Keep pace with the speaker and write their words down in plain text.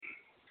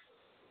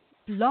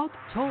Blog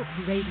Talk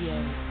Radio.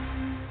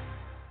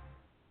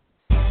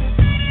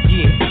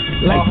 Yeah,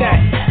 like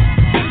that.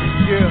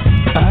 Yeah.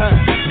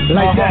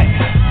 Like that.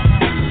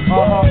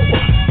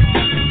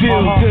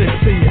 Feel good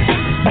to you.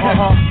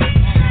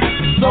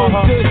 So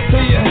good to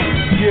you.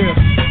 Yeah.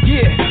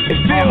 Yeah, it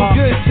feels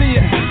good to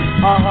you.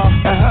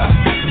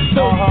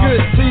 So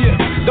good to you.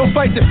 Don't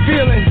fight the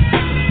feeling.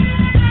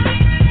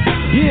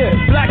 Yeah,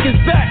 black is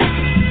back.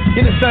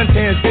 In the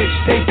suntan, bitch,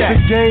 take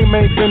that. The game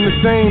ain't been the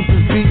same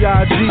since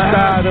B.I.G.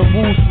 died and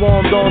Wu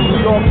swarmed on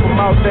New York from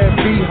out that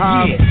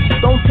beehive.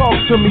 Yeah. Don't talk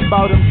to me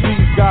about them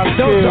G's got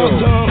killed.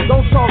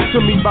 Don't talk to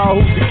me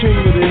about who's the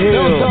king of the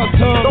hill.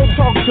 Don't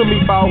talk to me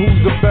about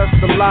who's the best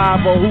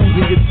alive or who's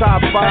in your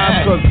top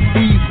five, cause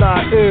he's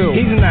not ill.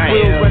 He's not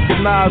real ill.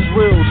 Recognize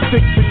real,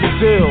 stick to your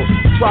deal.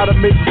 Try to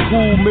make a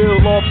cool meal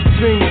off the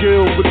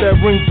single with that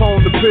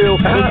ringtone to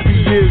pill. In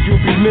 3 years you'll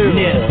be nil.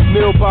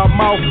 Nil by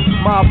mouth,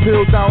 my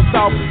pill down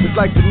south. It's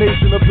like the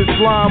nation of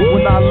Islam.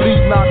 When I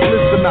leave, not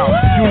listen out.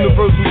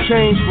 Universal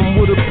change from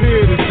what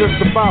appeared is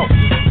just about.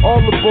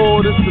 All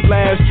aboard, it's the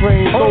last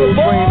train. Soul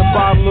train, a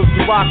bottle of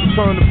Ciroc and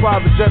turn the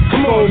private jet to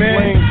soul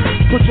plane.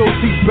 Put your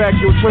seats back,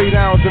 your tray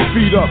downs and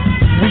feet up.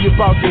 We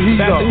about to heat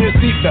up. Fasten your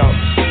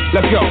seatbelts.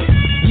 Let's go.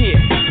 Yeah,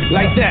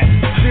 like that.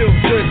 Feel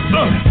good.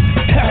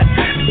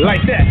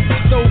 Like that.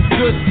 So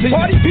good to you.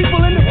 Party people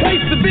in the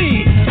place to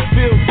be.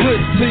 Feel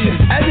good to you.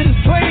 As it is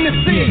plain to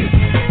see.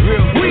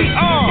 We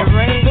are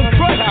the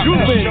crush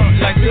grooving.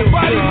 The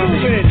body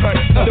moving.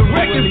 The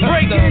record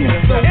breaking.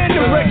 And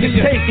the record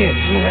taking.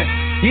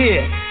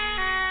 Yeah.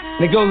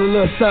 And it goes a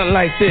little something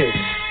like this.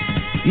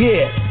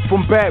 Yeah.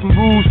 From Baton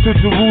Rouge to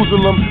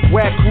Jerusalem,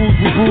 whack crews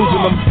we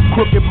bruising them.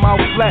 Crooked mouth,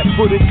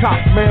 flat-footed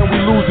cops, man,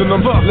 we losing them.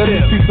 Let me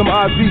see some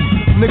ID,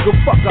 nigga,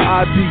 fuck a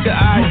ID.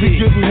 You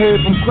be getting head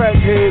from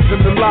crackheads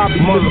in the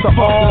lobby. Mr.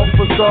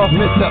 Officer,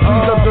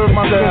 please observe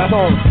my skin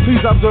tone.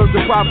 Please observe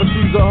the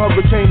prophecies of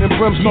hurricane and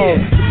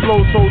brimstone. The flow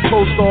so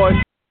co-star.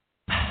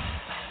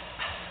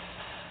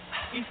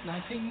 It's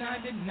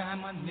 1999,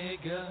 my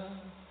nigga.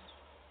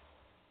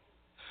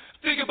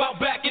 Think about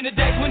back in the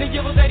days when the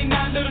year was 89,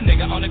 little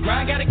nigga on the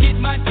grind, gotta get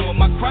my doing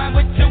my crime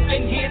with two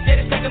in here,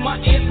 dedicating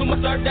my ends with my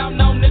third down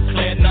on the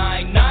clear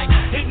 9-9,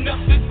 hitting up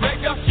this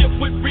graveyard ship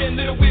with real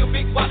little wheel,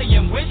 big Wally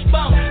and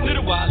wishbone,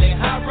 little Wally and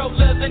high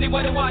rollers,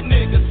 anyway the white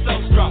niggas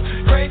so strong,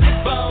 crazy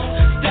bone,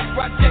 step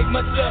right, take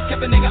much love,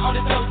 kept a nigga on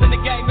his toes in the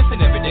game,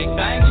 missing everyday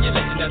thing, when you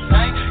listen to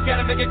pain,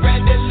 gotta make it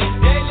grand, daily,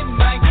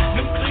 man,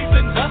 them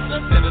Cleveland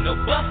hustlers, living no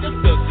busters,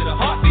 stuck to the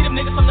heartbeat, them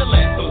niggas from the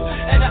land, fool,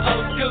 and the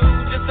old school,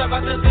 just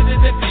about the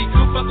citizens and people.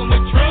 Fucking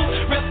with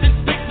true, rest in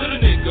peace, little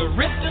nigga.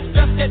 Rest and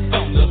stress that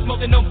bone, little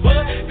smoking no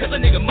bud. Cause a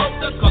nigga most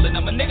us calling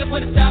I'm a nigga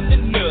when it's time to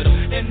nut.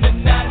 And the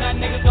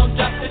 9-9 niggas gon'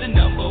 drop to the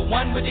number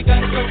one, but they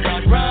gotta go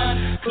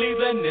run.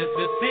 Cleveland is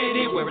the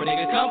city where a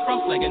nigga come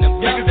from, slinging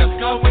them niggas that's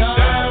going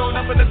down.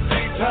 Up in the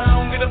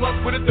C-town, get them up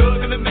with a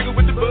thug and a nigga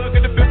with the bug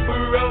and the pepper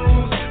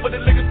rose. But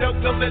the niggas don't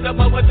close it up,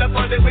 I watch out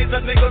for the ways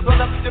that niggas run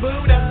up the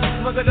Buddha.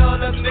 Smoking all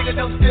them niggas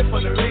don't stiff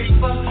on the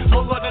reefer.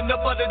 I'm running up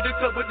on the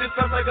club with this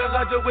sound like a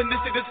lodger when this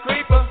shit is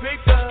creeper.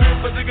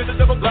 But niggas a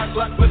double black,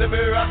 with a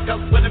mirror rock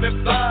up, with a bit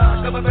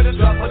fly. Come up in the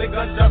drop, when they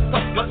gunshot,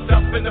 bust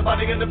up in the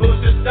body and the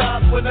bullshit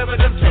stop. Whenever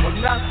them trouble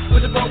knock,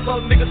 with the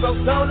phone niggas so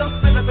solo,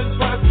 fill up in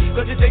front.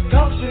 Cause you take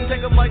caution,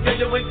 take a mic,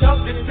 yeah, you ain't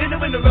talking. Spin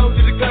up in the road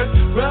to the curb,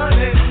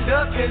 running,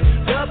 ducking,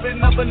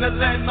 jumping up in the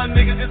land, my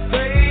niggas is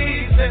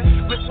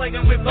crazy. We're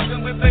swinging, we're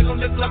fucking, we're bang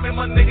on the club, and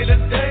my nigga is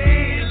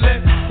daily.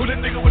 Who the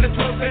nigga with the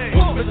 12 days?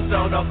 Mr.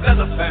 Stone off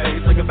leather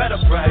face, like a better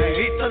pray.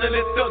 He totally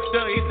took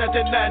the, he's not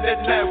denying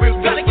that now. Real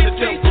gotta get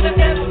straight to the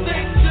devil.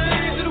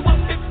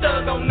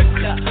 On the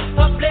clock,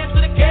 pop blast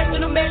with the gas,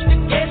 and I'm mash the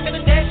gas,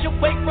 gonna dash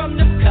away from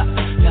the cop.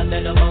 Got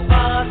that on my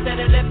wall,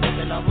 steady left,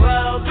 and I'm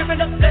roll, dripping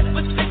up flesh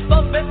with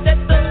 6-4 best that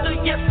thunder,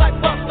 yes, like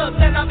busters,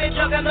 and I've been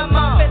chugging them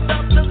all. Fed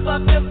up to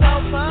fuck the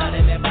power, not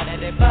everybody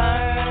they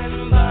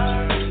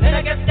burn, and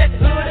I guess that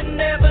hood I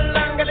never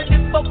learned, gotta do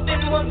both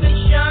in ones and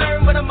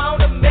shine, but I'm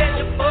on the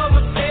measure for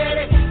my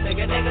city.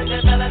 Take a nigga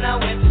just telling I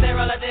whip, stare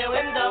all at their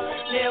window,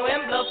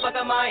 fuck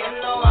am I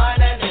in no hard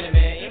and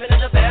enemy, even if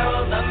the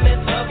barrels of me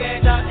okay,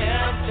 I am.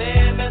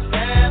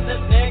 This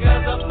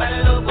nigga's a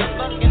fellow, but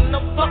fucking no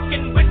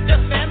fucking with the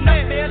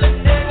family. Feel a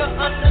nigga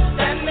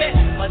understand me.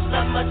 Much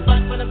love, much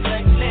fun for the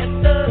black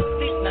letter.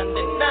 These 99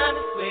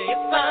 is where you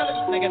find us.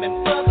 Nigga been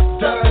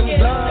fucking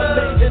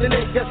late to the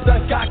niggas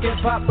stuck, I can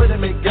pop with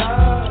them and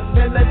gun.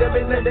 Then let them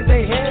in, letting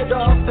they head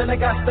off. Then I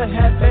got to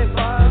have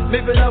fun.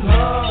 Living them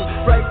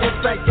home, breaking,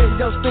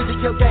 yo,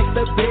 studio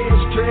gangsta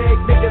bitch trick.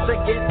 Niggas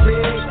that get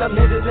rigged. I'm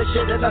hitting the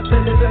shit and I'm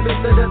sending them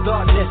into the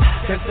darkness.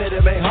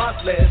 Consider me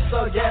heartless,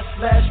 so yes,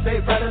 slash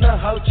pay running a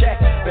whole check.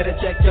 Better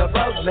check your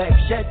Rolex.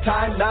 Yet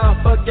time now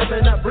for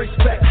giving up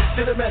respect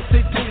to the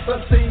SCP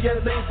from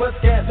CLE for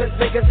scandalous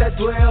niggas that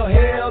dwell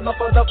here up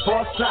on the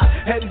fourth side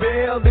and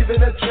bill,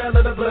 leaving a trail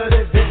of the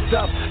bloody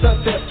victim. The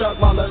fifth dog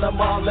mauling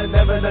them all and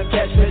never to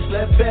catch me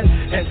slipping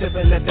and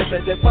tipping and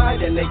dipping and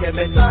fighting. They give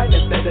me time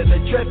instead of the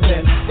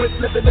tripping. We're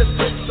flipping the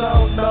switch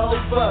on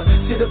over.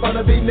 See the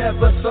wanna be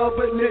never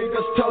sober, nigga.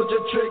 figures, told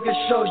you triggers,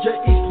 showed you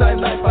East Night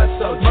Life I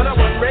sold you. But I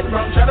wasn't ready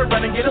wrong, try to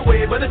run and get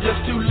away, but it's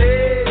just too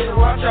late.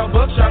 Watch out,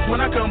 buckshots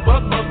when I come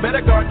buck,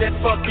 better guard that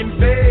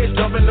fucking face.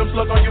 Jumping them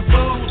plug on your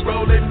food,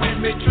 rolling with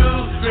me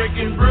true,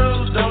 drinking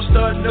brews, don't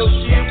start no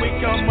shit, we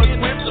come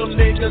equipped, so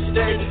niggas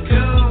stay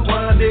cool.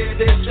 One day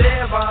they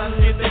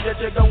seven, you think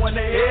that you're going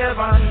to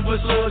heaven,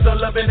 with swords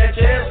all up in that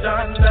chest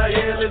done, the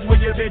hell is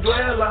where you be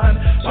dwelling,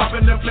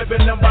 popping them,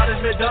 flipping them bodies,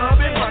 me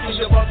dumping, rocking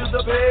your ball to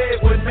the bed,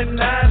 with me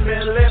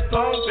 9mm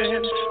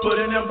pumping,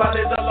 putting them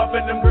bodies all up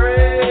in them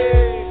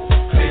graves.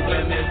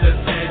 Cleveland is the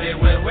city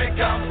where we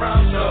come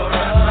from, so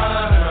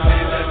run.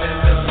 Cleveland is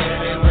the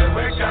city where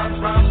we come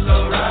from,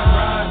 so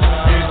run.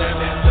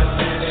 Cleveland is the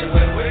city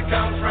where we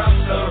come from,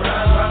 so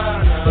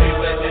run.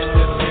 Cleveland is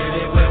the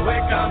city where we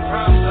come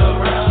from, so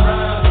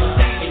run.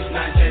 It's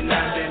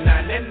 1999.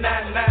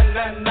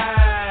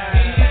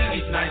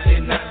 It's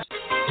 1999.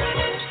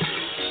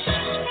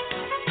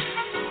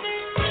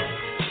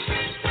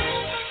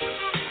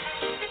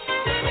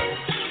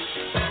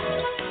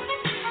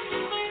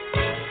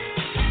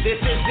 This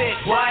is it,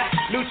 what?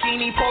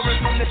 Lucini pouring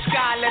from the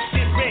sky, let's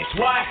get rich,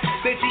 what?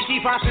 The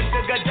GG bouncing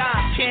sugar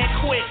dime, can't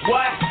quit,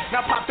 what?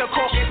 Now pop the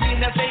cork and see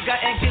the Vega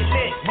and get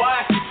lit,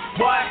 what?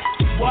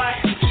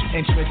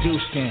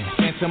 Introducing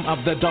Phantom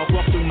of the Dark,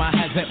 walk through my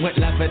heaven with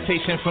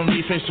levitation from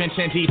reefers,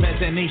 drenching deep as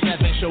an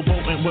E7,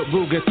 showboating with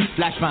Rugers,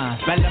 flash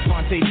mines,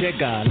 Belafonte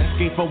Jigger. Let's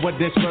skate for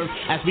what this worth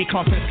as we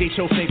confiscate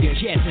your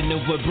figures.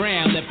 Casanova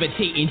Brown,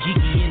 levitating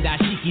Jiggy and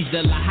Dashiki's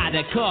the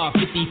Lahada car,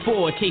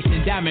 54,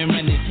 chasing diamond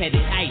runners,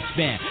 headed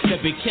icebound. The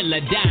big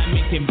killer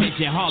diamond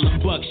convention,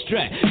 Harlem Buck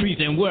strut,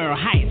 breathing world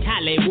heights,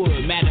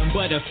 Hollywood, Madam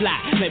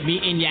Butterfly. Let me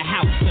in your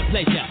house, a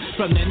pleasure.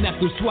 From the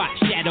knuckle swat,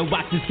 shadow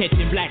boxes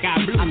catching black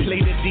eye blue. I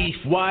play the thief,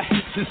 what?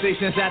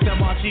 Sensations at the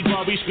Marchi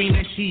Glory,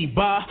 screaming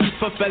Sheba.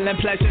 Fulfilling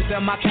pleasures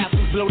in my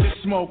castles, blow the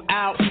smoke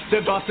out.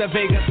 The Goss of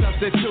Vegas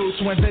substitutes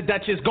when the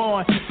Dutch is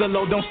gone. The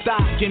low don't stop,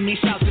 give me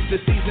shouts if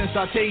the season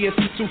sauteers.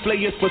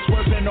 Souffleurs for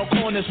swerving no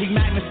corners, we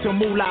magnets to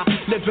moolah.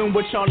 Living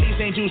with Charlie's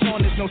angels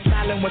on us, no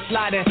smiling when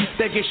sliding.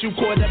 That gets you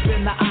caught up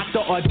in the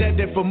octa or dead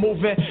for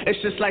moving.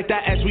 It's just like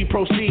that as we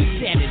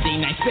proceed.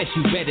 Saturday night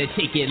special, better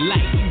take it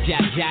light.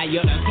 Jaja,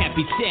 you're a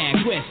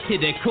Capitan. Quest to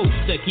the coast,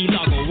 the Key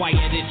Largo, wire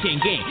the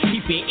chain gang.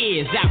 Keep your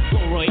ears out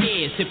for our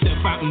ears, sip the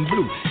fountain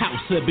blue.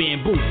 House of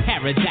bamboo,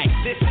 paradise.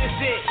 This is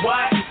it,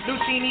 what?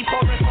 Lucini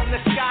pouring from the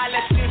sky,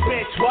 let's get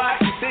rich, what?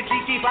 The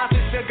GG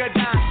bouncing sugar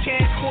dime,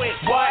 can't quit,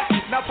 what?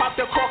 Now pop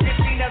the cork and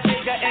see the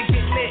Vega and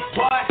get lit,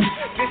 what?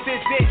 This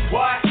is it,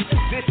 what?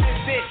 This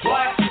is it,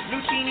 what?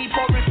 Lucini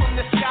pouring from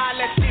the sky,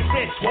 let's get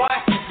rich, what?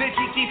 The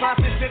GG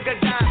bouncing sugar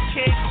dime,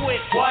 can't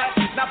quit, what?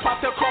 Now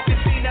pop the cork and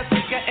see the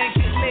Vega and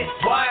get lit,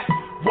 what?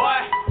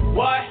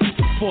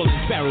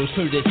 Falling sparrows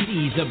through the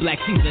seas, a black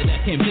Caesar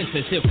that convinced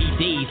the silky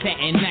days.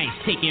 Satin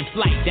nights, taking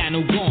flight, Dino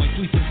going,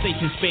 sweet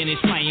sensation,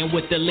 Spanish flying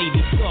with the lady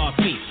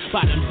Scarface.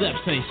 Bottoms up,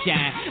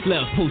 sunshine,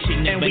 love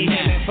potion number 9. And we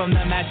heading from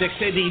the magic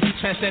city,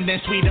 transcending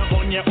sweeter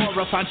on your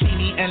aura,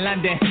 Fontini in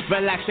London.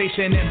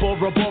 Relaxation in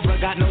Bora Bora,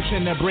 got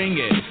notion to bring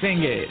it,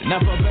 sing it.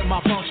 Never been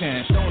my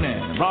function,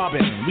 stoning,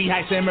 robbing. We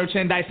heisting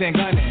merchandise and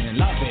gunning,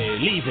 love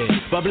it, leave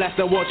it. But bless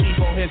the war chief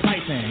for his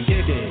bison,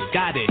 get it,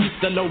 got it.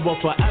 The low will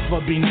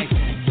forever be nice.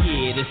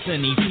 Yeah, the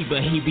sunny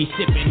fever, he be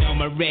sipping on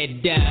my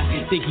red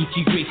Think he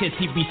too gracious,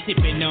 he be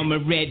sipping on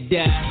my red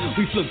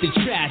We float the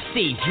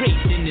tri-state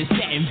draped in the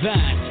satin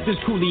vine.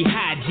 This coolie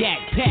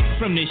hijack pack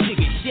from the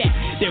sugar shack.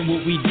 Then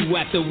what we do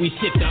after we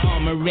sip the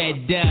armor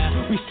red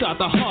we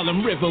start the Harlem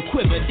River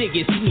quiver, dig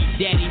it sweet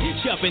daddy.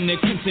 Sharpen the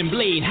crimson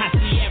blade, high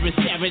Sierra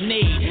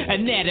serenade.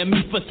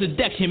 Anatomy for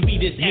seduction, be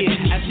this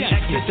ebony as we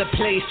exit the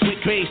place with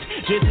grace.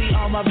 Drizzy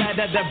armor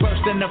rather the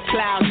bursting of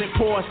clouds, it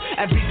pours.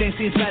 Everything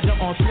seems better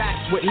on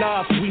flats with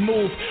love. We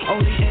move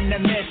only in the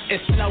mist,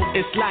 it's slow,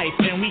 it's life,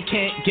 and we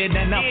can't get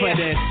enough of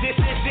this. This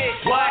is it,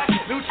 what?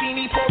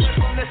 Lucini pouring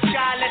from the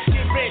sky, let's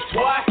get rich,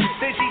 what?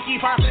 The GG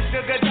bouncing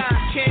sugar dime,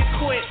 can't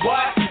quit,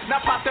 what?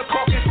 Now pop the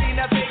cork and see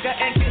the Vega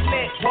and get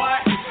lit,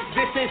 what?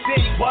 This is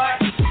it, what?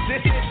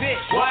 This is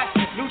it, what?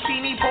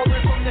 Lucini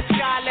pouring from the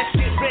sky, let's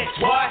get rich,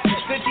 what?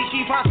 The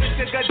GG bouncing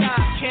sugar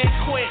dime, can't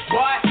quit,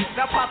 what?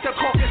 Now pop the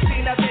cork and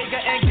see the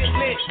Vega and get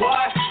lit,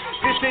 what?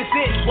 This is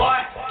it,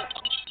 what?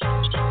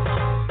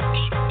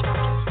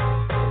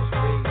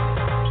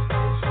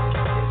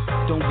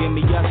 Don't give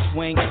me your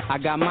swing, I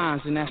got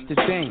mines and that's the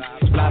thing.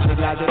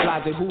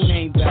 Blase, who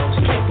named Bells?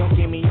 Don't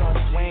give me your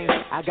swing,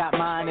 I got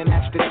mine and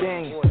that's the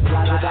thing.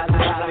 Blase,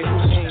 who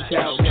named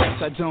Bells?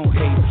 I don't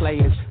hate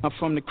players, I'm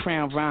from the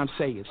crown rhyme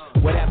sayers.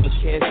 Whatever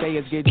kids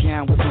sayers get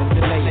down with no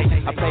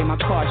delay. I play my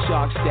card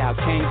shark style,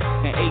 kings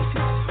and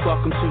aces.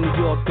 Welcome to New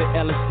York, the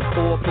Ellis of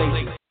all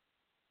places.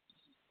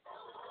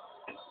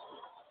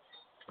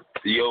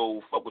 Yo,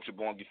 fuck with your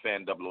Bongi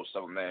fan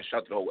 007, man. Shout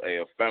out to the whole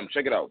AFM.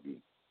 Check it out,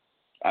 dude.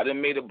 I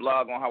done made a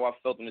blog on how I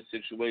felt in the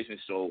situation,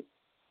 so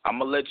I'm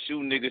going to let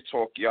you niggas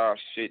talk y'all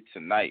shit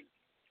tonight.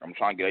 I'm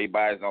trying to get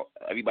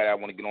everybody I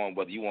want to get on,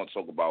 whether you want to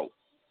talk about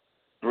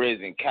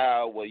Briz and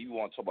Kyle, whether you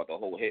want to talk about the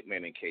whole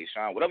Hitman and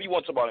K-Shine, whatever you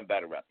want to talk about in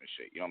battle rap and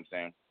shit, you know what I'm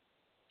saying?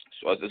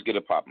 So let's get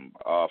it popping.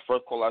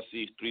 First call I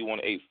see is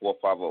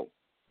 318-450.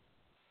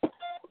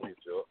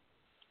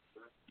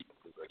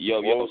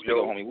 Yo,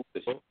 homie. Who's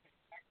this?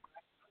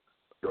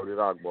 Yo, this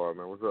Akbar,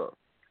 man. What's up?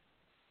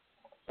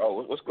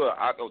 Oh, what's good?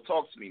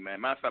 Talk to me,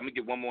 man. Matter of fact, let me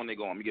get one more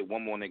nigga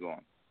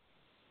on.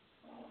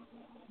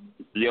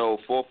 Yo,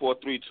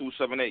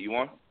 443-278, you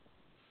on?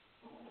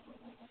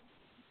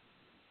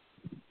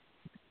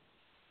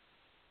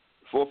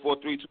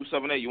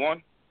 $443-278, you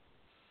on?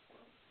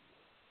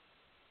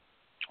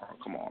 Oh,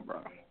 come on,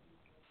 bro.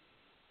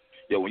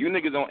 Yo, when you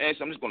niggas don't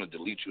answer, I'm just gonna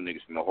delete you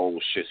niggas from the whole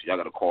shit, so y'all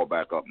gotta call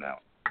back up now.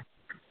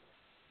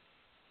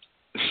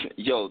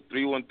 Yo,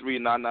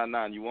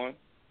 313-999, you on?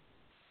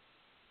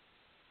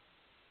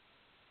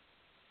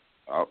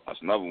 Oh,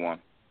 that's another one.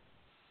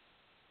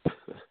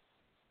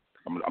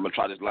 I'm gonna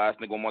try this last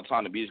nigga one more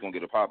time. The beat's gonna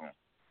get it popping.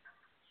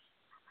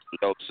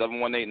 Yo,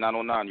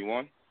 718-909, you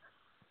on?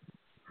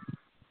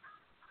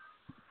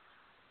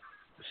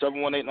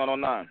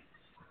 718-909.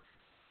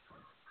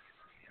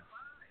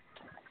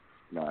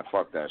 Nah,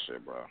 fuck that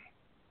shit, bro.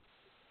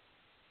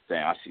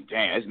 Damn, I see.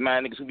 Damn, it's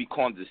mad niggas who be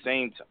calling at the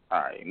same time.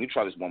 All right, let me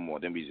try this one more,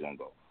 then we's gonna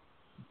go.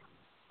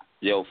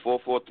 Yo,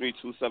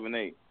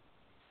 443-278.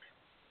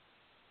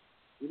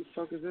 Who the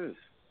fuck is this?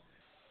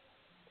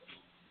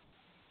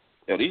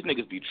 Yo, these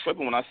niggas be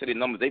tripping when I say their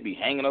numbers. They be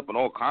hanging up and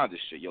all kinds of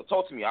shit. Yo,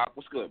 talk to me, Ak.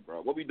 What's good,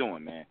 bro? What we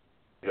doing, man?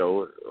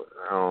 Yo,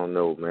 I don't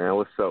know, man.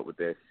 What's up with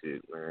that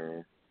shit,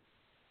 man?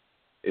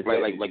 It's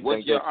like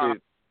what's your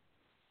shit?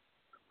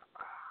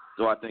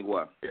 So I think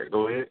what? Yeah,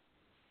 go ahead.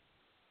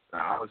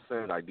 I was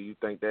saying, like, do you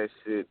think that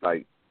shit,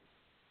 like,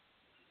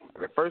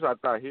 at first I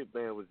thought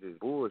Hitman was just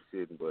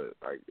bullshitting, but,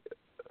 like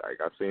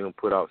I've seen him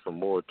put out some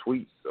more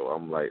tweets, so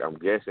I'm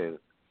guessing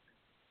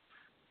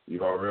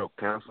URL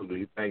counsel. Do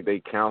you think they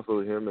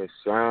counseled him and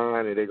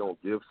Shine, and they gonna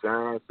give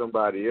Shine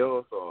somebody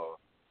else, or?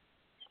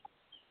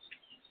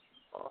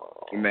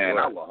 Man,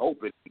 I would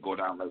hope it go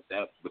down like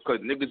that because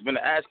niggas been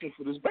asking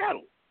for this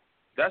battle.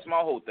 That's my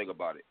whole thing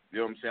about it. You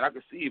know what I'm saying? I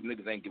can see if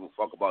niggas ain't give a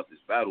fuck about this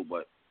battle,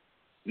 but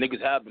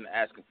niggas have been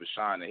asking for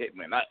Shine and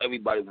Hitman. Not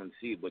everybody wanted to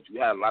see it, but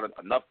you had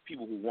enough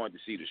people who wanted to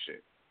see the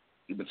shit.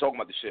 You've been talking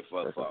about this shit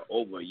for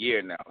over a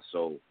year now,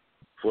 so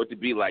for it to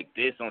be like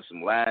this on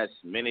some last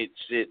minute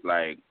shit,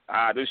 like,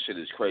 this shit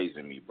is crazy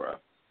to me, bro.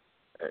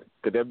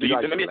 Could that be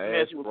like the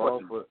last straw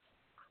for?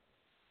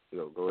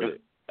 Yo, go ahead.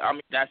 I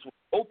mean, that's what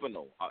I'm hoping,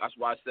 though. That's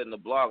why I said in the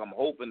blog, I'm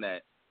hoping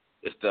that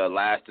it's the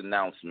last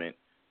announcement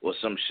or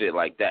some shit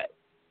like that.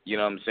 You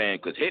know what I'm saying?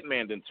 Because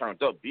Hitman done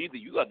turned up. Either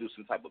you got to do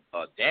some type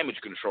of damage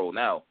control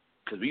now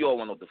because we all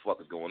want to know what the fuck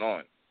is going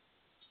on.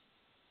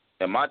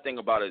 And my thing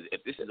about it is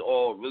if this is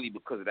all really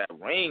because of that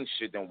Rain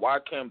shit, then why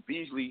can't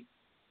Beasley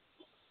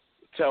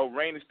tell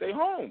Rain to stay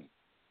home?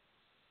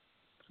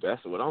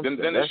 That's what I'm saying.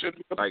 Then it should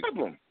be a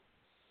problem.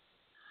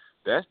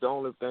 That's the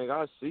only thing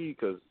I see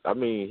because, I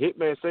mean,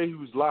 Hitman say he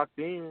was locked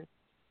in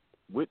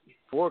with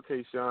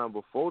 4K Shine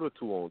before the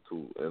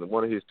 2-on-2 and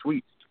one of his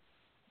tweets.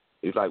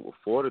 He's like,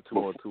 before the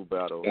 2-on-2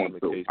 battle, him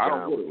and K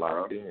Shine was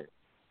locked in.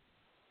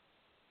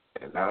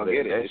 And now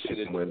that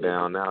shit went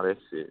down, now that's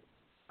it.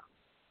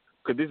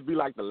 Could this be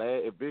like the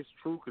last, if it's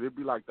true, could it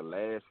be like the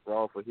last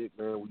straw for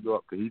Hitman with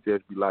York? Could he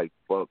just be like,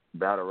 fuck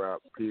battle rap,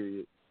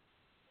 period?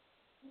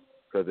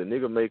 Because the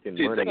nigga making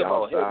money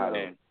outside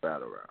of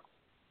battle rap.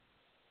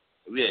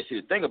 Yeah, see,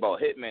 the thing about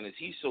Hitman is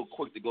he's so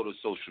quick to go to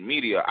social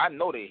media. I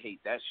know they hate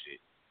that shit.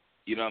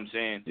 You know what I'm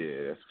saying?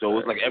 Yeah. So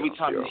it's like every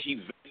time he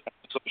vents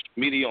on social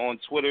media, on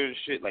Twitter and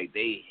shit, like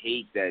they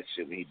hate that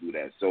shit when he do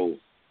that. So,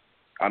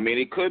 I mean,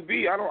 it could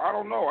be. I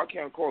don't know. I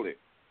can't call it.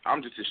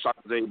 I'm just as shocked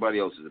as everybody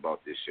else is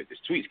about this shit. This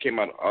tweets came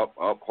out up.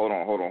 Hold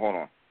on.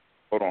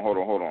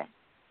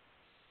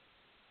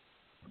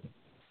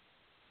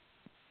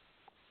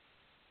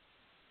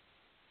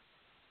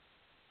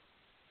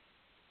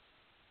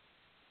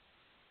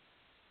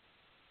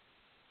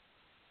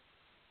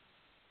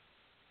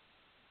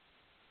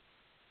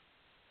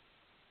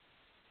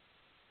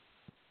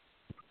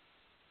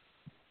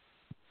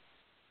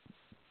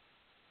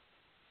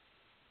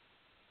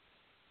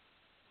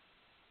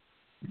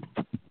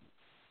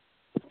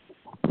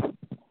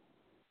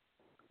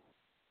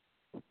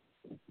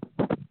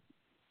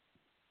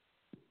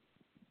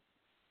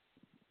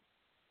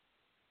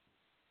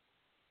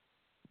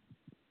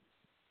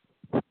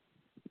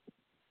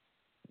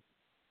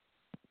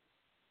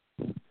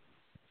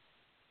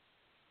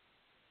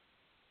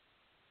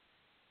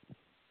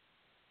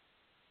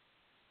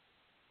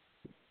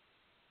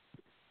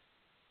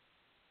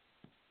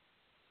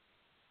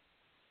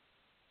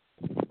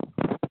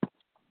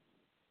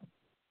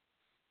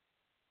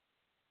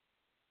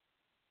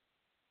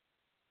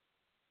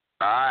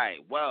 All right.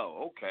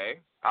 Well,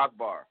 okay.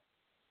 Akbar.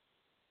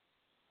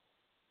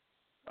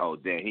 Oh,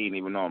 damn. He didn't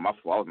even know. My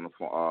fault. I was on the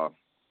phone.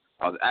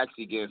 I was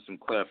actually getting some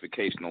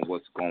clarification on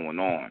what's going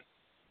on.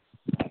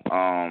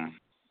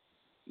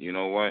 You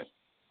know what?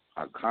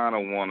 I kind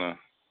of want to.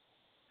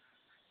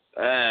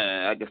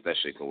 I guess that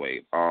shit could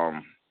wait. I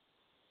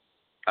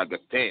guess,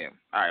 damn.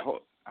 All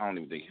right. I don't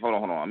even think. Hold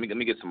on. Let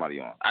me get somebody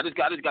on. I just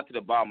got to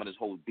the bottom of this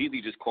whole.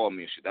 Beasley just called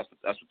me and shit. That's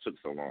what took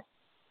so long.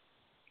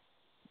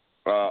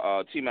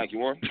 T-Mac,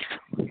 you on?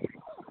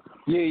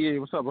 Yeah.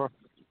 What's up, bro?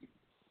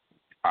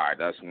 All right,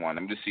 that's one.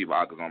 Let me just see if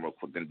Ak is on real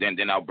quick.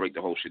 Then I'll break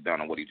the whole shit down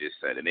on what he just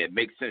said, and it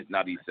makes sense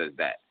now that he says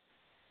that.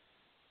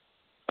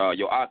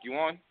 Yo, Ak, you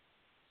on?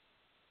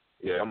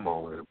 Yeah, I'm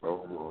on it,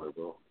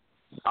 bro.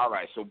 All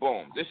right, so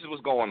boom. This is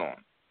what's going on.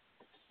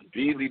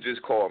 Beasley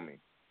just called me,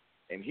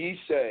 and he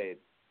said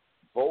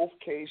both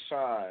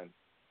K-Shine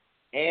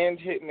and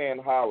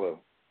Hitman Holla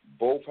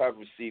both have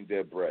received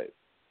their bread.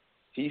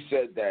 He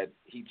said that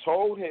he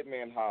told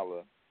Hitman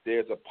Holla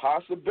there's a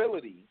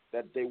possibility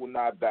that they will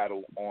not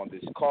battle on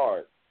this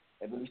card.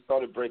 And then he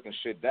started breaking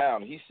shit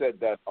down. He said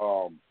that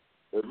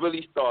it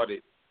really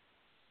started,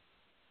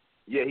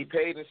 yeah, he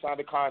paid and signed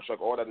a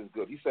contract, all that is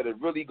good. He said it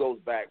really goes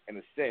back, in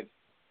a sense,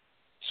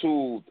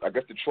 to, I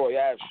guess, the Troy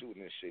Ave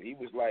shooting and shit. He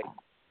was like,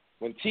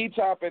 when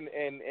T-Top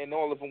and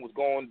all of them was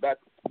going back,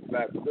 you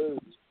know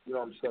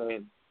what I'm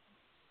saying,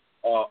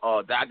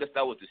 I guess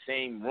that was the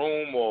same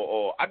room,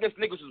 or I guess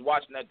niggas was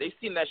watching that. They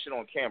seen that shit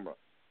on camera.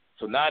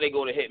 So now they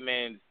go to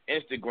Hitman's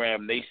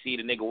Instagram, they see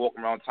the nigga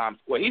walking around Times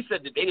Square. He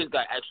said that they just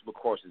got extra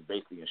precautions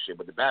basically and shit,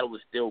 but the battle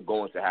is still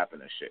going to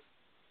happen and shit,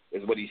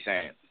 is what he's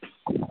saying.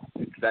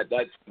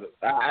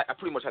 I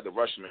pretty much had to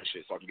rush him and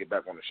shit so I can get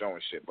back on the show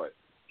and shit, but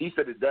he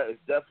said it's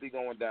definitely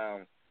going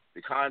down.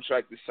 The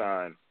contract is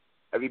signed.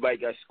 Everybody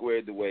got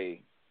squared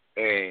away.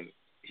 And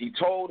he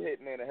told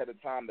Hitman ahead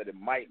of time that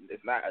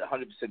it's not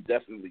 100%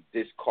 definitely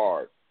this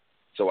card.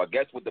 So I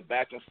guess with the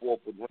back and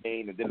forth with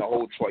Rain and then the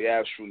whole Troy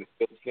Ave shooting,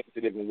 it's still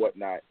sensitive and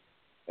whatnot.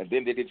 And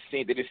then they just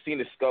seen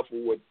the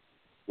scuffle with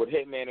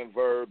Hitman and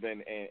Verb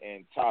and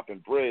Top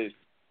and Briz.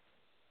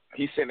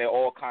 He's saying they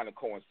all kind of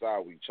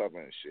coincide with each other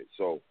and shit.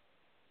 So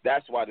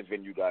that's why the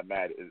venue got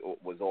mad. It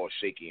was all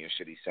shaky and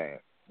shit. He's saying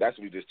that's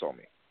what he just told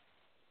me.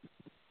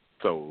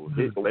 So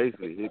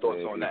basically, he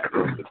thoughts on that?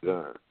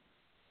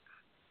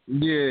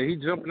 Yeah, he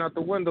jumping out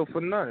the window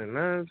for nothing,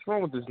 man. What's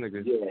wrong with this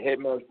nigga? Yeah,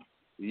 Hitman.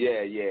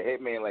 Yeah,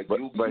 Hitman. Like, but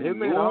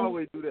Hitman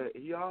always do that.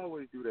 He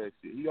always do that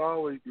shit. He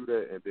always do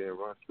that and then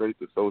run straight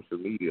to social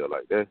media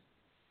like that.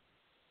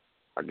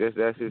 I guess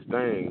that's his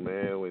thing,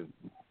 man. When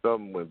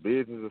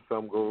business or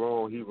something go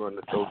wrong, he run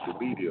to social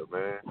media,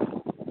 man.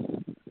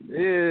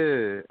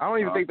 Yeah, I don't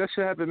even think that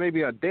shit happened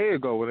maybe a day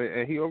ago,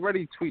 and he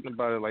already tweeting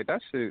about it like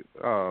that shit.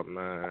 Oh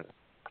man.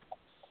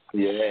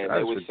 Yeah,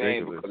 they were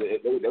saying because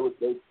they were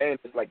saying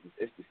it's like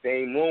it's the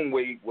same room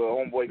where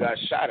homeboy got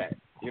shot at.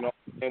 You know,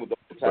 with the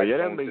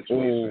that makes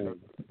sense.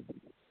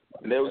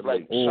 And they was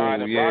like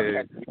Shine and Bobby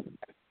had to be,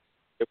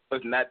 it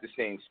wasn't at the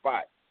same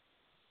spot,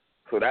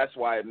 so that's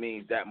why it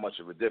means that much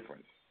of a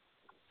difference.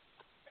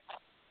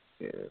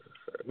 Yeah.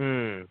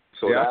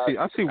 So yeah,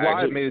 I see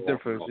why it made a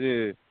difference.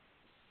 Yeah.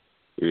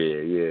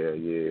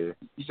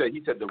 He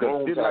said the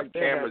rooms have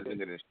cameras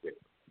in it and shit.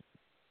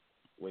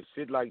 When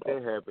shit like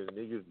that happens,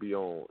 niggas be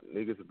on,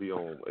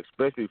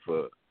 especially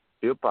for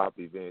hip hop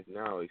events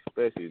now,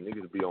 especially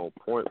niggas be on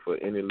point for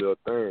any little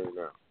thing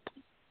now.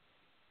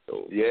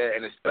 So, yeah,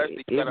 and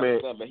especially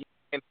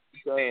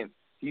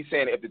he's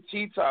saying if the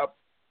T-Top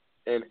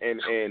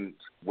and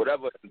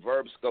whatever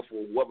Verb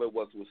scuffle, whoever it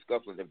was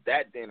scuffling, if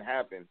that didn't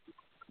happen,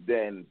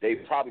 then they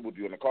probably would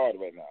be on the card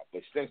right now.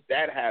 But since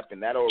that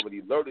happened, that already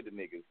alerted the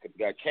niggas because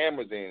they got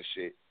cameras in and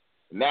shit.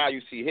 Now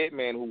you see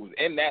Hitman, who was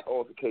in that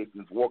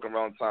altercation, is walking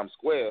around Times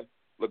Square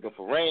looking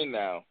for Rain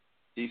now.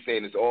 He's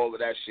saying it's all of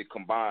that shit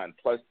combined,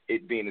 plus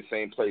it being the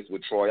same place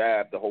with Troy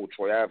Ave, the whole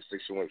Troy Ave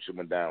situation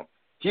went down.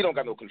 He don't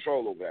got no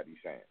control over that, he's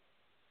saying.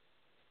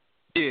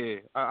 Yeah,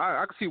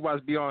 I can see why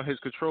it's beyond his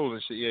control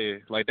and shit, yeah.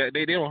 Like, that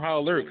they don't high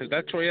alert, because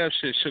that Troy Ave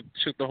shit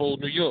shook the whole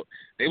New York.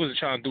 They wasn't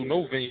trying to do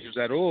no venues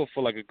at all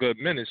for, like, a good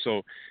minute.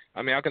 So,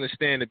 I mean, I can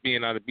understand it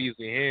being out of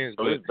Beasley's hands,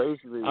 but it's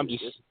basically,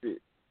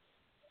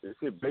 this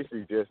shit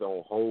basically just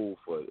on hold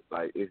for,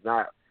 like, it's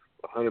not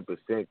 100%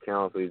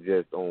 council, it's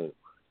just on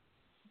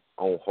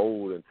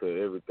hold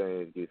until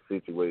everything gets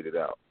situated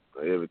out,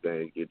 like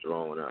everything gets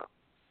drawn out.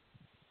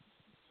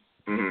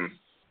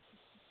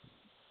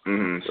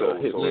 So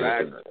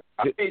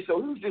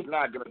he's just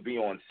not gonna be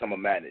on Summer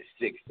Madness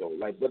 6 though.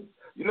 Like, but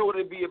you know what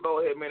it'd be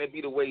about him, man? It'd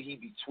be the way he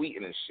be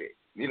tweeting and shit.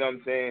 You know what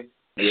I'm saying?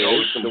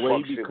 Yeah, the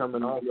way he be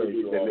coming off,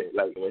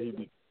 like the way he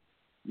be.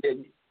 Yeah,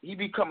 he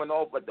be coming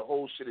off like the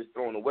whole shit is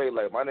thrown away.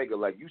 Like, my nigga,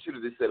 like, you should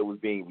have just said it was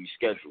being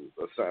rescheduled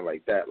or something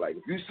like that. Like,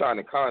 if you sign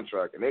a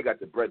contract and they got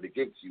the bread to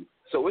give to you,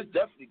 so it's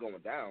definitely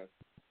going down.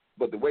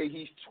 But the way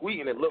he's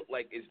tweeting, it look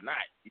like it's not.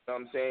 You know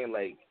what I'm saying?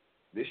 Like,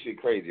 this shit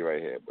crazy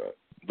right here, bro.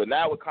 But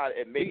now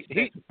it makes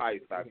sense why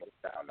it's not going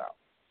down now.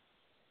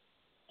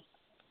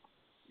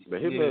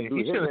 But he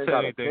shouldn't say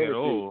anything at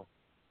all.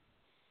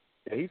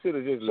 Yeah, he should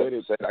have just let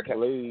it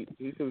play.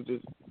 He should have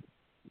just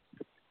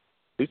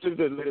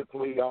let it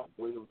play out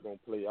the way it was gonna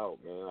play out,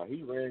 man.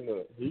 He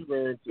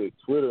ran to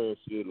Twitter and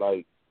shit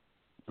like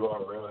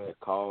URL had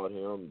called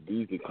him,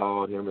 Beasley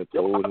called him and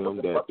told him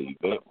that the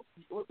event.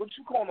 What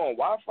you calling on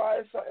Wi-Fi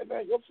or something,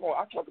 man? Your phone,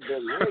 I can't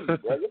barely hear you,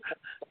 bro. Your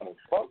phone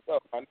fucked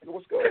up, my nigga.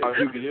 What's good?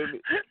 You can hear me?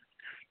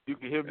 You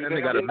can hear me. And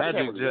they got a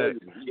magic jet.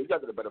 You got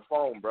to get a better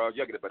phone, bro. You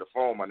got to get a better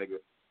phone, my nigga.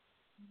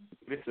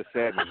 This is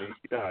Saturday,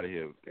 nigga. Get out of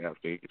here.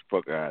 Get the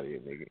fuck out of here,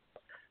 nigga.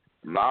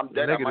 Nah, I'm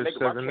dead. My nigga,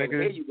 I can't nigga.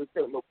 hear you.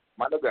 Look,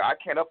 my nigga, I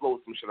can't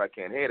upload some shit I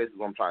can't hear. This is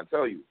what I'm trying to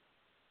tell you.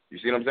 You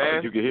see what I'm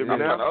saying? You can hear me I'm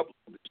now? trying to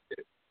upload this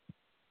shit.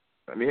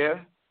 Let me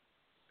hear.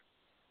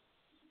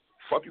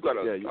 Fuck, you got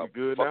a, you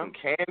good fucking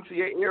now? can to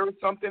your ear or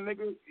something,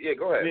 nigga? Yeah,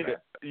 go ahead, Nigga, man.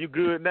 you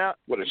good now?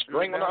 With a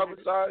string on the other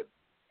side?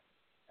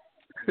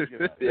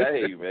 Yeah, I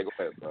hear you, man. Go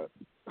ahead, bro.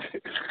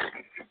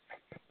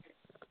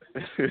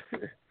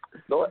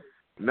 Go ahead.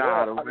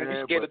 Nah, I mean,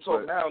 you scared to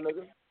talk now,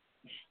 nigga.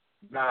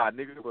 Nah,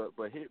 nigga,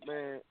 but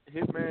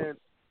Hitman,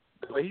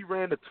 but he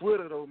ran the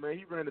Twitter though, man.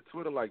 He ran the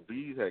Twitter like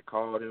Bees had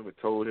called him and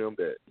told him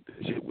that the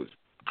shit was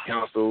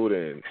canceled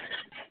and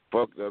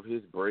fucked up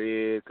his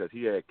bread because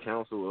he had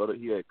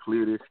he had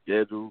cleared his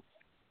schedule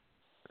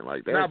and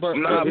like that.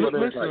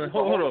 Listen,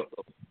 hold on.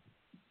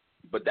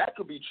 But that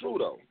could be true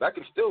though. That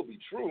could still be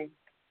true.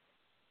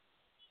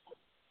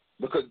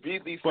 Because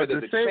Beasley said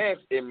that the chance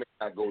it may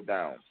not go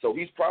down. So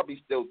he's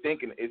probably still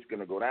thinking it's going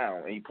to go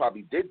down, and he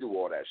probably did do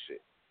all that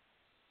shit.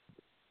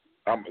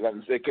 Like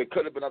I said,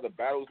 could have been other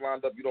battles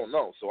lined up. You don't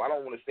know. So I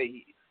don't want to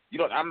say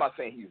I'm not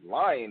saying he's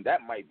lying.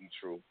 That might be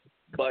true.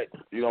 But,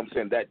 you know what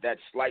I'm saying, that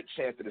slight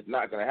chance that it's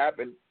not going to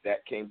happen,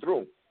 that came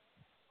through.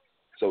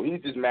 So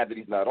he's just mad that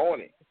he's not on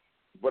it.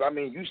 But, I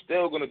mean, you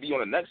still going to be on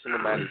the next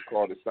Cinematic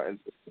card or something.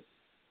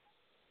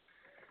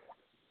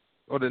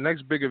 Or the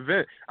next big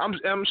event. I'm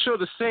sure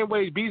the same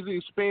way Beasley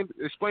explained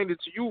it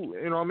to you,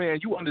 you know what I mean,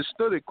 you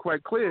understood it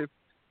quite clear.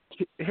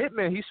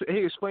 Hitman, he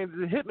explained it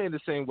to Hitman the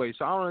same way.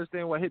 So I don't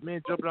understand why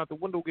Hitman jumping out the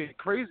window getting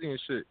crazy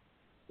and shit.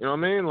 You know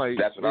what I mean? Like,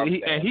 that's what I'm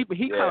saying. And he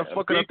kind of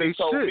fucking up their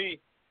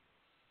shit.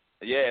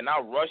 Yeah, and I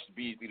rushed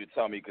Beasley to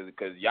tell me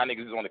because y'all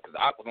niggas is on it because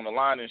I was on the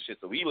line and shit.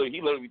 So he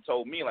literally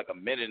told me in like a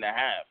minute and a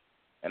half,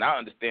 and I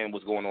understand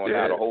what's going on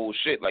now. The whole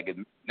shit. Like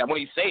now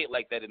when he say it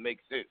like that, it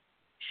makes sense.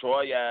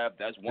 Troy Ave,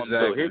 that's one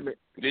building.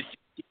 This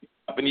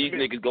and these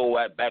niggas go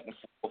back and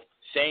forth.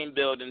 Same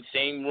building,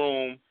 same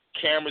room.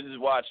 Cameras is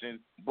watching.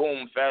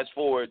 Boom. Fast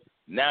forward.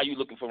 Now you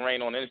looking for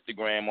Rain on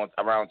Instagram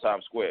around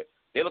Times Square.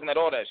 They're looking at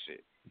all that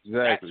shit.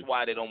 Exactly. That's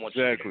why they don't want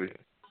you. Exactly.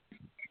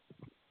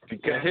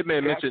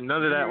 Hitman mentioned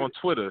none of that on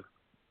Twitter.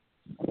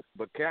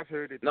 But Cap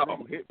heard it no.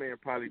 too. Hitman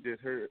probably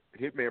just heard.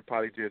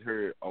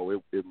 Oh,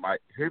 it might.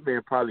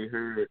 Hitman probably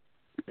heard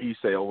he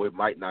say, "Oh, it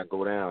might not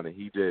go down," and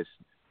he just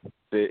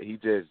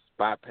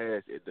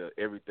bypassed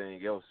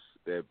everything else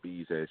that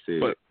Bees had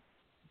said.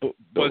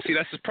 But see,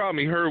 that's his problem.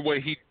 He heard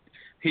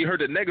he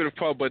heard the negative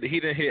part, but he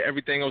didn't hear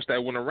everything else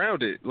that went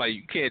around it. Like,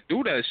 you can't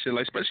do that shit.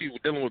 Like, especially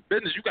with dealing with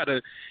business, you gotta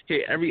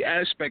hear every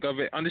aspect of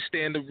it,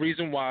 understand the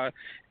reason why,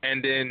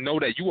 and then know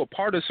that you were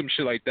part of some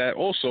shit like that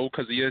also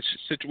because of your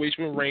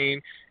situation with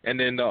Rain, and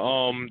then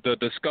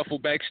the scuffle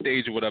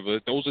backstage or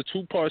whatever. Those are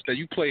two parts that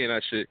you play in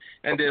that shit,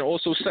 and then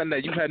also something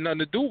that you had nothing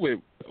to do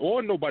with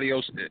or nobody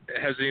else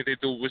has anything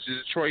to do with, which is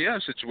the Troy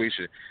Ave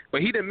situation.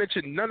 But he didn't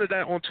mention none of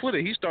that on Twitter.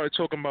 He started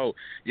talking about,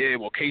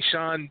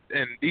 K-Shon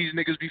and these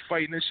niggas be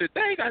fighting and shit.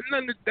 They ain't got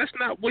nothing. That's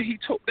not what he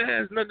told. That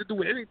has nothing to do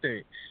with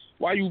anything.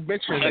 Why you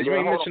mentioning that? You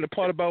ain't mentioned the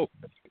part about.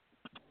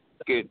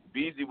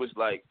 Beasley was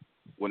like,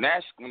 when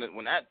that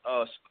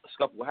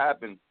scuffle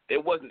happened,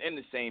 it wasn't in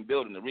the same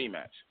building. The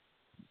rematch.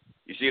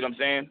 You see what I'm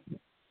saying?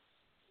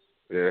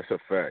 Yeah, that's a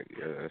fact.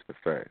 Yeah, that's a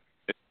fact.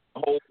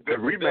 The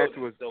rematch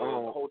was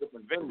on a whole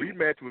different venue.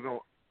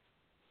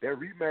 That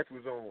rematch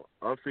was on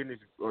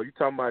Unfinished. Are you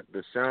talking about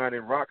the Shine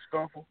and Rock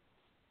scuffle?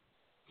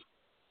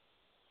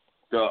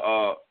 I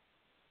was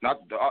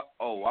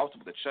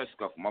talking about the chest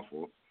scuffle. My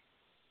fault.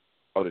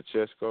 Oh, the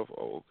chest scuffle.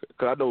 Oh, okay.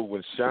 Because I know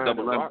when Shine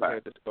and Rock impact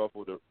had the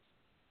scuffle,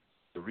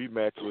 the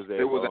rematch was at.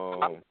 It was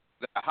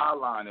a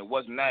Highline. It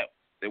wasn't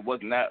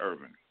that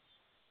Urban.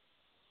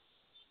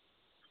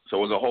 So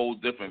it was a whole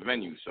different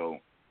venue. So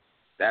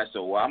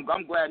I'm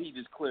glad he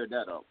just cleared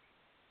that up.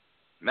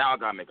 Now I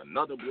gotta make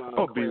another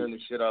blog clearing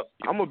this shit up.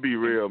 I'm gonna be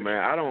real,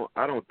 man. I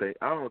don't think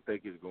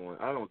it's going.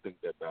 I don't think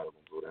that battle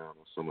gonna go down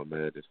on Summer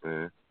Madness,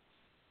 man.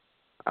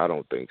 I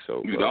don't think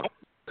so. You don't?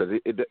 Because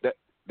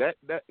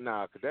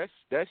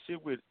that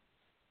shit with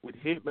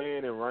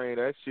Hitman and Rain,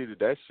 that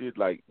shit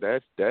like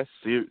that's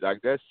serious.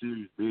 Like that's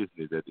serious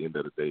business at the end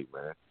of the day,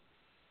 man.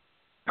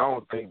 I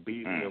don't think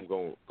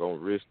them gonna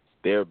risk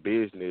their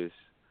business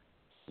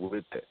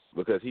with that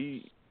because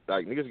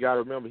niggas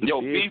gotta remember.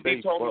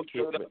 BZ told me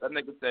straight up. That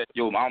nigga said, I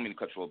don't mean to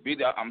cut you off.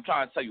 BZ, I'm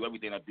trying to tell you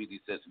everything that BZ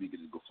said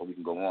so we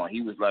can go on.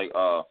 He was like,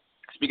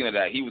 speaking of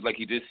that, he was like,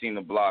 he just seen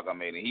the blog I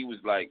made, and he was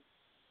like,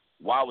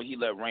 why would he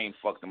let Rain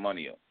fuck the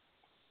money up?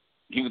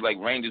 He was like,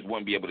 Rain just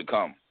wouldn't be able to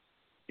come.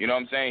 You know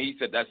what I'm saying? He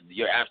said,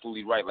 you're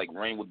absolutely right. Like,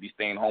 Rain would be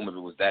staying home if it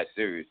was that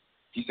serious.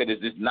 He said,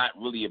 it's not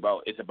really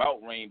about, it's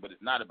about Rain, but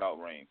it's not about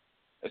Rain.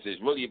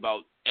 It's really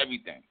about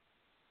everything.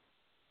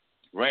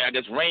 Rain, I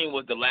guess Rain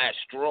was the last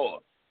straw,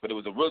 but it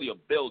was really a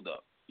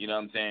build-up. You know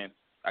what I'm saying?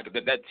 Like,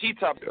 that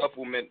T-top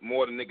scuffle meant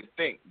more than niggas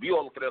think. We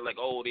all look at it like,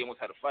 oh, they almost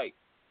had a fight.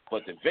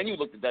 But the venue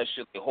looked at that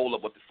shit like, hold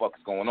up, what the fuck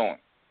is going on?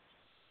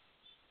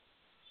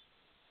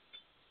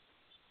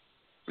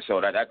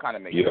 So that kind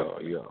of makes sense.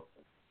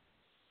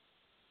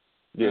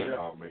 Yeah, it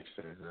all makes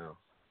sense now.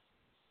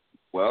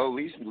 Well, at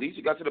least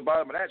you got to the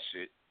bottom of that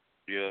shit.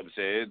 You know what I'm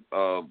saying?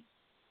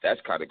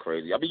 That's kind of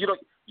crazy. I mean,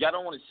 y'all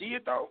don't want to see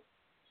it though.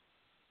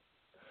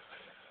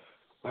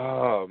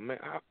 Oh man,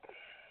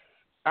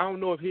 I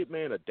don't know if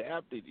Hitman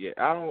adapted yet.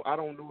 I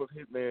don't know if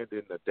Hitman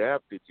didn't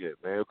adapt it yet,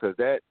 man. Because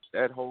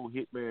that whole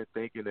Hitman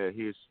thinking that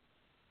his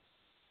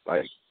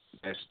like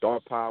that star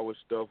power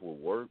stuff will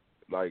work.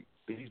 Like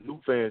these new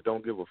fans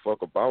don't give a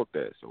fuck about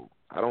that. So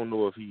I don't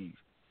know if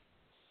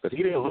because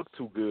he didn't look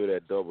too good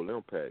at Double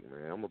Impact,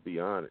 man. I'm gonna be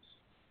honest.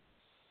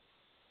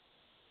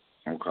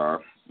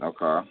 Okay.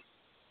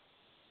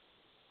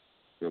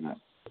 Good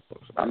man.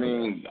 I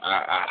mean,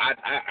 I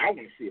want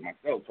to see it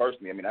myself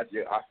personally. I mean, I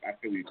feel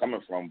where you're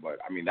coming from, but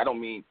I mean, that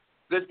don't mean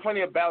there's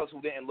plenty of battles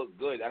who didn't look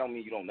good. I don't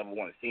mean you don't never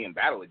want to see him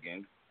battle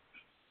again.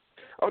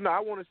 Oh no, I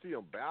want to see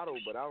him battle,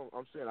 but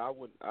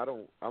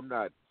I'm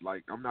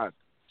not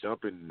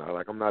jumping.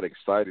 Like I'm not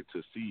excited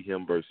to see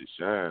him versus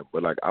Shine,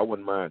 but like I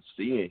wouldn't mind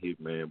seeing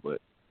Hitman,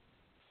 but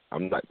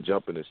I'm not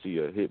jumping to see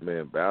a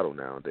Hitman battle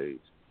nowadays.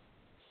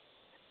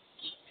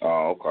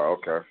 Oh,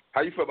 okay.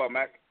 How you feel about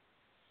Mac?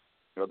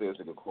 I think it's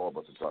a good call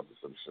about to drop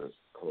some shit.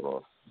 Hold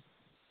on.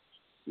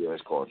 Yeah,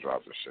 it's called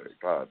drop the shit.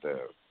 God damn.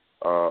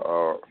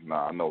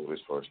 Nah, I know what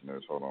this person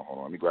is. Hold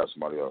on. Let me grab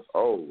somebody else.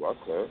 Oh,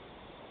 okay.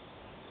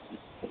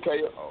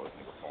 KO. Oh, this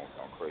nigga phone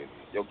sound crazy.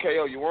 Yo,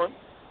 KO, you on?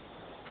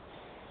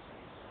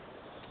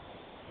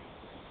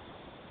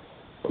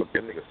 Okay,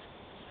 nigga.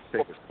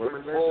 Take a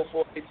swimming, man.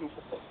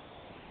 44824.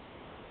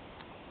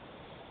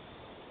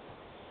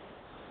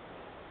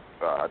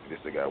 I think this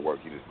nigga at work.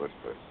 He just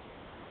listened.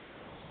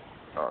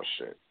 Oh,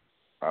 shit.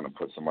 I done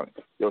put somebody.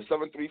 Yo,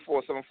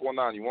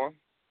 734-749, you on?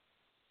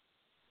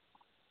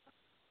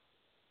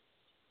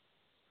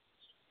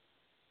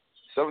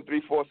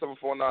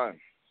 734-749.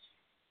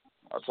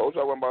 I told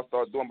you I wasn't about to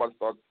start doing. I'm about to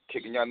start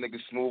kicking y'all niggas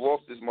smooth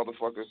off this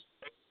motherfucker.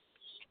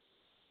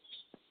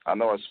 I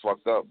know it's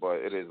fucked up, but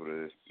it is what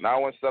it is.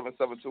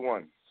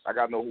 917-721. I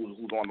got to know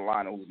who's on the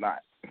line and who's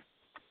not.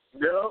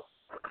 Yo.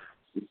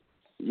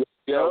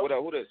 Yo, what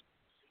up? Who this?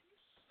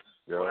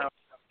 Yo.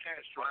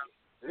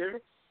 Yeah.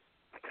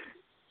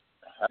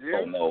 I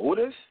don't know. Who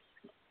this?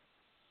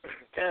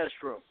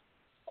 Castro.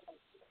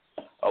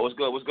 Oh, what's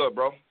good,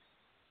 bro?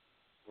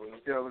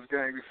 What's good,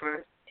 Angry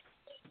Fan?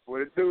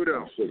 What it do,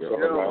 though?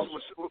 Yo,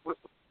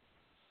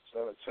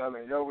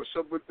 what's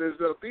up with this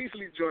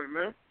Beasley joint,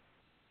 man?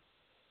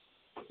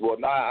 Well,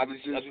 nah, I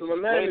just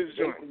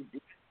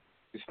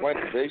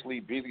explained basically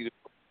Beasley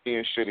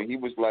and shit, and he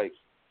was like,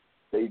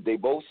 they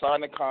both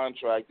signed a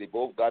contract, they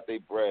both got their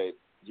bread.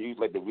 He was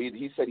like,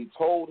 he said he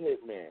told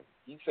Hitman.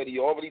 He said he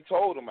already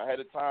told him ahead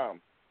of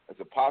time. It's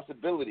a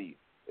possibility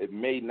it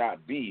may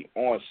not be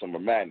on Summer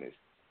Madness.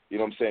 You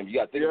know what I'm saying? You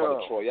got to think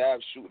about the Troy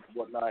Ave shoot and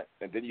whatnot,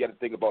 and then you got to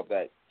think about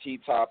that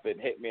T-Top and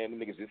Hitman.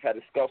 The niggas just had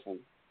a scuffle.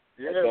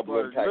 Yeah, Double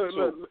Impact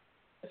look.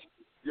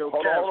 Yo,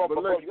 hold Cash, on,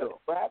 but bro. look, You got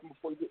what happened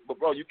before you get, but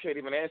bro, you can't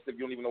even answer if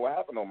you don't even know what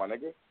happened, on my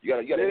nigga. You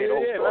gotta hear the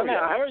whole story.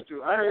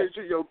 I heard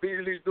you. Yo,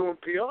 Beasley's doing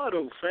PR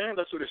though, fam.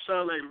 That's what it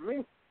sounds like to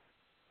me.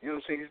 You know what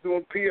I'm saying? He's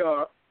doing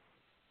PR,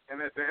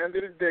 and at the end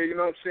of the day, you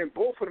know what I'm saying?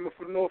 Both of them are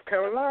from North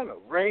Carolina,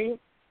 Rain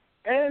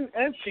and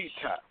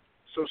T-Top.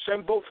 So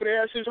send both of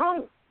their asses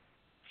home,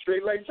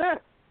 straight like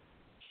that.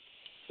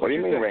 What do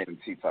you mean, Rain and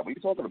T-Top? What are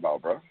you talking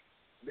about, bro?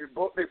 They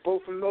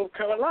both from North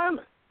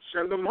Carolina.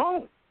 Send them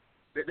home.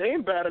 They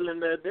ain't battling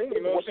that day.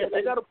 You know what I'm saying?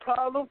 They got a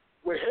problem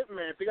with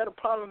Hitman. If they got a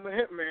problem with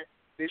Hitman,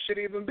 they should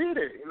even be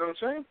there. You know what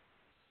I'm saying?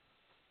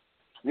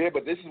 Yeah,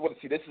 but this is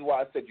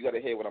why I said you got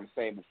to hear what I'm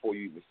saying before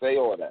you even say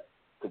all that.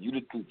 Because you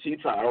just do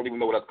T-Top. I don't even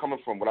know where that's coming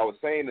from. What I was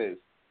saying is,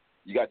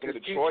 you got to think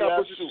of the Troy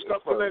Ave shoot.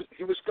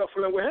 He was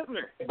scuffling with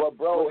Hitman. But,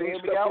 bro, hear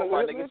me out,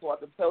 my nigga, so I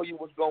can tell you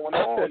what's going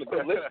on. If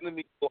you listen to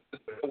me, you know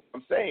what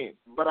I'm saying.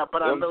 But I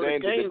know the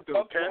game,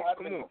 though, Cat.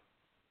 Come on.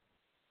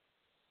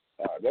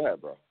 All right, go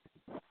ahead, bro.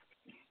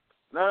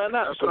 No,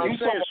 that's what I'm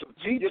saying. So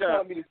you're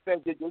telling me to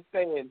send.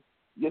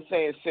 You're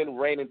saying send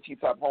Rain and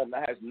T-Top home.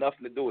 That has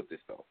nothing to do with this,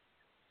 though.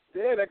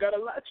 Yeah, that got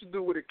a lot to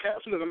do with it,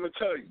 Caps. Look, I'm gonna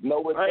tell you.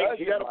 No, it doesn't,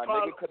 he got a my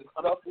problem. nigga, because the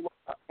stuff will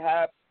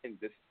happen.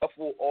 The stuff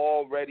will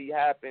already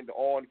happened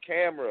on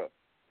camera.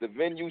 The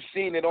venue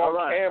seen it on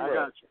camera. I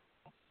got you.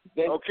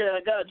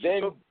 I got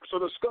you. So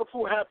the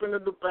scuffle happened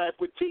in the back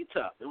with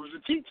T-Top. It was a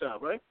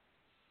T-Top, right?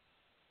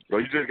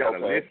 Well, you just gotta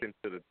listen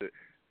to the.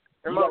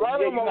 Am I right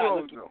or am I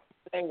wrong, though?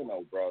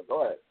 No, bro.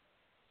 Go ahead.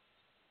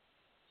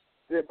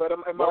 Yeah, but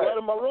am I right or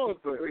am I wrong,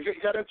 though? He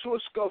got into a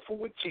scuffle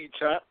with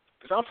T-Top,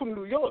 because I'm from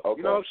New York.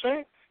 You know what I'm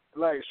saying?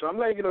 Like, so I'm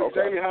letting you know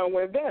exactly how it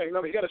went down. You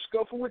know, he got a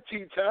scuffle with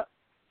T-Top.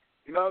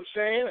 You know what I'm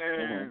saying?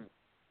 And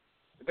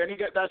then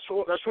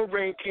that's when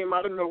Rain came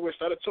out of nowhere,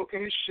 started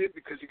talking his shit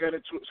because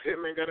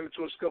Hitman got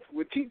into a scuffle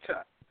with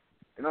T-Top.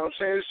 You know what I'm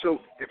saying? So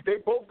if they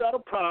both got a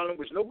problem,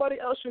 which nobody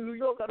else in New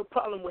York got a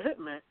problem with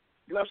Hitman,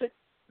 you know what I'm saying?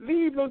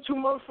 Leave them two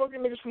motherfucking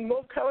niggas from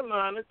North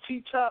Carolina,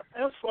 T-Top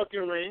and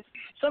fucking Rain.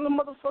 Send them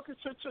motherfuckers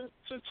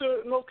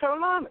to North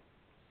Carolina.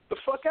 The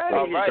fuck out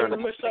of here. Right. But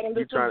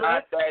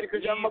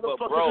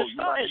bro, you're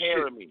not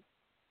hearing me.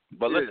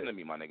 But listen to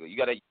me, my nigga. You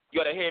gotta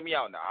hear me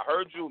out now. I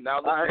heard you.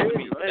 Now listen to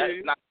me.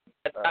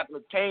 That's not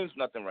gonna change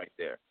nothing right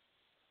there.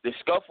 The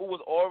scuffle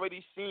was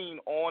already seen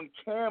on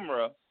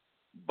camera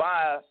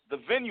by the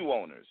venue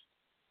owners.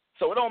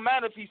 So it don't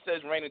matter if he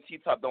says Rain and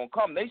T-Top don't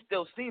come. They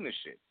still seen the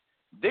shit.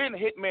 Then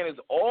Hitman is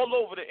all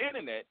over the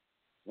internet,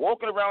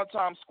 walking around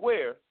Times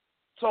Square,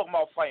 talking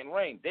about fighting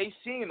Rain. They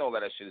seen all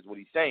of that shit is what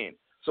he's saying.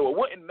 So it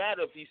wouldn't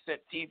matter if he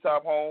sent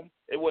T-Top home.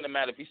 It wouldn't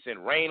matter if he sent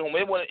Rain home.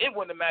 It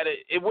wouldn't matter.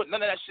 None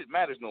of that shit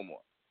matters no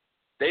more.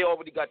 They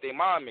already got their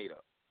mind made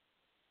up.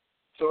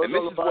 So and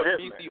this is what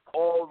BC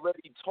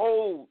already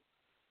told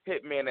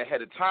Hitman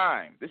ahead of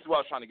time. This is what I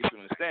was trying to get you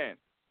to understand.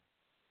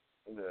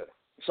 Yeah.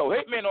 So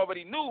Hitman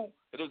already knew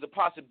that there was a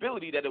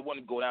possibility that it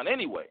wouldn't go down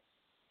anyway.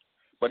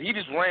 But he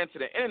just ran to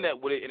the internet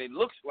with it, and it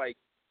looks like,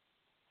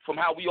 from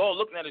how we all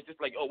looking at it, it's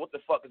just like, oh, what the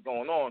fuck is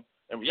going on?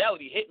 In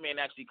reality, Hitman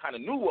actually kind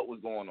of knew what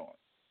was going on.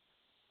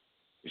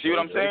 You see what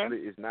I'm saying?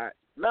 It's not.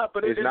 No,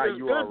 but it's not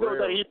good though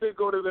that he did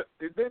go to the.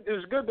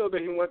 It's good though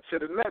that he went to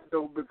the net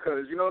though,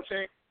 because you know what I'm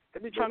saying. They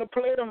be trying to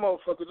play them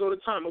motherfuckers all the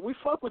time, and we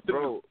fuck with them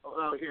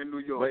out here in New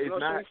York. But you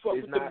know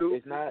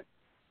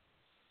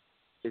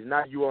it's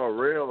not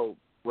URL.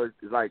 But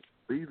like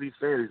Beasley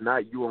said, it's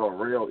not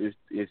URL. It's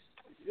it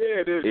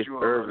is it's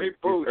URL.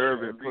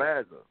 Urban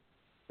Plaza.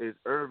 It's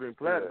Urban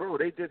Plaza, bro.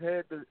 They just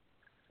had the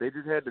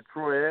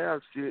Troy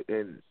Ave shit,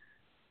 and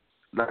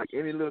like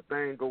any little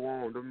thing go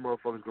on, them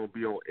motherfuckers gonna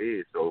be on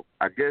edge. So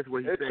I guess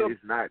what he's saying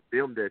is not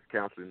them that's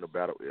counseling the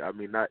battle. I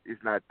mean,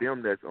 it's not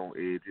them that's on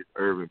edge. It's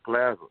Urban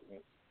Plaza.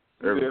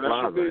 That's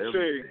what they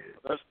say.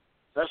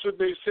 That's what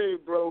they say,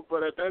 bro.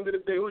 But at the end of the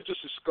day, it was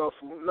just a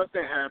scuffle.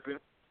 Nothing happened.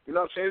 You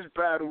know what I'm saying? It's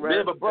battle rap.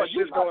 Yeah, but bro, that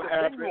shit's gonna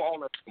happen.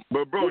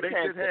 But bro, they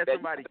just had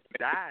somebody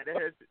die. They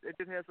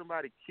just had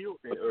somebody killed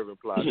in Urban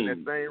Plaza in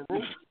that same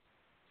room.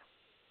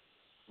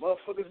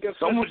 Motherfuckers get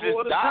someone just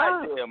all the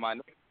died time. there, my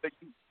nigga.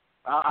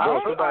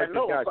 I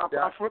know.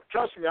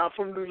 Trust me, I'm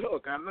from New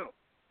York. I know.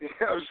 You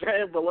know what I'm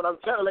saying? But what I'm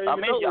telling you, I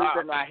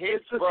hear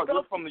you, bro.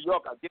 You're from New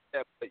York. I get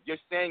that. But you're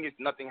saying it's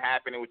nothing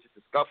happened. It was just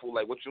a scuffle.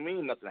 Like, what you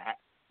mean nothing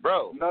happened?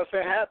 Bro.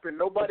 Nothing happened.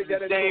 Nobody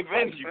got into a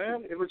fight,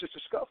 man. It was just a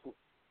scuffle.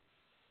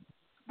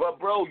 But,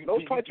 bro, no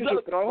punches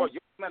were thrown.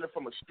 You're coming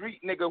from a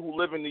street nigga who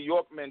live in New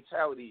York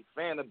mentality,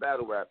 fan of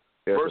battle rap,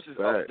 versus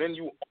a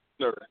venue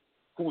owner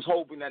who's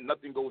hoping that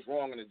nothing goes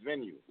wrong in his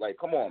venue. Like,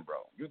 come on, bro.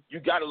 You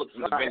got to look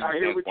from the venue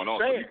standpoint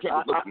on. You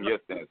can't look from your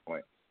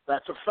standpoint.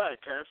 That's a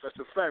fact, Cass. That's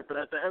a fact. But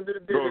at the end of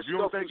the day, this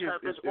stuff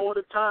happens all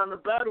the time in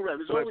battle rap.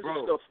 There's always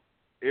stuff.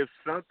 If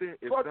something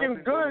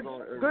good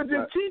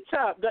and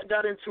T-Top that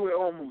got into it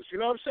almost. You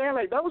know what I'm saying?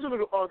 Like, that was a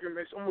little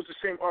argument. It's almost the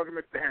same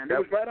argument they had. It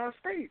was right on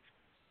stage.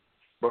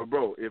 But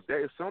bro, if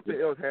something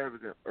else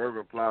happens in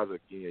Urban Plaza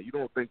again, you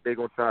don't think they're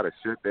gonna try to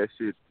shut that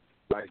shit?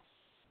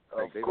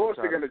 Of course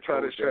they're gonna try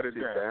to shut it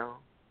down.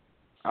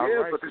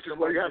 Yeah, but this is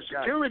what you have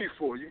security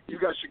for. You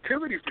got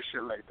security for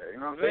shit like that. You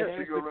know what I'm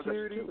saying?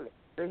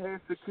 They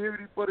had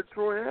security for the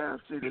Troy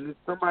Ave shit, and if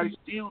somebody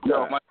steals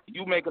my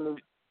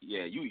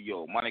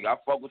nigga, I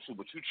fuck with you,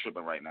 but you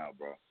tripping right now,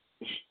 bro.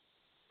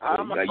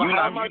 I'm not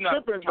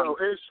tripping, though.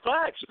 It's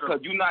facts,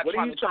 because you're not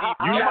trying to.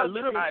 You're not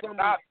looking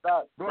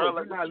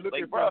bro.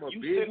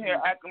 You sitting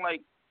here acting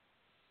like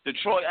the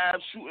Troy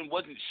Ave shooting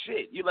wasn't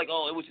shit. You're like,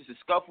 oh, it was just a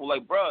scuffle.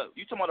 Like, bro,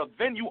 you talking about a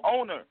venue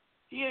owner?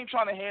 He ain't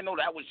trying to hear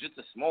that was just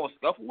a small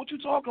scuffle. What you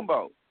talking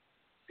about?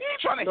 He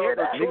ain't trying to hear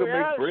that.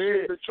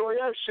 The Troy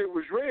Ave shit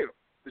was real.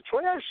 The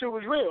Troy Ave shit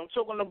was real. I'm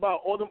talking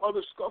about all them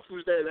other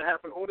scuffles that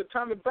happen all the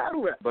time in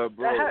battle rap. But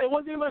bro, it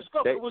wasn't even a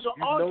scuffle. It was an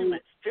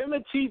argument. Him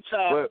and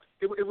T-Top.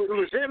 It was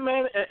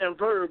Hitman and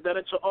Verb that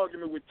had an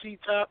argument with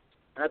T-Top.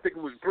 And I think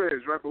it was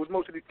Briz, right? But it was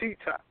mostly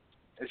T-Top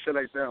and shit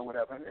like that or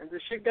whatever. And the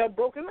shit got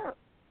broken up.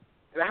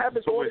 And it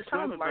happens all the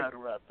time in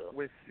battle rap, though.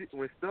 When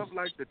stuff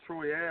like the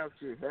Troy Ave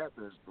shit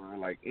happens, bro,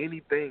 like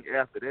anything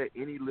after that,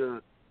 any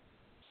little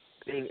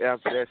thing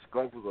after that,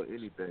 scuffles or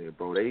anything,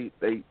 bro, they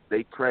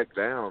crack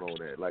down on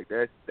that. Like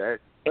that's.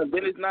 And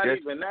then it's not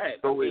even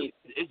that. So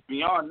it's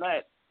beyond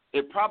that.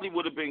 It probably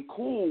would have been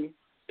cool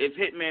if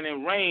Hitman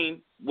and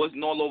Rain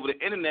wasn't all over the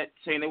internet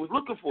saying they was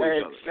looking for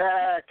each other.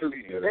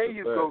 Exactly. There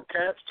you go,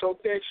 Caps.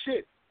 Talk that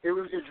shit.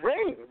 It's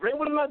Rain. Rain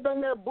would have not done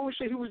that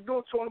bullshit he was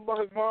doing, talking about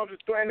his moms and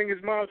threatening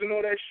his moms and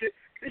all that shit.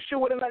 This shit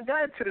would have not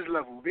gotten to this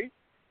level, B.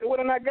 It would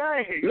have not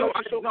gotten here.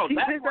 Keep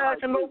his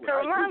ass in North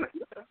Carolina,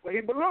 where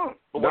he belongs.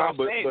 But what I'm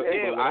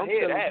saying, I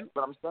hear that.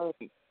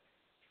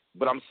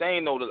 But I'm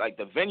saying though, that like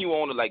the venue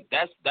owner, like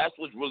that's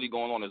what's really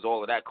going on is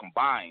all of that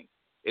combined.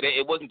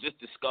 It wasn't just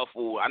the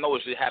scuffle. I know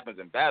it shit happens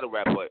in battle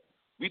rap, but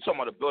we talking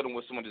about a building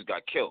where someone just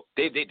got killed.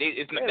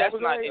 That's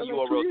not in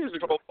URL's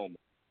control moment.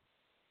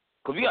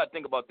 Because we got to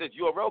think about this.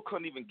 URL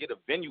couldn't even get a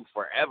venue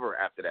forever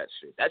after that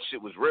shit. That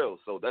shit was real.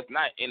 So that's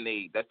not in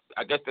I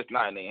guess that's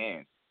not in their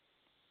hands.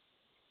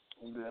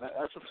 Yeah,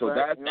 that's a fact. So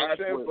that's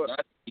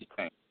the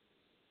thing.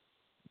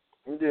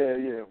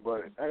 Yeah,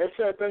 but like I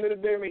said, at the end of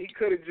the day, I mean, he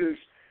could have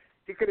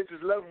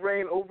just left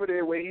Rain over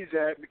there where he's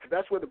at, because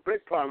that's where the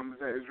big problem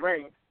is at, is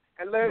Rain,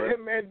 and let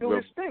him do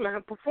his thing, let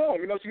him perform.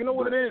 You know, so you know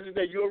what it is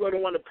that URL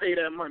don't want to pay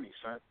that money,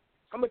 son.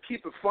 I'm gonna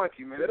keep it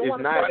funky, man. They don't want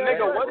to not pay nigga.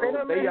 that.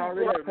 What they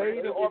already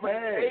paid them.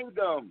 Paid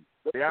them.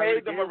 They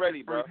paid them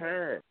already, bro.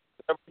 They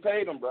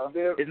paid them, bro.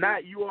 It's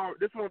not you are.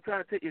 This is what I'm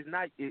trying to tell you. It's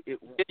not.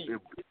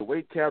 The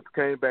way Cap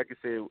came back and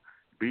said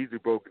Beasley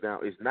broke it down.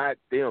 It's not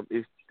them.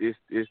 It's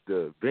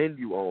the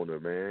venue owner,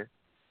 man.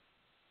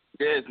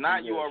 Yeah, it's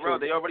not URL.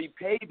 They already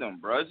paid them,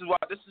 bro.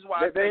 This is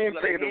why they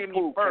ain't paid them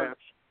full first.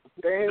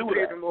 They ain't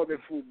paid them more than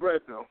full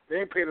bread though.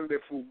 They ain't paid them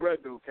their full bread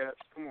though, Caps.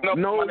 Come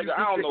on. No, nigga,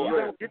 I don't know. You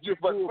don't get your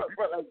full.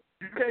 Like,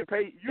 you can't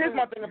pay. Here's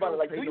my thing about it.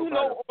 Like, do you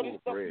know all this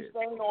stuff you're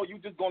saying, or are you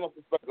just going off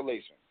the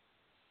speculation?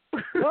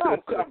 No,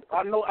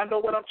 I know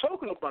what I'm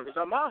talking about because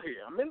I'm out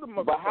here. I'm in the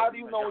motherfucker. But how do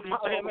you know what you're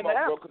talking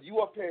about, bro? Because you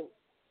up here.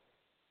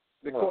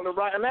 They call it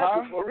rotten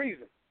apple for a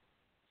reason.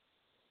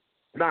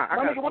 Nah, I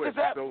got a what does question.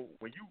 that? So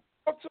when you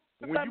book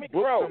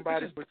bro,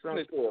 somebody for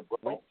something,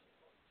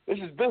 this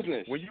is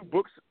business. When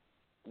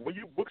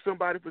you book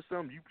somebody for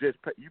something,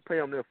 you pay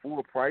them their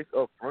full price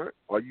up front,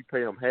 or you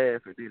pay them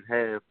half and then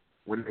half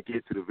when they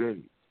get to the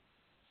venue.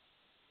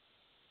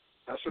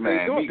 That's what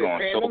they're doing. They're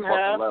paying them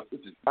half.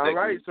 All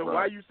right, so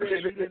why you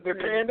saying they're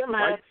paying them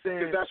half?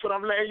 Because that's what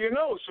I'm letting you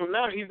know. So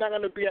now he's not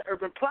going to be at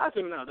Urban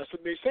Plaza now. That's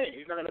what they're saying.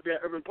 He's not going to be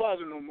at Urban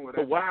Plaza no more.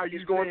 So why are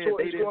you saying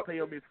they didn't pay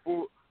him his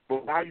full?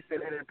 But why you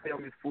saying they didn't pay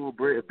him his full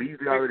bread?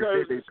 Beasley already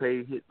said they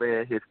paid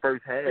Hitman his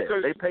first half.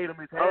 They paid him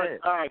his half.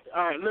 All right.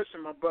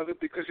 Listen, my brother,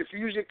 because if you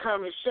use your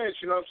common sense,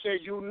 you know what I'm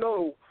saying, you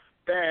know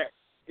that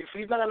if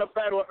he's not going to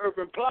battle at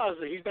Urban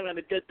Plaza, he's not going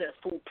to get that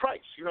full price,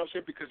 you know what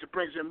I'm saying, because it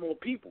brings in more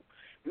people.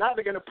 Now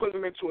they're going to put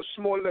him into a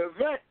smaller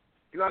event,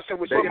 you know what I'm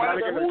saying, which they're not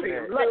going to pay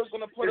him less.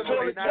 But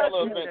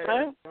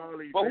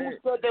who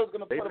said they was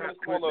going to put him in a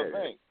smaller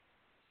event?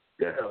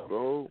 Yeah,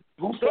 bro.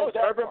 Who said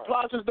that? Urban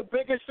Plaza is the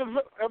biggest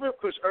ever,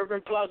 because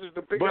Urban Plaza is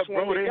the biggest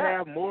one. But bro, they got.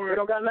 have more. They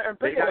don't got nothing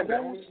bigger than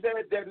that. Who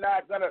said they're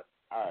not going to?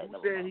 All right,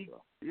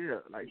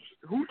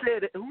 who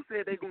said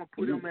they're going to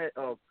put him at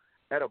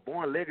a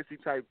Born Legacy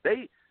type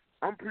date?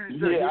 I'm pretty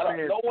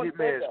sure. No one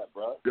said that,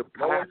 bro.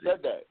 No one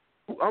said that.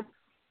 What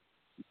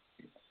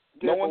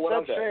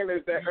I'm saying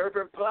is that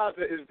Urban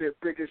Plaza is their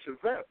biggest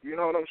event. You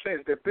know what I'm saying?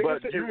 It's their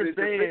biggest. But you're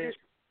saying.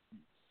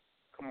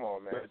 Come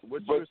on, man.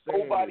 What you're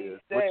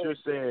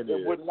saying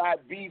it would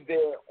not be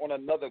there on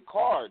another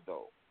card,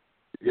 though.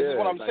 This is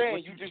what I'm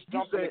saying. You just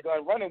jumped in the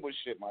gun running with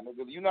shit, my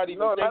nigga. You're not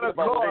even thinking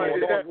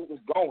about who was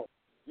going.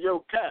 Yo,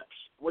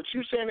 Caps, what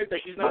you saying is that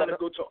he's not going to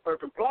go to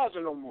Urban Plaza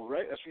no more,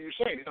 right? That's what you're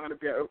saying. He's not going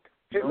to be at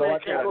Hitman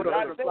can't go to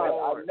Urban Plaza. I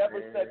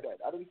never said that.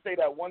 I didn't say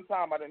that one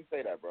time. I didn't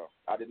say that, bro.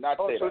 I did not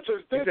say that. So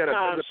just this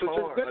time,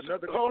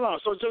 hold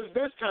on. So just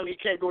this time, he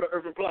can't go to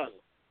Urban Plaza.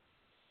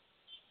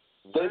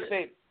 They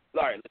say,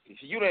 all right,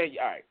 you didn't.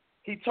 All right.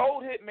 He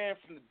told Hitman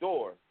from the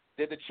door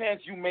there's a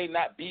chance you may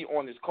not be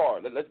on this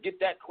card. Let's get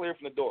that clear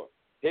from the door.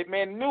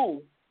 Hitman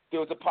knew there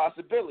was a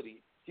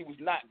possibility he was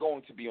not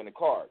going to be on the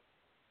card.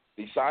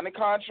 They signed the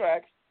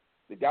contracts.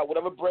 They got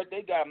whatever bread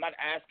they got. I'm not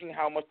asking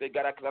how much they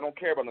got because I don't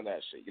care about none of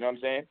that shit. You know what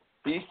I'm saying?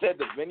 He said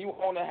the venue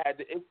owner had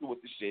the issue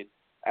with the shit.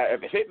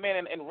 If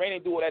Hitman and Rainey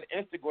do all that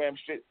Instagram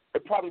shit,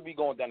 it'd probably be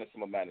going down to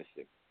some madness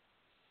shit.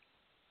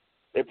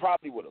 They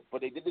probably would have.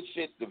 But they did the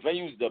shit. The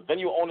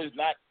venue owner's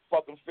not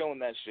fucking feeling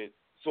that shit.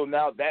 So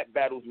now that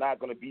battle's not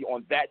going to be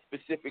on that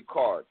specific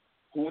card.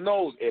 Who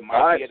knows? It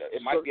might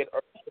get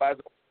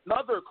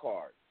another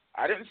card.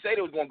 I didn't say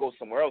they was going to go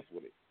somewhere else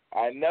with it.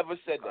 I never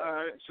said that. All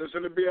right, so it's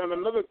going to be on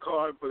another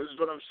card, but this is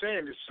what I'm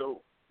saying.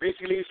 So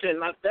basically he's saying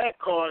not that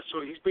card, so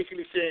he's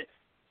basically saying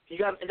it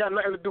got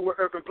nothing to do with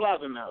Urban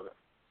Plaza now. Then.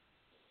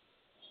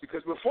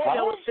 Because before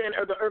y'all was saying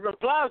the Urban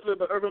Plaza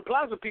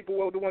people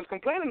were the ones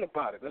complaining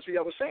about it. That's what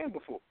y'all was saying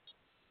before.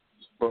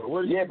 But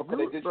what because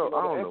they did I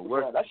don't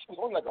know. That shit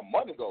was only like a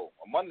month and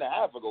a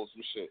half ago,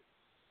 some shit.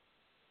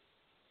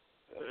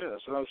 Yeah,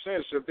 that's what I'm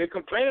saying. So if they're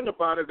complaining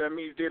about it, that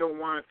means they don't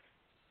want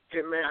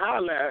Hitman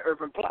Holla at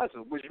Urban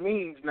Plaza, which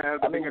means now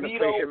that they're going to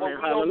pay Hitman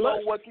Holla less.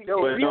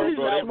 Beasley's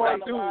a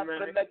smart dude, man.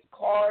 The next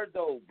card,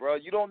 though, bro.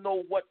 You don't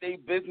know what their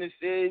business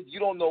is. You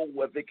don't know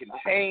what they can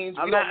change.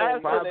 I'm not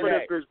asking for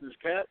their business,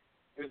 Cat.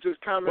 It's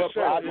just common sense.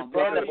 You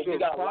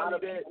got a lot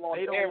of people on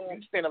there.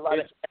 You saying a lot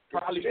of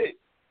shit.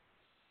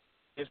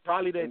 It's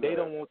probably that they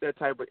don't want that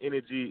type of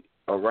energy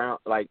around.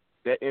 Like,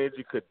 that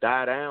energy could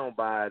die down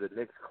by the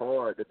next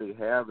card that they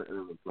have in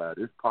Urban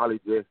Plaza. It's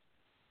probably just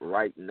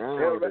right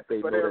now that they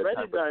know that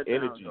type of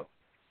energy.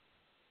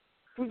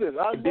 Who's this?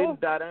 It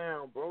didn't die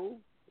down, bro.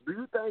 Do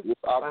you think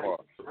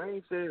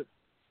Rain said,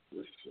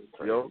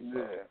 yo?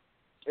 Yeah.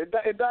 It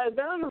died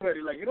down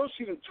already. Like, you don't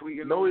see them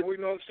tweeting. No, you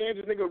know what I'm saying?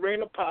 This nigga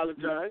Rain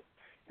apologized.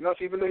 You know,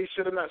 even though he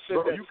should have not said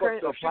that. You can't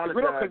apologize.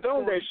 We don't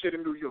condone that shit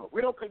in New York.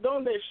 We don't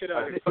condone that shit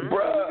out here.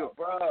 Bro,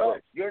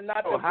 you're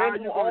not the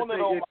venue owner,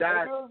 though,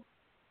 my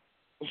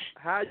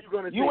How you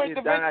going to say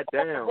it died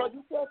down?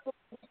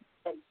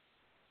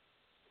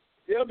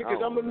 Yeah,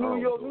 because I'm a New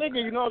York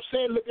nigga, you know what I'm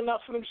saying, looking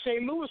out for them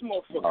St. Louis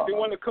motherfuckers. They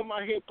want to come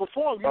out here and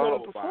perform. You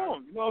want to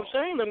perform. You know what I'm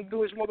saying? Let him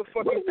do his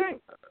motherfucking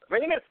thing.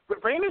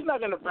 Rainey's not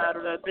going to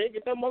battle that day.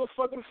 Get that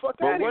motherfucker the fuck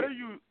out of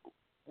here.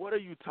 What are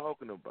you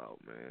talking about,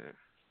 man?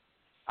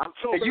 I'm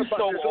talking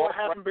about this all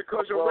happened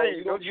because of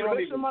rain. Don't you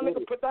listen, my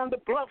nigga? Put down the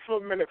blunt for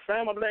a minute,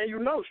 fam. I'm letting you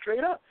know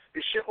straight up.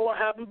 This shit all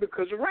happened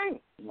because of rain.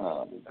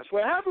 That's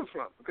where it happened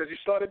from. Because he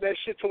started that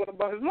shit talking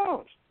about his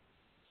moms.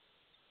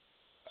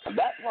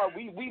 That part,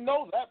 we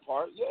know that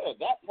part. Yeah,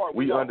 that part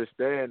we know.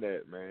 Understand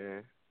that,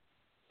 man.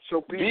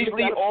 So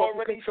Beasley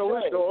already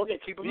said. Okay,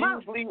 keep in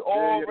mind. Beasley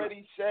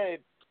already said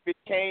if it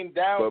came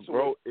down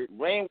to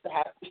rain would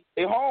have to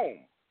stay home.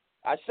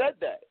 I said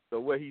that. So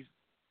what he's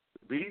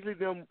Beasley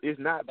them is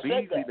not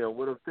Beasley them.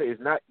 What I'm saying,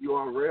 it's not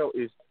URL.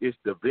 It's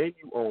the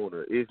venue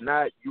owner. It's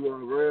not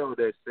URL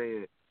that's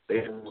saying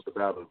they don't want the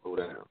battle to go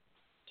down.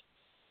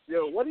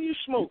 Yo, what are you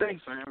smoking,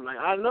 fam? Like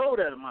I know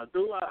that, my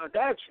dude. I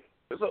got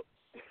you. So,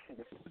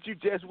 but you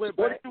just went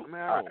back,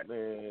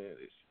 man.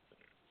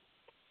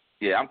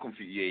 Yeah, I'm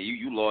confused. Yeah,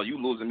 you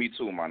losing me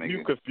too, my nigga.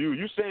 You confused.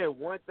 You saying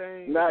one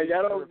thing. Nah,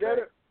 y'all don't get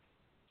it.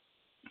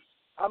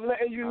 I'm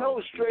letting you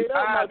know straight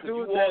up, my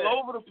dude. You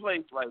all over the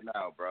place right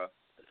now, bro.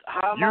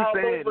 How am I all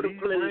over the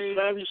place,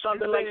 fam? You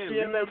sounding like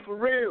CNN for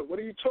real. What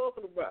are you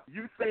talking about?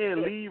 You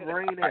saying leave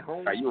rain at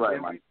home? You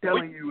right, man.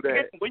 Telling you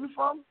that. Where you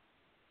from?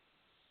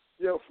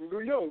 Yo, from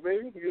New York,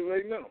 baby. You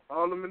already know.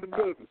 Harlem in the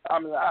building. I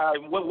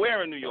mean,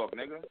 where in New York,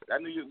 nigga?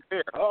 That New York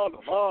there. Harlem.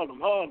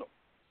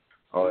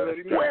 Oh, where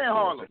in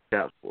Harlem?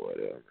 I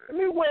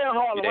mean, where in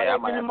Harlem? Yeah,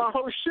 I'm getting my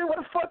whole shit. Where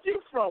the fuck you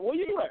from? Where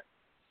you at?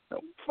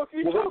 What the fuck are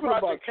you talking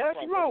about, Cass?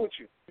 What's wrong with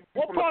you?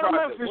 What part of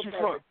Memphis you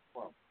from?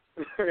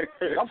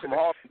 I'm from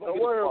Harlem.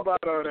 Don't worry about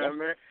all that,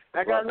 man.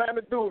 That got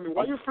nothing to do with me.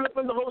 Why you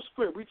flipping the whole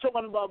script? We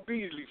talking about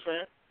Beasley,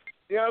 fam.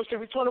 You know what I'm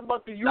saying? We talking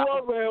about the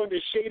URL and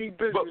the shady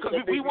business.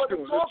 Because we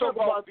wasn't talking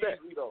about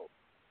Beasley, though.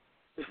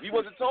 We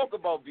wasn't talking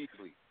about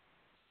Beasley.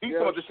 We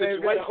talking about the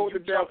situation. You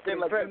jumped in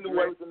like you knew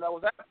everything that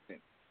was happening.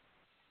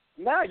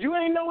 Nah, you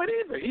ain't know it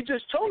either. He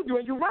just told you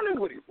and you running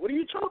with it. What are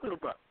you talking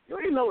about? You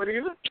ain't know it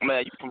either.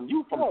 Man,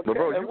 you from but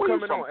bro, you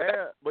coming on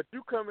air, but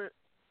you coming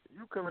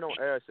on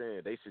air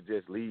saying they should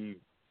just leave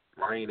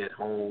rain at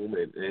home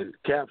and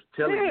Cap's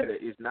telling you that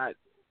it's not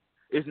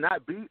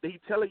he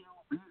telling you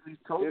Beasley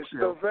told it's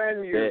the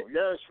venue.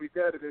 Yes, we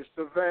got it. It's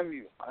the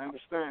venue. I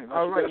understand.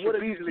 All right, what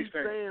Beasley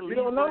saying? You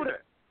don't know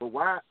that. But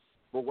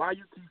why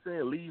you keep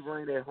saying leave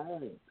rain at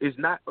home? It's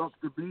not up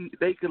to be.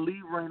 They can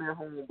leave rain at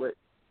home, but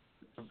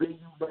the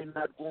venue may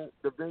not want.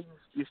 The venue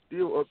is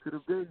still up to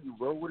the venue,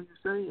 bro. What are you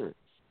saying?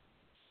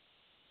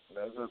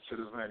 That's up to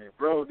the venue,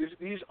 bro.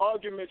 These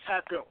arguments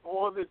happen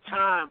all the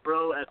time,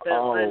 bro. At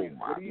that venue.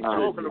 What are you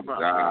talking about?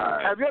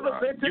 God, have you ever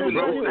been to the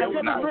venue? Have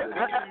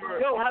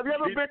you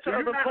ever been to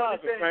Urban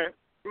Plaza, man?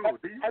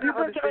 Have you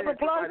been to Urban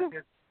Plaza?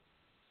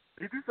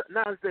 Did you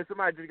not understand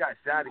somebody just got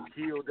shot and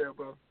killed there,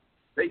 bro?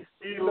 They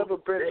still never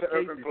been to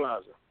Urban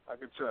Plaza. I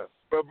can tell.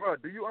 But bro,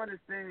 do you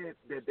understand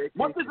that they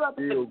what is up,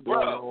 still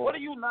bro? What are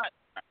you not?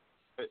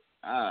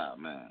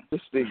 Man.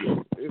 This is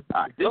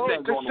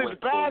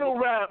battle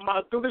rap,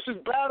 my dude. This is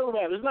battle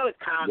rap. It's not a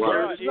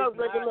concert. It's not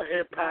regular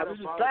hip hop. This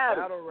is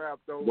battle rap,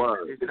 though.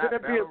 It's not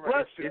gonna be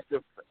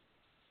aggressive.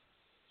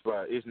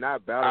 It's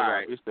not battle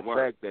rap. It's the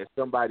fact that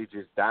somebody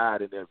just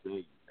died in that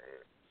venue,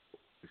 man.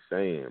 I'm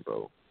saying,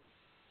 bro.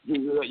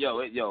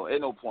 Yo,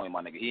 ain't no point,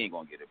 my nigga. He ain't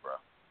gonna get it, bro.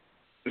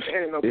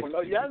 Ain't no point.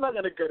 No, y'all not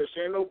gonna get it.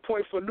 Ain't no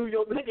point for New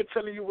York nigga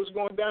telling you what's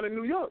going down in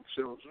New York.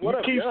 So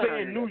whatever. You keep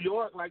saying New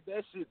York like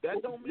that shit.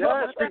 That don't mean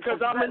yes,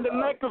 because I'm in the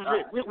neck of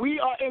it. We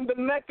are in the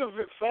neck of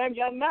it, fam.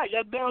 Y'all not.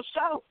 Y'all down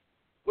south.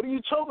 What are you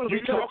talking about?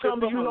 You tell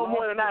me you know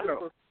more than I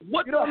know.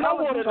 What you don't know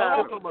more than I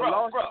know, bro.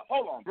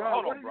 Hold on, bro.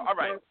 All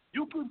right.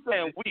 You keep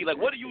saying we. Like,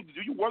 what do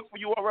you work for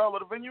URL or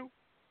the venue?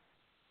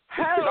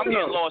 Hell I'm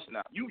getting lost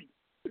now.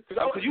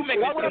 Because you make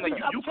it seem like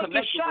you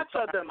connect shots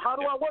at them. How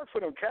do I work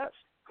for them, cats?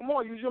 Come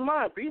on, use your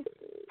mind, B.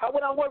 How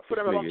would I work for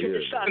them if I'm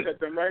taking shots at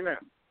them right now?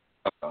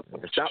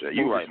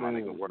 You right, my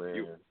nigga.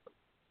 You.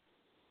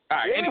 All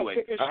right, anyway.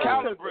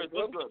 Calvin Bridge,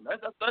 what's good?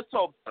 Let's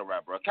talk about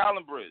rap, bro.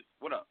 Calvin Bridge,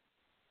 what up?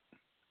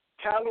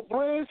 Calvin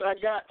Bridge, I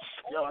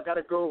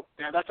gotta go.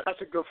 Damn,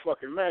 that's a good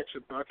fucking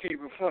matchup, bro. I can't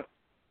even front.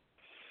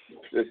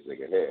 This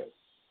nigga here.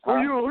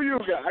 Who you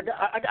got?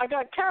 I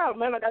got Cal,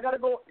 man. I gotta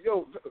go.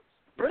 Yo,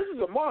 Bridge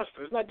is a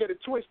monster. It's not get it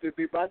twisted,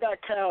 but I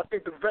got Cal. I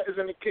think the vet is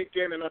gonna kick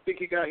in, and I think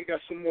he got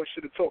some more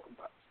shit to talk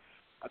about.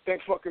 I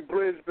think fucking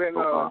Bridge Bridge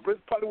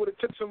probably would have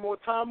took some more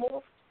time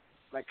off,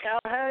 like Cal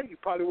had. He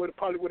probably would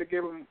have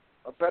given him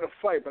a better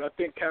fight, but I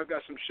think Cal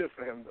got some shit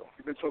for him though.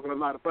 He's been talking a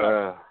lot about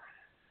it.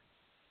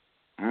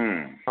 I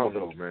don't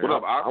know, man. What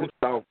up,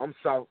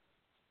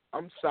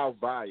 I'm South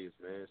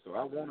biased, man. So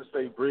I want to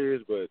say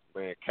Bridge, but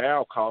man,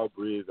 Cal called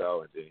Bridge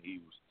out, and then he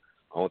was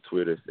on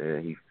Twitter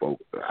saying he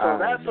focused. So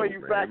that's why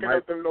you backing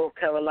up them North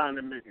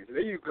Carolina niggas. There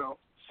you go.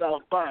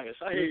 South bias.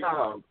 I hear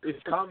you.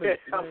 It's coming.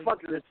 I'm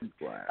fucking with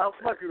you. I'm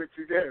fucking with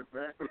you there,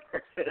 man.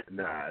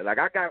 Nah, like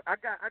I got. I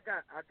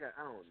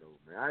don't know,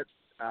 man.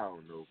 I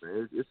don't know,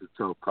 man. It's a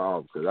tough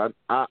call because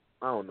I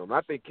don't know.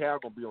 I think Cal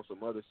gonna be on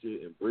some other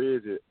shit, and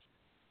Bridge.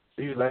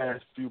 These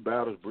last few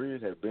battles,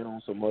 Bridge has been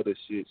on some other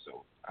shit,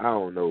 so I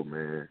don't know,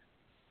 man.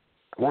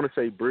 I want to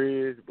say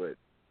Bridge, but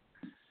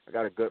I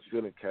got a gut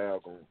feeling Cal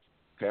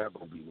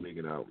gonna be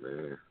wigging out,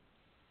 man.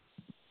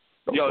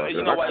 Yo,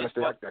 you know what?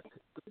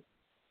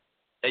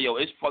 Hey, yo,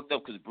 it's fucked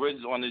up because Briz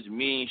is on this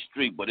mean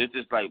streak, but it's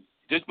just like,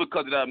 just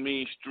because of that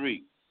mean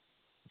streak,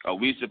 are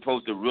we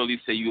supposed to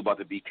really say you about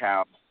to be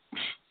Cal?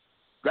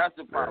 That's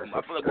the problem.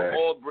 I feel like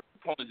all Briz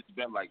opponents has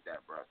been like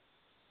that, bro.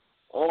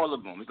 All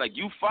of them. It's like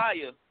you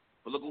fire,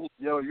 but look at who.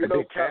 Yo, you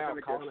know Cal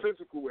can get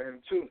physical with him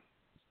too.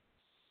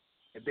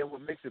 And then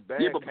what makes it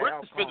bad? Yeah, but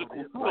Briz is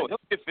physical too. He'll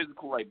get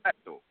physical right back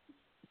though.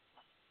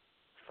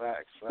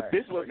 Facts.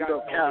 This was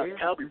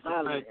Cal be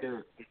violent.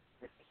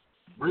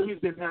 Breeze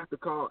didn't have to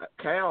call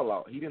Cal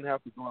out. He didn't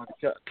have to go out.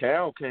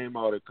 Cal came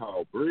out and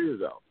called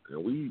Breeze out,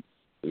 and we,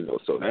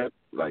 so that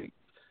like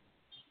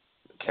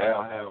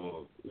Cal have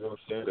a, you know what I'm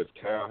saying? Does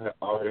Cal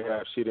already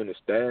have shit in the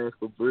stash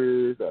for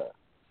Breeze?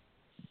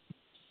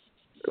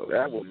 So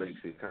that what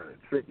makes it kind of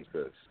tricky,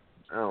 cause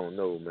I don't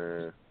know,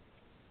 man.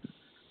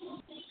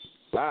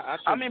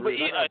 I mean, but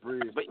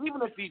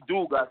even if he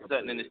do got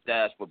something in the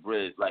stash for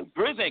Briz, like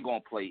Briz ain't gonna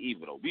play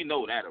either though. We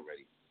know that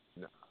already.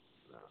 No.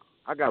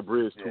 I got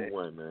Briz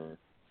 2-1, man.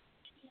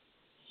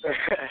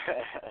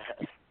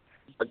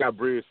 I got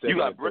Briz 7-3, you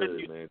got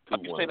Briz, man.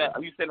 2-1.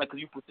 Are you saying that because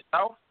you put it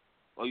out,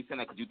 or are you saying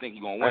that because you think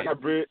he gonna win? I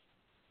got Briz.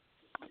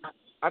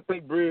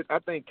 I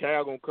think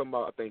Cal gonna come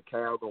out. I think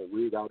Cal gonna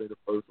wig out in the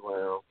first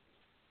round.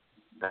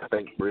 I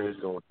think Briz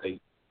gonna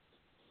take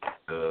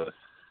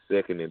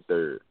second and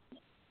third.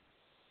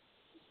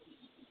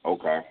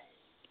 Okay.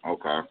 Well,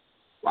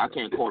 I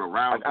can't call it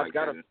around like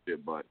that and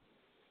shit, but.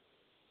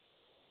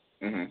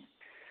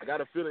 I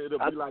got a feeling it'll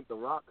be like the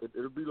Rock.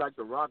 It'll be like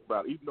the Rock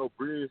battle, even though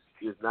Briz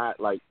is not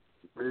like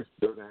Briz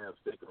doesn't have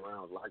second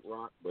rounds like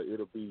Rock, but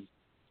it'll be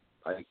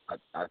like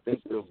I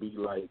think it'll be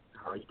like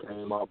how he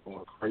came out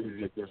going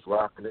crazy against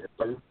Rock in that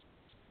first.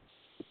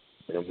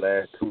 In them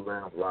last 2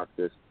 rounds, Rock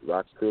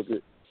took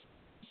it.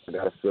 I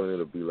got a feeling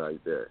it'll be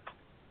like that.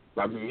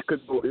 I mean,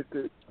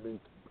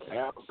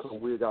 Cal could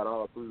come wig out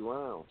all 3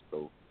 rounds,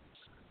 so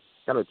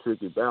kind of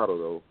tricky battle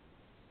though.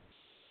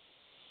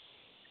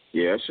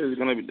 Yeah, that shit is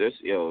gonna be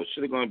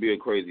gonna be a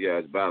crazy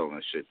ass battle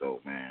and shit though,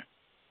 man.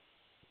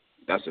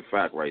 That's a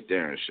fact right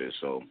there and shit.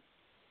 So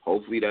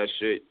hopefully that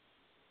shit.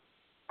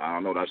 I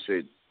don't know.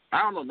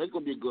 That's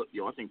gonna be good.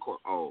 Yo, I think.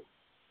 Oh,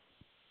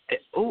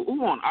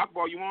 who on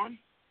Akbar? You on?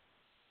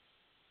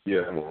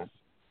 Yeah, I'm on.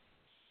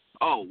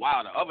 Oh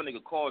wow, the other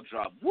nigga call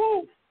drop.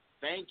 Woo!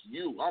 Thank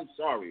you. I'm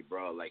sorry,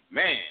 bro. Like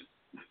man.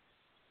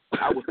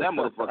 I wish that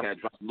motherfucker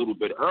had dropped a little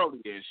bit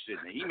earlier and shit,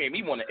 and he made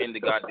me want to end the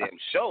goddamn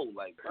show.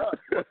 Like, bro,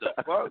 what the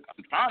fuck?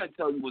 I'm trying to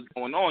tell you what's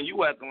going on.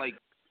 You acting like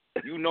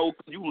you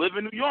live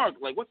in New York.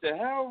 Like, what the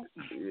hell?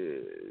 Yeah.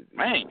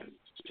 Man.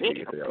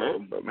 Shit. Okay.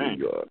 Man.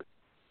 New York.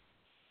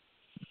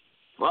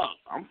 Fuck,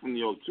 I'm from New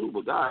York too,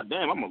 but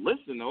goddamn, I'm going to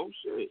listen though.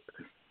 Shit.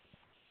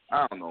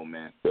 I don't know,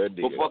 man. But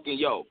fucking,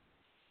 yo.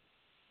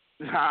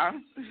 Huh?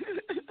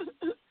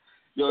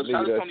 Yo, shout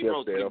out to Tony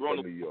Bro. Tony Bro,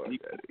 New York.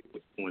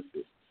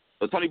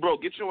 So, Tony Bro,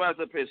 get your ass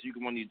up here so you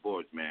can run these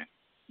boards, man.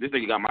 This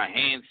nigga got my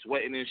hands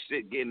sweating and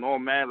shit, getting all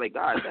mad. Like,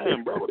 god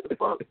damn, bro, what the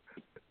fuck?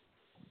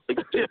 Like,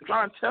 shit, I'm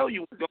trying to tell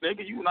you,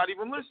 nigga, you not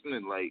even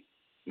listening. Like,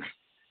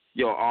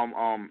 yo,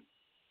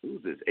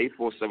 who's this?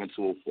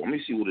 847-204. Let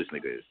me see who this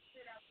nigga is.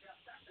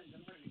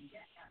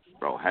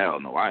 Bro, hell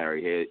no. I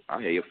hear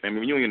your family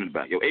reunion in the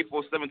back. Yo,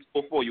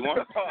 847-204, you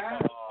want?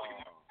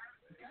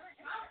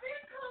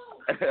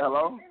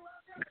 Hello?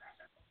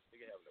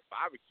 Nigga having a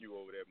barbecue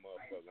over that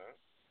motherfucker, huh?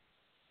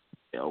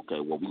 Yeah, okay,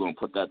 well, we're going to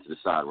put that to the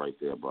side right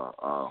there,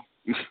 bro.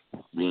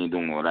 We ain't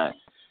doing all that.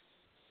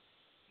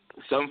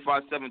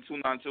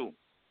 757-292.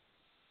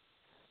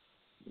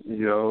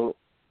 Yo,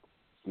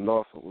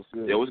 Norfolk, what's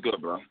good? Yeah, what's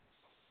good, bro? All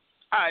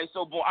right,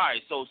 so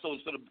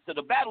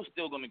the battle's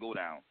still going to go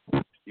down.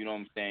 You know what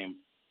I'm saying?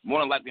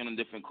 More than likely on a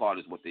different card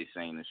is what they're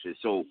saying and shit.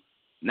 So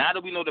now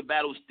that we know the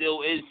battle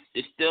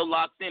it's still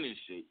locked in and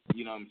shit,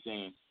 you know what I'm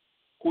saying?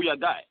 Who y'all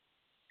got?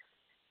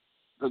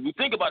 Because we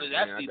think about it, it's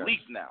actually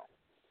leaked now.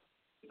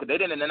 Because they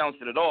didn't announce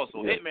it at all,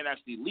 so yeah. Hitman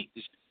actually leaked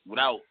the shit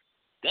without.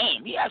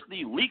 Damn, he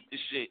actually leaked the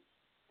shit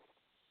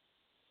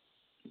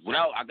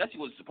without. I guess he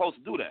was supposed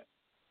to do that,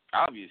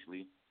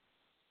 obviously.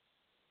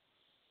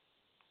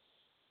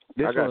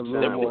 They're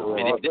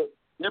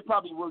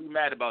probably really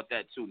mad about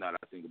that too. Now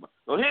that I think about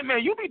it. So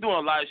Hitman, you be doing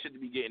a lot of shit to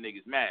be getting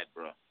niggas mad,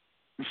 bro.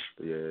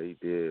 Yeah, he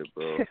did,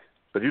 bro.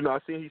 But I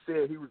seen he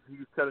said he was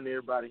telling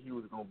everybody he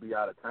was gonna be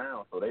out of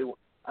town, so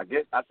I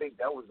think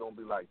that was gonna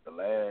be like the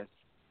last,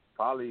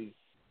 probably.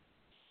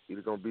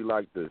 Either going to be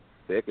like the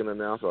second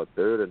announcement or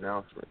third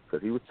announcement.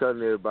 Because he was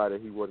telling everybody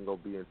he wasn't going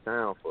to be in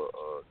town for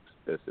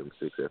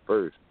SM6 at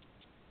first.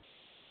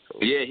 So,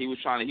 yeah, he was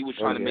trying to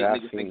make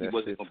niggas think he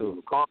wasn't going to be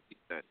with Coffee.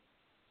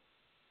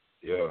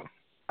 Yeah.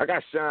 I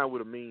got Shine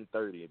with a mean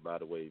 30, by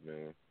the way,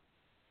 man.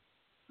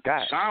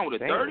 Shine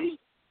with a 30?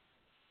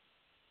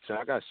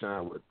 I got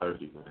Shine with a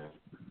 30, man.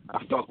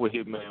 I fuck with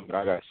Hitman, but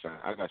I got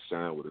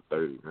Shine with a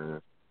 30,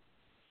 man.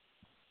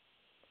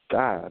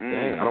 God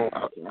damn.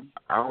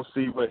 I don't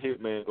see what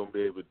Hitman gonna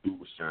be able to do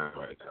with Shine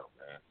right now,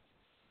 man.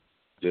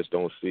 Just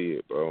don't see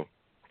it, bro.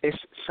 Is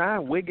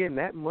Shine wigging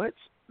that much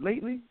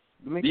lately?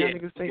 Yeah,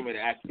 niggas think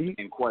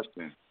in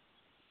question.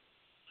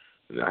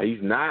 Nah,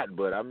 he's not.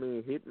 But I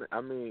mean, Hitman.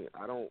 I mean,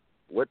 I don't.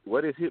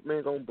 What is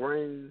Hitman gonna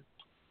bring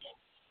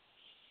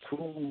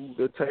to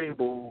the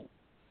table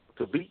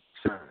to beat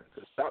Shine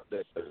to stop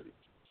that 30?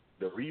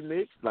 The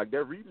remix, like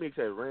that remix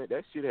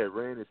that shit had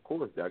ran its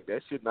course. Like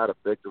that shit not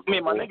effective. I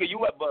mean, my nigga,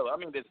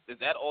 is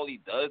that all he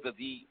does?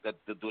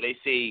 Do they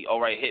say, all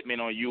right, Hitman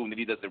on you, and then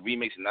he does the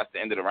remix, and that's the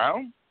end of the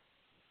round?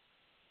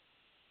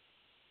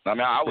 I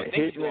mean, I would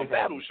think he's going to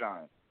battle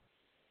Shine.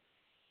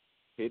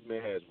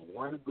 Hitman has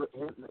one good.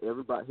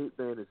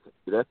 Hitman is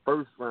that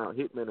first round.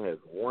 Hitman has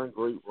one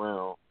great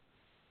round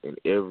in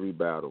every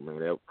battle, man.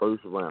 That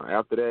first round.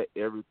 After that,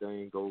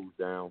 everything goes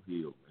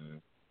downhill,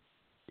 man.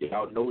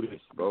 Y'all know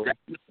this, bro.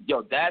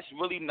 That's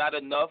really not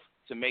enough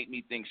to make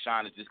me think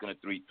Shine is just gonna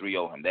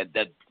 3-0 him.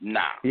 That's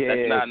not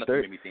enough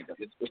to make me think that.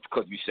 It's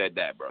because you said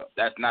that, bro.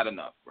 That's not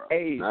enough, bro.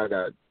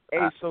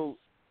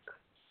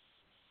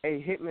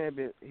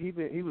 Hitman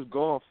he was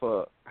gone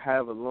for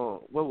however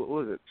long. What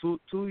was it?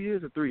 2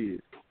 years or 3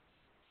 years?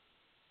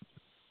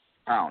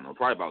 I don't know.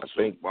 Probably about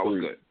 2. Well, was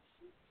good.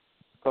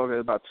 Okay,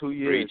 about 2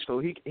 years. 3. So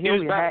he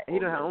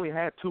only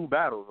had 2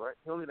 battles, right?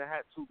 He only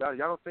had 2 battles.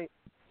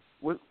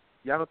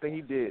 Y'all don't think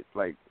he did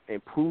like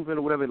improving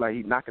or whatever, like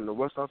he knocking the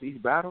rust off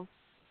each battle?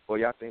 Or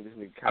y'all think this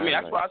nigga I mean,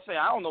 that's what I say.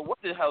 I don't know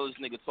what the hell this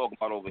nigga talking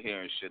about over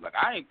here and shit. Like,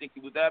 I ain't think he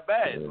was that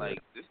bad.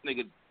 Like, this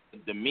nigga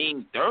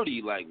demean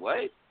dirty. Like,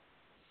 what?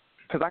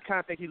 Because I kind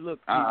of think he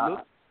looked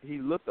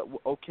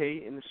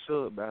okay in the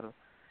sub battle,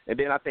 and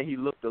then I think he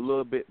looked a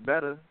little bit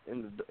better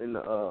in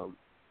the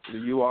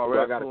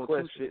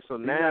URL shit. So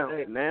now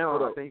I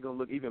think he's gonna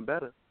look even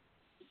better.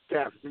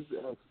 Cap,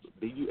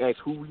 did you ask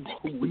who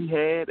we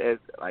had as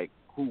like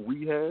who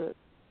we had?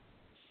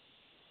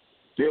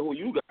 Yeah, who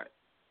you got?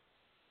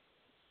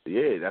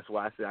 Yeah, that's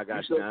why I said I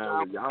got Shine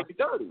with y'all.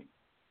 30.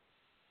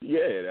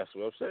 Yeah, that's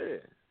what I'm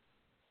saying.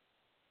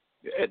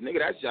 Yeah, nigga,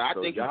 that's I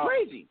think you're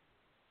crazy.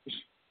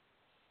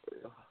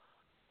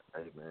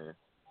 Hey man,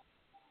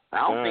 I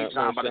don't think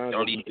Shine by the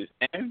 30 is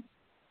 10.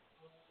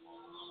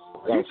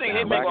 You think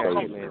Hitman gonna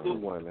come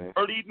to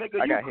 30, nigga?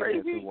 You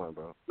crazy? 2-1,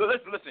 bro.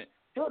 Listen.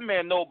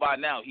 Hitman know by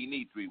now he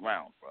need 3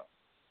 rounds, bro.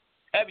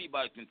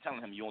 Everybody's been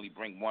telling him you only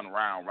bring 1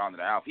 round of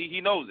the alpha.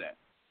 He knows that.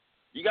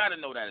 You got to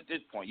know that at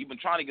this point. You've been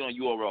trying to get on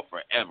URL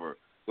forever.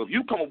 But if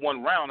you come with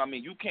 1 round, I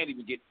mean, you can't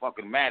even get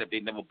fucking mad if they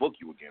never book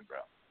you again, bro.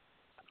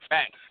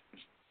 Facts.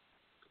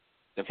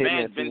 The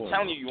fans been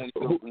telling you only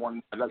book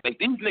 1. Like,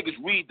 these niggas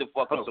read the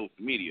fucking social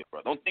media,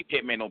 bro. Don't think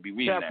Hitman don't be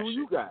reading that who shit.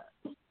 You got?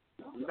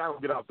 You're not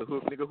going to get off the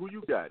hook, nigga. Who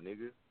you got,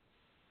 nigga?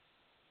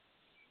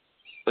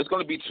 It's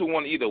going to be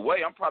 2-1 either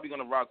way. I'm probably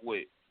going to rock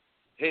with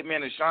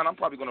Hitman and Shine. I'm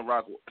probably going to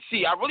rock with...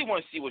 See, I really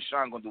want to see what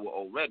Shine going to do with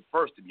Old Red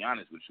first, to be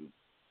honest with you.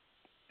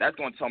 That's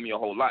going to tell me a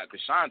whole lot,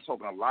 because Shine's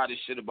talking a lot of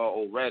shit about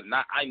Old Red, and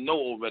I know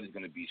Old Red is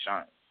going to be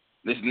Shine.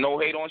 There's no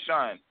hate on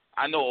Shine.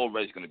 I know Old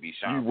Red is going to be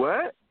Shine. You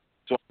what?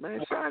 So,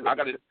 man, Shine... I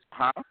got to...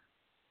 Huh?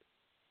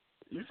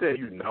 You said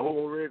you know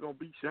Old Red going to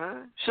be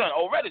Shine? Shine,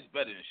 Old Red is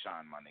better than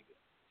Shine, my nigga.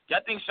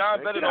 Y'all think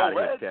Shine better than Old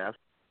Red?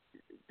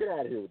 Get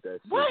out of here with that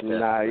shit. What?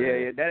 Nah,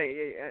 yeah, that ain't...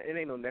 It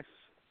ain't no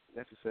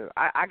necessary.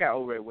 I got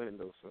Old Red winning,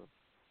 though, so...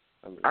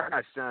 I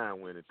got Shine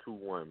winning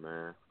 2-1,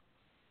 man.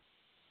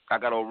 I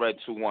got Old Red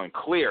 2-1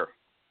 clear.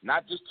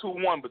 Not just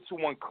 2-1, but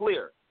 2-1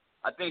 clear.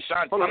 I think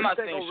Shine... I'm not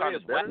saying Shine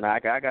is better. Nah, I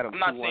got him. I'm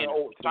not saying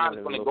Shine's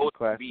going to go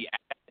to be...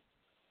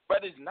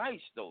 Red is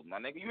nice, though, my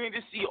nigga. You ain't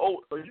just see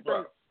old... So you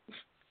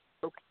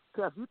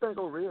think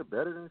Old Red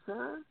better than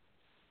Shine?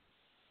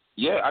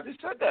 Yeah, I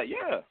just said that,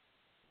 yeah.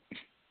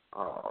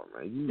 Oh,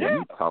 man,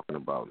 you talking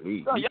about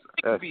me. No,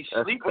 y'all be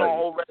sleeping on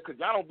Old Red because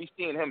y'all don't be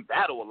seeing him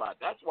battle a lot.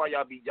 That's why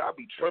y'all be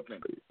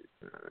tripping.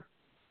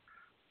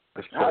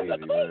 That's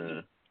crazy,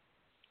 man.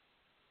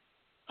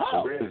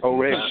 How? Old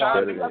Red.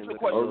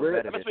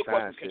 That's your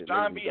question. Can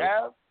Shine be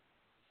Av?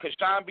 Can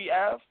Shine be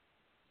Av?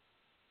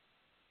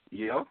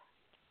 Yeah.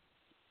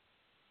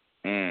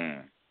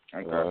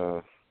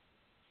 Okay.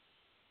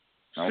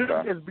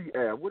 Shouldn't just be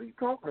Av. What are you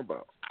talking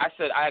about? I asked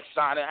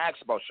Shine. I didn't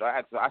ask about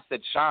Shine. I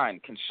said Shine.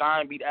 Can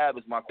Shine beat Av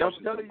is my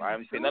question. I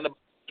haven't said nothing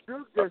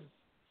about...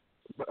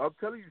 But I'm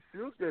telling you,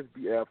 Shook just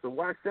beat Av, so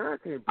why Shine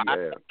can't beat Av? I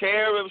don't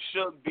care if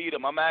Shook beat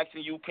him. I'm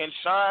asking you, can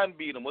Shine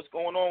beat him? What's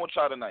going on with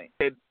y'all tonight?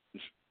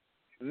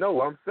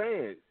 No, I'm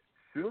saying,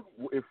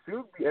 if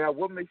Shook beat Av,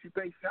 what makes you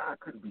think Shine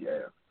couldn't beat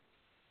Av?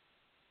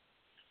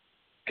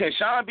 Can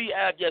Shine beat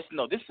Av? Yes,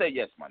 no. Just say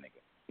yes, my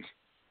nigga.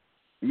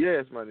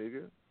 Yes, my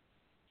nigga.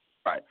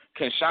 Right.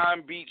 Can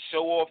Shine beat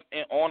Show Off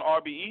on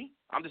RBE?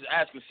 I'm just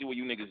asking to see where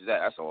you niggas is at.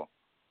 That's all.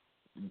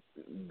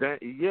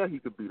 Yeah, he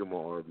could beat him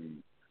on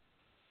RBE.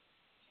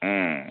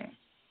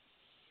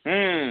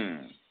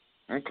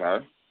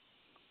 Okay.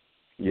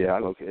 Yeah, I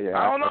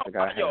don't know.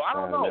 I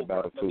don't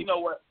know. You know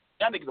what?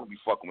 Y'all niggas don't be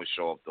fucking with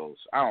Show Off those.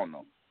 I don't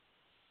know.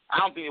 I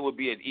don't think it would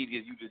be as easy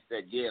as you just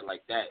said, yeah,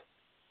 like that.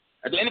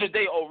 At the end of the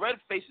day, Red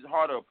faces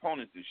harder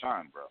opponents than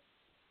Shine, bro.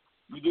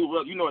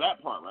 You know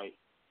that part, right?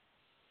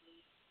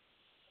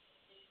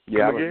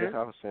 Yeah, I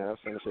was saying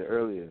shit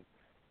earlier.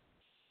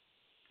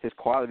 His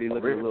quality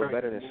looking a little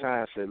better than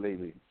Shine shit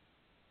lately.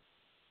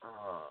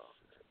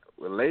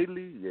 Well,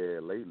 lately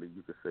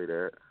you could say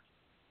that.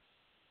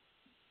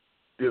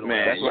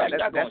 Man,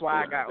 that's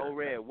why I got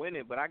O-Red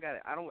winning, but I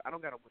don't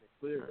gotta win it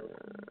clear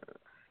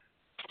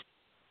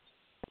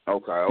though.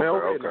 Okay.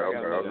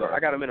 I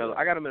got him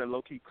in a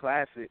low key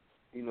classic.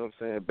 You know what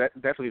I'm saying?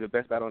 Definitely the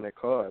best battle on that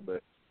card,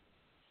 but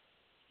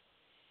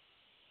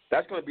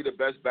that's gonna be the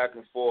best back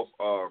and forth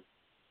on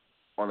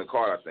the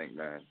card, I think,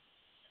 man.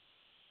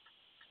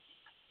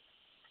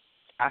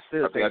 I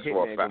still think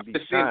Hitman gonna be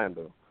signed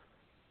though.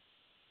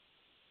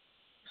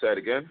 Say it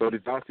again. So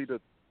did y'all see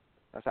the?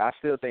 I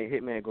still think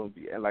Hitman gonna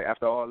be like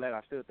after all that.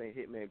 I still think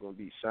Hitman gonna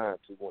be signed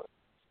 2-1.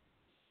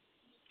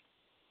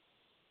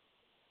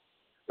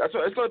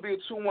 It's gonna be a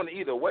 2-1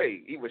 either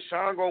way. Either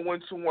Sean gonna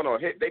win 2-1 or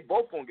Hit. They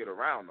both gonna get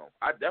around though.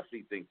 I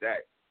definitely think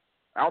that.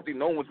 I don't think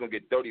no one's gonna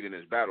get dirtied in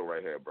this battle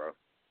right here, bro.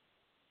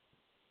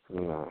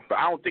 No. But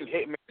I don't think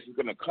Hitman is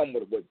gonna come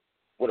with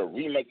a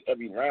remake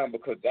every round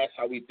because that's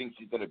how he thinks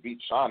he's gonna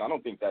beat Sean. I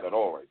don't think that at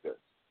all right there.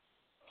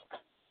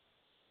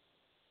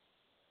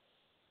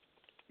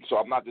 So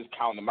I'm not just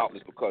counting him out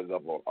just because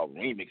of a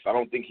remix. I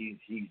don't think he's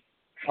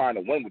trying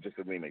to win with just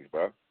a remix,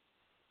 bro.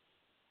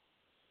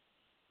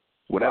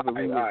 Whatever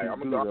remix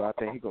he do, though, I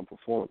think he's gonna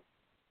perform.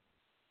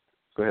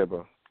 Go ahead,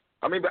 bro.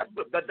 I mean, that's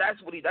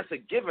a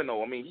given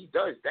though. I mean, he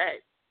does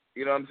that.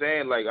 You know what I'm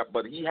saying? Like,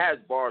 but he has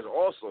bars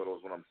also.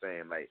 That's what I'm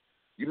saying. Like,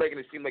 you making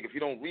it seem like if you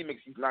don't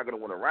remix, he's not gonna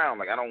win a round.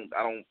 Like, I don't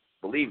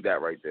believe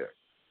that right there.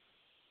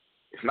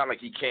 It's not like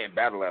he can't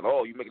battle at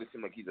all. You making it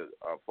seem like he's a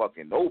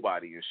fucking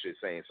nobody and shit,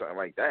 saying something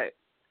like that.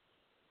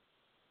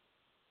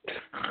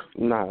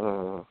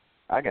 No.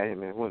 I got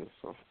him, man. Winning,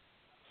 so.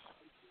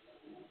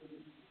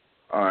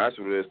 All right, that's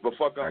what it is. But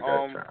fucking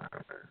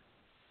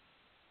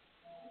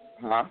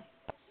huh?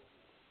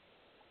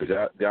 Did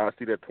y'all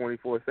see that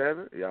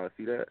 24/7? Y'all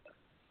see that?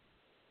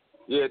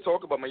 Yeah,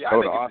 talk about man.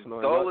 Y'all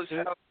niggas dull as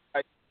hell.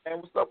 Like, man,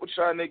 what's up with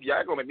y'all niggas?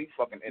 Y'all gonna make me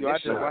fucking end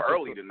this shit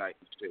early tonight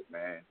and shit,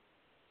 man.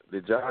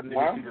 Did y'all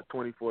niggas see the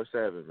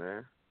 24/7,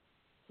 man?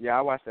 Yeah,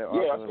 I watched that.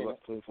 Yeah, I seen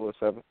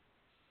 24/7.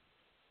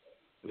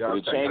 Did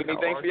it change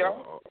anything for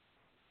y'all?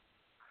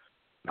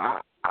 I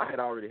had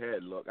already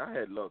had Lux. I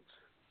had Lux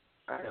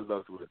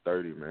with a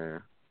 30,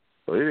 man.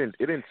 So it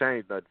didn't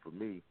change nothing for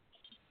me.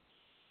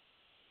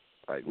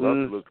 Like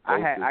Lux looked.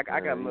 I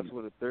got Lux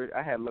with a 30.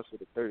 I had Lux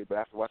with a 30, but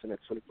after watching that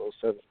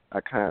 24/7,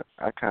 I kind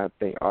of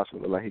think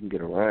Arsenal look like he can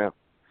get around.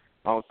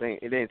 I don't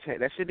think it didn't.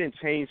 That shit didn't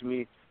change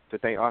me to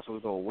think Arsenal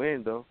was gonna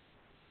win though.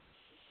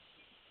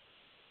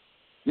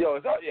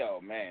 Yo,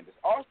 man, does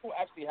Arsenal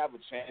actually have a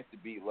chance to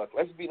beat Lux?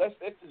 Let's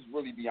just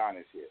really be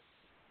honest here.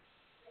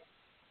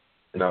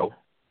 No.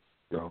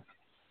 No,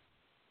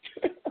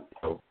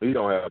 he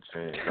don't have a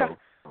chance.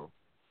 No.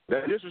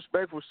 That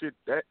disrespectful shit.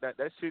 That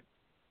shit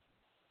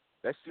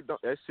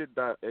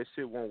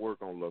won't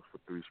work on Lux for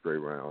 3 straight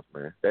rounds,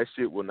 man. That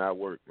shit will not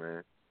work,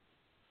 man.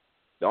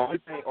 The only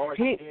thing Art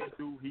can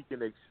do, he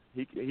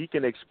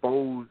can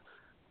expose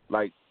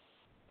like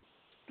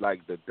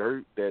the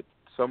dirt that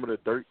some of the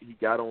dirt he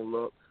got on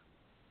Lux.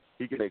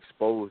 He can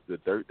expose the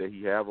dirt that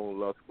he have on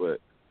Lux, but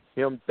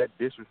that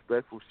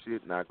disrespectful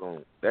shit not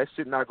gonna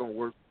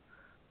work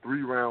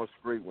 3 rounds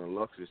straight when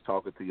Lux is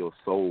talking to your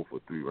soul for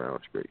 3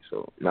 rounds straight.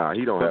 So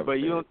he don't have.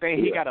 But you don't think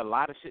he got a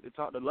lot of shit to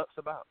talk to Lux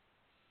about?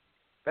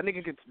 That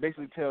nigga could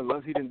basically tell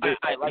Lux he did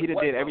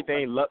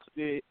everything Lux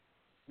did.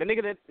 The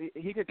nigga that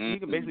he could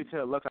basically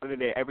tell Lux I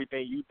did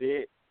everything you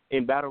did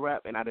in battle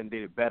rap and I done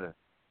did it better.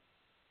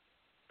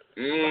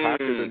 How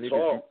could you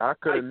talk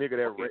to a nigga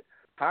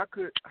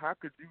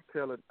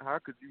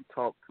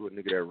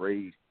that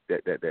raised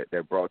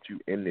that brought you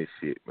in this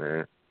shit,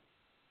 man?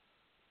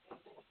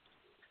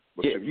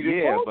 But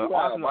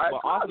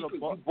Arsenal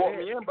brought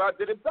me in, but I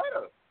did it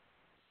better.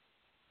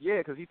 Yeah,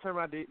 because he turned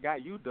around and got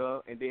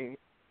UW, and then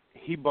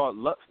he brought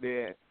Lux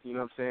there, you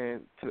know what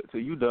I'm saying, to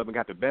UW and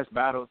got the best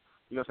battle.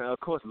 You know what I'm saying? Of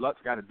course,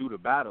 Lux got to do the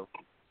battle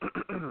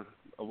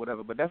or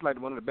whatever, but that's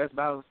like one of the best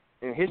battles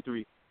in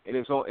history,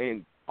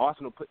 and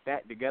Arsenal put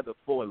that together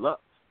for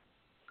Lux.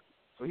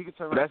 So he could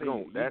turn around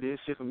and say, you did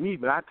shit for me,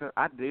 but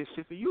I did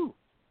shit for you.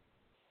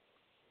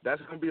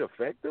 That's going to be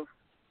effective?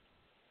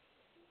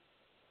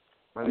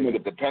 I mean,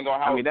 it depends on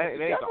how. I mean, that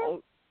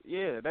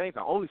ain't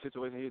the only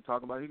situation he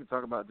talking about. He can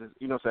talk about just,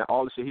 you know what I'm saying,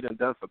 all the shit he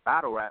done for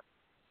battle rap.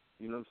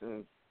 You know what I'm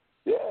saying?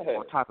 Yeah.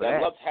 On top of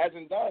that, Lux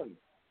hasn't done.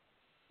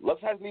 Lux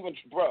hasn't even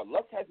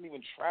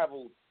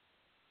traveled.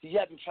 He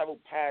hasn't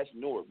traveled past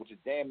Newark, which is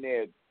damn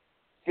near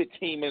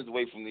 15 minutes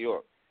away from New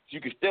York. So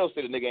you can still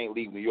say the nigga ain't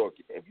leave New York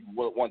if you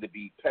wanted to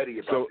be petty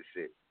about the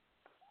shit.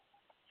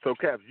 So,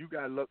 Caps, you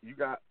got Lux. Who you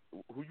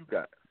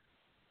got?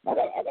 I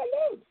got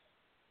Lux.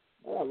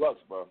 Yeah,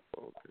 Lux, bro.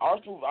 Okay. I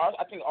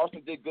think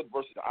Arsenal did good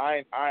versus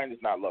Iron. Iron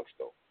is not Lux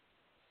though.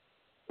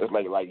 It's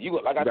like I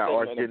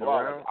said in the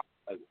blog,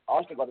 like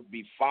Arsenal got to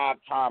be 5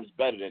 times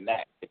better than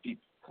that.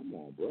 Come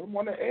on, bro, I'm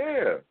on the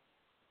air.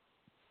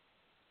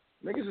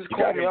 Niggas just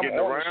call me. I'm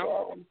on the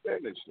show. I'm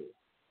saying this shit.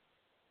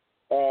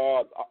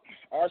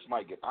 Arsenal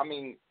might get. I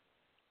mean,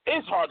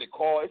 it's hard to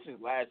call. It's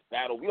his last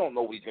battle. We don't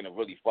know what he's gonna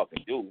really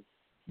fucking do.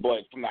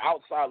 But from the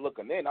outside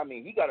looking in, I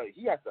mean, he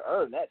has to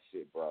earn that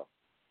shit, bro.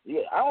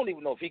 Yeah, I don't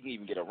even know if he can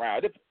even get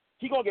around. If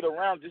he gonna get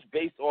around just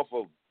based off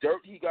of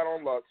dirt he got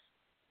on Lux,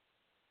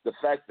 the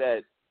fact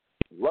that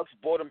Lux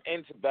brought him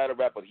into battle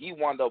rap, but he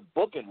wound up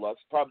booking Lux,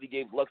 probably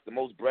gave Lux the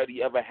most bread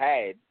he ever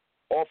had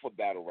off of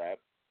battle rap.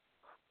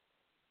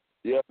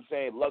 You know what I'm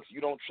saying? Lux, you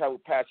don't travel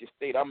past your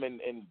state. I'm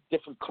in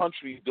different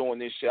countries doing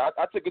this shit.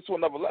 I took it to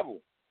another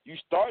level. You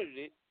started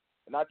it,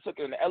 and I took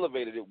it and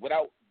elevated it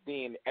without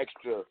being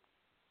extra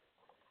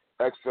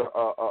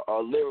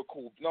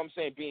lyrical. You know what I'm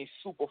saying? Being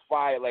super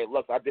fire like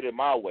Lux. I did it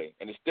my way,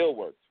 and it still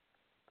works.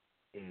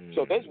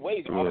 So there's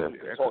ways you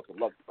can talk to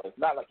Lux, but it's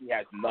not like he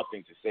has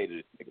nothing to say to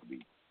this nigga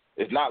beat.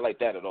 It's not like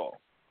that at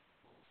all.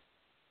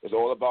 It's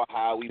all about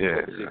how we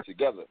put it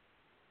together.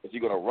 Is he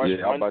gonna run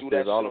through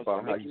that all shit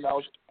about how Mickey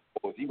Mouse,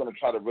 or is he gonna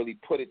try to really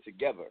put it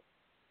together?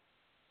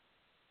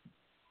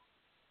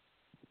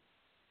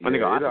 My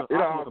nigga, it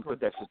all can put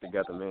that shit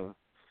together, man.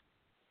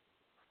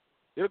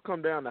 It'll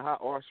come down to how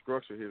Art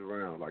structure his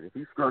round. Like if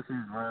he structures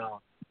his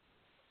round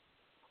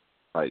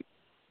like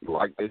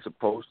they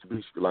supposed to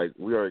be, like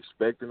we are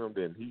expecting him,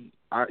 then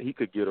he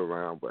could get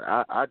around. But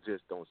I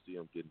just don't see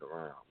him getting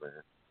around,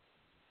 man.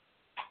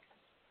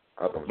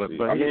 I don't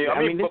see. I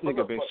mean, this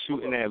nigga been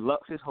shooting at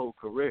Lux his whole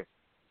career.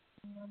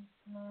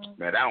 Man,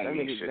 that don't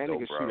mean shit, that though,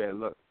 nigga bro. shoot at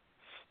Lux.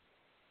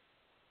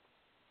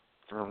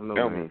 I don't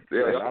know, man.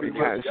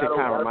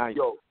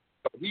 Yo,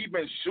 he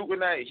been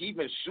shooting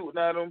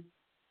at him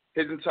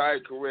his entire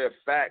career.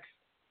 Facts,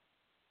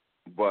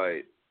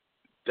 but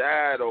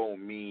that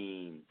don't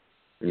mean.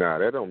 Nah,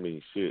 that don't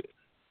mean shit.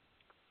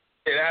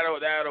 Yeah,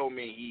 that don't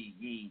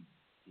mean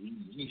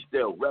he's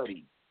still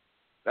ready.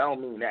 That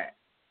don't mean that.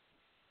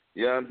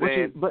 You know what I'm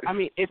saying? But I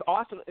mean, if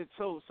Arsenal,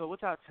 so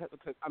what y'all?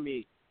 I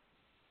mean,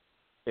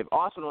 if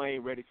Arsenal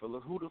ain't ready for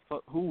Lux,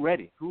 who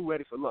ready? Who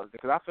ready for Lux?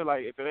 Because I feel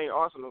like if it ain't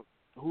Arsenal,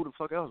 who the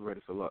fuck else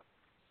ready for Lux?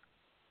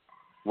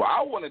 Well,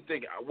 I want to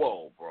think.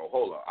 Whoa, bro,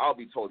 hold on. I'll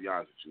be totally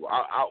honest with you.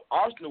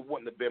 Arsenal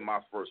wouldn't have been my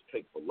first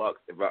pick for Lux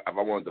if I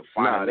wanted to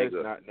find a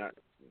nigga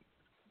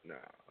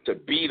to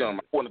beat him.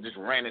 I wouldn't have just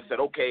ran and said,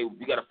 okay,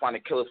 we got to find a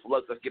killer for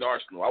Lux. Let's get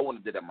Arsenal. I wouldn't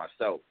have did that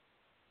myself.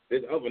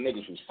 There's other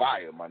niggas who's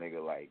fire, my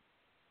nigga. Like,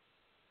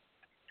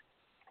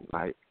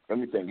 let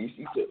me think.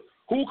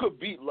 Who could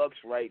beat Lux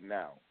right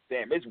now?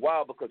 Damn, it's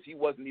wild because he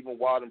wasn't even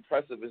wild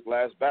impressive his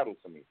last battle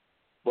to me.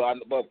 But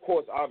of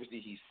course,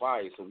 obviously he's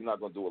fire, so we're not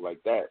gonna do it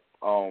like that.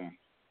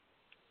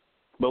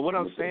 But what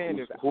I'm saying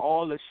is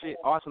all the shit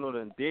Arsenal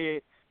done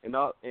did and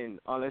all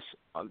that,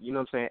 you know what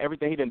I'm saying?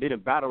 Everything he done did in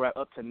battle rap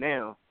up to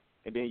now,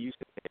 and then you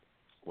said,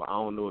 well, I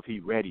don't know if he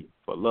ready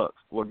for Lux.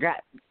 Well,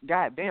 God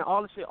damn,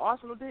 all the shit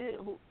Arsenal did.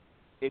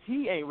 If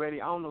he ain't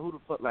ready, I don't know who the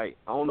fuck. Like,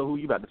 I don't know who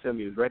you about to tell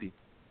me is ready.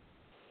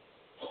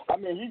 I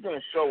mean, he's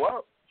gonna show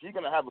up. He's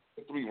gonna have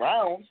 3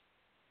 rounds,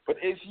 but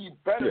is he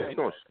better?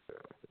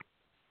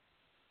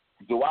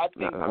 Do I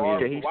think?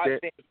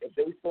 If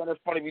they stand in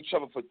front of each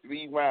other for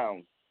 3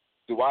 rounds,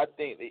 do I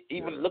think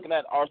even looking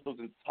at Arsenal's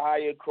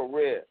entire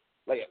career,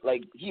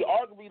 like he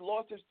arguably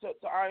lost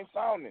to Iron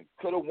Fountain,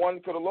 could have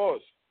won, could have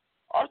lost.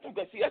 Arsenal,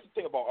 see, that's the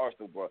thing about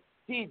Arsenal, bro.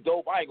 He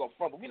dope. I ain't gonna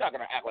front, but we're not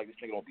gonna act like this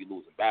nigga don't be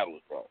losing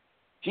battles, bro.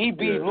 He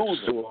be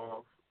losing.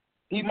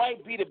 He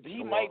might be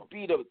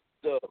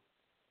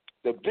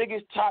the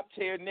biggest top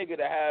tier nigga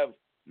to have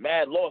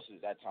mad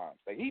losses at times.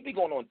 Like he be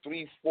going on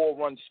 3-4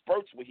 run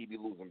spurts where he be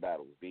losing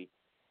battles, B.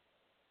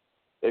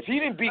 If he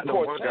didn't beat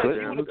Cortez, he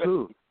would have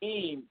been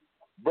team,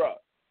 bro.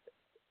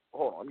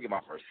 Hold on, let me get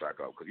my first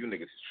track up because you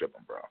niggas is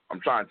tripping, bro.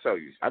 I'm trying to tell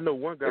you. I know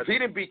one guy. If he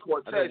didn't beat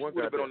Cortez, he would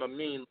have been on the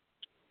mean.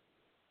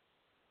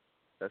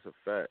 That's a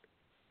fact.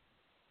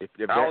 If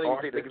that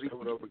arch that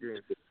showed up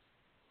against,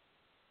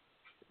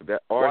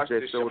 that arch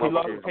that showed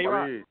up against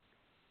Bridge.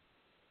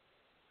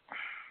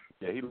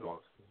 Yeah, he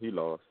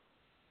lost.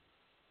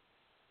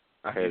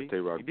 I had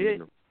Tay-Rock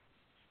beating him.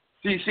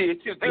 See,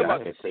 the thing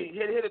about this.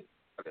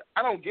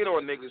 I don't get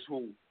on niggas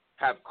who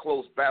have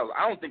close battles.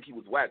 I don't think he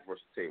was whack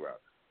versus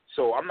Tay-Rock.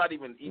 So I'm not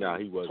even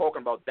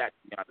talking about that,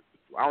 to be honest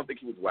with you. I don't think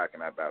he was whack in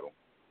that battle.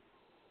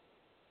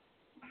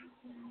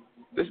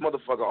 This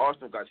motherfucker,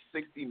 Arsenal, got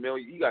 60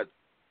 million.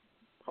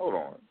 Hold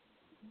on.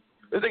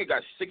 This nigga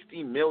got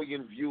 60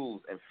 million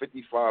views and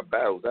 55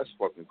 battles. That's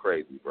fucking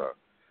crazy, bro.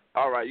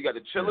 All right, you got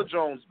the Chilla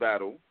Jones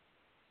battle.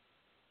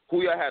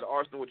 Who y'all had,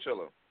 Arsenal or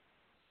Chilla?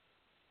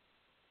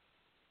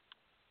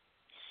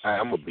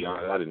 I'm gonna be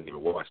honest. I didn't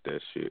even watch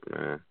that shit,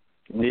 man.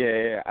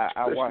 Yeah,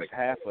 I watched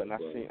half of it, and I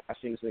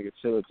seen this nigga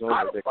Chilla Jones.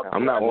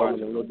 I'm not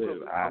watching a little bit.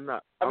 I'm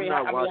not watching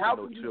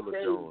no Chilla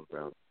Jones,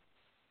 bro.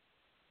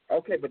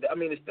 Okay, but I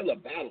mean, it's still a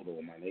battle,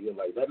 though, my nigga.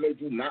 Like that made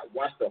you not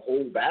watch the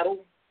whole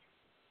battle?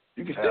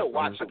 You can still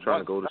watch it. I'm trying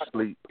to go to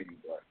sleep.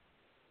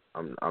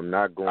 I'm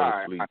not going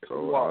to sleep,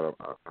 so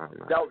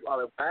that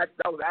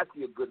was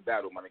actually a good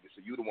battle, my nigga.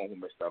 So you the one who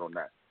missed out on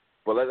that.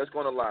 But let's go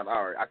on the line.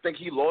 All right, I think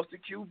he lost to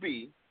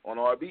QB on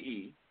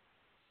RBE,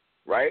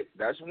 right?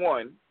 That's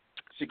one.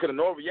 See, because in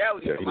all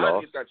reality,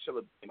 Melania's got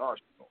Chilla in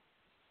Arsenal.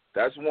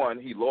 That's one.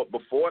 He lost.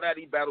 Before that,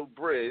 he battled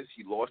Briz.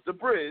 He lost to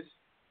Briz,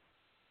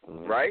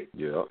 right?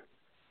 Yeah.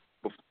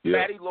 Before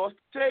that, he lost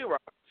to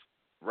Tay-Rock,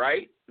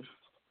 right?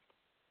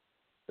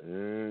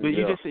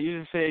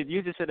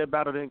 You just said that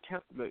battle didn't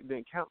count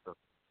though.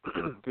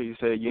 You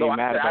said you ain't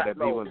mad about that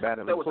B was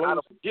battling I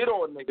don't get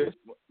on niggas.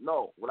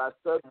 No, what I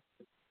said,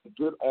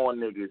 get on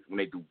niggas when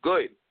they do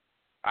good.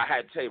 I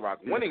had Tay-Rock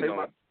winning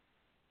though.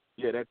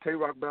 Yeah, that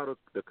Tay-Rock battle,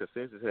 the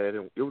consensus had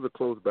him. It was a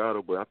close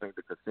battle, but I think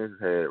the consensus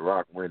had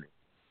Rock winning.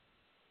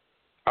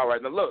 All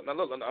right, now look.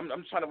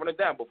 I'm trying to run it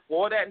down.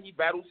 Before that, he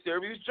battled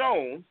Sirius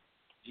Jones.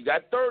 He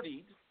got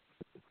 30.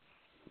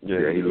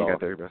 Yeah, he got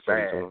 30 by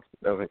Sirius Jones.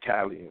 That was in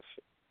Cali and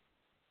shit.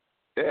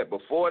 Yeah,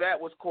 before that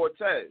was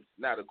Cortez.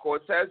 Now, the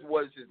Cortez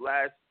was his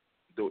last,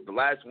 the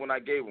last one I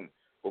gave him.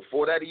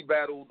 Before that, he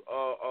battled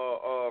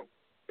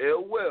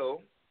Ill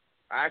Will.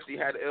 I actually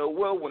had Ill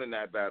Will winning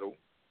that battle.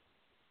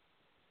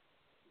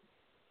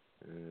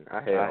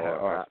 I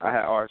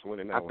had Ars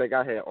winning that. I think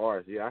I had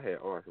Ars. Yeah, I had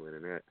Ars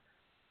winning that.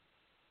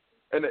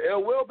 In the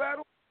Ill Will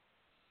battle?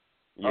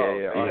 Yeah,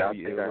 I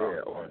think I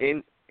had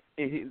Ars.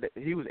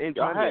 He was in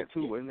Trinidad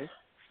too, wasn't he?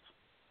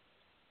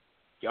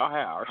 Y'all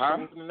had Ars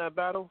winning that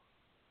battle?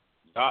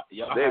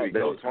 Y'all there we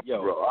go.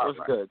 Yo, bro. What's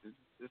good?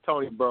 It's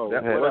Tony Bro.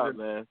 What up,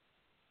 man?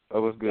 That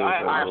was good. All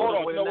right, hold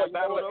on.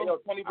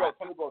 Tony Bro.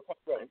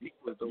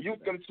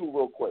 Mute them two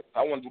real quick.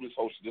 I want to do this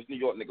whole shit. This New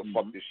York nigga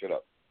fuck this shit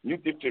up.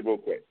 Mute them two real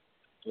quick.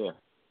 Yeah.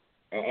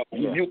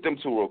 Mute them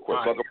two real quick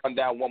so I can run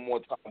down one more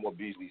time what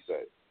Beasley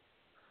said.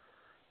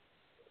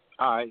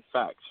 All right,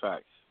 facts.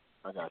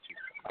 I got you.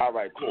 All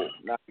right, cool.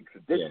 Now,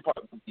 this part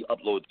will be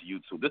uploaded to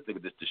YouTube. This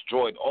nigga just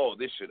destroyed all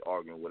this shit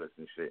arguing with us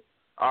and shit.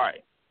 All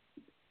right.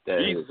 So,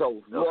 you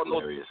all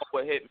know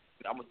what Hitman.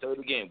 I'm going to tell it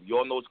again. You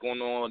all know what's going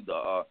on.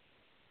 The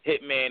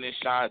Hitman and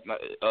Shine's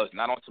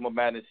not on Summer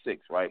Madness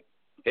 6, right?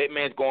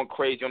 Hitman's going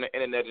crazy on the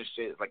internet and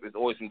shit. It's like there's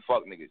always some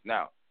fuck niggas.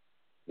 Now,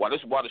 while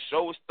the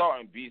show was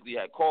starting, Beasley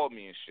had called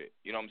me and shit.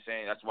 You know what I'm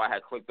saying? That's why I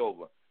had clicked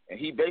over. And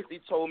he basically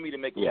told me to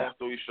make a long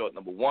story short.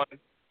 Number one,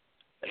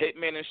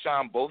 Hitman and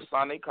Shine both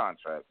signed their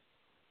contracts.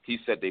 He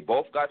said they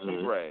both got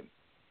some bread.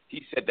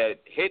 He said that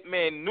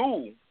Hitman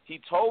knew.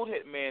 He told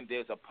Hitman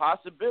there's a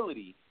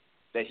possibility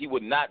that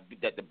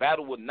that the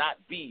battle would not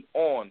be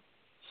on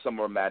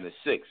Summer Madness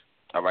 6.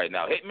 All right,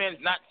 now Hitman's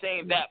not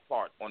saying that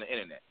part on the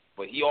internet,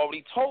 but he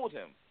already told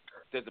him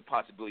there's a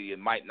possibility it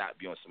might not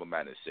be on Summer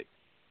Madness 6.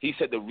 He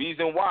said the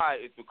reason why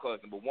is because,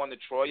 number one, the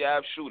Troy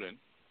Ave shooting,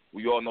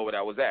 we all know where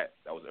that was at.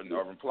 That was in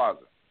Irving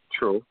Plaza.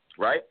 True.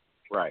 Right?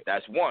 Right.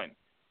 That's one.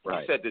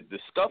 Right. He said that the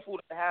scuffle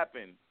that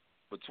happened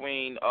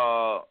between,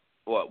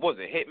 what was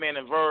it, Hitman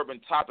and Verb and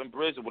Top and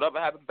Briz or whatever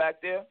happened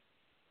back there,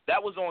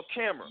 that was on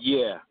camera.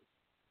 Yeah.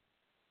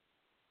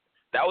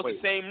 That was the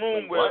same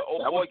room where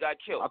old boy got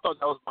killed. I thought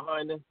that was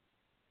behind him.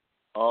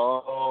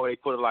 Oh, they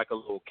put like a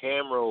little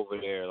camera over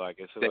there, like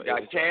it's. They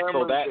got cameras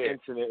so that there.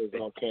 incident is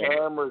on camera.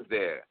 Cameras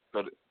there,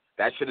 so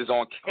that shit is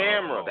on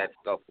camera. That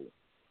scuffle,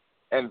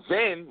 and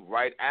then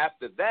right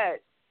after that,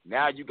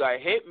 now you got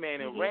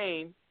Hitman and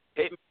Rain.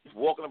 Hitman's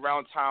walking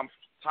around Times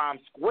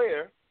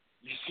Square.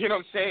 You see what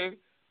I'm saying?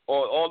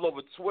 Or all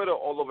over Twitter,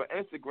 all over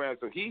Instagram.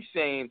 So he's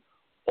saying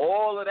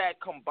all of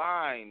that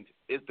combined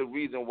is the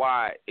reason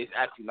why it's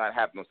actually not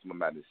happening on Summer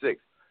Madness 6.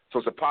 So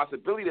it's a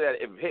possibility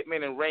that if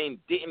Hitman and Rain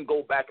didn't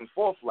go back and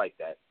forth like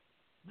that,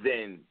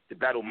 then the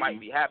battle might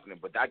be happening.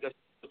 But I guess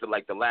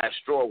the last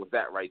straw was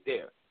that right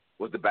there,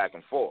 was the back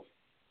and forth.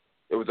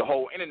 It was the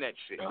whole internet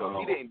shit. So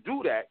if he didn't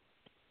do that,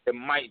 it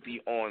might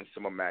be on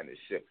Summer Madness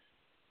 6.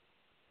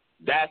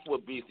 That's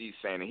what BC's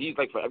saying. And he's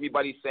like, for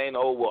everybody saying,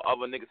 oh, well,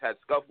 other niggas had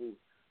scuffles,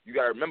 you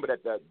got to remember that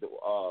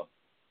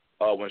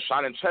when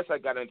Sean and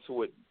Chestnut got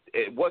into it,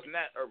 it wasn't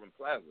at Urban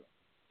Plaza,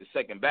 the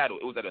second battle.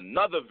 It was at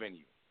another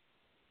venue.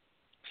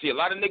 See, a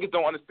lot of niggas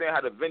don't understand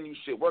how the venue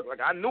shit works.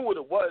 Like, I knew what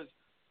it was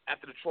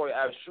after the Troy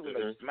Ave shooting.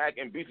 Like, Smack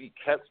and Beefy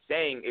kept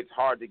saying it's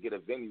hard to get a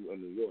venue in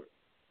New York.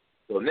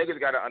 So niggas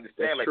got to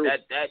understand, That's like,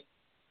 true.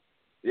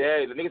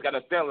 Yeah, the niggas got to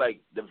understand,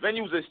 like, the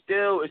venues are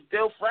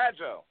still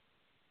fragile.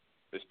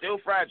 It's still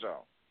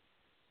fragile.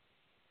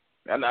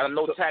 And I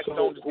know Tax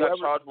Stone just got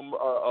charged with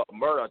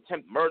murder,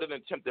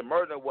 attempted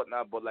murder and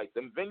whatnot, but, like,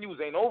 them venues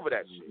ain't over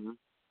that shit.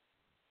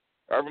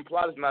 Urban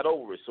Plaza's not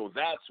over it, so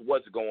that's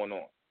what's going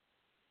on.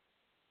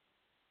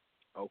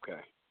 Okay.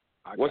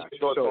 What's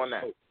your thoughts on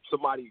that?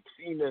 Somebody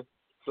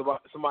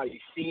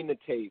seen the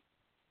tape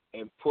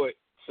and put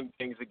some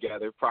things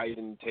together. Probably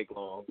didn't take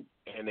long,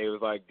 and they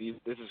was like,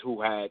 "This is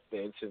who had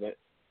the incident,"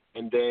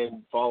 and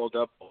then followed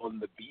up on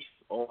the beef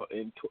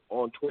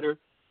on Twitter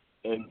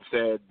and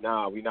said,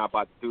 "Nah, we're not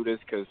about to do this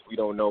because we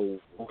don't know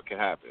what could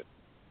happen."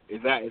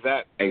 Is that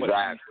exactly what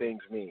these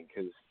things mean?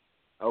 Because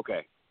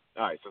okay,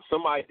 all right. So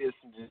somebody did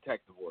some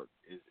detective work.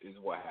 Is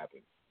what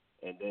happened.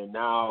 And then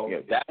now,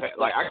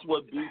 that's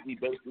what Beasley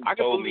basically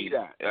told me.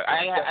 That.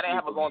 I didn't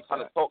have a long time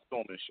to talk to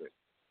him and shit.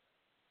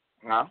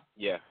 Huh?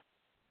 Yeah.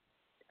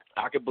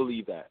 I could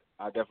believe that.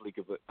 I definitely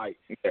could. Like,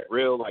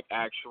 real, like,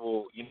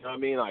 actual, you know what I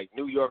mean? Like,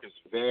 New York is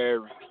very,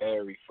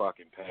 very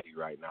fucking petty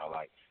right now.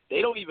 Like,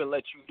 they don't even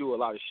let you do a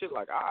lot of shit.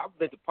 Like, I've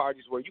been to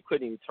parties where you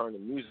couldn't even turn the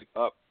music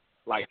up.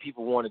 Like,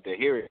 people wanted to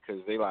hear it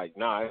because they like,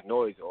 nah, it's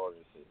noise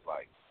ordinances.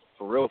 Like,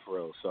 for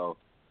real. So,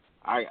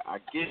 I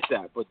get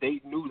that. But they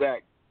knew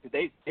that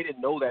they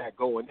didn't know that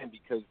going in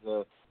because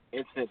the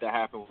incident that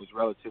happened was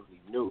relatively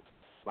new.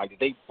 Like, did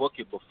they book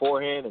it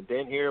beforehand and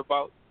then hear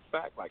about the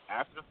fact, like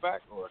after the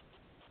fact, or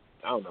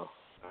I don't know.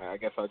 I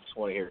guess I just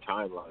want to hear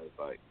timelines.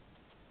 Like,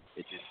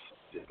 it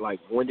just like,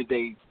 when did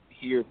they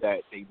hear that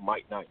they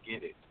might not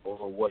get it,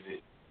 or was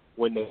it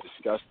when they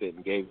discussed it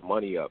and gave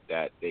money up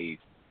that they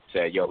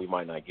said, "Yo, we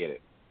might not get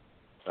it"?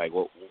 Like,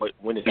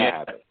 when did that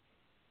happen?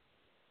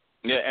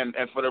 Yeah,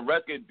 and for the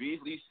record,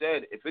 Beasley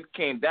said if it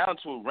came down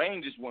to it,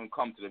 Rain just wouldn't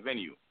come to the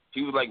venue.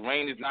 He was like,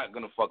 Rain is not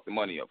gonna fuck the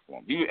money up for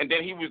him. And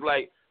then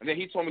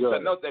he told me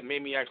something else that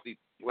made me actually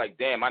like,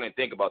 damn, I didn't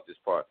think about this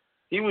part.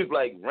 He was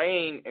like,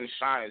 Rain and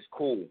Shine is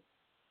cool.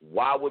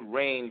 Why would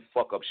Rain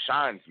fuck up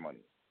Shine's money?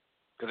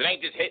 Because it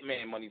ain't just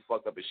Hitman money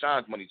fucked up, it's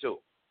Shine's money too.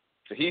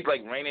 So he's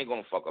like, Rain ain't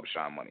gonna fuck up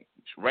Shine money.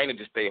 Rain will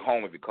just stay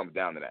home if it comes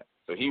down to that.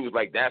 So he was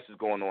like, that's what's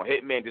going on.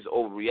 Hitman just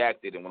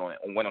overreacted and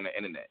went on the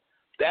internet.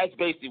 That's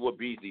basically what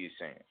Beasley is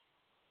saying.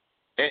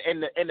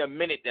 In the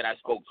minute that I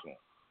spoke to him,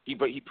 he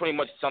pretty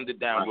much summed it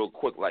down real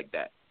quick like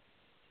that.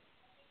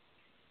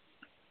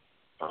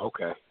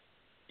 Okay.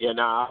 Yeah,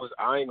 nah,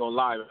 I ain't gonna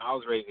lie, I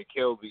was ready to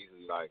kill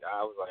Beasley. Like,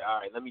 I was like, all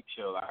right, let me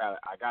chill. I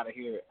gotta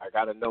hear it. I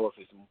gotta know if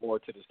there's more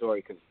to the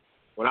story. Because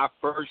when I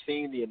first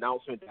seen the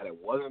announcement that it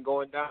wasn't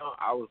going down,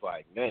 I was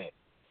like, man,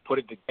 put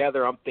it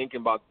together. I'm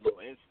thinking about the little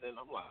incident.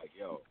 I'm like,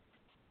 yo,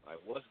 like,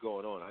 what's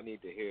going on? I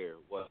need to hear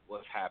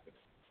what's happening.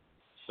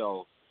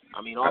 So,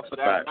 I mean, off of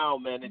that now,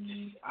 man, it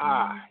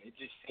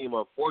just seemed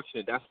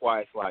unfortunate. That's why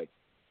it's like,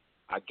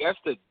 I guess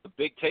the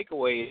big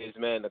takeaway is,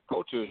 man, the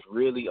culture is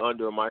really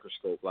under a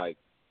microscope. Like,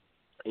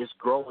 it's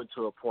growing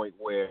to a point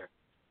where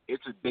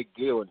it's a big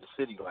deal in the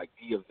city. Like,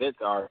 the events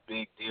are a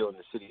big deal in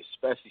the city,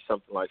 especially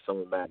something like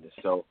Summer Madness.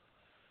 So,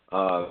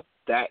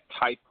 that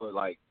type of,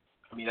 like,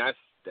 I mean, it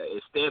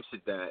stamps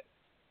it that,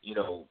 you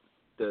know,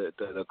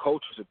 the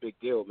culture's a big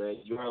deal, man.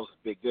 URL's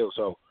a big deal.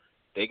 So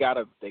they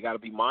gotta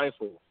be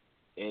mindful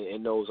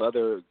in those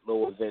other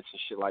little events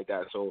and shit like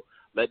that. So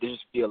let this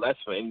just be a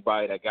lesson for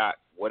anybody that got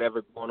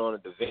whatever going on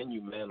at the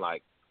venue, man.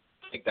 Like,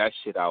 take that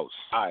shit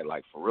outside,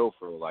 like, for real,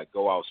 like,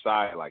 go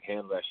outside, like,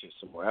 handle that shit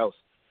somewhere else.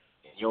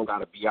 And you don't got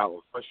to be out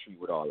on Front Street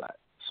with all that.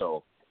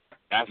 So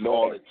that's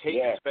all it takes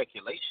is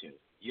speculation.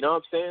 You know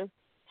what I'm saying?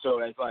 So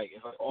it's like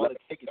all it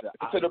takes is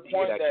to the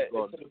point that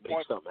you're going to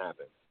make something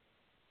happen.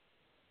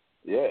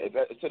 Yeah,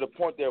 it's to the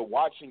point they're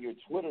watching your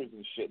Twitters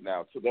and shit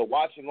now. So they're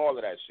watching all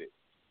of that shit.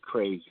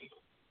 Crazy.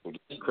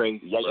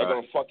 Crazy. Y'all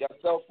gonna fuck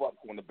yourself up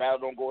when the battle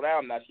don't go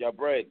down. That's your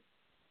bread.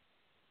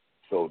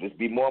 So just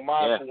be more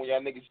mindful when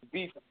y'all niggas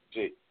beef and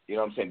shit. You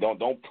know what I'm saying?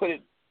 Don't put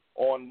it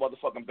on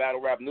motherfucking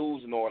battle rap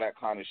news and all that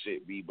kind of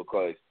shit, B,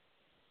 because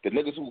the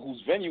niggas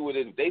whose venue it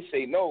is, if they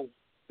say no,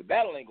 the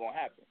battle ain't gonna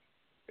happen.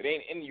 It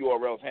ain't in the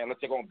URL's hand.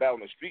 Let's say gonna battle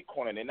in the street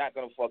corner. They're not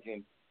gonna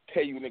fucking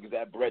pay you niggas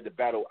that bread to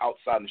battle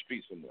outside in the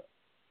streets somewhere.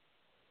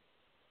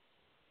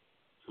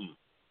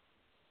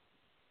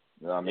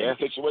 You know what I mean? The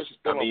situation's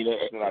still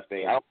I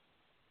think.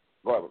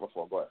 Go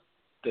ahead.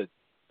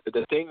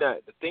 The thing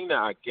that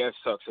I guess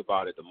sucks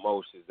about it the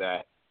most is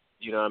that,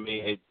 you know what I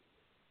mean,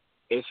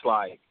 it's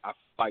like, I feel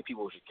like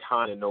people should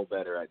kind of know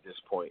better at this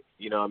point.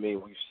 You know what I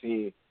mean?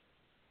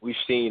 We've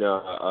seen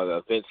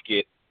events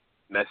get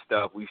messed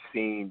up. We've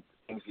seen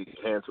things get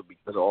canceled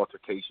because of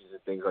altercations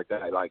and things like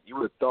that. Like, you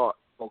would have thought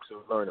folks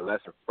would learn a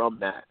lesson from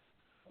that.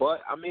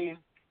 But, I mean,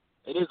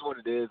 it is what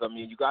it is. I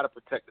mean, you got to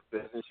protect the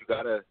business. You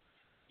got to,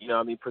 you know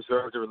what I mean,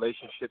 preserve the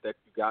relationship that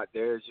you got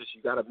there. It's just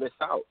you got to miss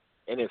out.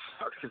 And it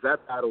sucks because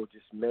that battle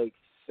just makes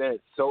sense.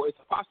 So it's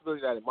a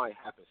possibility that it might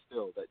happen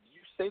still. Did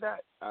you say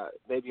that?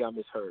 Maybe I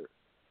misheard.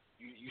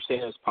 You say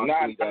there's a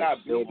possibility that it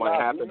still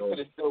might happen, or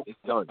it's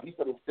done? He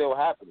said it's still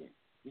happening.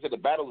 He said the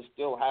battle is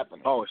still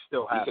happening. Oh, it's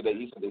still happening.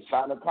 He said they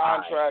signed the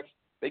contracts.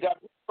 They got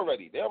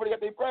already. They already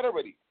got their bread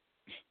already.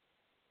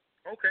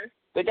 Okay.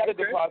 They got a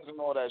deposit and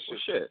all that shit. Well,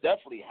 shit. It's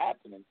definitely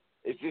happening.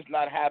 It's just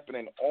not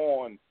happening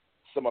on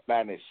Summer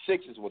Madness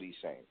 6 is what he's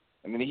saying.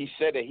 I mean, he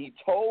said that he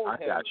told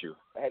him got you.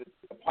 Had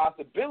a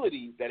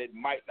possibility that it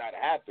might not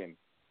happen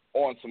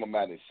on Summer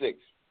Madness 6.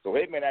 So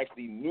Hitman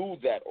actually knew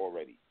that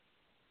already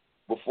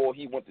before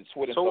he went to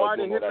Twitter and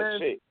started doing all that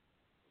shit.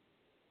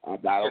 I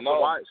don't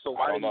know. So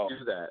why did he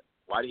do that?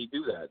 Why did he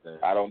do that then?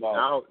 I don't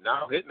know.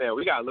 Now Hitman,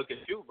 we gotta look at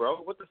you, bro.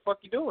 What the fuck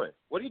you doing?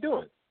 What are you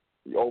doing?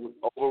 You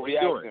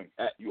overreacting.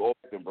 You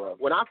overreacting, bro.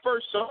 When I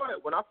first saw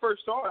it,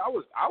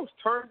 I was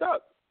turned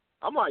up.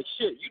 I'm like,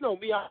 shit, you know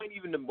me, I ain't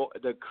even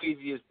the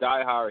craziest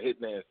diehard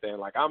Hitman fan.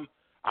 Like,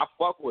 I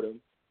fuck with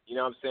him. You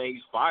know what I'm saying?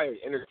 He's fired,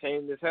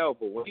 entertaining as hell.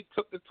 But when he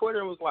took to Twitter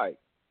and was like,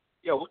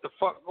 yo, what the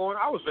fuck going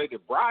on? I was ready to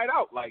bride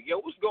out. Like, yo,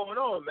 what's going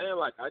on, man?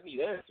 Like, I need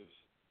answers.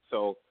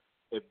 So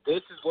if this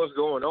is what's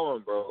going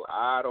on, bro,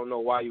 I don't know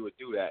why you would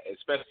do that,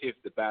 especially if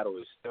the battle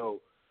is still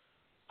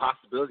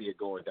possibility of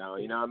going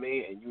down. You know what I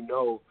mean? And you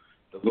know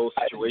the little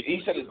situation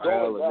he said it's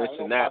going going and this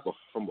and that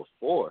from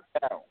before.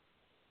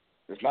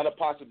 It's not a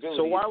possibility.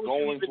 So why it's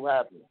going to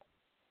happen.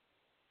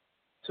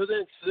 So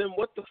then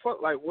what the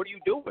fuck? Like, what are you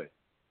doing?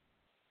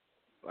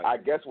 Like, I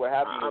guess what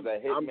happened is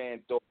that Hitman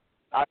thought.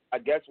 I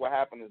guess what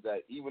happened is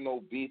that even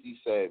though BC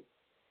said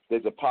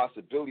there's a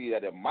possibility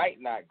that it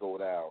might not go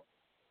down.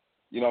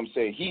 You know what I'm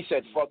saying? He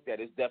said, fuck that.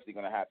 It's definitely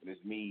going to happen.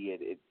 It's me.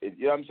 You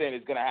know what I'm saying?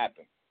 It's going to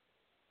happen.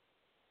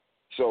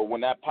 So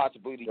when that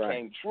possibility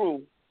came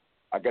true,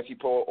 I guess he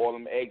put all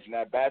them eggs in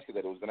that basket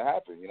that it was going to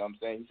happen. You know what I'm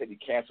saying? He said he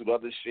canceled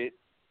other shit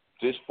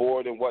just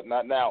for it and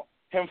whatnot. Now,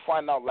 him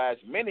finding out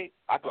last minute,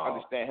 I can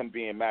understand him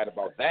being mad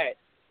about that.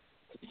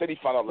 He said he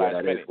found out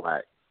last minute.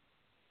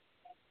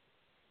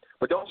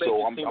 But don't make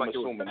it seem like it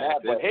was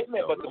bad. But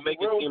Hitman, but don't make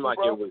it seem like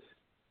it was.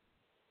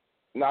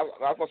 Now,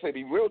 I was gonna say,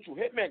 be real true.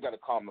 Hitman got to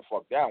calm the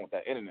fuck down with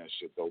that internet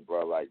shit, though,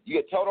 bro. Like, you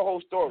got to tell the whole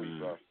story,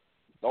 bro.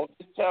 Don't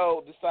just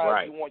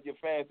decide you want your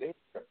fans to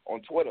hear on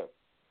Twitter.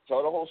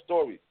 Tell the whole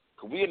story.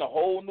 Cause we in a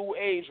whole new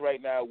age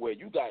right now where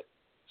you got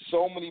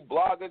so many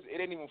bloggers. It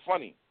ain't even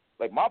funny.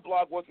 Like, my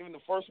blog wasn't even the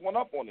first one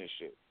up on this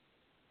shit.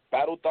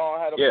 Battlethon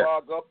had a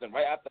blog up, then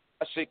right after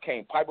that shit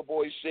came Piper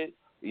Boy shit.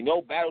 You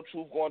know, Battle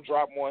Truth gonna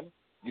drop one.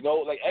 You know,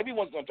 like,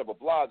 everyone's gonna drop a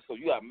blog. So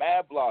you got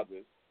mad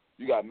bloggers,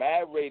 you got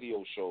mad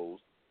radio shows.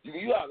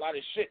 You got a lot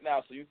of shit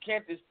now, so you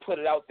can't just put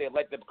it out there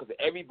like that because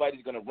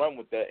everybody's going to run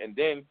with that. And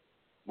then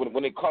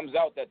when it comes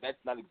out that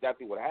that's not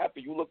exactly what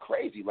happened, you look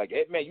crazy. Like,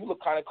 hey, man, you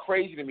look kind of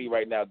crazy to me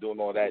right now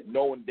doing all that,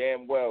 knowing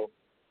damn well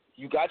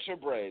you got your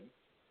bread,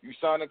 you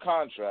signed a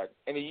contract,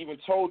 and he even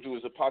told you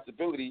it's a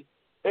possibility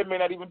it may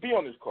not even be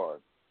on this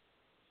card.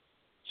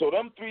 So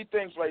them three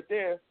things right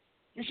there,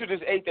 you should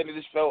just ate that and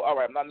just felt, all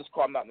right, I'm not in this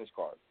card, I'm not in this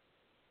card.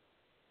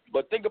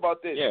 But think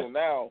about this.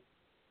 So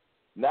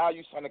now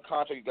you signed a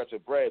contract, you got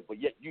your bread,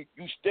 but yet you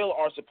still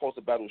aren't supposed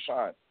to battle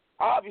Shine.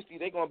 Obviously,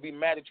 they're going to be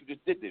mad that you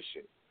just did this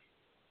shit.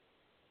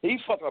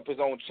 He's fucking up his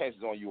own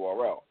chances on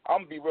URL. I'm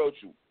going to be real with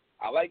you.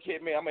 I like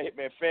Hitman. I'm a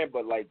Hitman fan,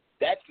 but, like,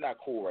 that's not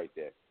cool right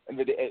there. And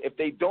if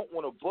they don't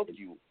want to book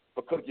you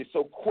because you're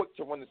so quick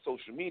to run the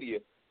social media,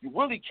 you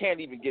really can't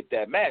even get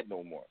that mad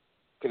no more.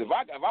 Because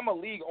if I'm a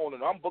league owner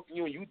and I'm booking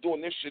you and you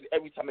doing this shit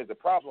every time there's a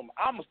problem,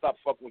 I'm going to stop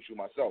fucking with you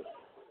myself.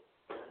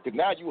 Because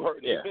now you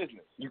hurting the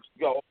business. You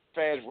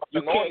fans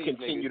you can't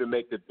continue to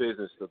make the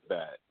business look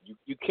bad.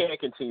 You can't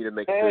continue to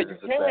make the business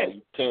look bad.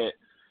 You can't.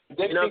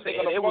 You know what I'm saying?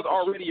 And it was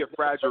already a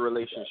fragile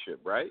relationship,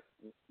 right?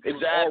 It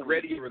was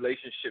already a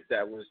relationship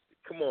that was,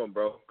 come on,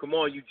 bro. Come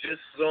on, you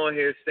just was on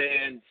here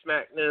saying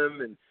smack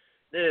them and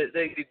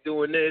they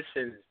doing this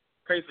and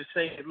pray for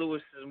St.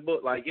 Louis's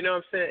book. Like, you know what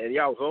I'm saying? And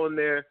y'all was on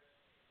there,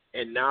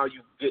 and now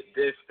you get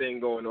this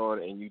thing going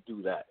on and you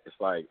do that. It's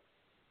like,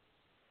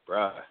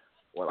 bruh,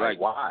 well,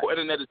 like why? The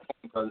internet is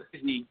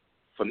crazy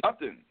for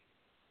nothing.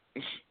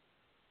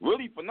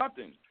 Really for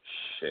nothing.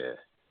 Shit.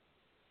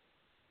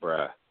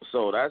 Bruh.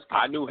 So that's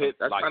kind of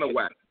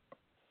whack.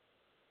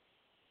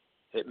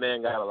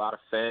 Hitman got a lot of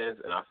fans,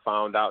 and I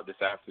found out this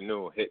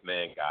afternoon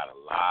Hitman got a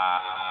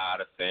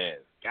lot of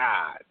fans.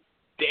 God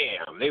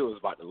damn, they was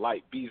about to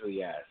light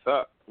Beasley ass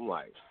up. I'm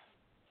like,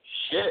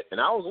 shit.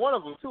 And I was one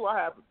of them, too. I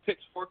have a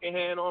pitchfork in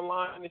hand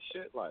online and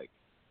shit. Like,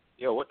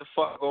 yo, what the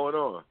fuck going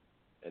on?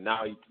 And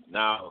now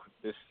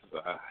this,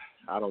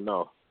 I don't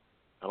know.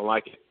 I don't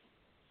like it.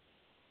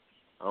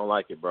 I don't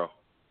like it, bro.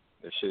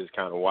 This shit is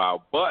kind of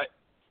wild. But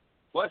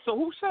so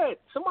who said?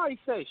 Somebody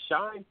said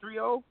Shine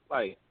 3-0?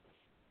 Like,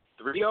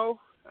 3-0?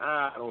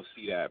 I don't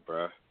see that,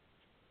 bro.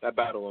 That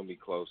battle won't be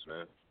close,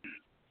 man.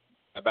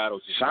 That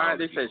battle's just Shine,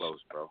 they say close,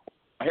 bro.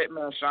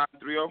 Hitman Shine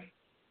 3-0?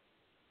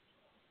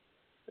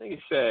 I think he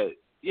said,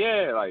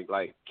 yeah, like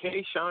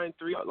K Shine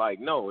 3-0.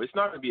 Like, no, it's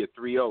not going to be a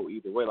 3-0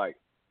 either way. Like,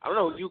 I don't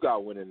know who you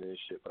got winning this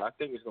shit, but I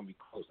think it's going to be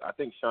close. I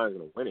think Shine's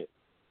going to win it.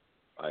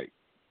 Like,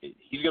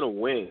 he's going to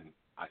win,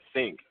 I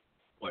think.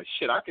 But,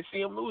 shit, I can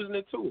see him losing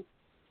it, too.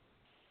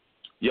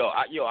 Yo,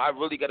 I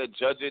really got to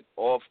judge it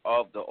off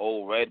of the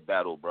old Red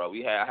battle, bro.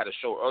 I had a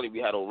show earlier. We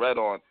had old Red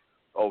on.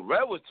 Old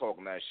Red was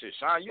talking that shit.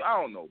 Shine, I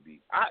don't know,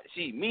 B.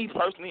 Me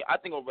personally, I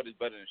think old Red is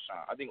better than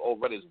Shine. I think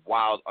old Red is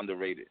wild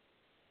underrated.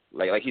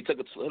 Like he took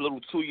a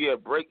little 2-year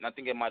break, and I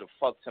think it might have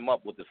fucked him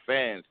up with the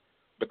fans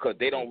because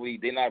they're not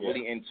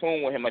really in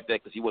tune with him like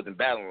that because he wasn't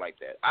battling like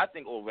that. I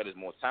think old Red is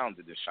more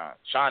talented than Shine.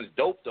 Shine is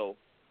dope though,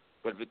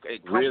 but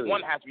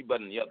one has to be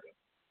better than the other.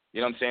 You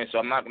know what I'm saying? So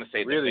I'm not gonna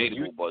say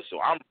debatable, but so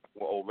I'm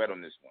with old Red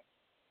on this one.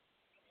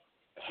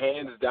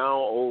 Hands down,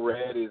 old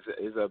Red is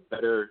a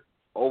better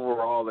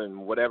overall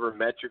in whatever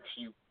metrics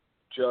you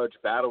judge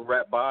battle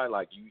rap by.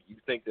 Like you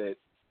think that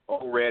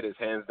old Red is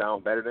hands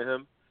down better than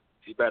him?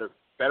 Is he better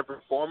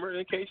performer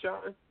than K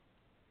Shine?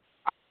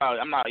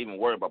 I'm not even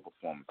worried about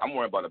performance. I'm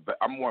worried about the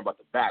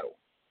battle.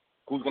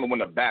 Who's gonna win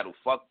the battle?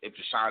 Fuck if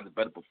Shine's a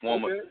better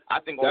performer. Okay.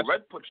 I think old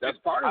Red pushed. That's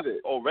part of it.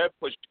 Old Red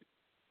pushed.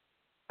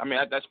 I mean,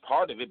 that's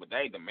part of it, but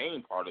that ain't the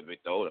main part of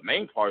it, though. The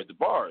main part is the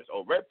bars.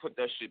 Old Red put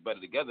that shit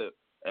better together,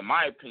 in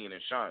my opinion,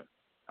 than Shine.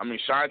 I mean,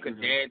 Shine can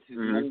dance his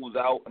moves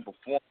out and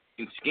perform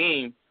and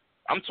scheme.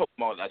 I'm talking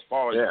about as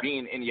far as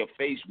being in your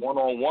face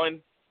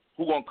one-on-one.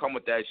 Who gonna come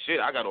with that shit?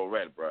 I got Old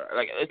Red, bro.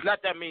 Like, it's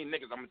not that many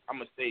niggas I'm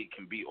gonna say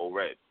can beat Old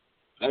Red.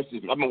 That's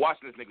just, I've been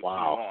watching this nigga too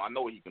long. I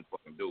know what he can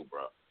fucking do,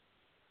 bro.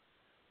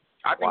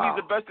 I think he's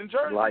the best in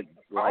Jersey. Like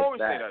I always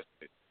that. say that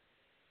shit.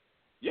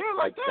 Yeah,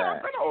 like that.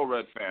 I've been an Old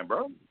Red fan,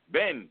 bro.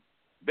 Ben.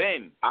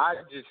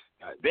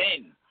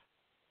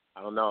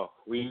 I don't know.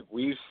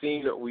 We've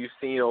seen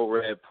old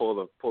Red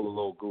pull a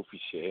little goofy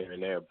shit here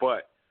and there.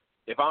 But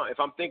if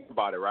I'm thinking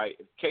about it, right,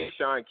 if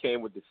K-Shine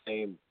came with the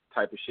same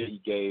type of shit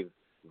he gave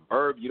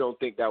Verb, you don't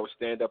think that would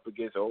stand up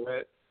against old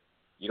Red?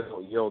 You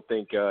don't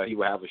think he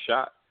would have a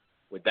shot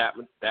with that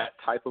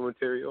type of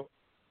material?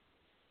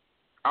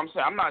 I'm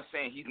not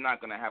saying he's not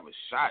gonna have a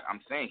shot.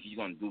 I'm saying he's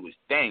gonna do his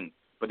thing,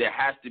 but there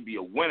has to be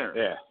a winner.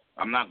 Yeah.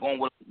 I'm not going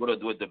with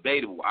a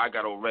debatable. I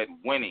got old Red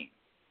winning.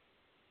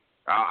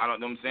 I don't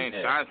know what I'm saying.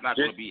 Yeah. Shine's not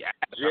going to be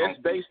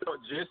just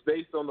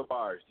based on the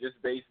bars,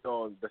 just based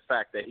on the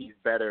fact that he's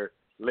better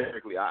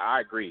lyrically.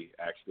 I agree.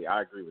 Actually,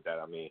 I agree with that.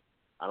 I mean,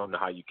 I don't know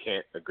how you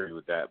can't agree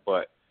with that,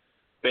 but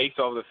based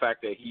on the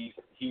fact that he's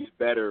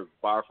better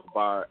bar for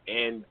bar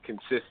and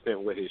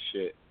consistent with his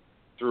shit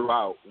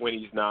throughout when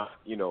he's not,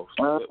 when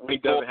he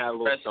doesn't have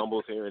little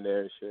stumbles here and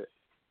there and shit.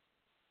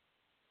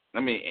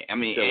 I mean,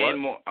 and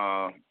more.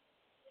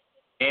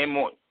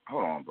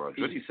 Hold on, bro.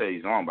 What he say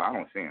he's on, but I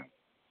don't see him.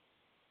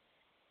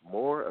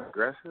 More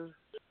aggressive?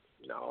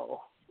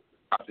 No.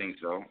 I think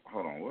so.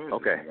 Hold on. Where is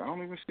okay. I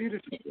don't even see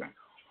this nigga.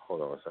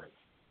 Hold on a second.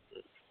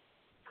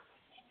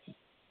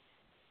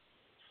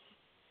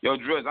 Yo,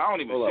 Driz, I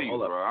don't even see you,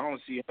 bro. I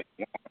don't see him.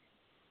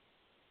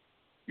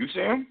 You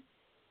see him?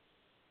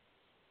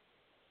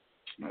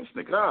 This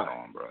nigga's not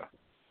on, bro.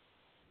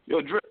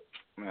 Yo, Driz.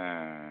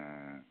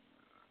 Man.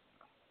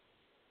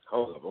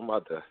 Hold up. I'm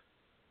about to.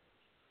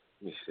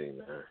 Let me see,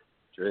 man.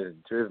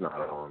 Driz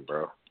not on,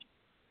 bro.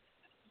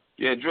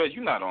 Yeah, Driz,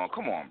 you not on.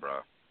 Come on,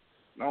 bro.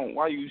 No,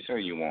 why you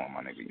saying you on,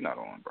 my nigga? You not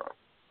on, bro.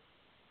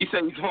 He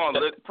said he's on.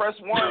 Press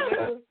 1,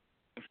 nigga.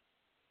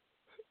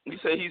 He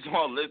said he's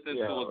on listening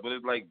to us, but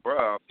it's like,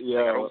 bro, I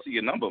don't see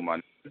your number, my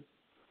nigga.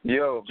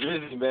 Yo,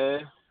 Drizzy,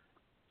 man.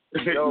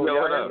 Yo,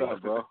 what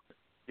up, bro?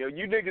 Yo,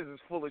 you niggas is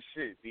full of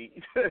shit, B.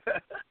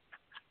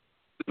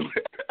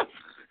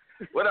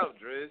 What up,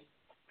 Driz?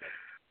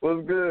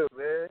 What's good,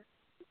 man?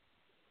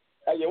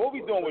 Hey, yo, what we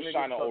doing with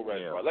Shine on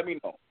Red, bro? Let me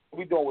know. What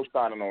we doing with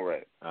Shine on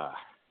Red? I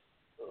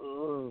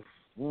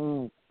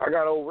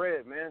got old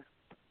Red, man.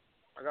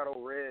 I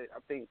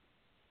think,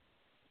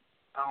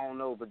 I don't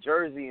know, but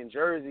Jersey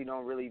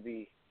don't really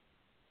be.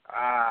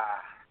 I'm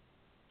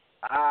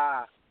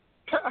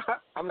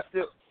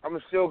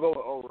still go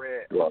with old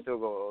Red. You know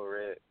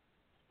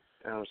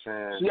what I'm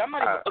saying? See, I'm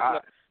not even looking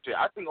at shit.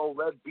 I think old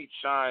Red beat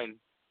Shine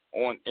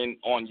on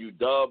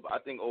UW. I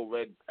think old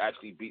Red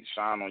actually beat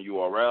Shine on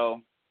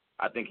URL.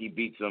 I think he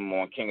beats him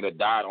on King of the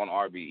Dot on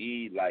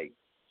RBE. Like,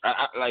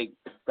 like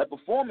that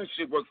performance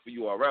shit works for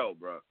URL,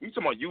 bro. You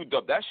talking about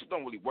UW? That shit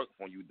don't really work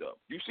for UW.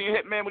 You seen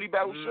Hitman when he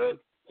battled shit?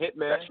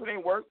 Hitman. That shit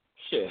ain't work.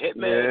 Shit,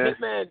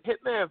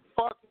 Hitman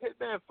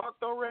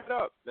fucked all Red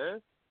up,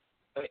 man.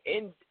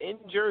 In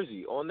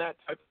Jersey on that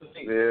type of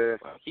thing. Yeah.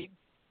 I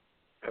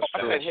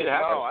said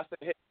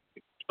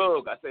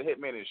Suge. I said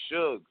Hitman and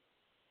Suge.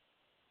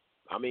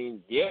 I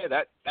mean, yeah,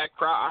 that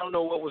crowd. I don't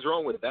know what was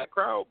wrong with that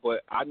crowd,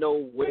 but I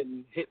know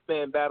when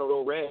Hitman battled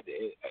O-Red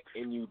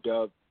in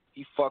UW,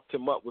 he fucked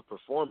him up with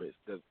performance.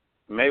 The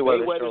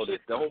Mayweather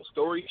shit, the whole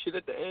story shit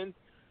at the end.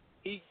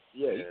 He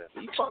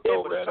fucked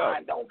O-Red up.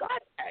 Shine don't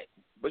got that.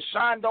 But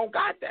Shine don't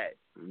got that.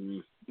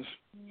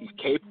 He's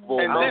capable.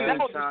 And then that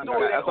was the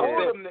story that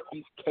all of them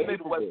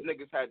Midwest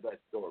niggas had that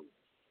story.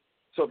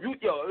 So if you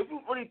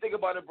really think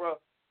about it, bro,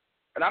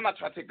 and I'm not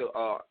trying to take the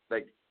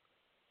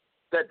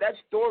that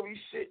story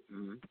shit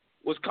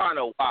was kind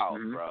of wild,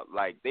 bro.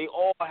 Like they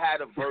all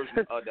had a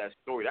version of that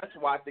story. That's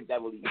why I think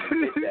that really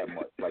didn't fit that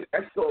much. Like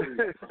that story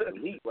is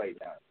elite right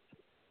now.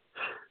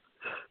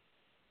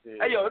 Yeah.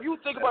 Hey yo, if you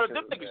think about it,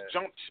 them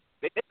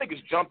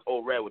niggas jumped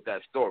O-Red with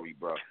that story,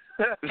 bro.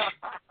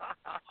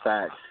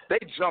 Facts. They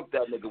jumped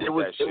that nigga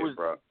with that shit,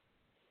 bro.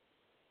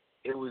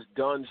 It was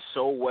done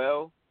so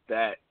well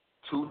that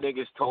two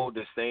niggas told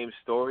the same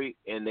story,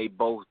 and they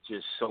both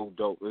just so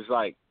dope. It was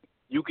like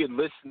you could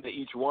listen to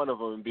each one of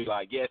them and be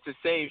like, yeah, it's the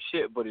same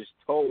shit, but it's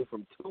told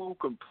from two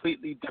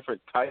completely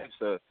different types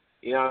of,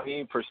 you know what I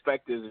mean,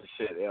 perspectives and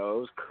shit. Yo, it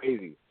was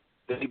crazy.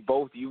 They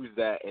both used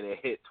that, and it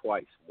hit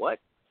twice.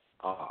 What?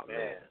 Oh,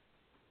 man.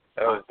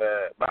 That was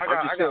bad. But I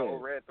got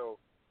O-Red, though.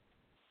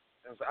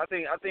 I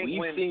think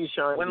when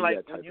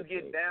you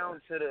get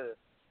down to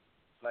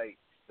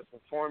the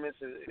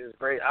performance is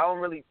great. I don't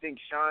really think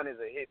Sean is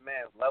a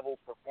Hitman level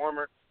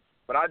performer,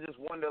 but I just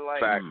wonder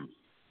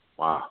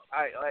wow.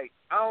 I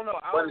don't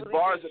know. But his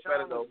bars are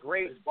better though.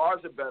 Great. His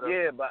bars are better.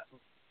 Yeah, but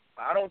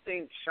I don't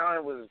think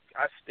Sean was.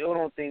 I still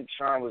don't think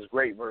Sean was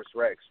great versus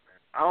Rex.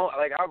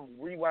 Man. I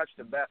rewatched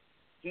the battle.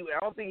 I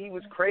don't think he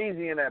was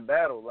crazy in that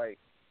battle. Like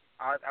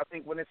I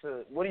think when it's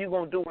what are you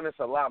gonna do when it's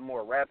a lot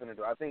more rapping to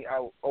do? I think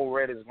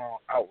O-Red is gonna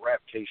out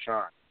rap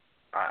K-Sean.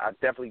 I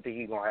definitely think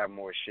he's gonna have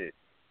more shit.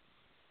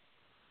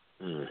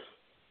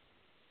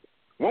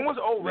 When was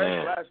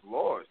O-Red's last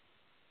loss?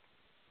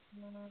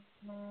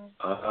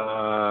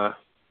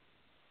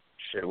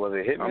 Shit, was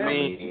it Hitman? I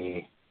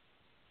mean,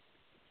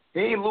 he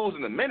ain't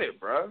losing a minute,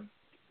 bro.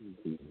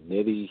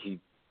 Nitty,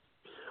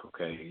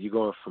 okay, you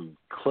going from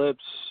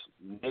Clips,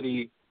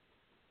 Nitty,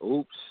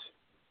 Oops,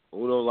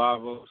 Uno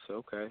Lavos,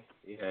 okay.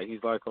 Yeah,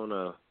 he's like on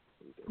a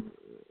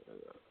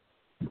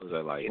Was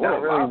that like? He's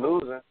not really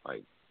losing.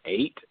 Like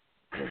 8,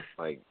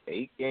 like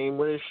 8-game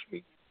winning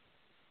streak.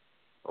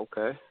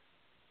 Okay.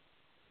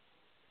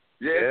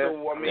 Yeah.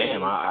 So I mean,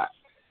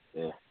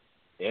 damn,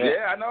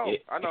 Yeah, I know.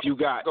 If you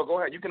got, go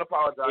ahead. You can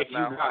apologize if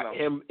now. you got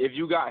him, if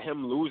you got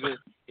him losing,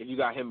 if you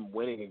got him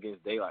winning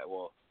against Daylight,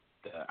 well,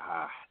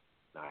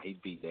 he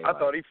beat Daylight. I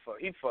thought he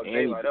fucked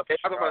Daylight up. I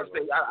was about to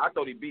say, I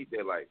thought he beat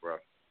Daylight, bro.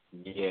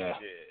 Yeah.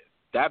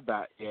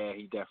 Yeah,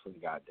 he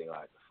definitely got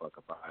Daylight the fuck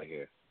up out of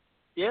here.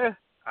 Yeah.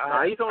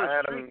 He's on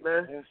the streak,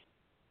 man.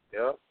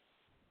 Yep.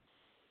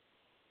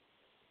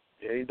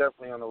 Yeah, he's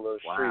definitely on a little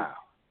streak. Wow.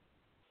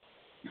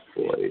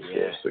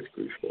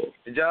 4-8-4-6-3-4.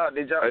 Did y'all?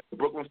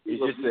 Brooklyn.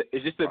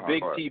 It's just a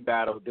Big T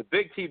battle. The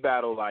Big T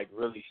battle like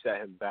really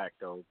set him back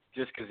though,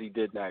 just because he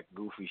did that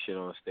goofy shit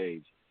on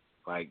stage.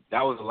 Like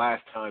that was the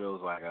last time it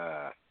was like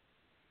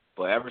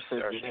But ever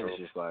since then, it's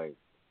just like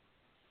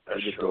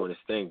he's just doing his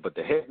thing. But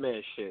the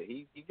Hitman shit,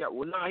 he got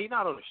he's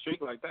not on a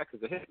streak like that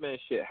because the Hitman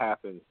shit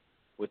happened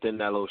within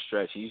that little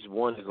stretch. He's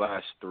won his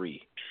last 3.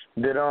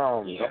 Did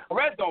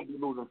Red don't be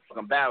losing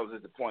fucking battles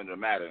is the point of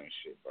the matter and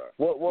shit, bro.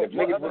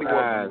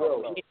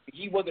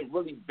 He wasn't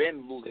really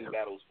been losing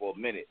battles for a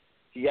minute.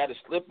 He had to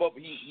slip up.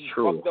 He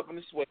fucked up in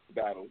the Sway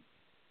battle.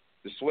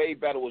 The Sway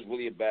battle was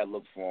really a bad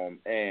look for him,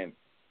 and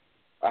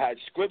I had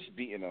Scripps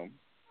beating him.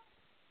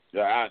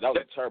 Yeah, that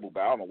was a terrible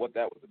battle. I don't know what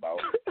that was about.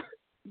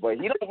 But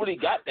he don't really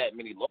got that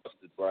many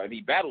losses, bro. And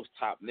he battles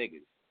top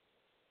niggas.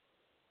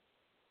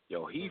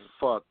 Yo, he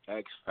fucked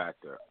X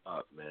Factor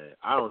up, man.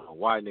 I don't know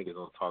why niggas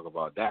don't talk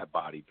about that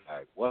body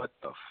bag. What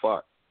the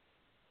fuck?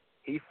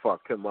 He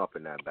fucked him up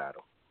in that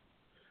battle.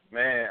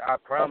 Man, I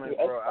promise,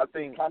 bro. I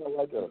think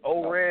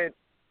O-Red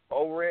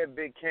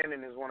Big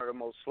Cannon is one of the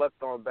most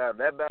slept on battles.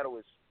 That battle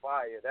is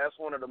fire. That's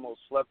one of the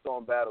most slept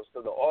on battles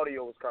because the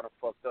audio was kind of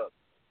fucked up.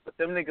 But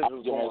them niggas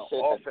was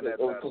going off in that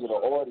battle. Because of the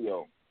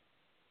audio.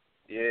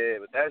 Yeah,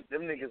 but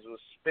them niggas was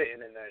spitting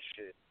in that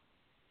shit.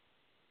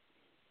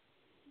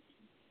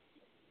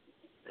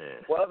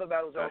 Yeah. What other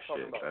battles y'all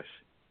talking about?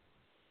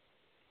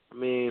 I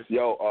mean,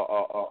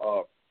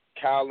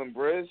 Kyle and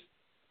Briz.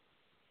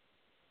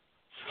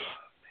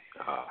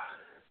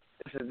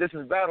 This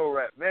is battle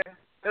rap, man.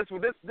 This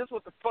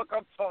what the fuck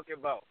I'm talking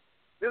about.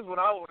 This is what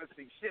I want to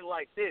see. Shit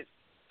like this.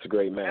 It's a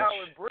great match.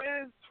 Kyle and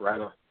Briz. It's right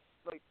on.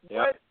 Like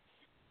what?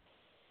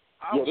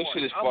 This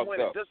shit is fucked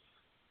up.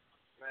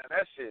 Man,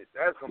 that's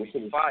gonna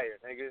be fire,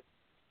 nigga.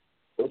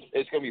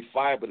 It's gonna be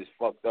fire, but it's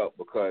fucked up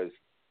because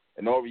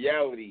in all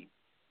reality,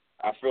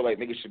 I feel like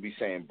niggas should be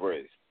saying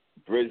Briz.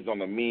 Briz is on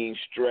the mean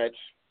stretch.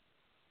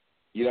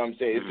 You know what I'm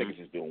saying? This niggas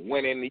has been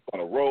winning. He's on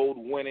the road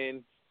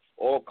winning,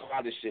 all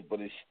kind of shit.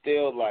 But it's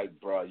still like,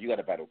 bro, you got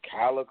to battle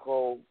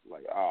Calico.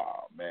 Like,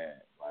 oh, man.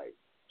 Like,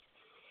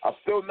 I'm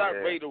still not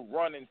ready to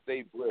run and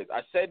say Briz.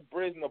 I said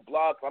Briz in the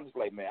blog. I'm just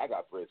like, man, I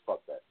got Briz.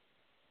 Fuck that.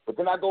 But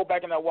then I go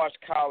back and I watch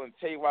Kyle and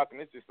Tay-Rock,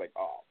 and it's just like,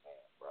 oh, man,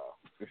 bro.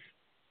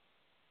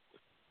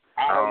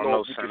 I don't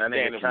know if you can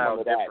stand in front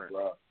of that,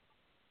 bro.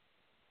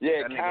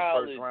 Yeah,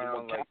 Kyle is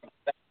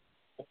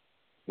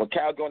when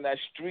Kyle going that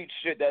street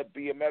shit, that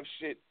BMF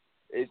shit,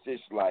 it's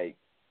just like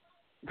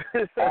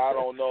I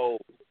don't know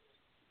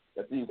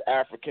that these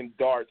African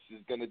darts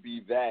is gonna be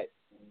that.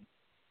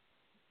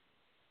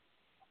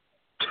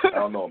 I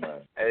don't know,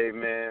 man. Hey,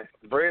 man,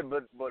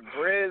 but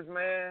Briz,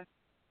 man,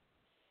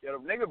 yo,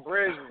 the nigga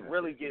Briz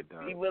really get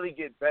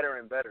better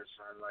and better,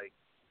 son. Like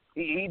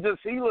he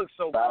looks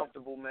so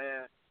comfortable,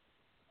 man.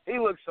 He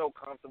looks so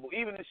comfortable.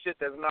 Even the shit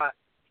that's not.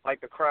 Like,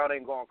 the crowd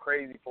ain't going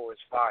crazy for his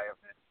fire,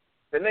 man.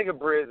 The nigga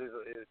Briz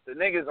the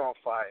nigga's on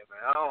fire,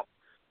 man.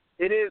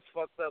 It is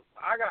fucked up.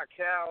 I got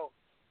Cal,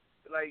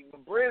 like,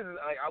 Briz,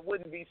 like, I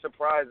wouldn't be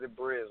surprised if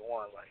Briz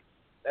won. Like,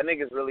 that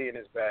nigga's really in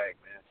his bag,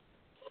 man.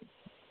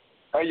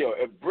 Hey, yo,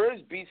 if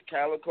Briz beats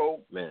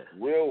Calico, man,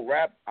 real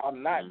rap,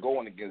 I'm not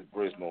going against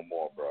Briz no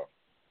more, bro.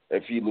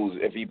 If he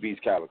beats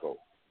Calico.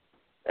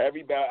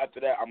 Every battle after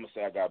that, I'm going to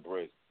say I got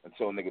Briz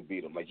until a nigga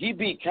beat him. Like, he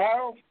beat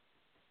Cal.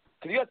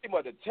 Because you got to think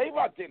about it, the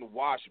Tay-Rock didn't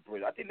wash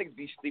Briz. I think niggas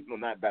be sleeping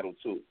on that battle,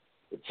 too.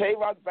 The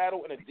Tay-Rock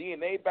battle and the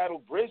DNA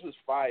battle, Briz was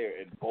fire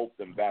in both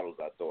them battles,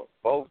 I thought.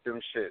 Both them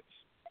shits.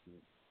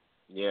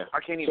 Yeah. I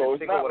can't even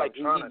think of what I'm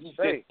trying to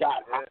say.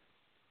 I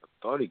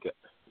thought he got...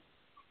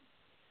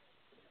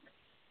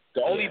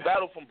 The only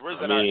battle from Briz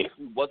that I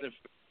wasn't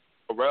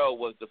Pharrell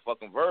was the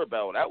fucking Verb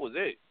battle. That was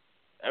it.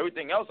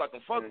 Everything else I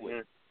can fuck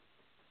with.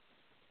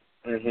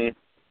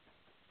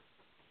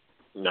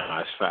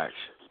 Nah, it's facts.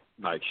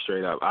 Like,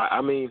 straight up.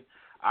 I mean,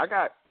 I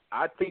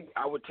think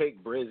I would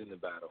take Briz in the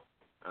battle.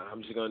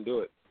 I'm just gonna do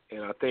it,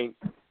 and I think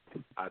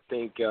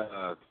it's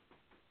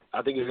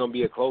gonna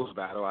be a close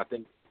battle. I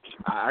think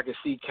I can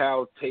see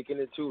Cal taking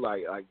it too.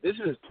 Like this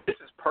is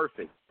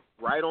perfect,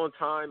 right on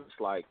time. It's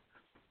like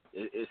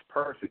it's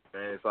perfect,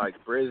 man. It's like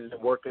Briz is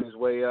working his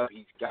way up.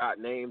 He's got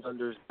names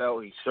under his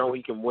belt. He's shown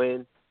he can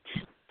win.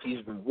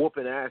 He's been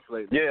whooping ass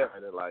lately,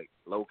 kind of like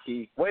low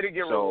key. Way to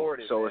get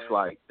rewarded. So man. It's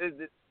like, it's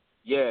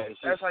that's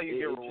just, how you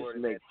get rewarded. It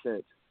just makes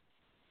sense.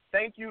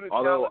 Thank you to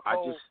Although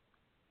Calico.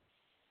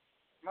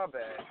 My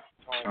bad.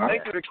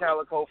 Thank you to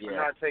Calico for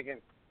not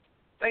taking.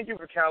 Thank you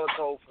for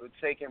Calico for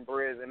taking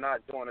Briz and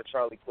not doing a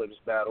Charlie Clips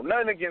battle.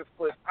 Nothing against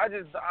Clips. I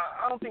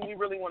don't think we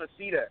really want to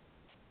see that.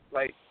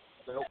 Like,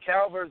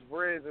 Cal versus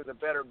Briz is a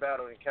better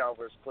battle than Cal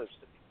versus Clips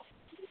to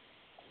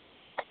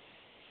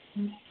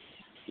me.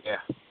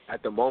 Yeah,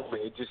 at the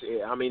moment,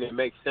 it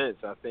makes sense.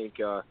 I think,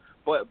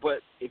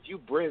 but if you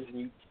Briz and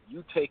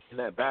you taking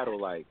that battle,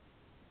 like,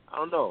 I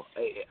don't know.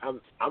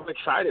 I'm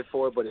excited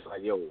for it, but it's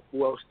like, yo,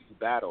 who else do you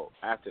battle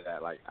after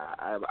that? Like,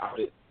 I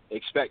would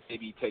expect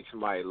maybe you take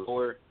somebody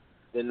lower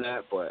than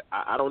that, but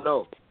I don't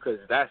know, because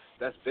that's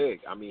big.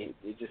 I mean,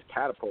 it just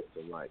catapults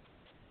him. Like,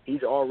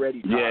 he's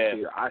already top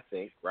tier, I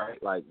think,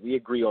 right? Like, we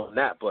agree on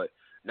that, but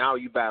now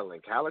you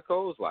battling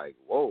Calico's, like,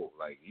 whoa,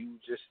 like,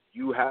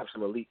 you have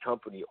some elite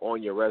company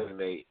on your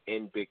resume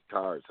in big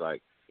cards.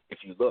 Like, if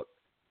you look,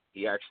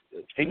 he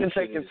been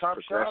taking top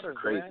shotters,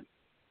 crazy. Man.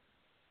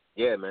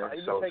 Yeah, man.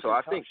 So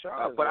I think,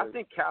 but I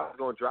think Cal's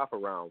gonna drop a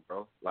round,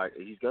 bro. Like,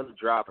 he's gonna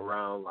drop a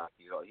round. Like,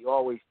 he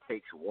always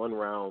takes one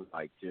round,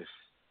 like, just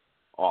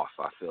off.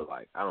 I feel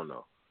like, I don't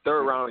know.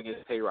 Third round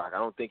against Tay-Rock, I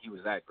don't think he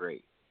was that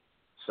great.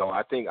 So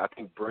I think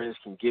Briz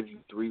can give you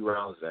 3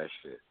 rounds of that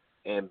shit,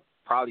 and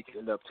probably can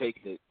end up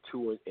taking it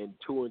 2 and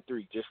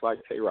 3, just like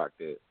Tay-Rock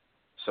did.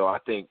 So I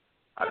think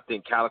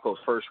Calico's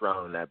first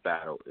round in that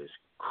battle is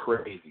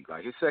crazy.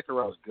 Like, his second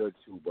round is good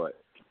too, but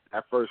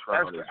that first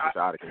round is just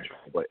out of control.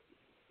 But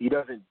he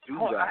doesn't do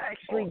that. I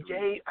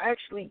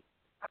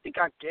think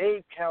I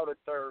gave Cal the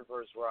third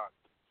versus Rock.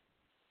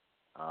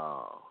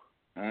 Oh.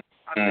 I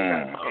think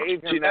I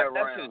gave him that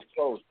round. That's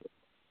close.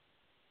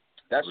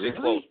 That shit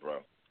close, bro.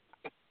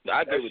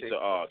 I gave it to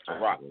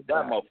Rock.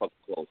 That motherfucker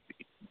close.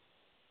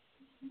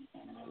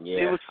 Yeah,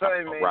 it was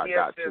funny, man. He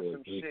had said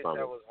some shit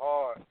that was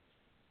hard.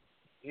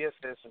 He had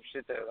said some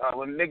shit that was hard.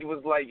 When nigga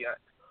was like,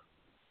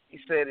 he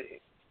said,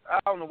 I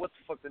don't know what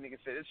the fuck the nigga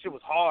said. This shit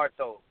was hard,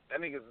 though.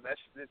 That nigga,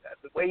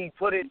 the way he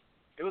put it,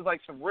 it was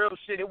like some real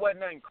shit. It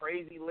wasn't nothing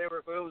crazy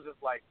lyrical. It was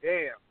just like,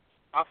 damn,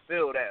 I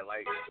feel that.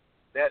 Like,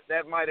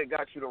 that might have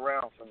got you the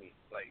round for me.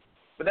 Like,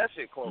 but that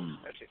shit close.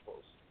 That shit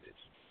close.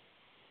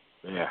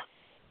 Bitch. Yeah.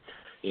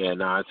 Yeah,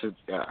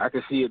 I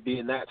can see it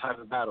being that type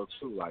of battle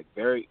too. Like,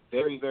 very,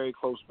 very, very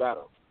close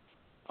battle.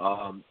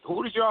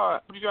 Who did y'all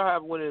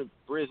have winning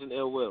Briz and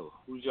Ill Will?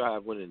 Who did y'all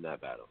have winning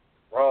that battle?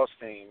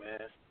 Rawstein,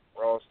 man.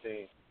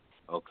 Rawstein.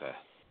 Okay.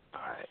 All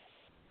right.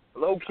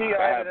 Low key,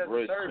 I had it as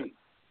a 30.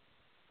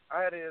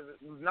 I had it as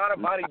it was not a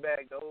body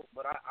bag though,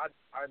 but I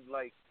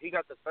like, he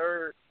got the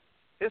third.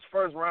 His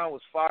first round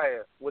was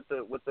fire with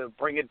the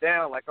bring it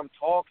down, like I'm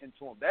talking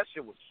to him. That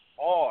shit was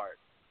hard.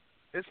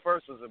 His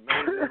first was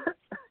amazing.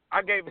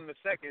 I gave him the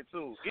second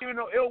too, even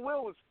though Ill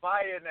Will was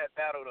fire in that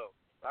battle though.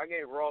 I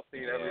gave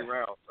Rawstein every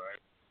round, right?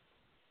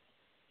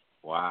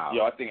 Wow.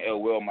 Yo, I think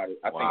Ill Will might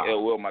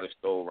have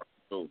stole round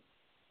 2.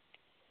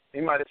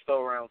 He might have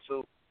stole round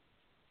 2.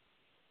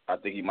 I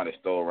think he might have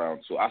stole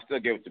round 2. I still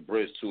give it to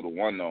Briz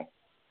 2-1 though.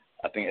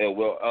 I think Ill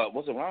Will.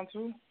 Was it round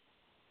 2?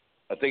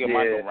 I think it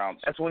might go round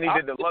 2. That's when he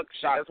did the luck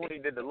shit. That's when he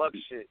did the luck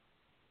shit.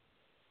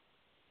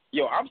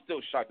 Yo, I'm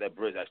still shocked that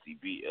Briz actually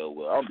beat Ill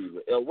Will.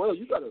 Ill Will,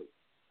 you gotta.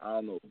 I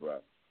don't know, bro.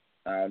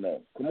 I don't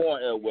know. Come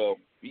on, Ill Will.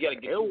 You gotta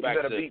get you back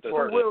to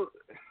Ill Will.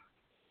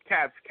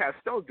 Caps,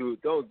 don't do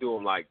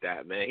him like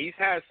that, man. He's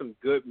had some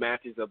good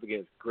matches up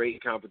against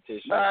great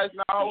competition. Nah, it's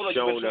not. Hold on,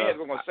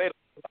 gonna say that.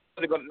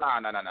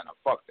 Nah.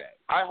 Fuck that.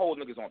 I hold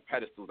niggas on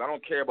pedestals. I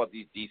don't care about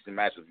these decent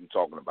matches you're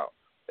talking about.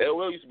 Ill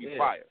Will used to be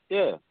fire.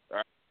 Yeah.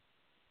 Right?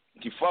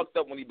 He fucked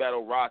up when he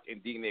battled Rock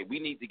and DNA. We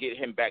need to get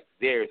him back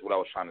there is what I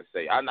was trying to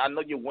say. I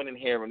know you're winning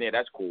here and there.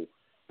 That's cool.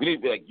 We need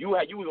to be like, you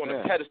was on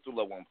a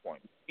pedestal at one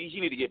point. He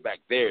need to get back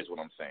there is what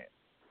I'm saying.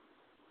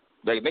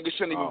 Like, niggas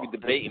shouldn't even be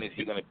debating if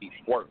he's going to beat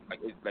Twerk.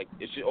 Like,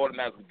 it should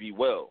automatically be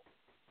Will.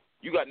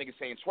 You got niggas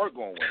saying Twerk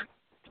going to win.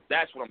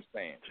 That's what I'm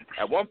saying.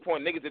 At one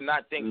point, niggas did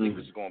not think niggas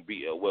was going to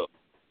beat Ill Will.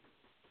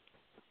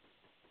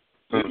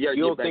 You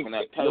don't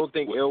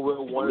think Ill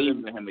Will wanted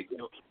him?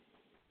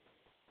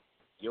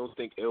 You don't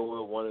think Ill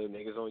Will one of the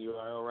niggas on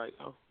URL right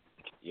now?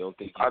 You don't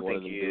think he's one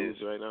of them dudes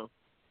right now?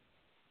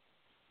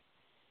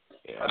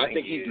 Yeah, I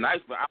think he's nice,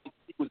 but I don't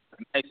think he was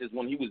as nice as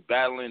when he was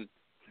battling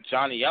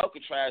Johnny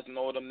Alcatraz and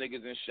all them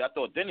niggas and shit. I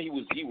thought then he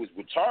was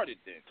retarded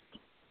then.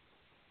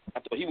 I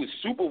thought he was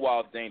super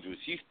wild dangerous.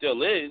 He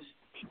still is,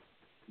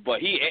 but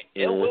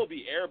it will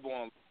be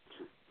airborne.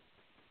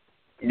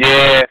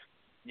 Yeah.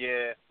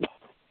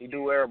 He do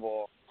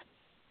airball.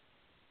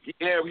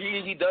 Yeah,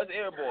 he does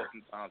airball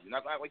sometimes.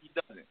 Not like he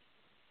doesn't.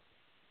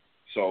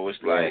 So it's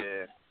like,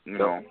 you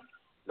know,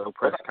 no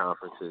press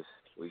conferences.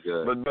 We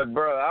good. But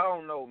bro, I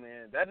don't know,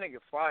 man. That nigga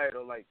fired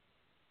though. Like,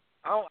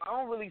 I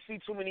don't really see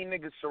too many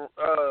niggas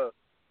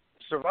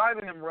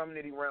surviving them rum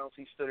nitty rounds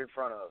he stood in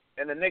front of,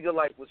 and the nigga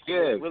like was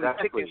really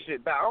kicking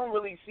shit back. I don't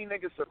really see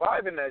niggas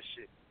surviving that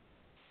shit.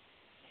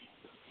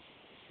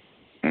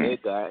 Did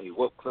that? He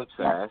whooped Clip's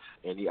ass,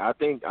 and I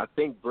think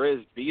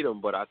Briz beat him,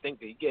 but I think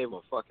that he gave him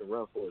a fucking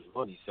run for his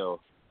money.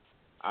 So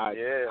I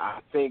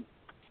think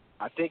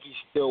he's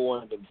still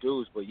one of them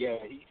dudes. But yeah,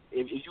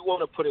 if you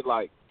want to put it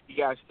like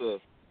he has to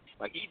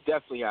like he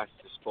definitely has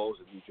to dispose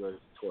of New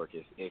Jersey Twerk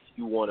if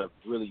you want to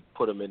really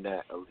put him in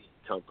that elite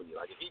company.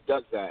 Like if he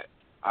does that,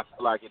 I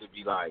feel like it'd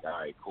be like, all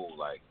right, cool,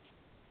 like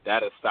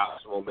that'll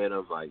stop some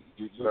momentum. Like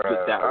you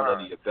get that one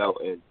under your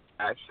belt, and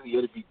actually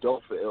it'd be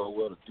dope for Ill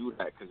Will to do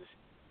that because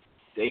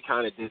they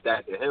kind of did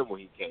that to him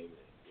when he came in.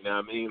 You know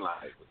what I mean?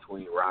 Like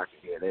between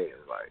Rocky and A,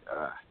 it's like,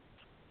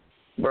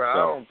 Bro, I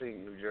don't think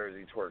New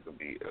Jersey Twerk will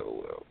be Ill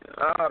Will.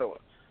 I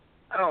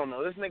don't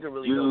know. This nigga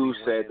really. You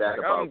said that like,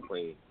 about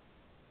Clean.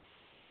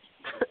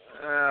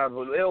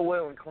 But Ill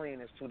Will and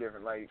Clean is two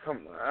different. Like,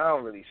 come on, I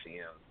don't really see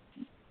him.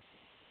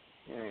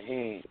 Yeah, he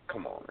ain't.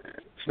 Come on, man.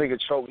 This nigga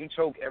choke. He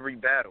choke every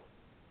battle.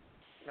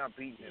 Not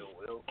beating Ill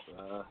Will.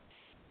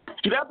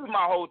 See, that be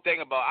my whole thing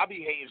about. I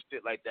be hating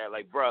shit like that.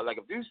 Like, bro, like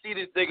if you see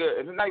this nigga,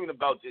 it's not even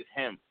about just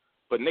him,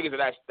 but niggas of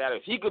that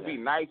status. He could be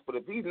nice, but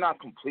if he's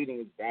not completing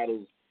his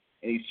battles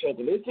and he's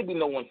choking, there should be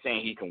no one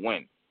saying he can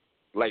win.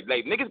 Like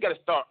niggas got to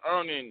start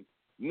earning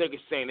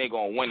niggas saying they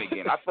gonna win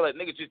again. I feel like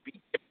niggas just be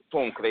to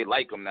him because they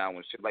like him now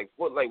and shit. Like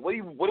what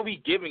are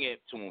we giving it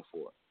to him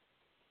for?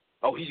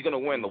 Oh, he's gonna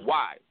win. The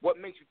why? What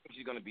makes you think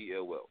he's gonna be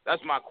Ill Will?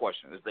 That's my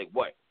question. It's like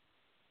what?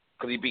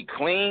 Could he be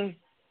clean?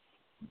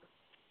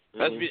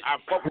 Let's be. I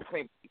fuck with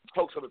clean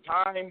folks all the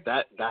time.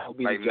 That would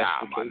be like the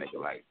nah, my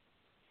nigga. Like,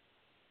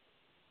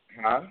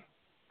 huh?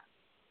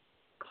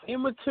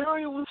 Clean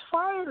material was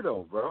fire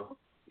though, bro.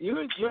 You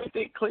didn't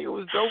think Clean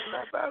was dope in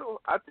that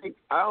battle? I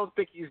don't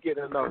think he's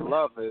getting enough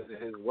love for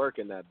his work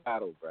in that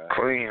battle, bro.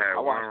 Clean had I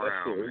watched one that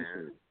round, shit man.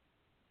 recently.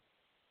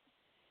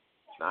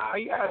 Nah,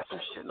 he had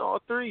some shit in all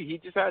three. He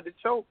just had to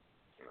choke.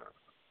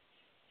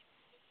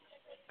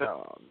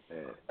 Oh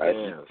man,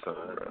 damn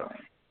son.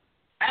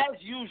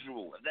 As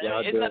usual, Y'all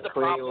isn't doing that the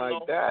Clean problem? like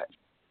though? that?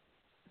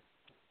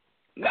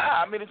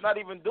 Nah, I mean it's not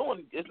even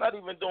doing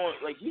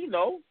like he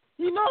know.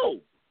 He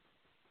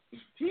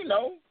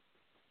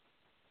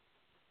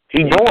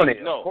doing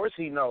it. No. Of course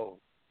he knows.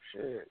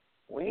 Shit,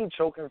 we ain't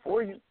choking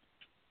for you.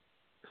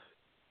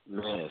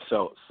 Man,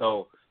 so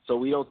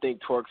we don't think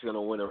Twerk's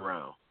gonna win a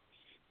round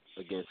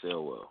against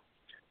Ill Will.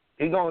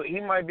 He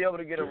might be able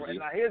to get a round.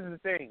 Now here's the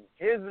thing.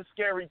 Here's the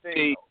scary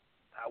thing.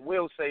 I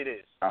will say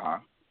this.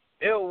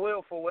 Ill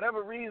Will, for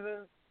whatever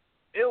reason,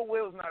 Ill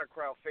Will's not a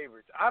crowd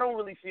favorite. I don't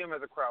really see him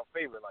as a crowd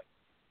favorite. Like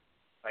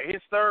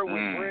his third with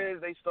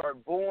Grizz, they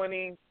start booing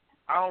him.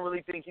 I don't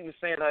really think he was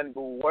saying nothing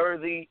boo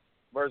worthy.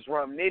 Versus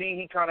Rum Nitty,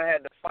 he kind of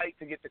had to fight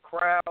to get the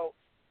crowd.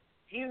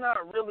 He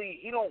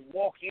don't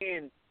walk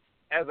in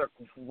as a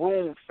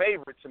room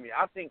favorite to me.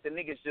 I think the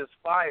nigga's just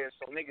fire,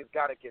 so niggas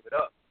got to give it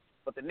up.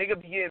 But the nigga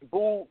be getting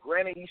booed.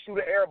 Granted, he shoot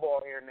an air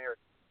ball here and there.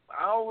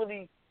 I don't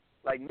really,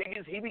 like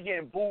niggas, he be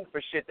getting booed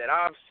for shit that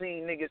I've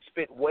seen niggas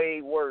spit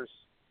way worse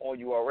on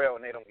URL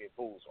and they don't get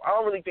booed. So I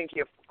don't really think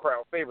he's a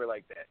crowd favorite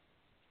like that.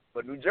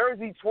 But New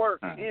Jersey Twerk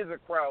is a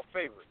crowd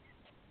favorite.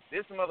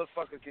 This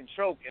motherfucker can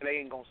choke and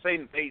they ain't gonna say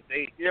they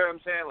you know what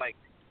I'm saying? Like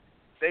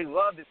they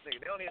love this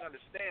nigga. They don't even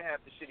understand half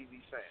the shit he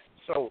be saying.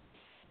 So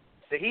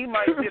that he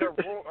might get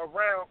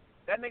around.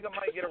 That nigga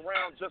might get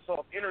around just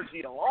off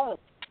energy alone.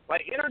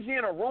 Like energy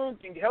in a room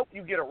can help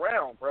you get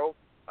around, bro.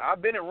 I've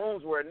been in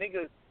rooms where a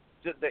nigga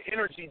just the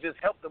energy just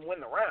helped them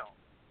win the round.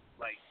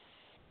 Like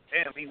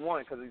damn, he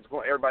won because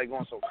everybody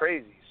going so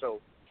crazy.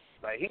 So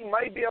like he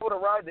might be able to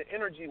ride the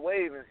energy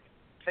wave and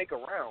take a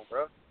round,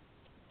 bro.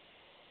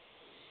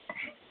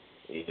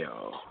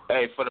 Yo.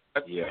 Hey, for the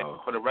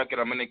record,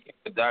 I'm in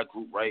the Dot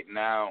group right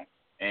now,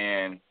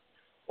 and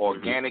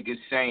Organic is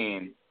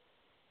saying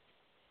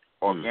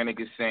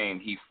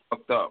he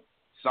fucked up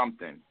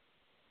something.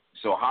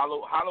 So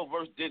Hollow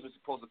vs. Diz was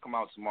supposed to come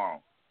out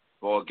tomorrow,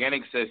 but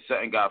Organic says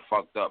something got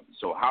fucked up.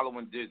 So Hollow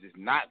and Diz is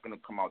not gonna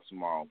come out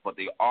tomorrow, but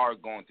they are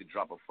going to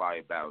drop a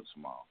fire battle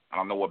tomorrow. I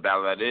don't know what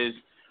battle that is,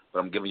 but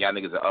I'm giving y'all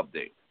niggas an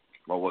update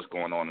about what's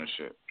going on and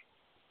shit.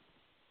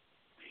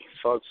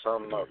 Fuck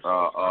something up.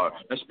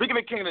 And speaking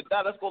of King of the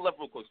Dot, let's go left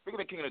real quick.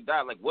 Speaking of King of the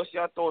Dot, like, what's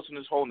y'all thoughts on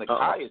this whole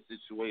Nakia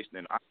situation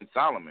and Iron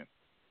Solomon?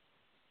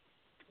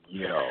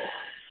 Yo.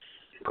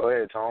 Go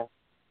ahead, Tom.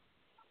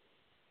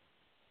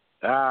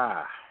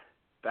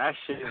 That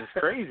shit is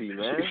crazy,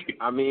 man.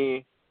 I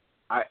mean,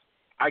 I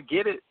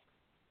get it.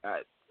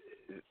 I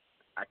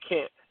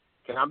can't.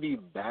 Can I be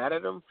mad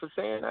at him for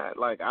saying that?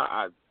 Like,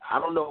 I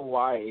don't know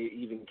why it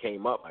even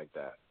came up like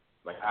that.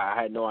 Like, I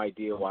had no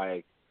idea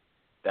why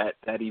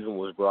that even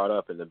was brought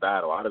up in the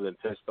battle. I'd have been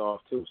pissed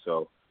off too,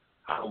 so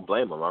I don't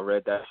blame him. I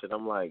read that shit.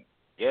 I'm like,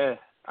 yeah,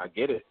 I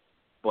get it.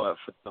 But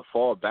to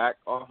fall back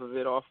off of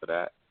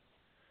that,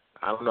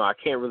 I don't know. I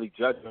can't really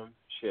judge him.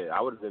 Shit,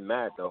 I would have been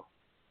mad, though.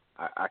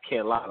 I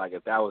can't lie. Like,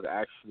 if that was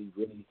actually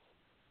really,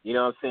 you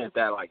know what I'm saying, if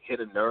that, like, hit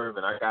a nerve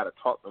and I got to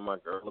talk to my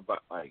girl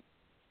about, like,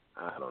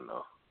 I don't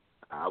know.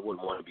 I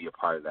wouldn't want to be a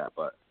part of that.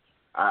 But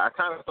I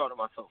kind of thought to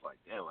myself, like,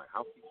 damn, like,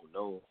 how people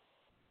know,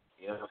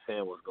 you know what I'm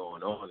saying, what's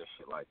going on and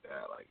shit like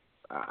that. Like,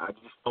 I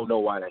just don't know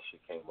why that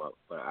shit came up.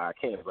 But I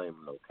can't blame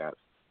him, no caps.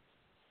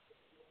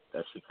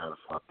 That shit kind of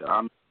fucked up.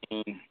 I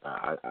mean,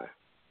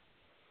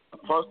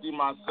 personally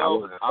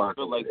myself, I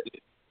feel like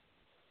this.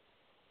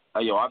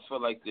 I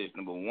feel like this.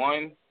 Number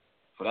one,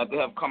 for that to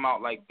have come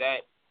out like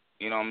that,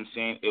 You know what I'm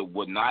saying? It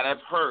would not have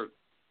hurt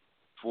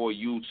for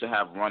you to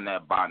have run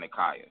that by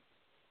Nakia.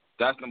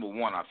 That's number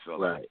one, I feel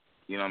like.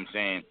 You know what I'm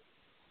saying?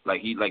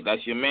 Like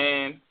that's your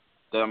man,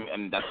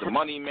 and that's the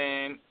money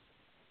man.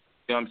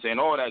 You know what I'm saying?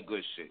 All that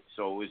good shit.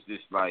 So it's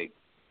just like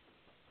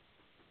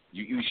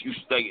you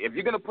like if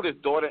you're gonna put his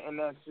daughter in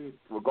that shit,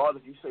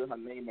 regardless if you say her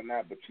name or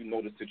not, but you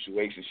know the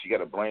situation, she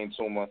got a brain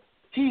tumor.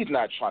 He's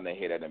not trying to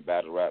hear that in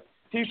battle rap.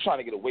 He's trying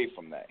to get away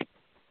from that.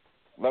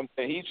 You know what I'm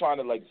saying? He's trying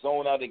to like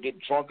zone out and get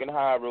drunk and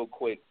high real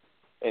quick,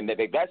 and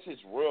that's his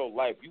real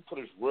life. You put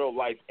his real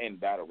life in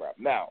battle rap.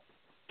 Now,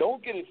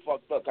 don't get it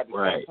fucked up. At the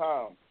same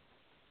time,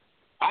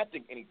 I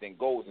think anything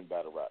goes in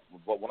battle rap.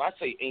 But when I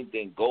say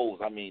anything goes,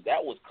 I mean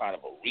that was kind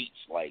of a reach.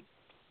 Like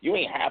you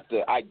ain't have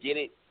to. I get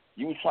it.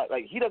 You try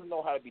like he doesn't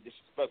know how to be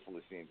disrespectful.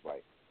 It seems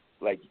like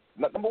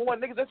number one,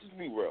 niggas. Let's just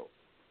be real.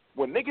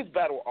 When niggas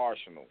battle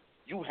Arsenal,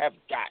 you have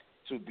got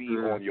to be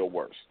on your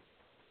worst.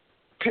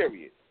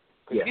 Period.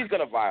 Because he's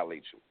gonna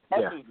violate you.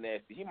 Arsenal's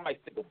nasty. He might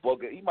stick a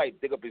booger. He might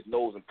dig up his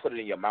nose and put it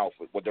in your mouth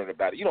during the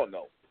battle. You don't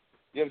know.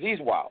 You know he's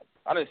wild.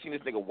 I done seen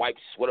this nigga wipe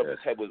sweat up his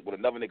head with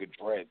another nigga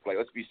dread. Like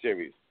let's be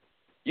serious.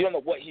 You don't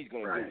know what he's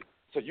gonna do.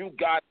 So you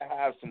got to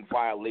have some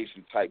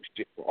violation type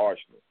shit for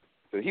Arsenal.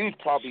 So he was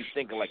probably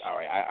thinking like, all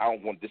right, I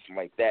don't want this and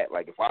like that.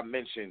 Like if I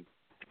mention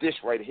this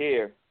right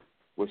here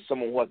with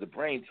someone who has a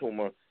brain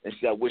tumor and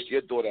say I wish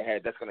your daughter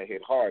had, that's gonna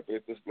hit hard. But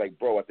it's just like,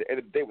 bro, at the end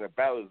of the day when the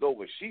battle is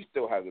over, she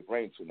still has a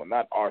brain tumor,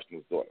 not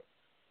Arsenal's daughter.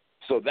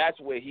 So that's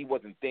where he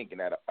wasn't thinking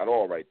at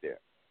all right there.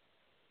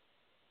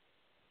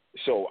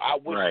 So I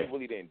wish he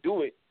really didn't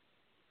do it.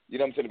 You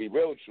know what I'm saying, to be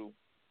real with you.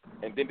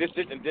 And then just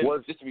to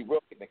be real,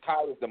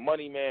 Nakai is the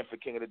money man for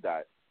King of the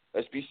Dot.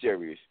 Let's be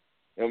serious.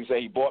 You know what I'm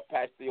saying? He bought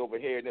Patsy over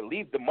here, and then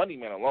leave the money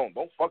man alone.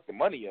 Don't fuck the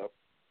money up.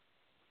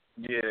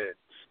 Yeah.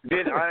 Do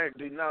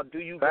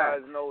you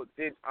guys know,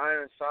 did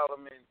Iron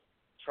Solomon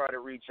try to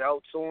reach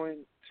out to him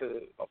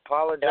to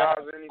apologize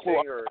or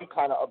anything? Or? I'm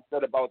kind of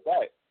upset about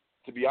that.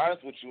 To be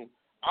honest with you,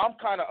 I'm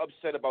kind of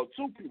upset about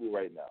two people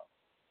right now.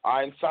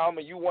 Iron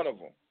Solomon, you one of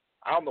them.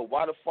 I don't know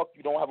why the fuck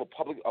you don't have a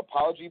public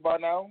apology by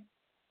now.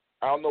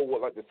 I don't know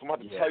what, like, did someone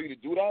have to tell you to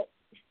do that?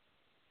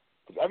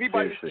 Because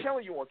everybody's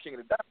killing you on King of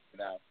the Dot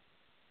now.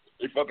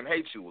 They fucking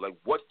hate you. Like,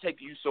 what's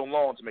taking you so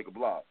long to make a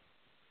blog?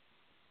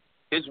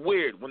 It's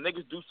weird. When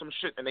niggas do some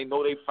shit and they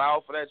know they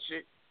foul for that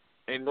shit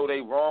and they know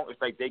they wrong,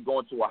 it's like they go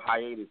into a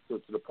hiatus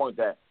to the point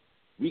that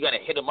we got to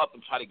hit them up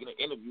and try to get an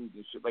interview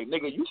and shit. Like,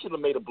 nigga, you should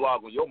have made a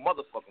blog on your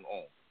motherfucking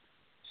own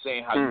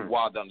saying how you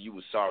wild down, you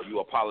was sorry, you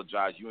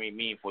apologize, you ain't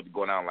mean for it to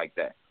go down like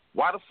that.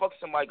 Why the fuck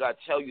somebody got to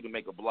tell you to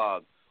make a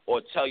blog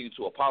or tell you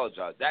to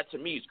apologize? That, to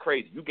me, is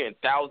crazy. You getting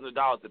thousands of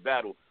dollars to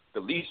battle. The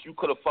least you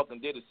could have fucking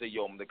did is say,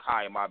 yo, I'm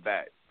Nakai, my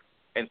bad.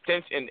 And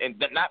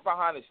not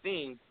behind the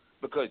scenes,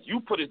 because you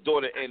put his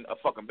daughter in a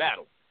fucking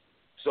battle.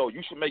 So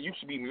you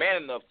should be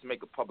man enough to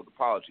make a public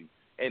apology.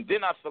 And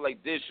then I feel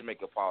like this should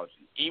make an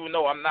apology. Even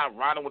though I'm not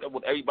riding with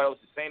what everybody else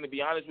is saying, to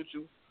be honest with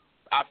you,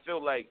 I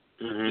feel like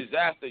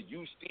Disaster,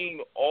 you seen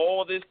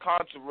all this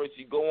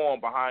controversy go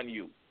on behind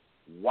you.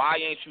 Why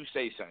ain't you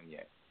say something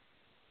yet?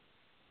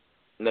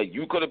 Like,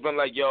 you could have been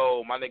like,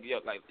 yo, my nigga, yo,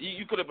 like,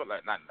 you could have been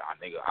like, nah,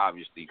 nigga,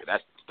 obviously, because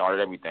that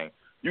started everything.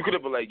 You could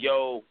have been like,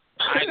 yo,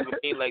 I ain't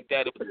mean like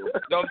that. It was, you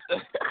know what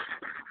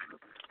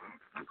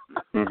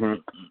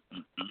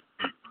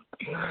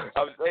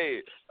I'm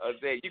saying? I'm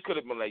saying, you could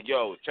have been like,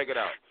 yo, check it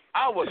out.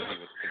 I wasn't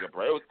even thinking,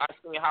 bro. I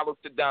seen Hollow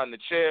sit down in the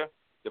chair.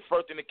 The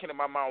first thing that came to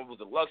my mind was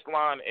a Lux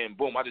line, and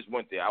boom, I just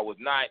went there.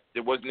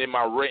 It wasn't in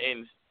my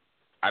writtens.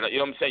 You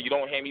know what I'm saying? You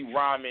don't hear me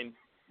rhyming.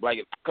 Like,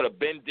 I could have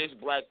been diss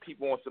black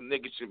people on some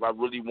nigga shit if I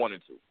really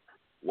wanted to.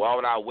 Why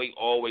would I wait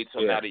all the way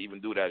till now to even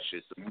do that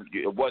shit? So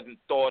it wasn't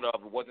thought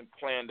of. It wasn't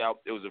planned out.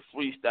 It was a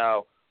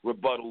freestyle,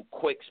 rebuttal,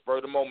 quick,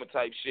 spur-of-the-moment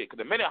type shit.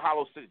 Because the minute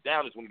Hollow sits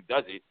down is when he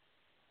does it.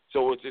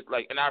 So it's just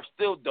like, and I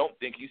still don't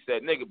think he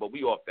said nigga, but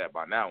we off that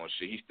by now and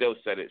shit. He still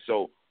said it.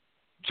 So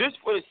just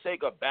for the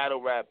sake of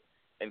battle rap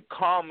and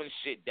calming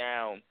shit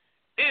down,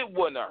 it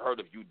wouldn't have hurt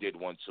if you did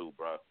one too,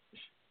 bro.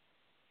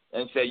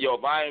 And say, yo,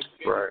 if I ain't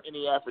feeling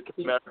any African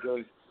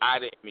Americans, I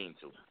didn't mean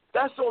to.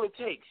 That's all it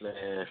takes.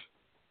 Man.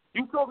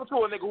 You talking to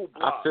a nigga who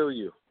blogs. I feel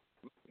you.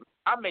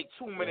 I make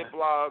 2-minute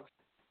blogs,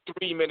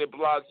 3-minute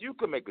blogs. You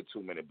can make a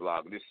 2-minute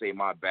blog and just say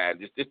my bad.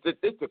 Just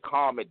to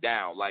calm it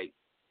down. Like,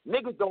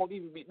 niggas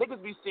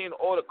be seeing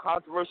all the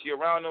controversy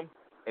around them,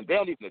 and they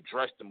don't even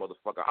address the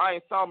motherfucker.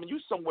 Iron Solomon, you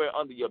somewhere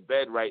under your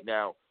bed right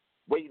now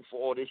waiting for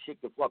all this shit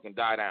to fucking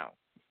die down.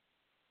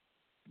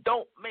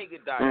 Don't make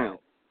it die down.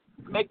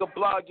 Make a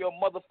blog your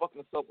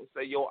motherfucking self and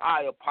say, yo,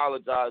 I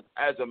apologize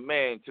as a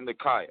man to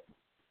Nakia.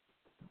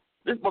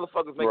 This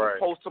motherfucker's making a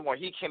post somewhere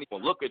he can't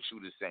even look at you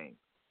the same.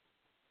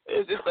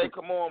 It's just like,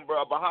 come on,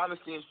 bro. Behind the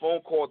scenes phone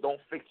call don't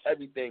fix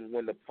everything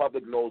when the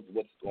public knows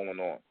what's going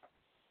on.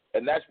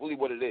 And that's really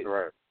what it is.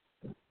 Right.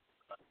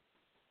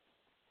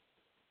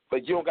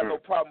 But you don't got no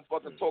problem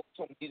fucking talking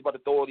to him. He's about to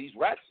throw all these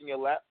racks in your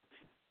lap.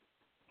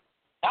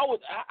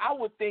 I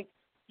would think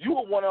you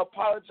would want to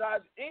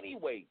apologize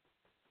anyway.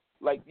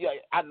 Like, yeah,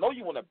 I know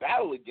you want to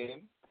battle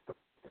again.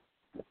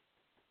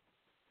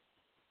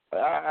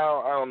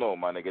 I don't know,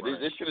 my nigga.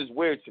 This shit is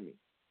weird to me.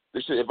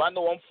 This shit, if I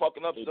know I'm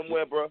fucking up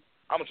somewhere, bro,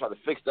 I'm gonna try to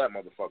fix that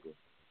motherfucker.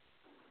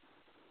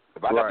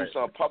 If I gotta do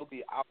something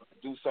publicly, I'll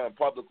do something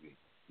publicly.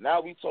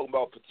 Now we talking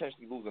about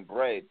potentially losing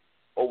bread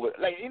over,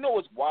 like, you know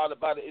what's wild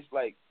about it? It's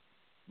like,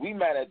 we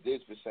mad at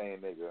this for saying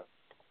nigga.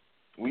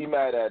 We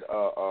mad at,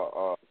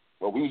 well,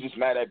 we was just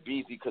mad at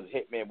BZ because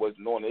Hitman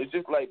wasn't on it. It's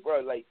just like,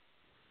 bro, like,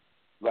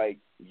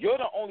 you're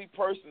the only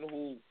person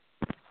who,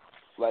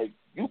 like,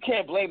 you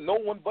can't blame no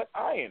one but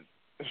Iron.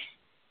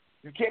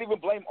 You can't even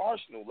blame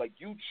Arsenal. Like,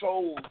 you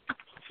chose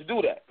to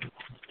do that.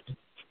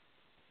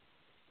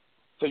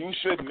 So you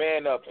should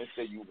man up and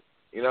say you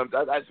know,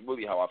 that's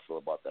really how I feel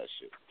about that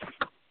shit.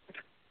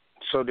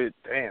 So did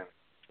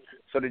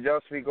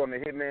y'all speak on the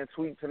Hitman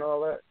tweets and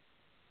all that?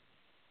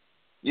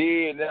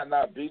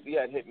 Yeah, Beasley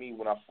had hit me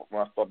when I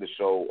started the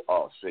show.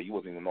 Oh shit, you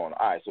wasn't even on.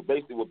 All right, so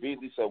basically what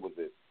Beasley said was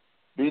this.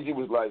 Beasley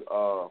was like,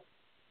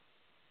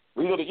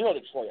 you know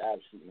the Troy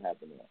Ave shooting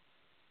happened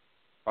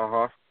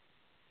there.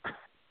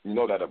 You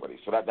know that already.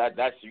 So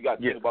that's you got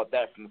to think about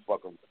that from the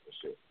fucking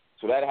shit.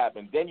 So that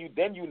happened. Then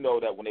you know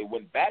that when they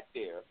went back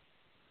there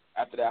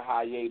after that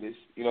hiatus,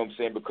 you know what I'm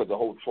saying, because the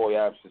whole Troy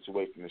Ave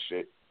situation and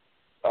shit.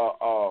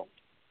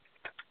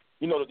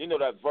 You know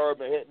that Verb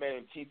and Hitman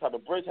and T-Type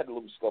and Bridge had a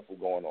little scuffle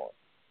going on.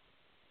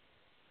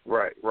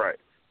 Right.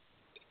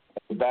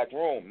 The back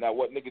room. Now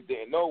what niggas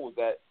didn't know was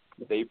that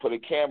they put a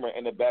camera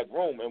in the back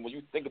room, and when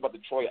you think about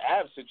the Troy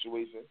Ave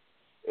situation,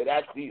 it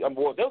actually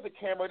well, there was a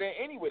camera there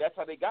anyway. That's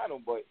how they got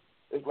him, but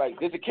it's like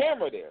there's a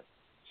camera there,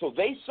 so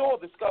they saw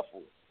the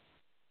scuffle.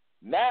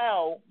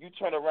 Now you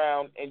turn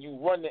around and you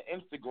run the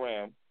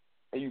Instagram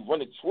and you run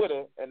the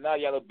Twitter, and now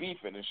y'all are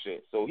beefing and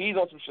shit. So he's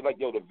on some shit like,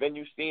 yo, the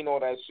venue seen all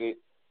that shit,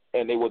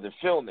 and they wasn't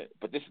filming it.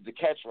 But this is the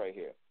catch right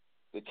here.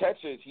 The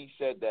catch is he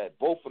said that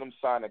both of them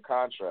signed a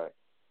contract,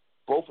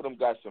 both of them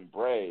got some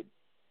bread,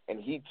 and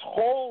he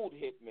told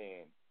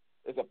Hitman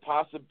there's a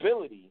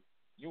possibility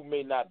you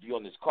may not be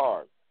on this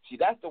card. See,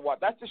 that's the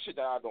shit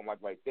that I don't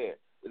like right there.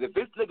 If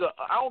this nigga,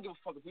 I don't give a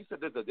fuck if he said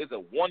there's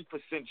a 1%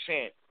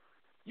 chance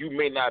you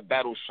may not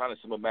battle Shine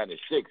Summer Madness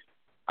 6.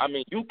 I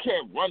mean, you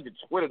can't run the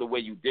Twitter the way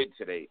you did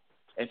today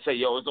and say,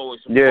 yo, it's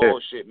always some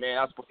bullshit, man.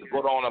 I was supposed to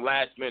go on the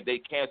last minute. They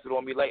canceled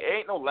on me. Like, it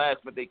ain't no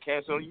last minute they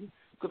canceled on you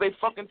because they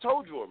fucking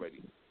told you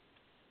already.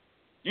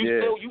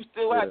 You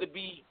still had to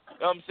be, you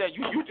know what I'm saying?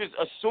 You just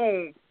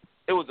assumed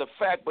it was a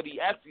fact, but he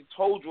actually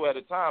told you at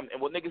a time.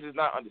 And what niggas is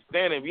not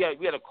understanding, we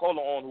had a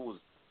caller on who was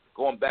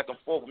going back and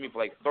forth with me for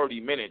like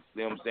 30 minutes.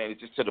 You know what I'm saying?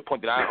 It's just to the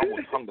point that I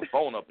almost hung the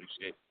phone up and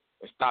shit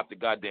and stopped the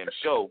goddamn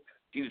show.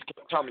 He just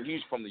kept telling me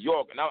he's from New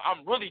York. And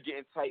I'm really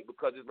getting tight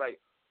because it's like,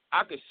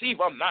 I could see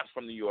if I'm not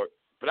from New York,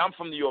 but I'm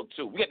from New York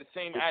too. We got the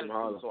same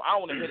attitude, so I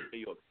don't want to hear New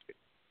York shit.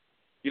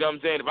 You know what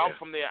I'm saying? If I'm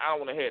from there, I don't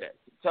want to hear that.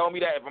 Tell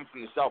me that if I'm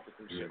from the South or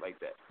some shit like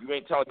that. You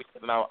ain't telling me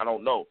something I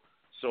don't know.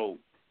 So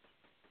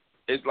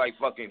it's like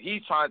fucking,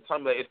 he's trying to tell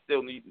me that it's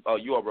still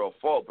URL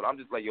fault, but I'm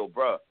just like, yo,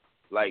 bro,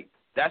 like,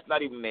 that's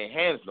not even in their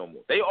hands no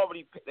more. They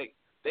already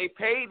they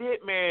paid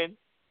Hitman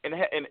and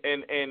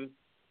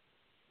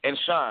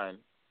Shine,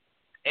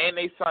 and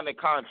they signed a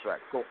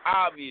contract. So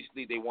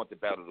obviously they want the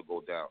battle to go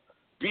down.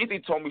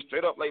 BZ told me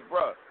straight up, like,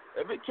 bro,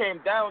 if it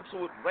came down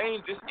to it,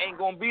 Rain just ain't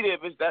gonna be there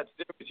if it's that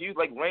serious. He was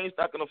like, Rain's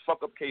not gonna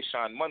fuck up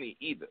K-Shine money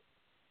either.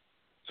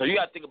 So you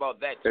gotta think about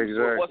that too. Exactly.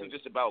 So it wasn't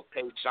just about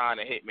K-Shine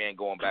and Hitman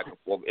going back and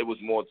forth. It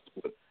was more.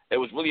 It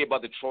was really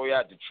about the Troy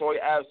Ave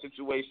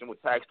situation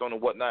with Taxstone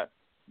and whatnot.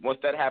 Once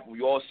that happened,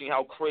 we all seen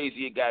how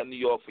crazy it got in New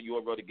York for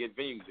URL to get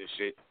venues and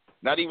shit.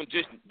 Not even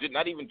just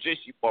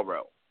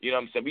URL. You know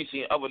what I'm saying? We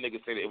seen other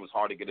niggas say that it was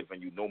hard to get a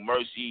venue. No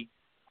Mercy,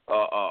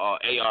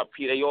 ARP,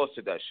 they all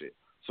said that shit.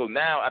 So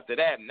now, after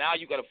that, now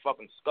you got to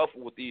fucking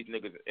scuffle with these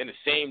niggas in the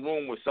same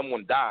room where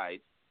someone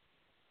died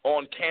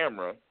on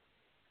camera,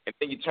 and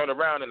then you turn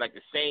around and, like,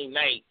 the same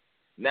night,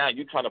 now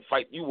you trying to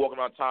fight, you walking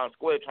around Times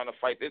Square trying to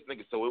fight this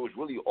nigga. So it was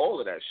really all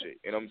of that shit.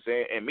 You know what I'm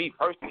saying? And me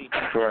personally,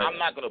 I'm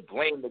not going to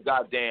blame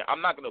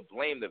I'm not going to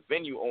blame the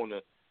venue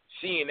owner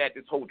seeing that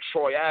this whole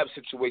Troy Ave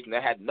situation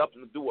that had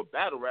nothing to do with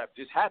battle rap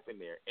just happened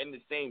there in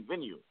the same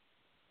venue.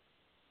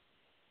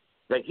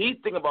 Like, he's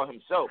thinking about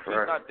himself. He's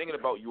not thinking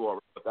about URL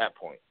at that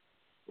point.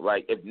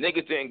 Like, if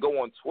niggas didn't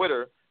go on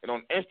Twitter and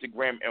on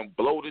Instagram and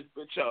blow this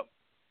bitch up,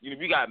 you know,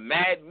 we got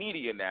mad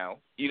media now.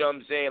 You know what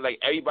I'm saying? Like,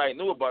 everybody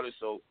knew about it,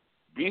 so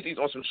BZ's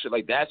on some shit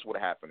like that's what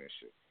happened and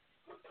shit.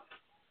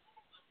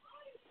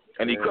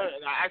 And he couldn't,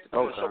 and I asked him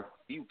on the show,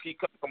 he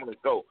couldn't come on the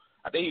show.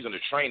 I think he's on the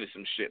train or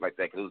some shit like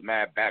that because it was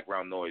mad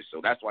background noise,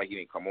 so that's why he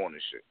didn't come on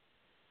and shit.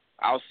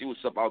 I'll see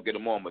what's up, I'll get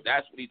him on, but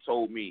that's what he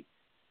told me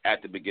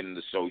at the beginning of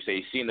the show. He said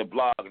he seen the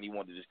blog and he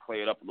wanted to just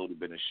clear it up a little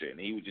bit and shit, and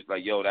he was just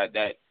like, yo,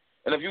 that.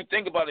 And if you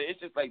think about it, it's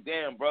just like,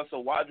 damn, bro, so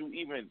why'd you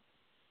even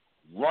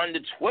run the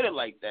Twitter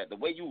like that? The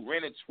way you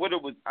ran the Twitter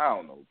was, I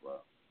don't know, bro.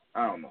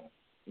 I don't know.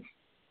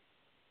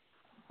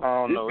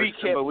 But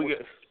we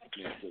get.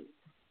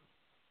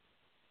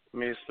 I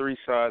mean, it's three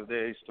sides to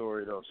a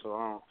story though,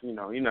 so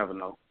you never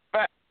know.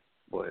 But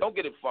don't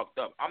get it fucked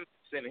up. I'm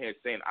sitting here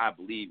saying I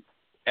believe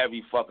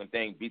every fucking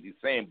thing BZ's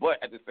saying,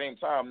 but at the same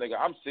time, nigga,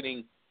 I'm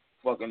sitting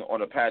fucking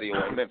on a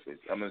patio in Memphis.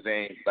 I'm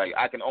saying, like,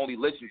 I can only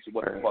listen to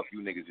what the fuck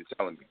you niggas are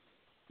telling me.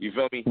 You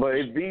feel me? But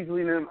if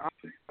Beasley them,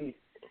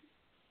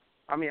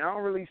 I mean, I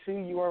don't really see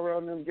URL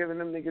and them giving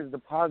them niggas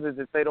deposits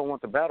if they don't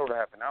want the battle to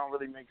happen. That don't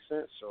really make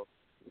sense. So,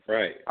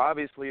 right.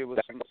 Obviously, it was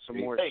some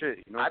more shit.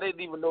 You know? I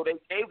didn't even know they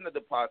gave him the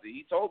deposit.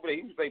 He told me that.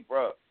 He was like,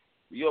 bro,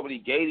 we already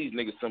gave these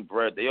niggas some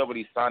bread. They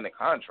already signed the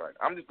contract.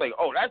 I'm just like,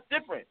 oh, that's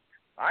different.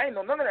 I ain't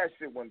know none of that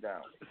shit went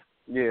down.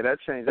 Yeah, that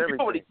changed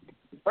everything.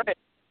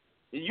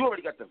 You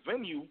already got the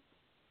venue,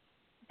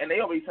 and they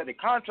already signed the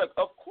contract.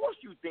 Of course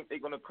you think they're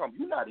going to come.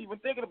 You're not even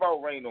thinking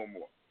about Rain no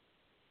more.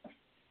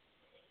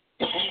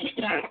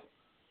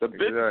 The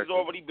business has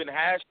already been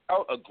hashed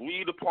out,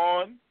 agreed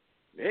upon.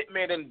 The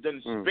Hitman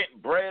done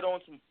spent bread on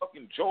some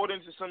fucking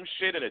Jordans or some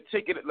shit and a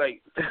ticket.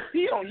 Like,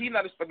 he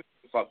not expecting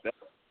to fuck that.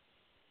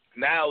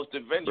 Now it's the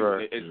venue.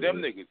 Right. It's them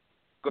niggas.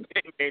 Because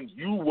Hitman,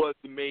 you was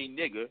the main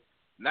nigga,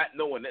 not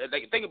knowing that.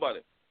 Like, think about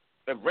it.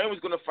 If Rain was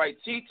going to fight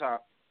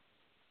T-Top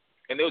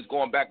and they was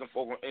going back and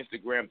forth on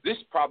Instagram, this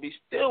probably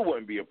still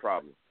wouldn't be a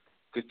problem.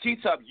 Because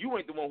T-Top, you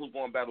ain't the one who's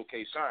going to battle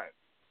K-Shine.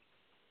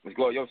 Let's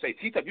go, say,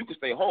 T-Top, you can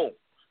stay home.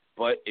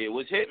 But it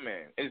was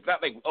Hitman. It's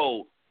not like,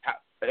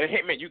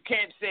 Hitman, you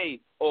can't say,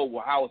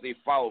 well, how they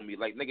follow me?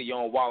 Like, nigga, you're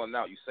on Wildin'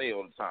 Out. You say it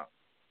all the time.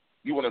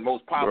 You one of the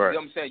most popular. Right. You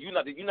know what I'm saying?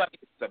 You're not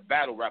a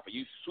battle rapper.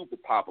 You super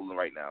popular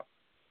right now.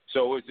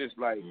 So it's just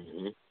like,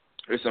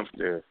 it's some,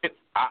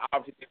 I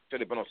obviously should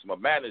have been on some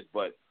madness,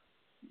 but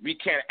we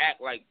can't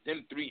act like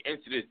them three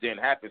incidents didn't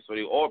happen, so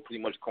they all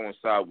pretty much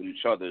coincide with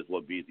each other is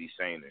what BZ's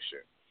saying and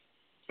shit.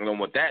 And then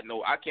with that,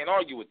 no, I can't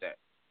argue with that.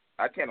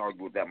 I can't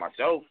argue with that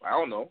myself. I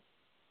don't know.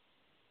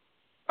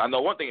 I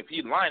know one thing. If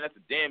he's lying, that's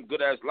a damn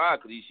good-ass lie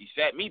because he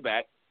sat me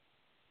back.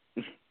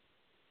 I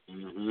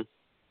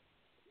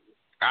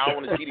don't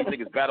want to see these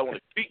niggas battle on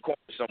the street corner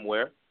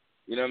somewhere.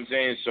 You know what I'm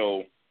saying?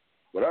 So,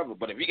 whatever.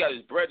 But if he got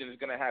his bread, then it's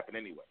going to happen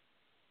anyway.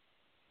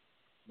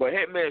 But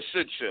Hitman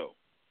should chill.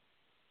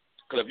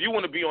 Because if you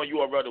want to be on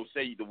URL to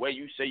say the way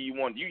you say you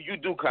want, you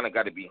do kind of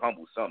got to be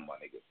humble some, my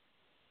nigga.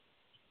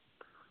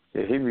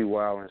 Yeah, he be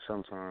wilding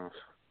sometimes.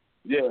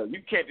 Yeah,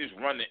 you can't just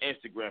run the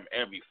Instagram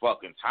every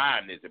fucking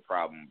time there's a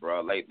problem,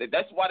 bro. Like,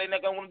 that's why they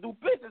not going to want to do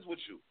business with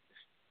you.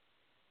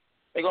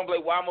 They going to be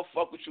like, why I'm going to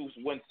fuck with you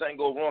when something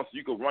go wrong so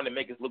you can run and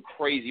make us look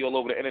crazy all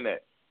over the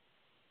internet.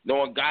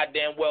 Knowing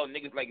goddamn well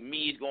niggas like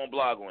me is going to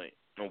blog on it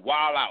and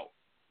wild out.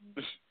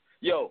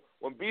 Yo,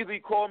 when Beasley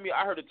called me,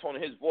 I heard the tone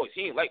of his voice.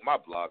 He ain't like my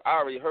blog. I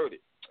already heard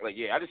it. Like,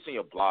 yeah, I just seen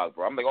your blog,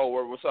 bro. I'm like, oh,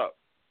 what's up?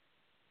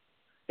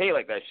 He ain't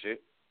like that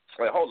shit.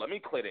 Like, hold on, let me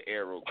clear the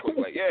air real quick.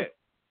 Like, yeah.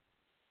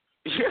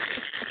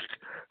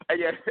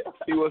 Yeah.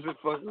 He wasn't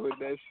fucking with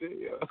that shit,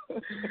 yo.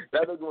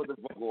 That nigga wasn't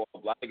fucking with my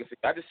blog. Like I said,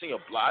 I just seen your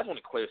blog. I just want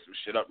to clear some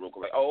shit up real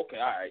quick. Like, oh, okay,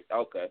 all right,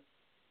 okay.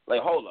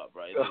 Like, hold up,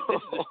 bro. This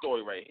is the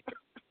story right here.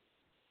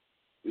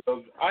 You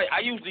know, I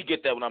usually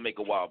get that when I make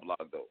a wild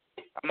blog, though.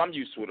 I'm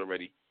used to it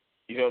already.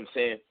 You know what I'm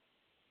saying?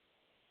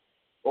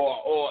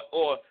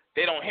 Or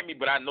they don't hit me,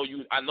 but I know you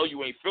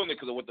ain't feeling it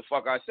because of what the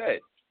fuck I said.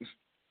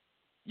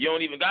 You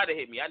don't even gotta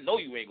hit me. I know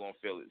you ain't gonna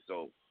feel it.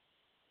 So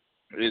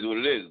it is what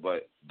it is.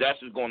 But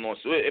that's what's going on.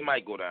 So it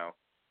might go down.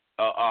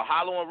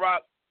 Hollow and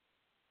Rock.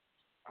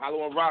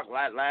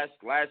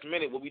 Last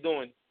minute. What we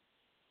doing?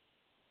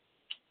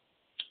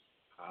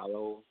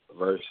 Hollow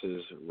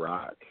versus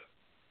Rock.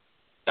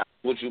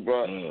 What you,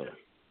 bro?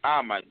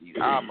 I might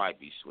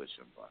be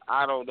switching, but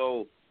I don't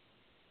know.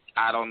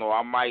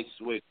 I might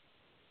switch.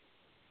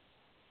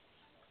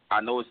 I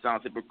know it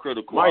sounds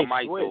hypocritical. I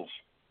might switch.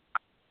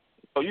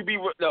 Though.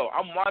 So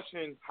I'm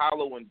watching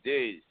Hollow and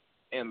Diz,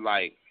 and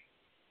like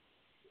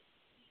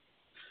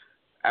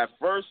at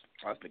first,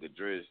 I think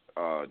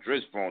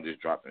Driz phone just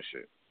dropped and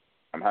shit.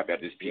 I'm happy I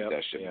just peeped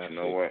that shit. Yeah, you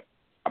know what?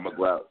 I'm gonna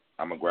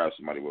grab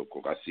somebody real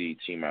quick. I see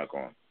T-Mac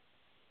on.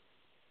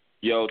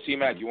 Yo,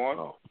 T-Mac, you on?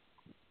 Oh.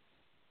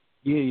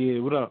 Yeah.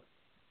 What up?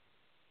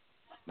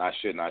 Not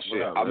shit. I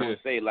was gonna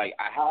say, like,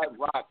 I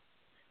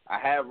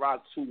had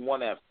Rock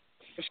 2-1 at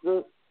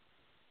first.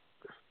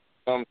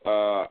 All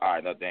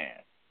right, no,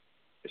 damn.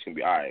 It's gonna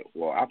be all right.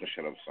 Well, I have to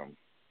shut up some.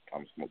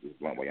 I'm smoking this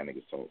blunt while y'all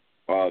niggas talk.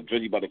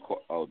 Drizzy about to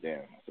call. Oh, damn.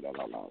 I said that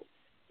out loud.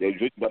 Yo,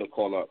 Drizzy about to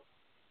call up.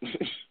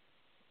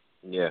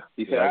 Yeah.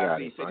 He said, I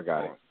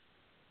got it.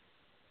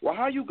 Well,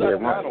 how you got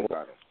it? I don't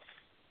got it.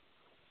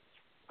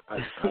 I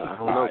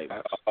don't know.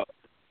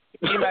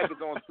 T-Mac is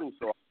on too,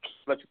 so I'll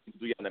let you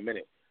do that in a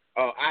minute.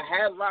 I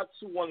had Rock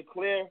 2-1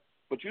 clear,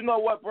 but you know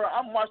what, bro?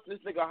 I'm watching this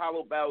nigga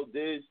Hollow Battle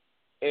Diz,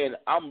 and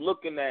I'm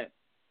looking at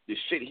the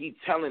shit he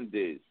telling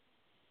Diz.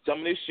 Some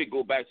of this shit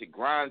go back to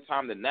grind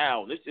time to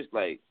now, and it's just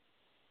like,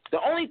 the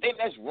only thing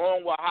that's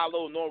wrong with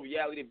Hollow in all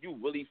reality, if you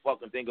really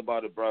fucking think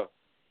about it, bro,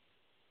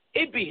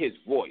 it be his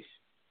voice.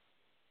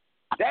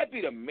 That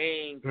be the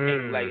main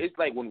thing. Like, it's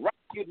like when Rock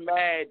get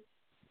mad,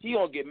 he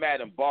don't get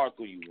mad and bark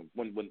on you.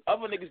 When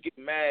other niggas get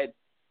mad,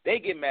 they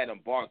get mad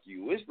and bark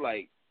you. It's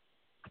like,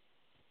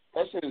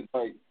 that shit is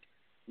like,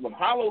 when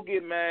Hollow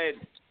get mad,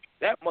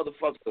 that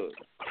motherfucker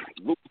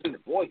loses his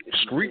voice.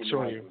 Screech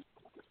on you.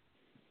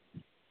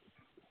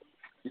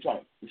 You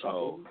trying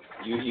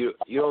you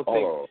don't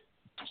think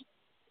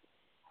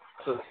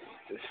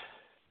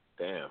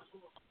Damn.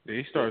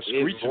 They start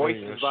screeching. His voice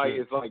is like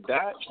it's like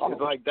that.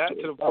 It's like that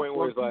to the point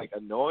where it's like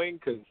annoying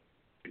because.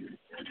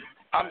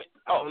 I mean,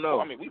 I don't know.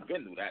 I mean, we've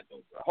been through that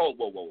though, bro.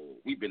 Whoa.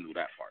 We've been through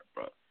that part,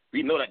 bro.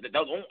 We know that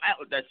was only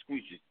outlet that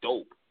screech is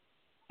dope.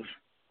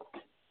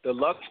 The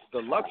Lux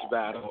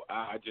battle,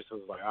 I just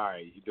was like, all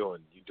right, you're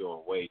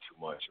doing way too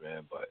much,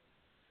 man. But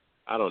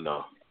I don't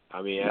know.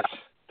 I mean,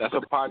 that's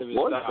a part of his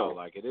style.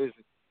 Like it is.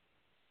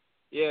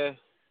 Yeah.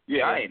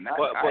 Yeah, I ain't mad.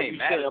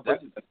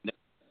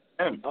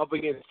 Up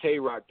against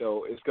Tay-Rock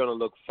though, it's gonna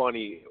look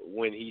funny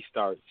when he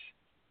starts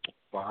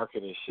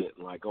barking and shit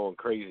and like going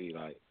crazy.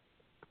 Like,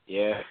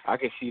 yeah, I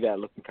can see that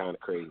looking kind of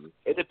crazy.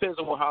 It depends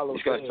on what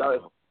Hollow's saying.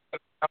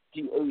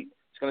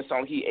 It's gonna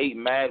sound he ate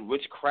mad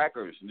rich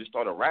crackers and just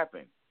started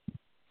rapping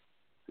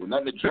with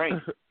nothing to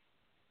drink.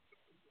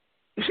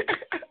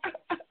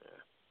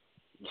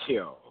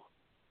 Yo,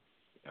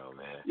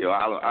 man.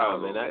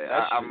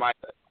 I might.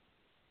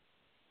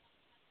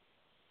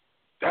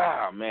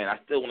 Ah, man, I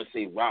still want to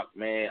say Rock,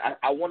 man.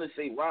 I want to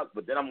say Rock,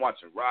 but then I'm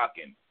watching Rock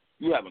and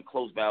you having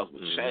close battles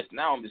with Chess.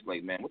 Now I'm just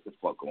like, man, what the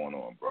fuck going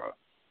on, bro?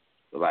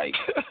 Like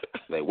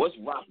what's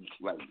Rock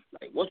like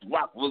what's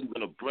Rock really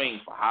gonna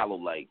bring for Hollow?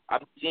 Like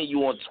I've seen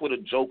you on Twitter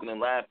joking and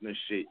laughing and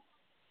shit.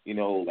 You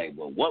know, like,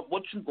 well,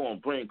 what you gonna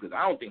bring? Because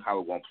I don't think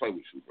Hollow gonna play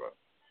with you, bro.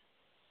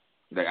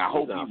 Like I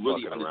hope you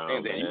really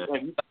understand that.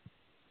 And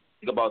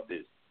think about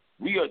this.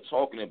 We are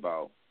talking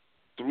about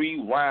 3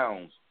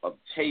 rounds of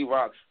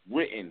Tay-Rock's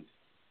written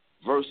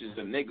versus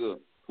a nigga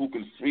who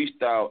can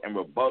freestyle and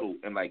rebuttal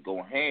and like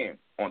go ham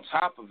on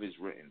top of his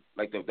written.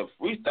 Like the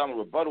freestyle and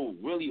rebuttal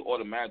really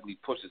automatically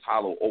pushes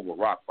Hollow over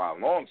Rock by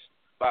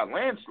a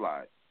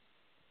landslide.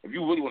 If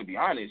you really want to be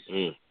honest.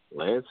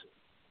 Lance?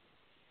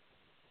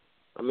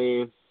 I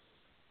mean,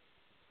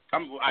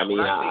 when I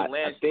say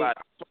landslide,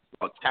 I'm talking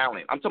about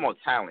talent. I'm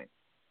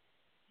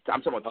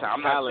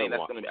not saying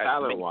that's going to be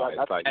talent-wise.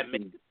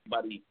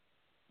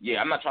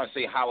 I'm not trying to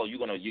say Hollow.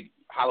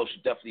 Hollow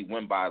should definitely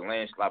win by a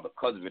landslide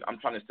because of it. I'm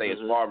trying to say as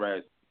far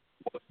as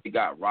you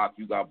got Rock,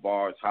 you got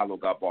bars, Hollow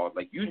got bars.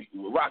 Like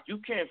Rock, you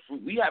can't.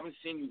 We haven't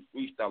seen you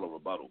freestyle a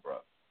rebuttal, bro.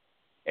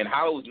 And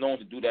Hollow is known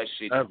to do that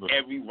shit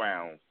every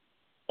round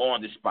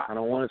on the spot. I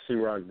don't want to see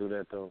Rock do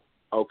that though.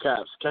 Oh,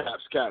 Caps.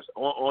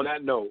 On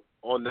that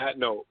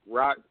note,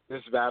 Rock,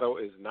 this battle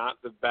is not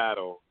the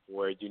battle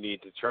where you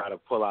need to try to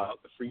pull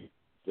out the free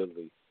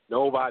ability.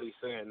 Nobody's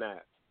saying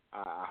that.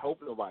 I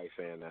hope nobody's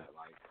saying that.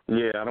 Like,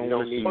 yeah, I don't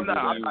want to see.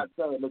 I'm not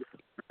telling you.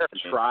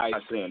 Try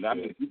saying that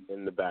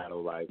in the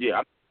battle. Like, yeah,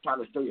 I'm trying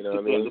to say, you know what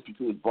I mean? Listen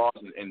to his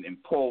bars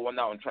and pull one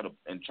out and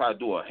try to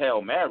do a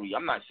Hail Mary.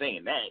 I'm not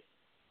saying that.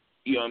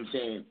 You know what I'm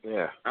saying?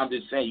 Yeah. I'm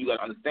just saying you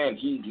gotta understand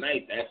he's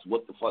nice. That's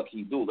what the fuck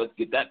he do. Let's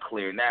get that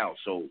clear now.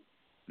 So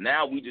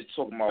now we just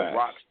talking about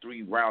Rock's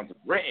 3 rounds of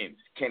written.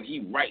 Can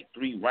he write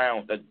 3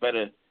 rounds that's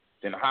better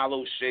than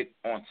Hollow shit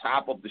on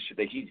top of the shit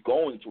that he's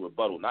going to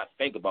rebuttal? Not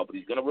think about, but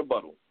he's gonna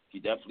rebuttal. He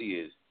definitely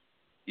is.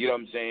 You know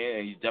what I'm saying?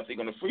 And he's definitely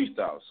gonna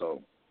freestyle.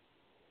 So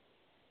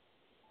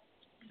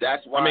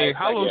that's why. I mean,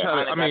 Hollow's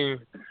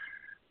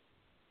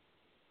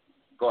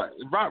go ahead.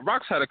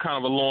 Rock's had a kind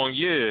of a long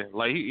year.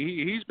 Like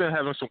he's been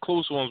having some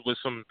close ones with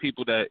some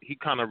people that he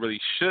kind of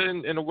really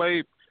shouldn't in a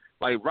way.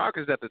 Like Rock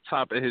is at the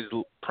top of his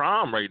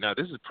prime right now.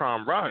 This is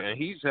prime Rock, and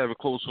he's having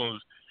close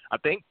ones. I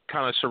think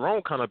kind of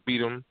Sharon kind of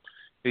beat him.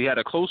 He had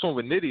a close one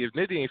with Nitty. If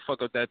Nitty ain't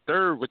fuck up that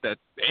third with that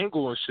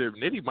angle and shit,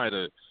 Nitty might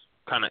have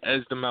kind of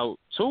edged him out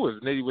too.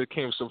 If Nitty would have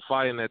came some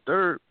fire in that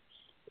third,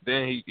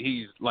 then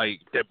he's like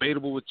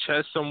debatable with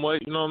Chess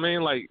somewhat. You know what I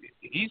mean? Like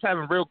he's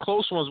having real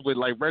close ones with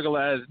like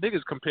regular ass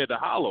niggas compared to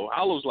Hollow.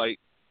 Hollow's like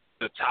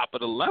the top of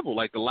the level,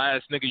 like the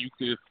last nigga you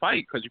could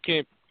fight because you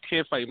can't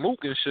fight Mook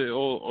and shit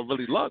or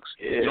really Lux.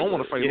 Yeah, you don't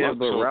want to fight Lux.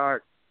 But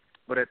Rock.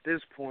 But at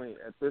this point, you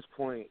know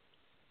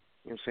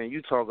what I'm saying?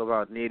 You talk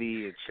about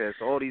Nitty and Chess,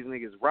 all these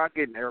niggas. Rock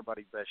getting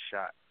everybody's best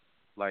shot.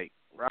 Like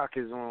Rock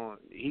is on.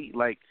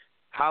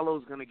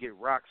 Hollow's gonna get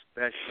Rock's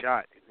best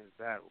shot in his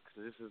battle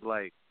because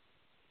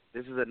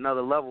this is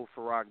another level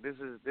for Rock. This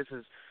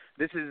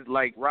is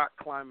like Rock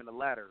climbing the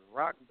ladder.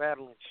 Rock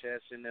battling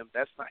Chess and them.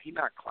 He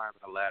not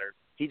climbing the ladder.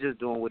 He just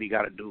doing what he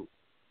got to do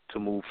to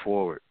move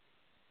forward.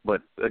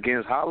 But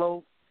against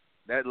Hollow,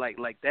 that like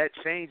that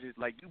changes.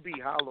 Like you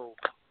beat Hollow,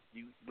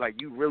 you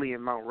really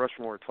in Mount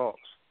Rushmore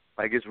talks.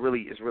 Like it's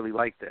really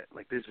like that.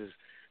 Like this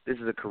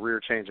is a career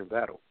changing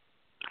battle.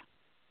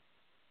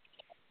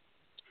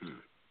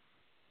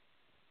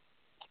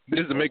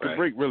 This is a make or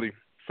break really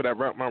for that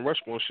Mount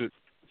Rushmore shit.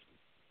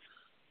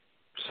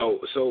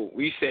 So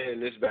we said in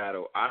this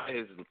battle, out of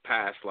his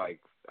past, like,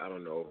 I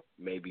don't know,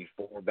 maybe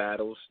 4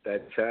 battles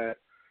that he's had,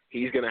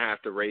 he's going to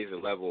have to raise the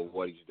level of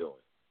what he's doing.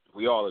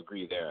 We all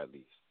agree there at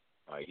least.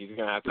 Like, he's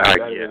going to have to be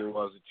better than he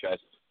was with Chess,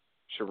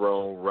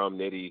 Sharon, Rum,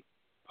 Nitty,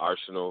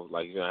 Arsenal.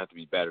 Like, he's going to have to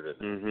be better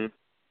than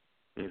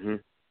them.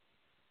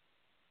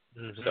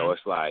 So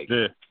it's like,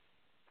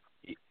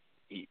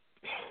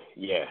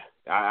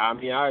 I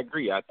mean, I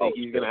agree. I think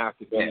he's going to have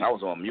to be. I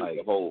was on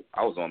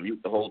mute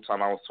the whole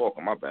time I was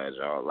talking. My bad,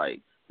 y'all. Like,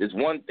 there's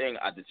one thing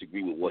I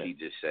disagree with what he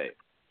just said.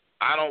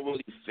 I don't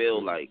really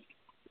feel like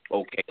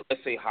okay,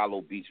 let's say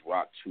Hollow beats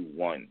Rock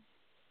 2-1.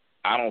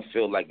 I don't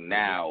feel like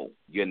now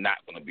you're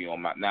not going to be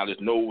on Mount. Now there's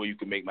no way you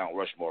can make Mount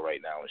Rushmore right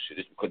now and shit.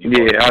 It's because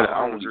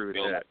I don't really agree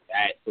feel with like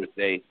that per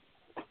se.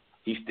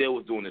 He still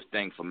was doing this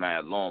thing for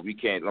mad long. We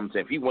can't. I'm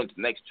saying if he went to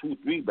the next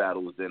 2-3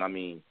 battles, then I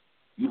mean,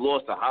 you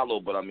lost to Hollow,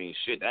 but I mean,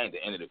 shit, that ain't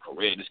the end of the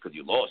career just because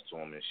you lost to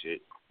him and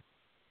shit.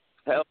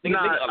 Hell, I'm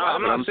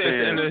not saying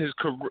the end of his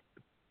career.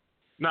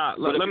 Nah,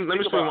 let me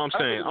explain what I'm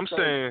saying. I'm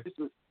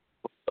saying.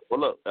 Well,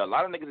 look, a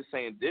lot of niggas are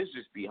saying this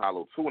just be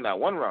Hollow 2 in that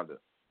one rounder.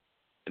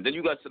 And then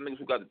you got some niggas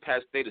who got to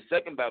pass the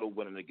second battle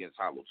winning against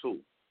Hollow 2.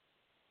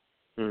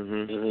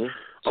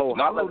 So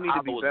Hollow need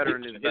to be better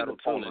in this battle,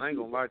 too. I ain't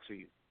going to lie to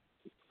you.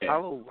 Yeah.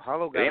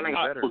 Hollow got to be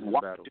better in this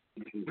battle.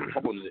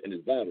 In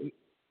his battle.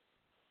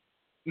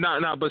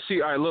 Nah, but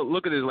see, all right,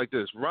 look at it like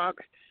this. Rock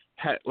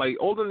had, like,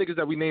 all the niggas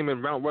that we name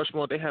in Mount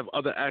Rushmore, they have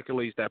other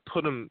accolades that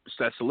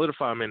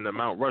solidify him in the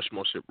Mount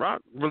Rushmore shit.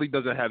 Rock really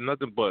doesn't have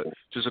nothing but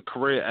just a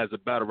career as a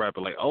battle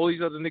rapper. Like, all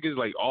these other niggas,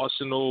 like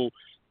Arsenal,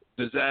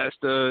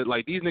 Disaster,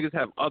 like, these niggas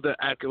have other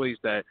accolades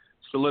that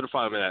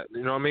solidify him in that.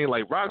 You know what I mean?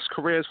 Like, Rock's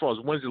career as far as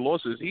wins and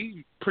losses,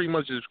 he pretty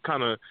much is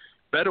kind of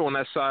better on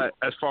that side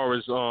as far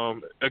as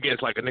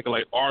against, like, a nigga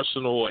like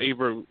Arsenal or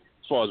Aver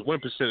as far as win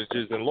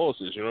percentages and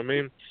losses. You know what I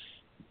mean?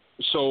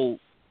 So,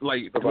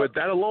 like, with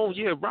that alone,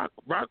 yeah,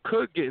 Rock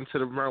could get into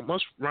the Mount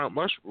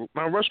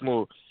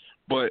Rushmore,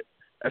 but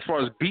as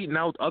far as beating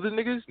out other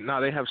niggas,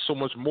 they have so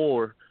much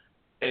more,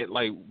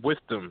 like, with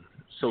them.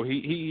 So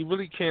he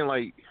really can't,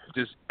 like,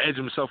 just edge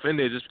himself in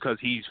there just because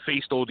he's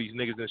faced all these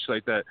niggas and shit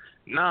like that.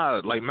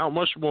 Nah, like, Mount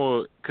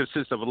Rushmore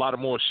consists of a lot of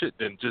more shit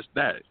than just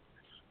that.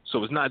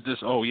 So it's not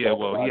just, oh, yeah,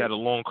 well, he had a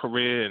long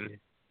career and...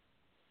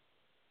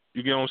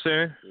 You get what I'm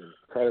saying?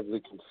 Incredibly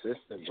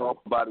consistent.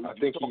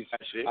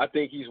 I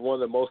think he's one of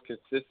the most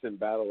consistent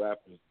battle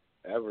rappers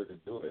ever to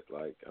do it.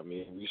 Like, I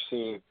mean, you've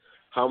seen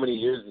how many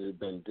years has it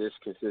been this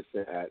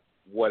consistent at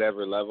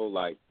whatever level.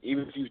 Like,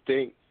 even if you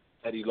think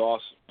that he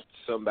lost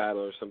some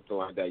battle or something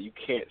like that, you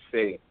can't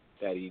say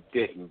that he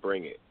didn't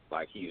bring it.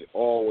 Like, he's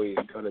always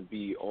gonna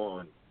be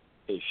on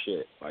his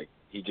shit. Like,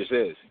 he just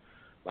is.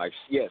 Like,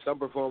 yeah, some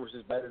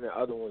performances better than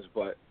other ones,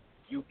 but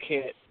you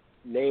can't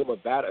name a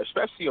battle,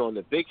 especially on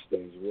the big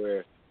stage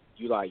where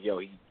you like, yo,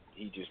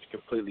 he just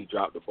completely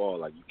dropped the ball.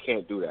 Like, you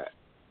can't do that.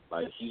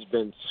 Like, he's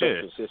been so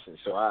consistent.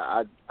 So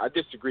I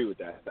disagree with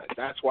that.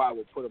 That's why I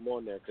would put him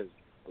on there, because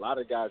a lot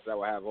of guys that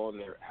I have on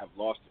there have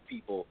lost to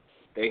people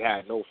they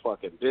had no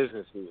fucking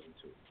business losing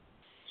to.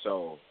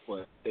 So,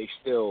 but they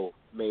still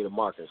made a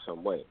mark in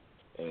some way.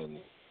 And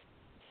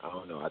I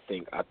don't know. I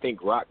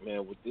think Rock,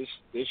 man, with this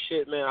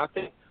shit, man.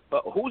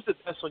 But who's the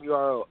best on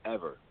URL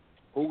ever?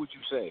 Who would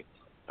you say?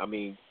 I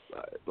mean,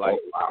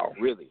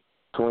 really,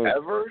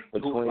 ever?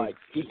 Like,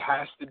 he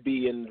has to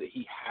be in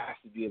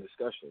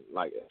discussion.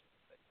 Like,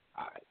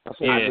 I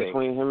think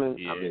between him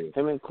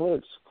and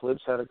Clips.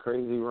 Clips had a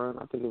crazy run.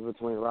 I think it's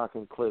between Rock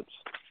and Clips.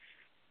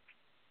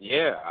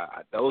 Yeah,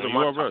 those are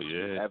my top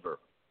ever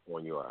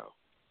on URL.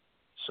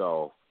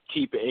 So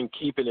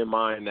keeping in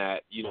mind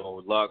that, you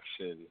know, Lux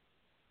and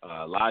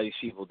a lot of these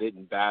people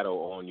didn't battle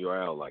on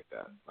URL like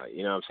that. Like,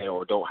 you know what I'm saying,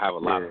 or don't have a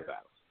lot of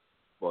battles.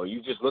 Well,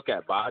 you just look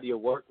at body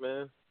of work,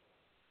 man.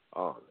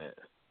 Oh, man.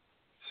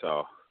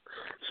 So.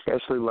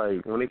 Especially,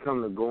 like, when it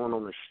comes to going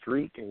on a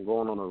streak and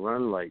going on a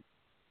run, like,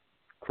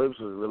 Clips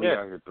was really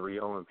out here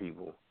 3-0ing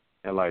people.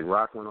 And, like,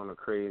 Rock went on a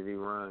crazy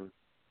run.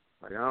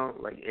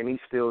 Like, and he's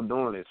still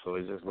doing it. So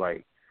it's just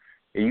like,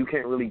 you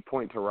can't really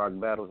point to Rock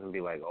battles and be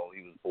like, oh,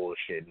 he was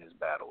bullshit in this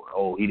battle. Or,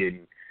 oh, he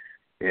didn't.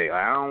 Yeah,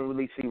 I don't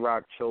really see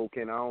Rock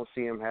choking. I don't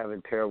see him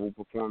having terrible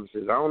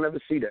performances. I don't ever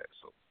see that.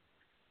 So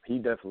he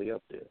definitely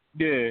up there.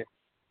 Yeah.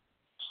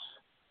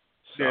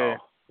 So, yeah.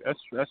 That's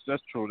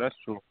true. That's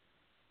true.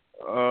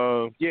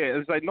 Yeah,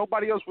 it's like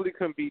nobody else really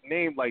can be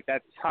named like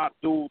that top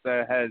dude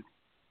that has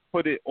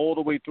put it all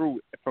the way through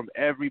from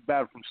every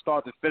battle from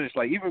start to finish.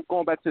 Like, even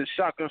going back to the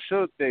Shotgun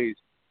Suge days,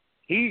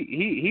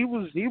 he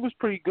was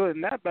pretty good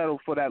in that battle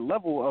for that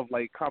level of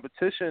like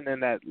competition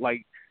and that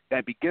like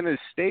that beginner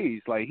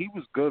stage. Like, he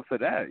was good for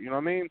that. You know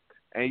what I mean?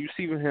 And you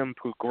see him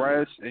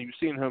progress, and you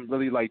seen him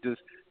really like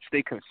just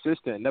stay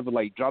consistent, never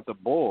like drop the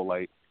ball.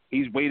 Like,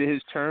 he's waited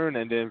his turn,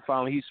 and then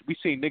finally we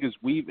seen niggas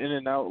weave in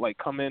and out, like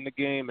come in the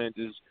game and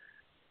just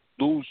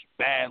lose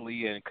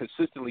badly and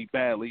consistently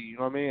badly, you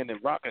know what I mean? And then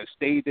Rock has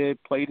stayed there,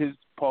 played his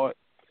part,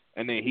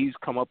 and then he's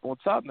come up on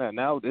top now.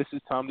 Now this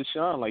is time to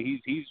shine. Like,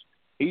 he's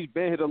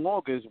been here the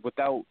longest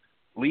without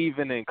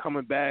leaving and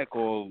coming back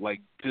or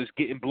like just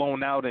getting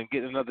blown out and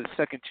getting another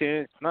second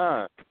chance.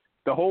 Nah.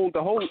 The whole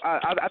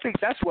I think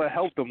that's what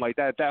helped him. Like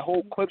that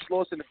whole Clips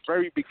loss in the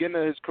very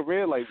beginning of his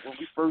career, like when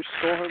we first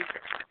saw him,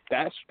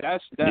 that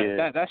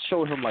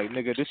showed him like,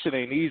 nigga, this shit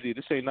ain't easy.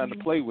 This ain't nothing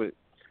to play with.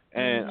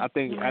 And I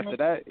think after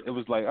that, it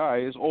was like, all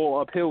right, it's all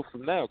uphill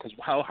from now. Because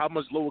how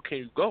much lower can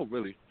you go,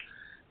 really?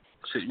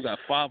 Shit, you got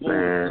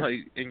 5-0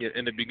 like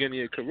in the beginning of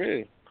your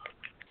career.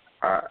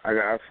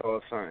 I saw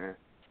something.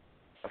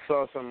 I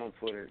saw something on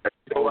Twitter.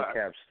 You know what?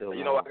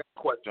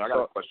 I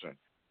got a question.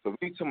 So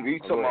we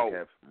talking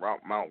about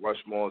Mount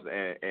Rushmores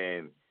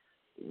and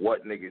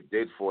what niggas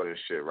did for this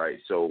shit, right?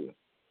 So,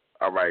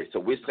 all right, so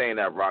we're saying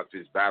that Rock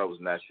just battles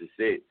and that's just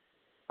it.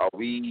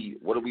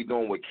 What are we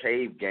doing with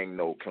Cave Gang,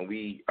 though? Can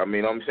we, I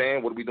mean, what I'm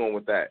saying, what are we doing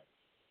with that?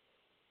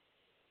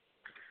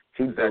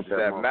 Does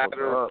that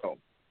matter? No.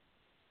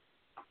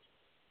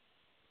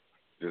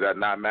 Does that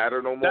not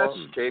matter no more,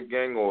 Cave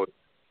Gang, or?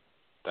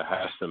 That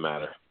has to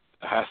matter.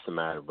 That has to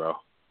matter, bro.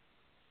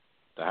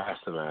 That has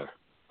to matter.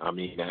 I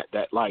mean,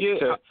 that like,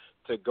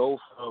 to go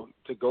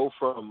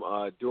from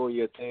doing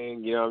your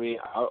thing, you know what I mean,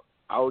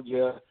 out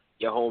your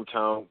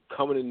hometown,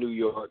 coming to New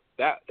York,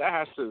 that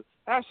has to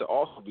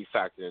also be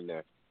factored in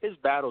there. His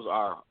battles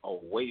are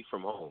away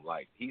from home.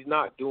 Like, he's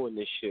not doing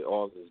this shit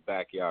all in his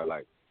backyard.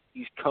 Like,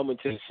 he's coming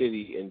to the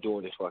city and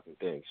doing this fucking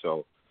thing.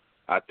 So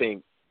I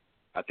think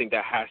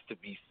that has to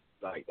be,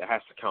 like, that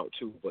has to count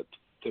too. But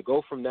to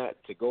go from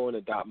that to go in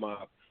a dot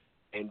mob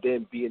and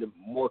then being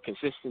a more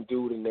consistent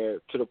dude in there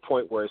to the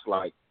point where it's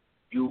like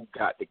you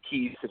got the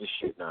keys to the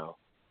shit now.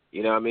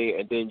 You know what I mean?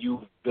 And then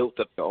you built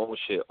up your own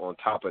shit on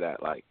top of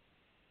that. Like,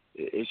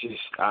 it's just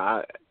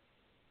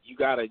you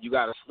gotta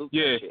salute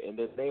that shit. And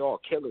then they all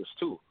killers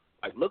too.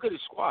 Like, look at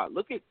his squad.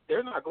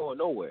 They're not going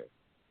nowhere.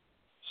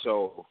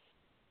 So,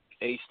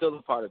 and he's still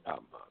a part of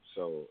Dot Mob.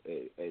 So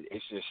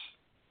it's just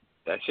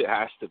that shit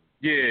has to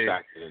be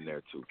factored in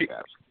there too,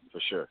 Caps, for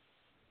sure.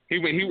 He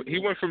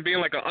went from being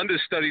like an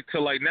understudy to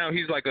like now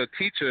he's like a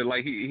teacher.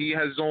 Like he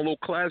has his own little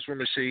classroom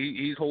and shit.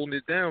 He's holding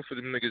it down for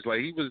them niggas.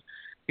 Like he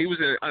was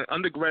in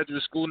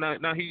undergraduate school. Now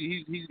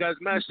he's got his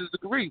master's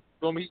degree.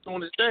 So he's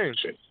doing his thing.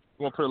 You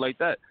want to put it like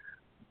that?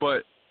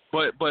 But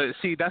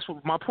see, that's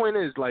what my point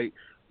is. Like,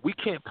 we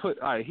can't put.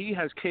 He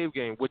has Cave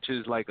Gang, which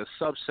is like a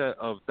subset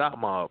of Dot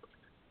Mob.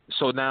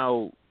 So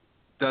now,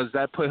 does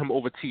that put him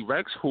over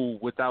T-Rex? Who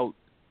without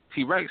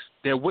T-Rex,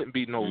 there wouldn't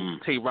be no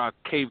Tay-Rock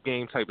Cave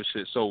Gang type of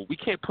shit. So we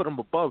can't put him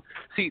above.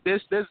 See,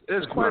 there's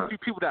quite a few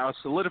people that are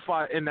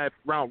solidified in that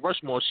Mount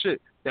Rushmore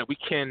shit that we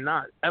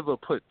cannot ever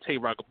put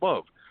Tay-Rock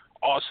above.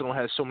 Arsenal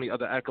has so many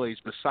other accolades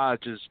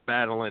besides just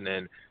battling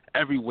and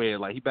everywhere.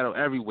 Like, he battled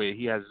everywhere.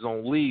 He has his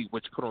own league,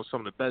 which put on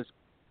some of the best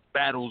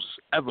battles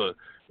ever.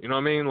 You know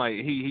what I mean? Like,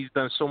 he's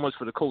done so much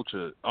for the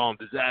culture.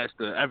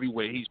 Disaster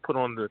everywhere. He's put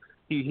on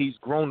he's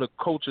grown the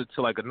culture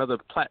to like another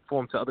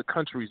platform to other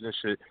countries and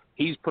shit.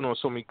 He's put on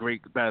so many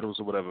great battles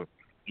or whatever.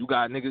 You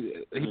got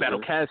niggas. He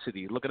battled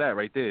Cassidy. Look at that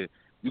right there.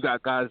 You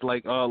got guys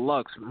like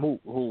Lux, Moot,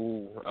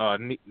 who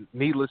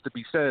needless to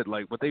be said,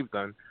 like what they've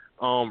done.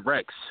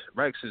 Rex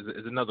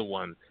is another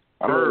one.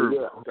 Verb,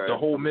 the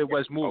whole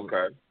Midwest movement.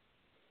 Okay.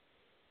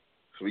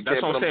 So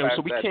that's what I'm saying.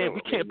 So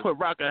we can't put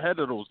Rock ahead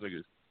of those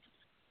niggas.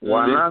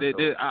 Why not?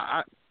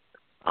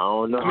 I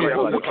don't know. I mean,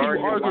 what can you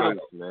argue,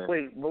 man?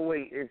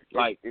 Wait. If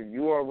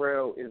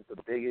URL is the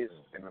biggest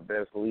and the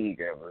best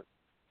league ever,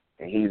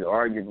 and he's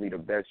arguably the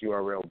best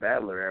URL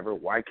battler ever,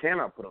 why can't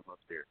I put him up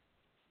there?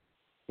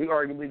 He's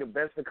arguably the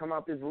best to come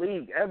out this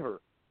league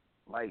ever.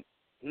 Like,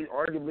 he's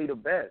arguably the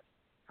best.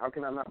 How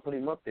can I not put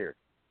him up there?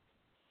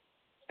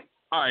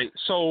 All right,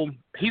 so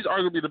he's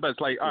arguably the best.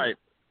 Like, all right,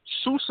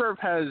 Sue Surf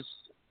has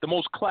the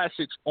most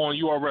classics on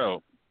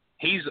URL.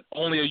 He's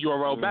only a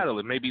URL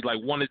battler, maybe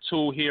like one or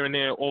two here and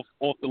there off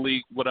the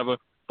league, whatever.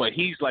 But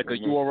he's like a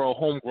URL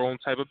homegrown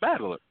type of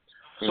battler.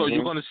 So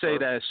you're gonna say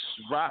that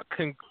Rock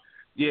can,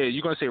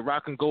 you're gonna say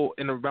Rock can go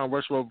in around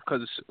Rushmore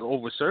because it's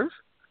over Surf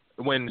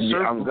when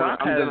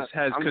Rock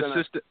has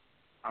consistent.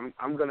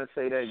 I'm gonna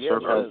say that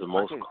Surf has the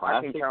most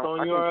classics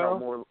on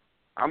URL.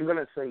 I'm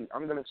gonna say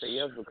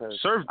yes because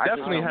Surf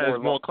definitely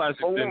has more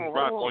classics than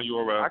Rock on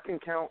URL.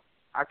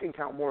 I can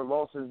count more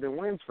losses than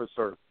wins for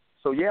Surf.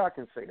 So yeah, I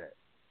can say that.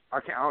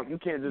 You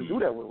can't just do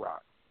that with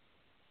Rock.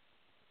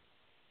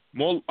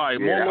 More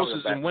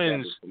losses than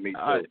wins.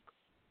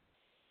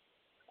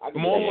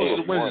 More losses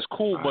than wins is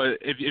cool, but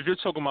if you're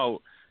talking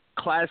about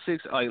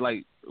classics,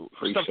 like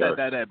stuff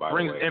that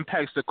brings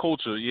impacts the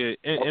culture,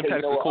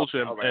 impacts the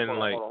culture, hold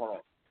like. On.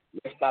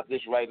 Let's stop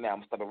this right now.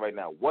 I'm stopping right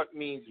now. What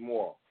means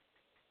more,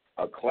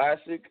 a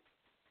classic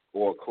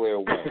or a clear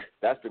win?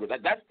 That's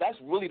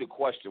really the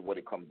question. What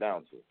it comes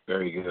down to.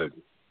 Very good.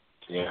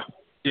 Yeah.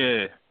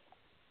 Yeah.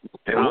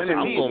 And I'm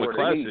going with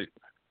classic.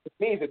 It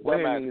means it's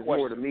winning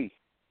more to me.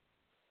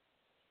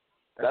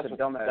 That's a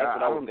dumbass. I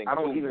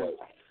don't even.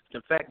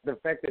 The fact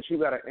that you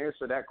got to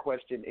answer that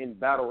question in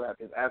battle rap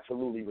is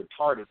absolutely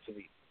retarded to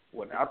me.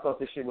 I thought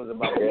this shit was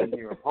about beating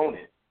your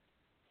opponent.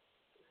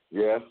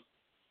 Yeah.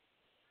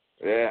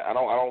 I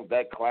don't.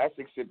 That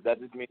classic shit. That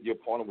just means your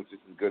opponent was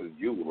just as good as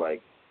you.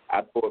 Like,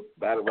 I thought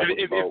battle rap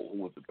was about who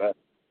was the best.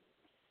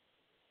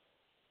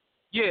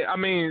 Yeah, I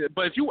mean,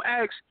 but if you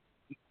ask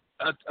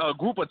a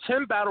group of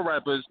 10 battle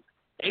rappers,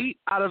 8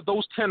 out of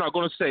those 10 are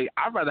going to say,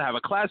 I'd rather have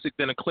a classic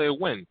than a clear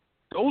win.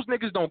 Those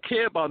niggas don't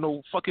care about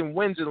no fucking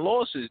wins and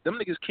losses. Them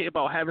niggas care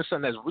about having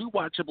something that's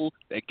rewatchable,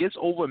 that gets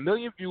over 1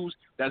 million views,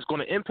 that's going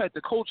to impact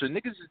the culture.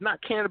 Niggas is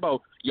not caring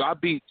about, I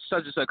beat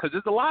such and such, because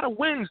there's a lot of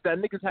wins that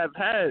niggas have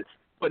had,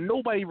 but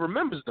nobody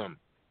remembers them.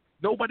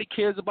 Nobody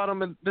cares about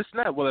them and this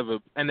and that, whatever.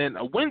 And then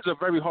wins are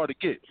very hard to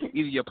get.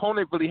 Either your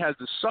opponent really has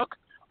to suck,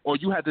 or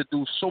you had to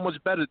do so much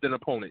better than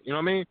opponent. You know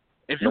what I mean?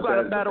 If you got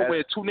a battle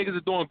where two niggas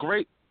are doing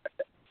great,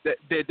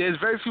 there's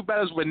very few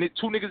battles where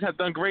two niggas have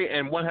done great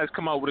and one has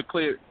come out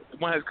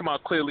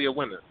clearly a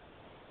winner.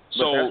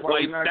 So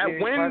like that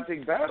win.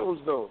 Classic battles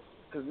though,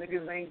 because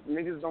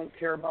niggas don't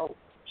care about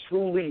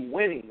truly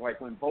winning. Like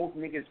when both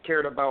niggas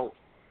cared about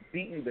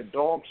beating the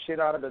dog shit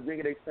out of the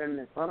nigga they standing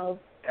in front of,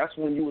 that's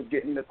when you was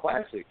getting the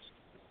classics.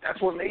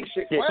 That's what made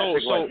shit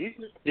classic.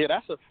 Yeah,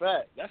 that's a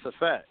fact. That's a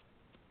fact.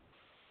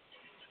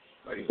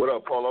 What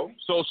up, Polo?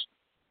 So,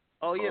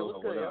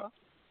 what's good, y'all?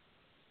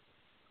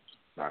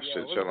 Nah,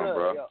 shit chilling,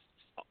 bro.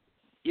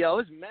 Yo,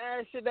 it's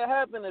mad shit that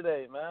happened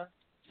today, man.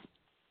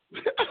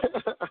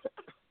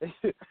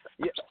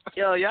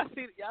 Yo, y'all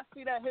see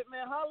that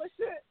Hitman Holler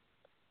shit?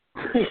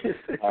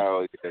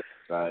 Oh yeah,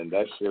 son,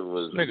 that shit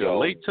was nigga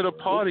late to the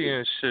party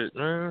and shit,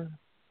 man.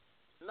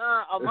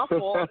 Nah, my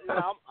fault. You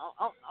know,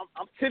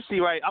 I'm tipsy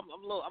right.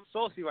 I'm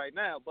saucy right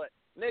now, but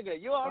nigga,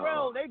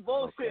 URL they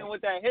bullshitting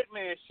with that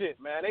Hitman shit,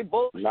 man. They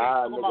bullshitting.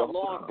 Nah,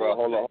 nigga, bro,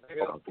 hold up,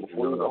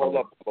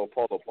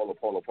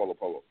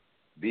 Polo.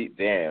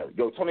 Damn,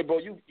 yo, Tony, bro,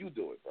 you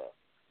do it, bro.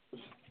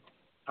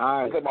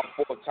 All right. This is my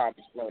fourth time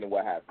explaining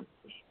what happened.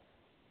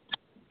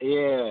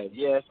 Yeah,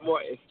 it's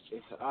more.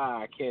 It's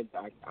I can't.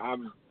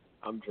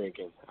 I'm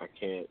drinking. I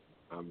can't.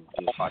 I'm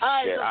just. Oh,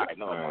 shit. All right,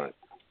 no, man.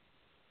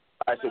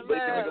 All right, so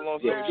basically, make a long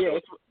story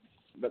short.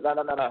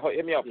 No.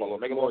 Hit me up, Polo.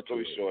 Make a long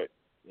story short.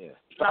 Yeah.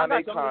 Sign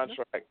a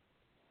contract.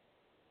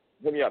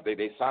 Hit me up.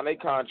 They signed a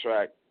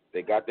contract.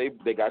 They got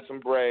some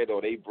bread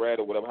or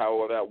whatever,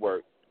 however that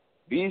worked.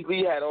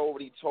 Beasley had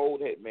already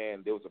told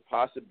Hitman there was a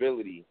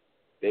possibility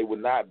they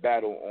would not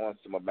battle on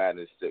Summer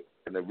Madness 6.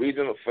 And the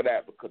reason for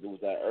that, because it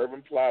was at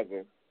Urban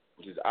Plaza,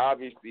 which is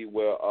obviously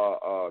where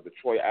the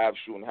Troy Ave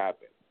shooting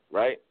happened,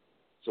 right?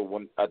 So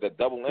when at the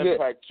Double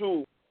Impact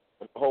 2,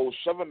 when the whole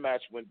shoving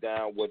match went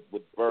down with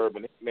Verb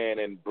and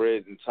Hitman and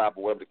Briz and Top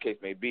or whatever the case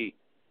may be,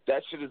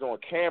 that shit is on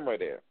camera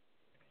there.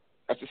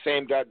 That's the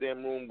same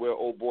goddamn room where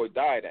old boy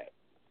died at.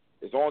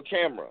 It's on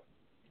camera.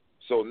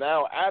 So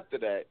now after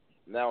that,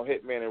 now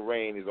Hitman and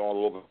Rain is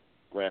all over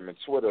Instagram and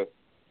Twitter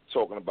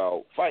talking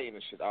about fighting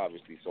and shit,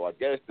 obviously. So I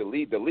guess the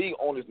league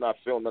owner's not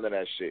feeling none of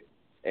that shit,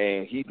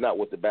 and he's not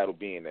with the battle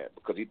being there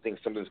because he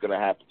thinks something's going to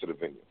happen to the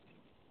venue.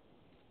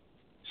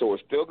 So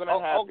it's still going to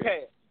happen.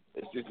 Okay.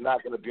 It's just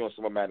not going to be on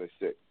Summer Madness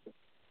 6.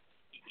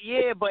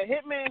 Yeah, but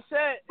Hitman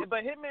said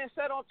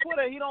on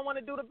Twitter he don't want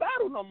to do the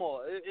battle no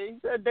more. He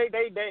said they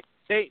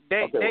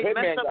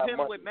messed up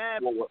him with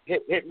Mad. Well,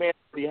 Hitman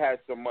already has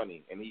some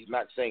money, and he's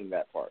not saying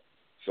that part.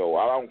 So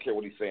I don't care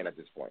what he's saying at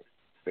this point.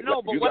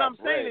 No, but what I'm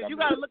saying is you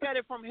got to look at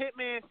it from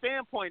Hitman's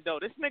standpoint, though.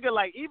 This nigga,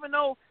 like, even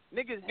though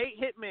niggas hate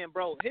Hitman,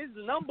 bro, his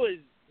numbers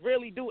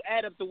really do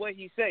add up to what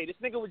he say. This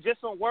nigga was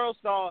just on World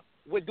Star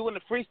with doing the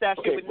freestyle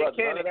shit with Nick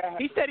Cannon.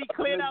 He said he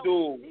cleared out.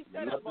 None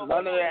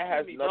of that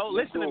has nothing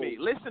Listen to me,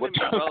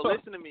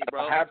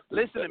 bro.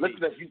 Listen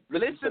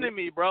to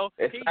me, bro.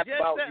 It's not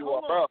about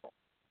URL.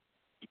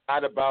 It's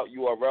not about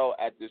URL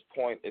at this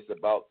point. It's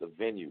about the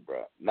venue,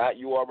 bro. Not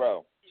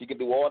URL. He can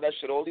do all that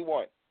shit all he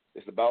wants.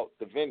 It's about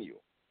the venue.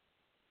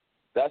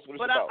 That's what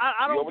it's about.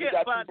 I don't get.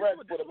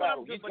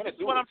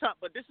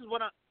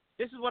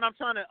 This is what I'm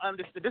trying to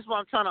understand. This is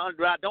what I'm trying to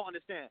I don't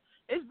understand.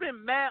 It's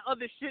been mad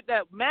other shit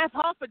that Math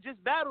Hoffa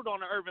just battled on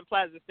the Urban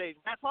Plaza stage.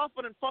 Math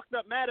Hoffa done fucked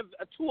up mad of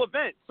 2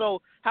 events.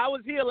 So how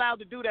is he allowed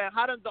to do that?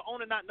 How does the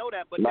owner not know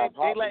that? But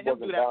they let him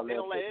do that. They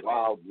don't let him.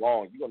 Wild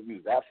long. You gonna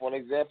use that for an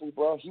example,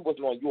 bro? He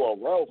wasn't on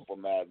URL for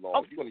mad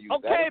long. You gonna use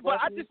that? Okay, but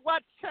I just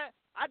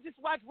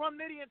watched Rum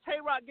Nitty and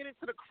Tay-Rock get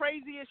into the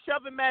craziest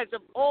shoving match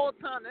of all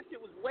time. That shit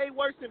was way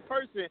worse in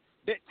person.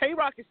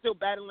 Tay-Rock is still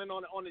battling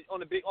on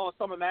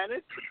Summer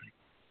Madness.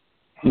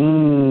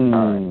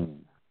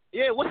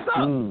 Yeah, what's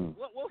up?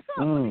 What's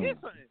up? Let me hear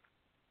something.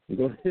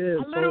 Go ahead.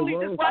 I literally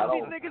just watched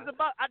these niggas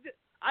about.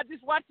 I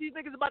just watched these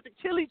niggas about to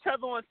kill each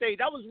other on stage.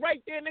 I was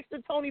right there next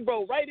to Tony,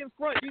 bro, right in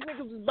front. These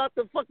niggas was about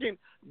to fucking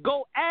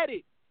go at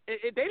it.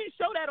 They didn't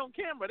show that on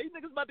camera. These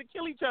niggas about to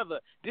kill each other.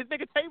 This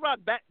nigga Tay-Rock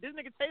back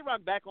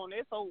on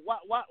there. So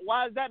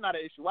why is that not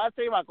an issue? Why is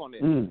Tay-Rock on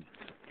there?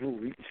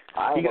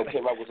 I didn't know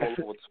Tay-Rock was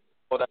all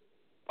over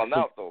that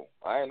out though.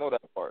 I didn't know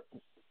that part.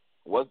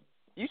 What?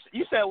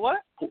 You said what?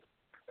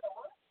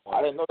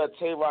 I didn't know that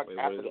Tay-Rock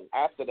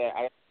after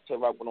that.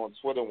 Tay-Rock went on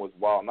Twitter and was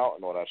wilding out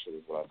and all that shit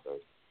is what I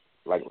said.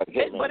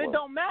 But it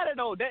don't matter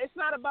though. It's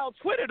not about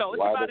Twitter though.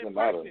 It's about in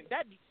person.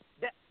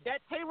 That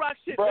Tay-Rock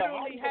shit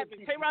literally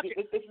happened. Tay-Rock.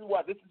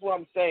 This is what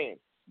I'm saying.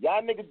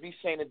 Y'all niggas be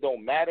saying it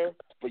don't matter,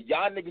 but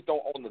y'all niggas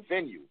don't own the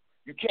venue.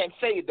 You can't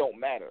say it don't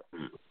matter.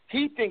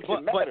 He thinks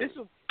it matters.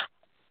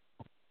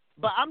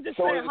 But I'm just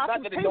saying, how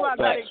come Tay-Rock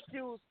got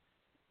excused?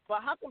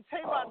 But how come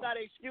Tay-Rock got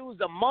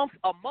excused a month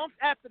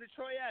after the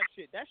Troy Ave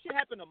shit? That shit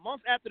happened a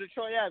month after the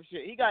Troy Ave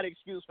shit. He got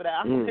excused for that.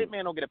 How come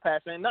Hitman don't get a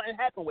pass? And nothing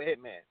happened with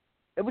Hitman.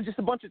 It was just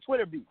a bunch of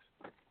Twitter beef.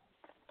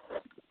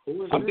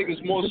 I think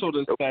it's more so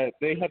that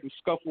they had to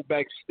scuffle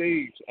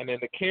backstage, and then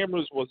the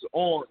cameras was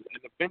on,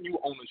 and the venue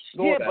owners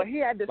saw that. Yeah, but he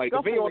had to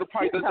scuffle with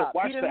T-Top.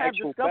 He didn't have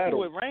to scuffle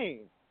with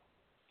Rain.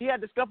 He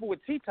had to scuffle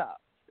with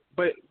T-Top.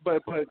 But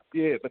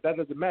that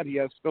doesn't matter. He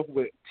has stuff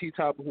with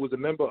T-Top, who was a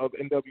member of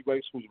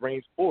NWA, who's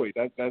Reigns' boy.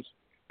 That's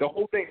the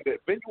whole thing. The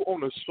venue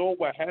owner saw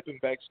what happened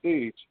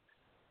backstage,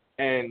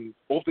 and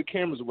off the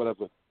cameras or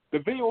whatever. The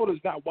venue owner's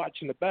not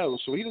watching the battle,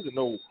 so he doesn't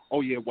know.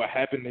 Oh yeah, what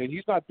happened? And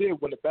he's not there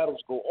when the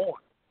battles go on,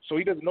 so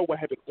he doesn't know what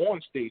happened on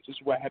stage. This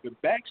is what happened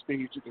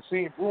backstage in the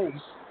same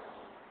room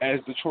as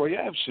the Troy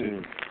Ave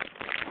shit.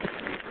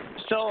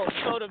 So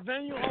the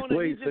venue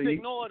owner, he just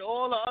ignored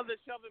all the other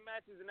shoving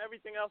matches and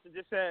everything else and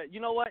just said, you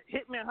know what,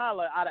 Hitman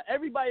Holla, out of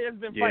everybody that's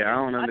been fighting,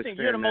 I think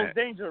you're the most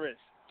dangerous.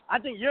 I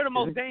think you're the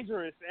most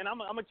dangerous, and I'm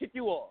going to kick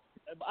you off.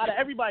 Out of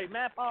everybody,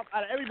 Matt Pop,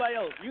 out of everybody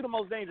else, you're the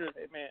most dangerous,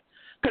 Hitman.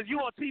 Because you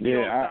on TV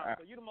all the time,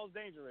 so you're the most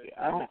dangerous.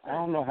 I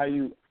don't know how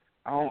you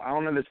 – I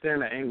don't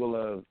understand the angle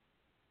of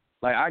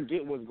 – like, I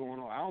get what's going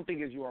on. I don't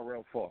think it's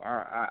URL fault.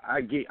 I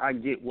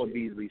get what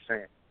Beasley's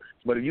saying.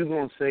 But if you're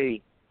going to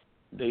say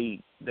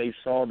they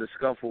saw the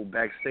scuffle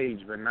backstage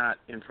but not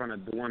in front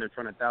of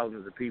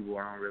thousands of people,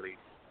 I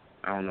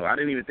don't know. I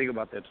didn't even think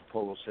about that until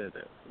Polo said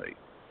that. Like,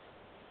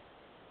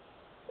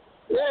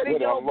 yeah,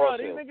 yo, bro,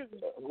 these niggas.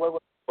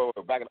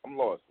 Wait, back up. I'm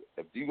lost.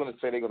 If you're gonna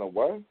say they're gonna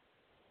what?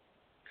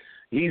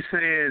 He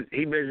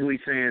basically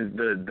saying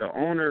the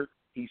owner,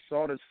 he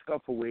saw the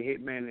scuffle with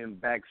Hitman in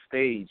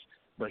backstage,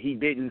 but he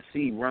didn't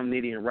see Rum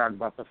Nitty and Rock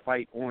about to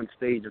fight on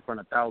stage in front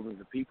of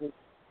thousands of people.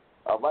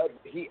 All right,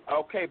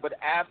 but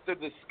after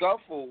the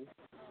scuffle,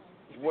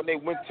 when they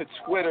went to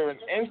Twitter and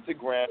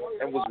Instagram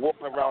and was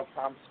walking around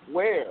Times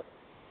Square,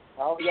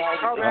 how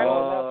y'all that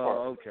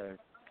part? Okay.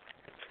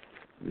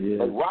 Yeah.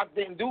 But Rock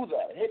didn't do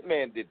that.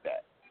 Hitman did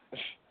that.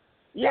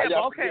 Yeah, but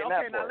okay.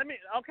 Now let me.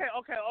 Okay.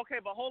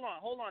 But hold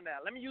on. Now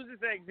let me use this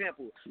as an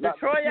example. The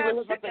Troy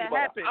Ave shit that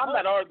happened. I'm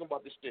not arguing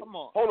about this shit. Come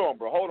on. Hold on,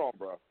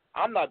 bro.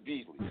 I'm not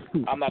Beasley.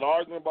 I'm not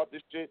arguing about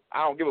this shit.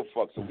 I don't give a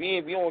fuck. So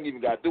we don't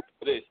even got to do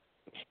for this.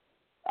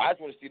 I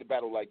just want to see the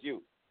battle like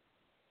you.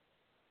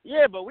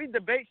 Yeah, but we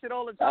debate shit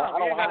all the time.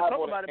 We ain't got to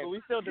talk about it, but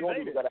we still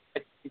debate it.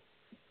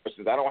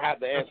 I don't have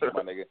the answer,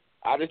 my nigga.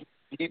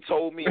 He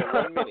told me in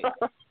 1 minute.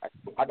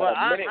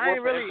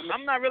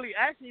 I'm not really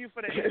asking you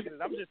for the answers.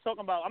 I'm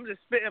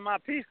just spitting my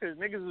piece because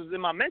niggas was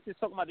in my mentions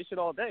talking about this shit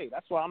all day.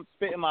 That's why I'm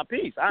spitting my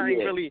piece. I ain't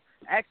really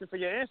asking for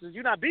your answers.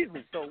 You're not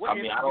Beasley, so what?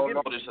 I don't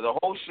know. This is the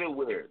whole shit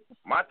weird.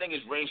 My thing is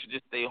Reigns should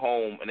just stay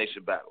home and they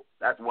should battle.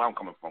 That's where I'm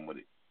coming from with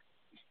it.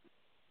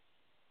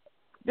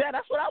 Yeah,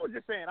 that's what I was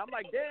just saying. I'm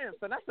like, damn,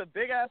 so that's a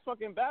big ass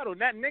fucking battle.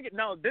 That nigga,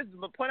 no, this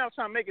is the point I was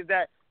trying to make is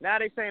that now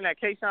they saying that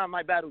K-Shine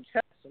might battle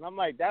Chess, and I'm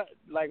like, that,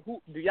 like,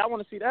 who do y'all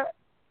want to see that?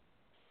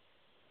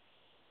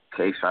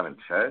 K-Shine and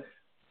Chess?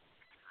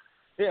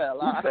 Yeah,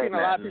 I seen a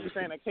lot of people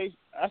saying that.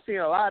 I seen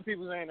a lot of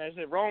people saying that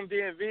shit. Rome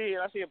DMV,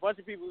 and I see a bunch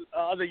of people,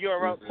 other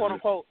URL, quote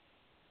unquote,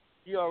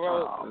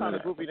 URL kind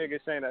of groupie niggas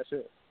saying that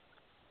shit.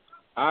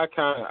 I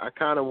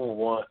kind of would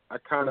want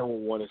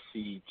to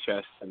see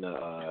Chess in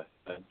a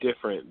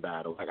different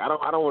battle. Like I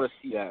don't want to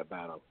see that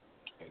battle.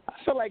 I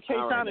feel like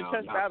K-Shine and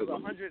Chess battled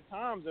 100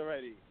 times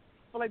already.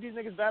 I feel like these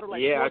niggas battled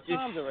like 4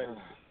 times already.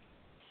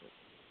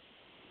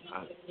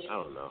 I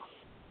don't know.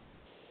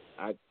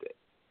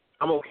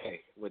 I'm okay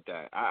with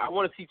that. I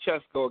want to see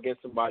Chess go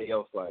against somebody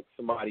else, like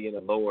somebody in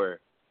the lower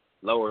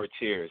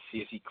tier. See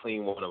if he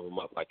clean one of them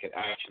up, like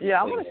actually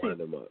clean one of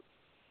them up.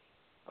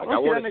 Like, I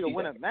want to see that nigga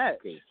win a match.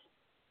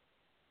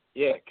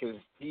 Yeah, because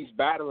he's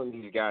battling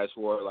these guys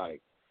who are, like,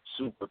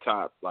 super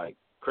top, like,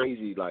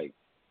 crazy, like,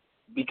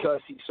 because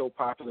he's so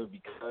popular,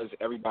 because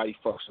everybody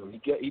fucks with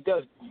him. He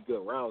does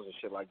good rounds and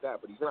shit like that,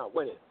 but he's not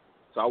winning.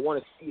 So I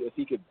want to see if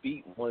he could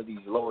beat one of these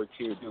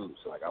lower-tier dudes.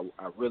 Like,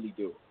 I really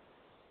do.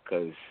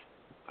 Because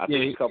I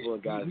think a couple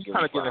of guys he's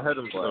kind of getting ahead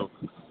of himself.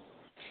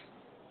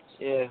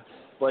 Yeah.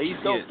 But he's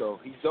dope, though.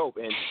 He's dope,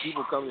 and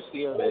people come to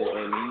see him, and he,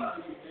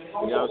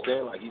 you know what I'm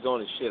saying? Like, he's on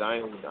his shit. I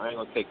ain't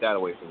gonna take that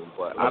away from him,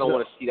 but I don't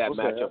want to see that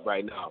matchup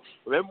right now.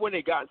 Remember when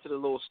they got into the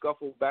little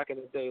scuffle back in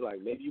the day? Like,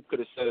 maybe you could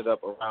have set it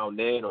up around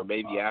then, or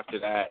maybe after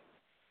that,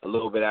 a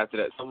little bit after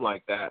that, something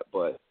like that.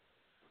 But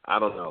I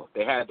don't know.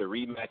 They had the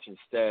rematch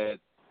instead.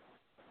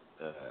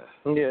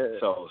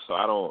 So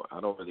I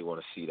don't really want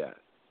to see that.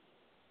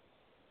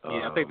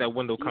 Yeah, I think that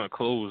window kind of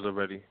closed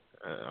already.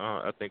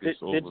 I think it's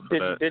over for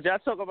that. Did y'all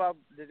talk about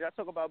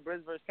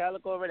Briz versus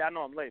Calico already? I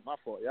know I'm late. My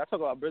fault. Y'all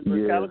talk about Briz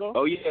versus Calico?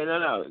 Oh yeah,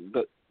 no.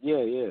 But,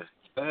 yeah.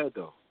 Go ahead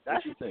though.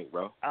 What you think,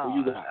 bro? Who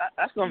you got?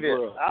 That's gonna be.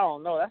 I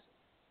don't know.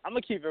 I'm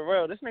gonna keep it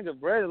real. This nigga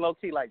Briz low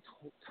key like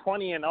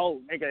 20-0.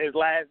 Nigga, his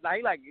last night.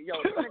 He like, yo,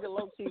 this nigga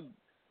low key.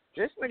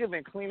 This nigga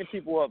been cleaning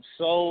people up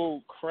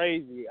so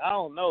crazy. I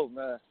don't know,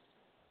 man.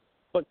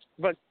 But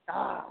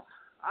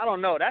I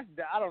don't know.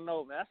 I don't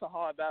know, man. That's a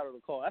hard battle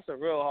to call. That's a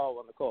real hard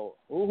one to call.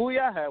 Who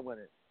y'all had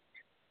winning?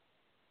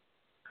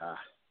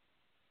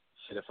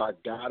 Shit, if I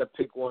gotta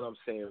pick one, I'm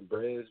saying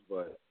Briz.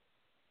 But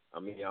I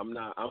mean, I'm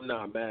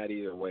not mad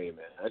either way,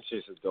 man. That's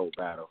just a dope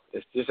battle.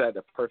 It's just at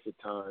the perfect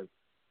time.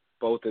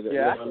 Both of them.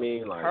 Yeah, you know what I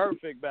mean? Like,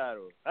 perfect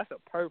battle. That's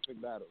a perfect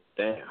battle.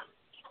 Damn.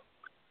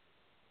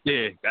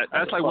 Yeah,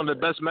 that's like one of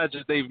the best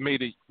matches they've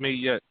made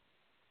yet.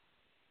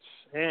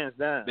 Hands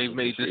down. They've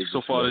made this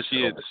so far this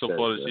year.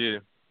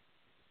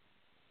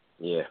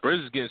 Yeah.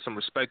 Briz is getting some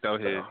respect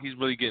out here. He's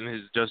really getting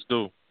his just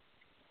due.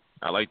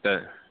 I like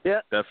that.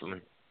 Yeah,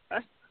 definitely.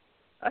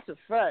 That's a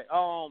fact.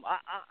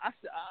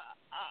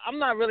 I'm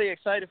not really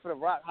excited for the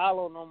Rock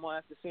Hollow no more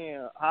after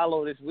seeing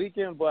Hollow this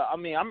weekend. But I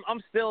mean,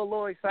 I'm still a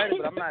little excited,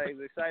 but I'm not as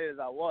excited as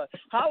I was.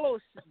 Hollow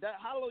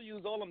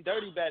used all them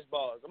dirty batch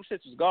balls. Them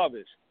shits was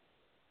garbage.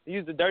 He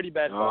used the dirty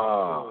batch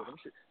balls. Them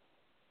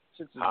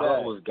shits was Hollow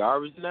bad. was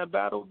garbage in that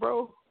battle,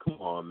 bro. Come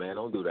on, man,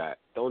 don't do that.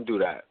 Don't do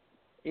that.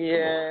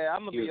 Yeah,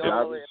 I'm gonna He be was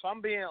all the way. garbage. If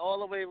I'm being all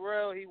the way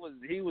real, he was.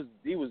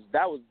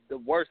 That was the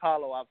worst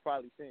Hollow I've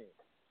probably seen.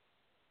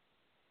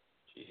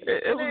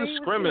 It was a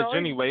scrimmage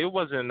anyway. It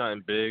wasn't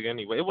nothing big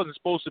anyway. It wasn't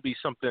supposed to be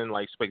something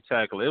like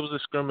spectacular. It was a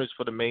scrimmage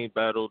for the main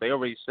battle. They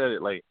already said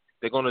it. Like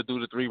they're gonna do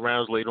the 3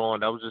 rounds later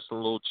on. That was just some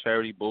little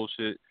charity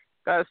bullshit.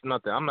 That's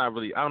nothing. I'm not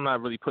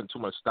really putting too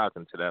much stock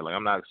into that. Like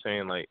I'm not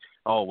saying like,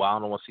 oh well, I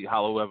don't want to see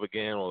Hollow ever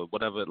again or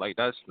whatever. Like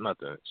that's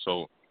nothing.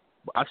 So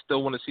I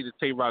still want to see the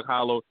Tay Rock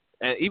Hollow.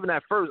 And even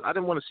at first, I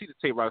didn't want to see the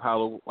Tay Rock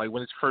Hollow like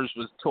when it first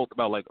was talked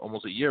about like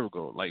almost a year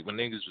ago. Like when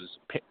niggas was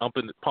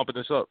pumping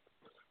this up.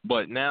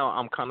 But now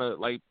I'm kind of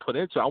like put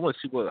into it. I want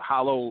to see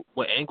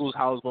what angles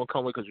Hollow's going to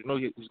come with because you know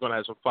he's going to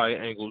have some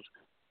fire angles.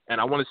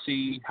 And I want to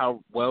see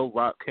how well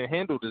Rock can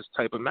handle this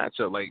type of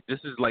matchup. Like, this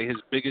is like his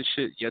biggest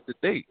shit yet to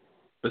date,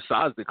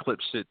 besides the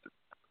Clips shit.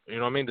 You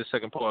know what I mean? The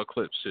second part of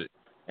Clips shit.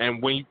 And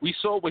when we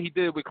saw what he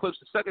did with Clips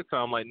the second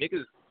time, like,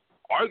 niggas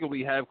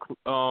arguably have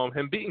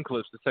him beating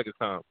Clips the second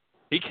time.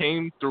 He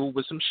came through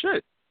with some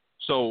shit.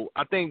 So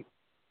I think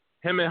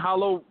him and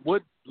Hollow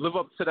would live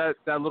up to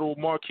that little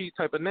marquee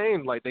type of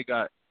name like they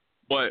got.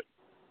 But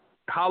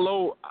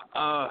Hollow,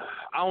 I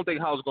don't think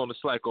Hollow's going to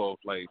slack off.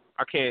 Like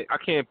I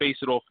can't base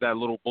it off that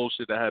little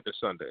bullshit that happened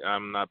Sunday.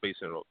 I'm not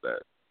basing it off that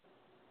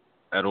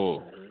at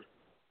all.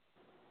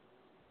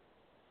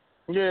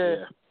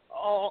 Yeah.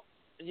 Oh,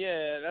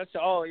 yeah. That's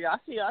yeah.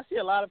 I see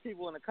a lot of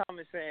people in the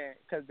comments saying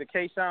because the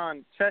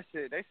K-Sean Chess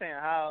shit, they saying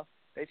how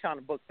they trying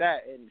to book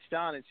that, and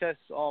Sean and Chess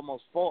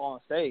almost fought on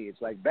stage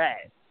like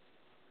bad.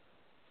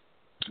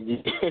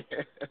 Yeah.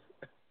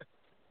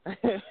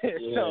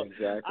 So,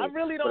 exactly. I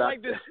really don't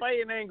like this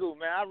fighting angle,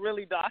 man. I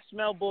really do. I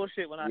smell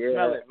bullshit when I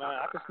smell it, man.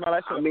 I can smell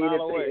that shit a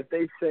mile away. If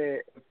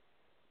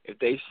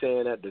they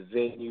saying that the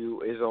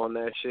venue is on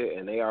that shit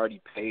and they already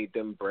paid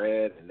them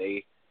bread and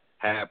they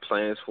had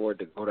plans for it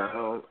to go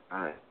down,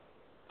 I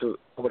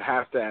would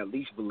have to at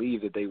least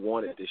believe that they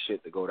wanted this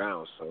shit to go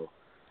down. So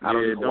I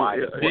don't know why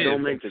it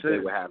don't make sense. They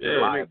would have to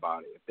lie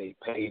about it if they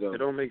paid them. It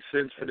don't make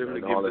sense for them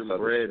to give them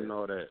bread and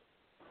all that.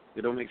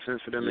 It don't make sense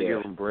for them to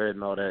give them bread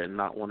and all that and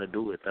not want to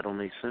do it. That don't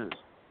make sense.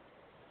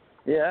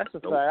 Yeah, that's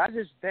a fact. I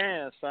just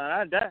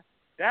son.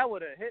 That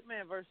would have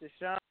Hitman versus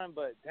Sean,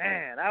 but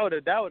damn, that would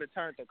have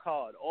turned the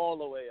card all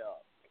the way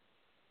up.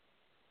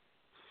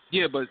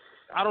 Yeah, but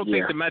I don't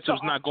think the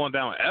matchup's not going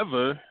down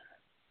ever.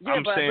 Yeah,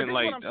 I'm saying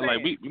like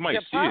we might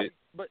see it.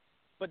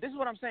 But this is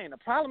what I'm saying. The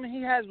problem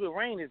he has with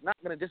Reign is not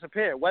going to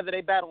disappear, whether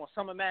they battle on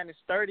Summer Madness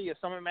 30 or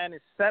Summer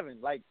Madness 7.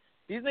 Like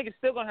these niggas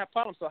still gonna have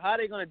problems. So how are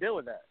they gonna deal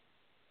with that?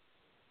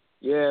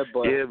 Yeah,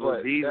 but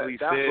Beasley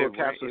that's said, what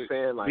Caps was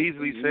saying. Like,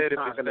 Beasley said if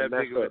it's that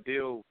big of a up.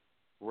 deal,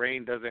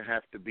 Reign doesn't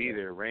have to be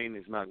there. Reign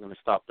is not going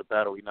to stop the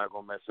battle. He's not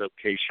going to mess up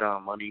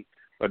K-Sean money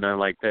or nothing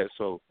like that.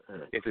 So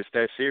if it's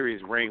that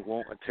serious, Reign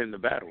won't attend the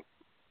battle.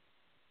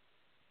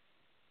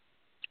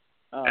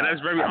 And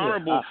that's very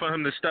honorable for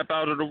him to step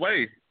out of the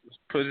way,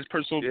 put his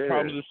personal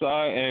problems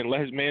aside, and let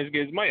his man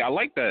get his money. I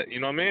like that. You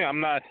know what I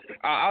mean?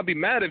 I'll be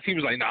mad if he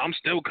was like, "Nah, I'm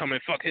still coming.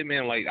 Fuck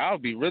Hitman." Like, I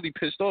would be really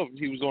pissed off if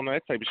he was on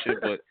that type of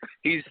shit. But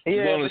he's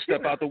willing to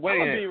step out the way. I'm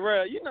gonna be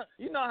real.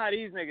 You know how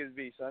these niggas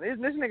be, son.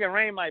 This nigga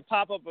Reign might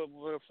pop up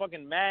with a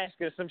fucking mask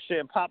or some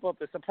shit and pop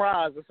up a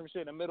surprise or some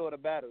shit in the middle of the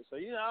battle. So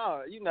you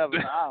never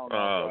know. I don't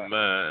know. Oh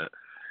man.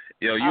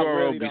 Yo,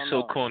 URL would be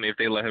so corny if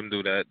they let him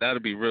do that.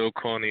 That'd be real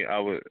corny. I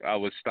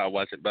would stop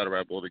watching battle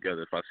rap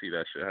altogether if I see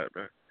that shit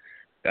happen.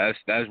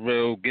 That's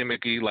real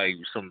gimmicky, like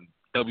some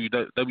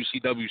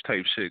WCW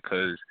type shit.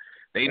 Cause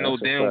they know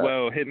damn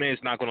well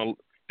Hitman's not gonna.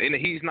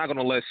 He's not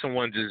gonna let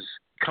someone just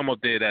come up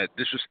there that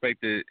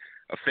disrespected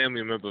a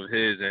family member of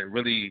his and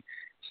really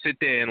sit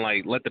there and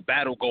like let the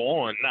battle go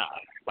on. Nah,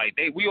 like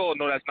we all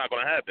know that's not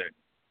gonna happen.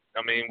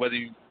 I mean, whether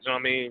you know what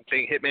I mean,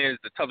 think Hitman is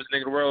the toughest nigga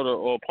in the world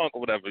or Punk or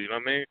whatever, you know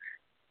what I mean?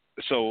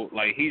 So,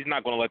 like, he's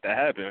not going to let that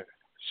happen.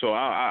 So,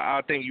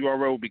 I think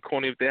URL would be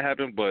corny if that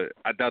happened, but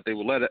I doubt they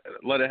would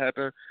let it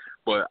happen.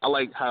 But I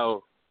like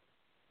how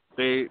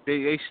they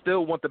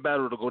still want the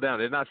battle to go down.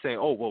 They're not saying,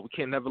 oh, well, we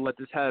can't never let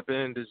this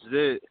happen. This is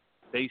it.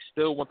 They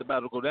still want the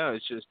battle to go down.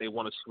 It's just they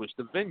want to switch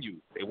the venue.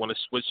 They want to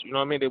switch, you know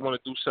what I mean? They want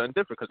to do something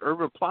different because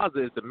Urban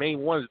Plaza is the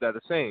main ones that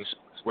are saying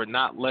we're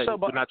not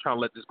trying to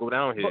let this go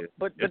down here.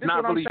 But it's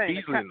not really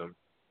Beasley them.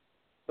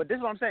 But this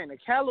is what I'm saying. The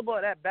caliber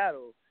of that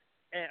battle.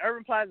 And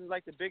Urban Plaza is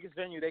like the biggest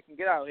venue they can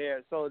get out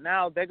here. So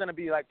now they're gonna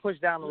be like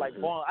pushed down to like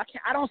Born.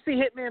 I don't see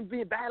Hitman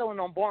being battling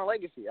on Born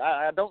Legacy.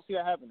 I don't see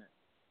that happening.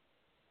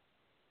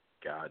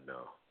 God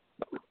no.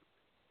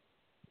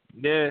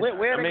 Yeah,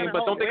 I mean,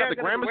 but don't they got the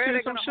Gramercy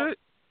or some shit?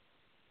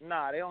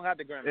 Nah, they don't have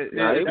the Gramercy.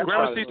 They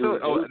Gramercy too.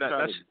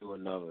 That's do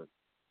another.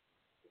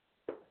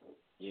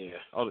 Yeah.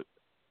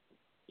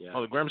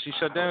 The Gramercy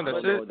shut down. That's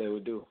I don't know it. what they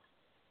would do.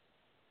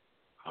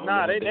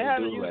 Nah, they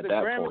haven't used the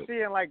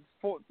Gramercy in like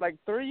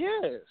 3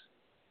 years.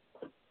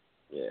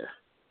 Yeah.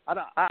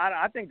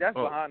 I think that's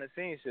behind the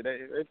scenes shit.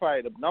 They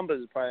probably the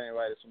numbers probably ain't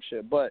right or some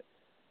shit. But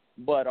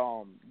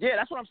yeah,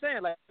 that's what I'm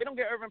saying. Like they don't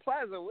get Irving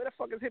Plaza. Where the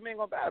fuck is Hitman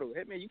gonna battle?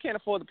 Hitman, you can't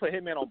afford to put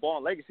Hitman on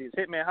Born Legacy. It's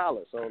Hitman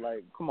Holla. So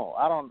like, come on.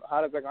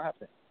 How does that gonna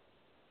happen?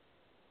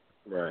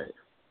 Right.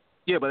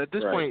 Yeah, but at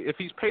this point, if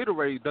he's paid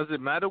already, does it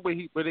matter where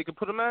they can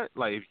put him at?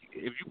 Like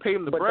if you pay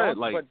him the bread,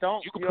 like you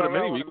can put him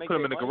anywhere. You can put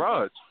him in the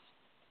garage.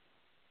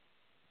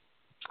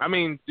 I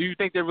mean, do you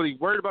think they're really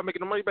worried about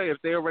making the money back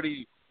if they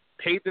already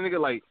paid the nigga?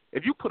 Like,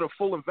 if you put a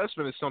full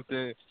investment in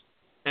something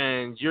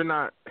and you're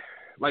not,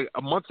 like,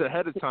 a month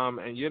ahead of time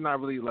and you're not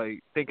really,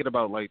 like, thinking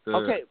about, like,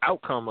 the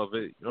outcome of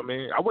it, you know what I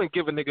mean? I wouldn't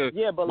give a nigga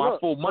my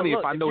full money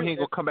if I know he ain't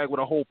going to come back with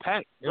a whole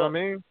pack, you know what I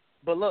mean?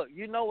 But look,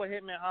 you know what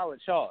Hitman Holla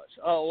charged.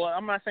 Oh, well,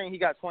 I'm not saying he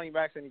got 20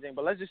 racks or anything,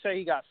 but let's just say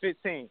he got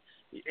 15.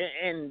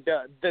 And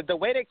the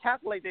way they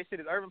calculate this shit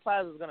is Irving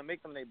Plaza is going to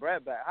make them their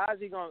bread back. How are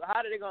they going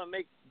to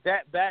make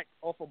that back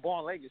off of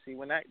Born Legacy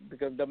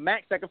because the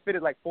max that can fit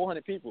is like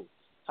 400 people?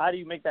 How do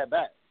you make that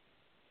back?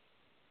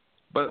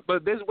 But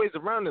there's ways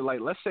around it.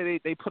 Like, let's say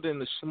they put in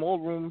the small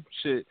room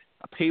shit,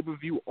 a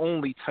pay-per-view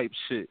only type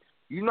shit.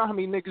 You know how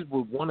many niggas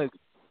would want to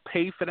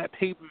pay for that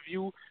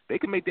pay-per-view? They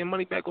can make their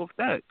money back off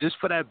that. Just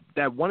for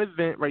that one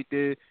event right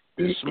there.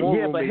 The small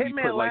room, maybe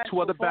put like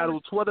two other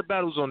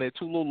battles on there,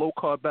 2 little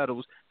low-card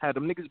battles. Had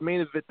them niggas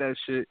main event that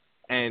shit,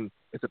 and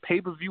it's a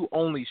pay-per-view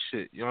only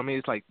shit. You know what I mean?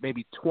 It's like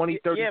maybe 20,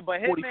 30,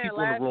 40 people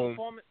in the room.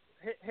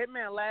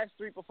 Hitman last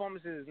 3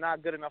 performances is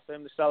not good enough for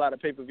him to sell out a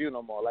pay-per-view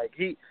no more. Like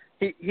he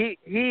But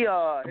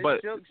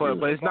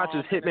it's not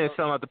just Hitman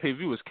selling out the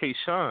pay-per-view. It's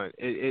K-Shine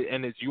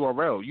and it's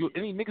URL.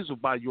 Any niggas will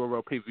buy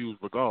URL pay-per-views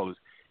regardless.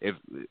 If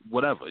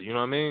whatever, you know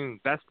what I mean?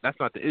 That's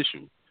not the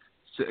issue.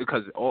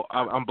 Because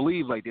I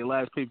believe like their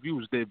last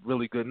pay-per-views did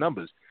really good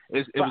numbers.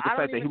 It was the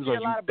fact that he was on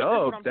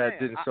UW that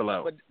didn't sell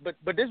out.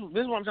 But this is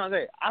what I'm trying to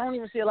say. I don't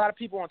even see a lot of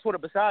people on Twitter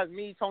besides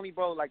me, Tony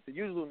Bro, like the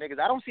usual niggas.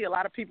 I don't see a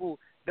lot of people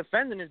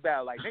defending this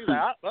battle. Like niggas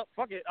like, oh,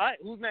 fuck it, all right,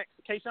 who's next?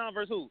 K-Shine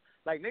versus who?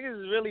 Like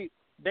niggas is really,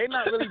 they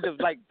not really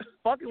like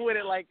fucking with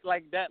it like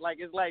that. Like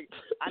it's like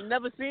I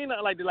never seen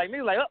it like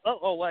niggas like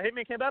well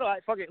Hitman can't battle. All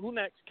right, fuck it, who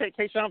next?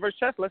 K-Shine versus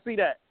Chess. Let's see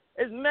that.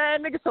 It's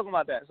mad niggas talking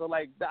about that. So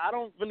like I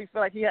don't really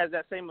feel like he has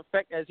that same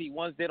effect as he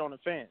once did on the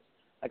fans.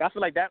 Like I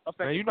feel like that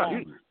affects. You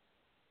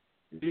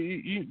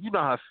know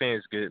how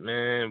fans get,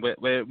 man.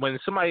 When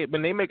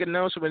they make an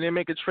announcement, when they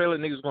make a trailer,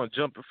 niggas gonna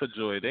jump for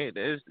joy.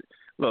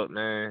 Look,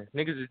 man,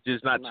 niggas is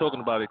just not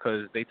talking about it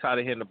because they tired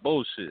of hearing the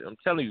bullshit. I'm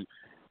telling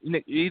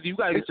you, either you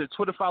gotta get your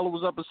Twitter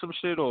followers up or some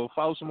shit, or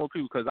follow some more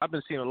people. Because I've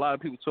been seeing a lot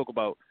of people talk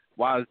about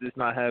why is this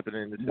not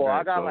happening. Well,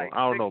 I got I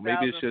don't know.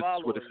 Maybe it's just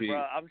Twitter feed.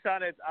 Bro. I'm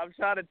trying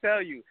to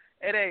tell you,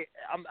 it ain't.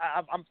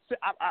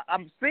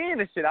 I'm seeing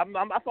this shit. I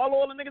follow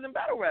all the niggas in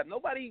battle rap.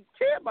 Nobody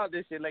care about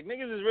this shit. Like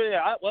niggas is really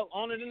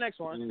on to the next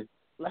one.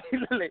 Like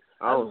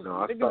I don't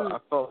know. I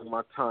felt like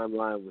my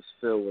timeline was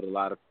filled with a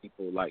lot of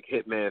people. Like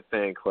Hitman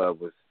fan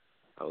club was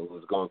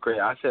going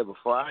crazy. I said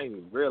before, I didn't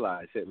even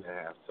realize Hitman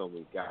had so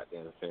many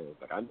goddamn fans.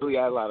 Like I knew he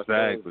had a lot of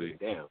fans.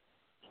 Damn.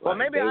 Well,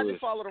 maybe I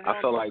just follow the Rome.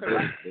 I felt like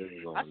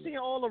I seen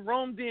all the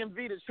Rome DMV,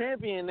 the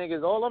champion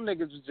niggas. All them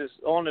niggas was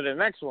just on to the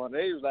next one.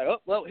 They was like,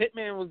 oh, well,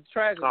 Hitman was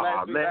trash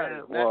last week.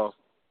 Man. Well,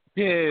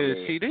 yeah,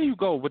 see, there you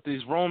go with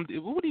this Rome.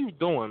 What are you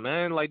doing,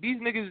 man? Like, these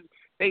niggas,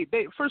 they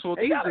first of all,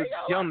 these are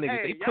young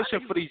niggas. They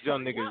pushing for these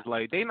young niggas.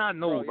 Like, they not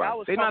know,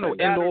 they not no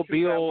end-all,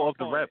 be-all of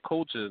the rap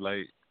culture.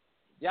 Like,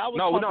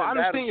 no, I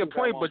understand your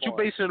point, but your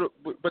basis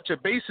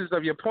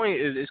of your point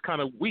is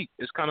kind of weak.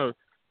 It's kind of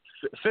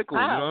fickle,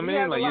 you know what I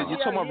mean? Like you're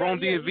talking about Rome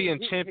DMV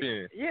and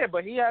Champion. Yeah,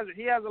 but he has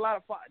a lot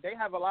of they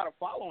have a lot of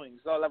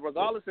followings. So like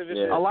regardless of it's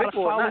a lot of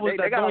followers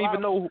that don't even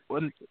know.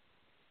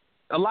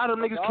 A lot of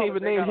niggas can't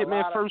even name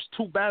Hitman first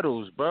 2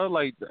 battles, bro.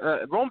 Like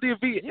Rome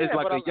DMV is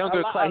like a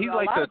younger class. He's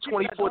like the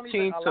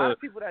 2014 to 2017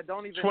 people that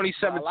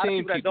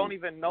don't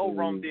even know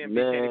Rome DMV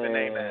can't even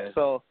name that.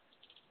 So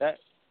that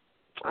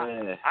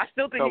I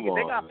still think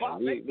they got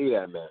followers. Leave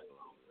that man.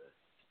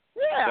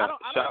 Yeah, I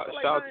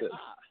don't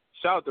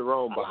Shout out to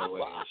Rome, by the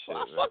way. I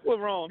fuck with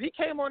Rome. He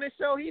came on this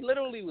show. He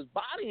literally was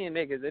bodying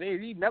niggas, and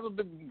he never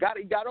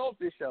got off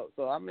this show.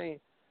 So I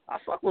mean, I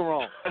fuck with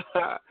Rome.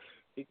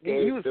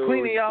 he was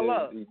cleaning y'all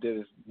up. He did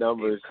his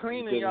numbers.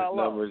 And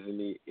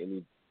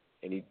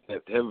he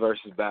did him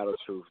versus Battle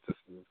Truth. This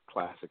is a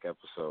classic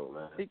episode,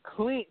 man. He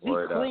cleaned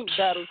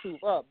Battle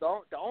Truth up.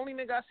 The only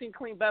nigga I seen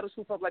clean Battle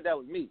Truth up like that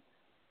was me.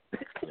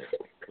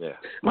 Yeah.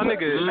 My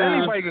nigga,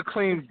 anybody could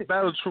clean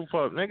Battle Truth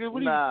up, nigga. What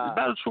do you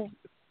Battle Truth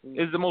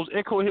is the most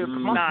incoherent.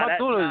 My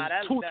daughter is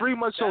 2-3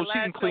 months old. She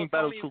can clean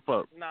Battle Truth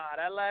up. Nah,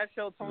 that last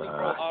show, Tony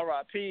Bro,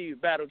 R.I.P.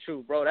 Battle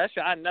Truth, bro. That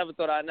shit, I never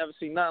thought I'd never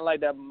see nothing like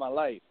that in my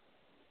life.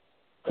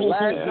 Who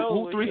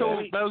 3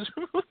 shows Battle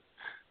Truth?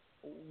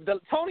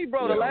 Tony,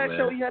 bro, the last man.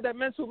 show he had that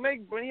mental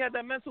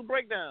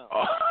breakdown.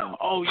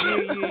 Oh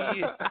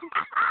yeah.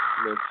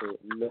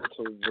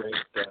 mental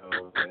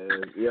breakdown,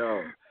 man.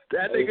 Yo,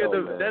 that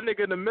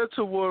nigga in the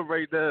mental ward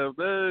right now,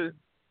 man.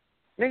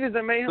 Niggas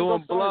that made him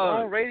Doing go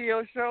on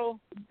blogs.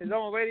 his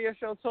own radio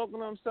show, talking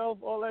to himself,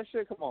 all that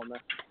shit. Come on, man.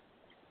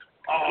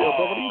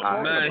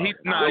 Oh, man, you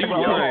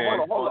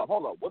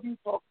hold on. What are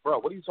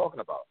you talking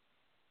about?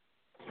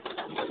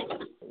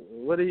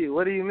 What do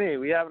you mean?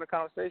 We having a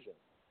conversation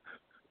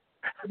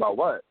about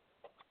what?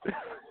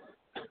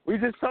 We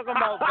just talking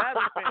about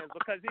battle fans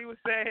because he was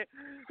saying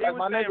Rome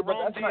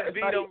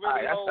DMV don't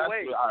really hold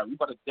weight. All right, we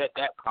about to get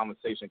that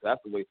conversation because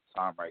that's a waste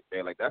of time right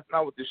there. Like that's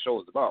not what this show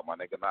is about, my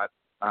nigga.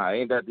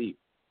 Ain't that deep.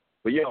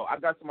 But yo, I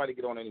got somebody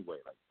to get on anyway.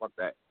 Like fuck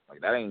that. Like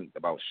that ain't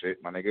about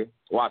shit, my nigga.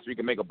 Watch, we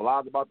can make a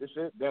blog about this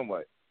shit. Then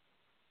what?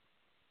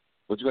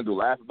 What you gonna do?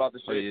 Laugh about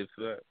this shit?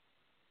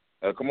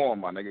 Come on,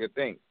 my nigga.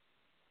 Think.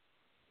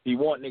 He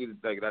want niggas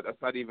to take that.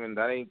 That's not even.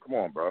 That ain't. Come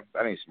on, bro.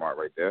 That ain't smart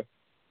right there.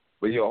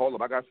 But yo, hold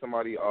up. I got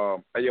somebody.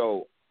 Hey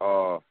yo.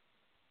 What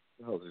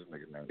the hell is this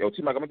nigga's name? Yo,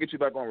 T-Mac, I'm gonna get you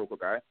back on real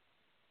quick, all right?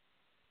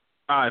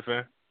 All right,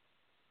 fam.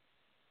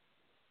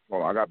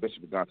 Hold on. I got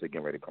Bishop Dante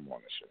getting ready to come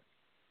on this shit.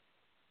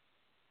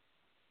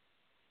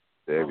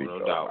 There we go.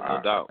 No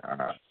doubt.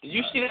 Did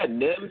you see that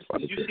Nims?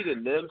 Did you see the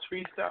Nims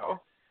freestyle?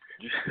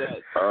 Did you see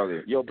that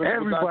earlier? Yo,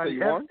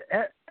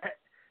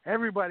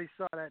 everybody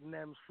saw that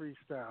Nims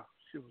freestyle.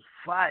 She was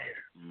fire.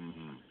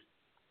 Mm-hmm.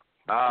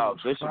 Oh,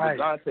 Bishop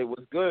Dante,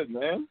 what's good,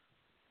 man?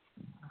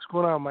 What's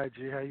going on, my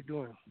G? How you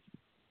doing?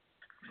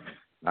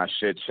 Nah,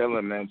 shit,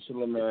 chilling, man.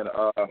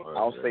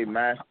 I'll say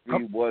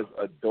Mastery was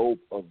a dope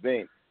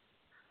event.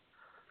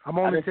 I'm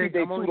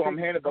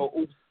hearing about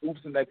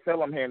Oops and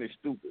Excel. I'm hearing it's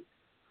stupid.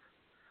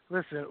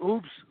 Listen,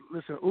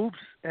 Oops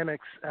and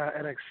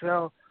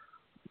Excel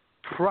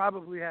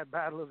probably had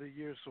Battle of the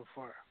Year so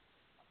far.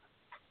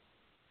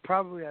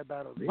 Year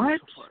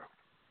so far.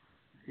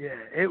 Yeah,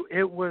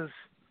 it was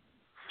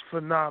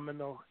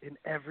phenomenal in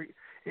every.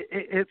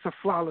 It's a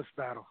flawless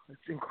battle.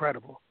 It's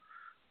incredible.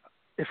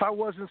 If I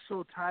wasn't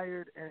so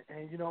tired and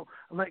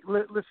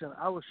listen,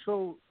 I was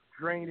so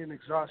drained and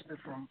exhausted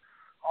from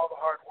all the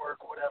hard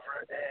work,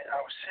 whatever, and I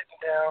was sitting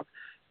down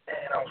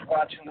and I was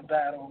watching the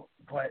battle,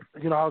 but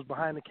I was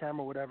behind the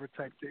camera, whatever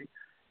type thing,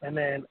 and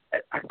then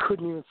I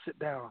couldn't even sit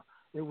down.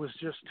 It was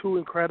just too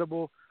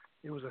incredible.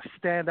 It was a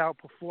standout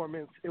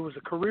performance. It was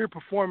a career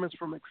performance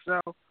from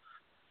Excel.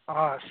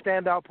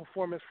 Standout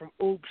performance from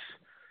Oops.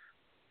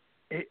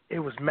 It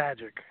was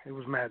magic. It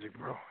was magic,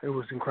 bro. It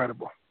was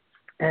incredible.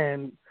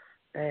 And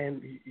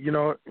you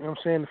know what I'm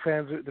saying,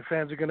 the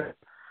fans are gonna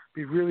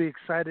be really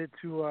excited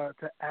to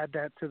add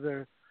that to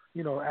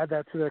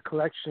their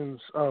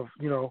collections of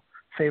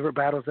favorite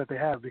battles that they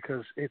have,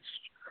 because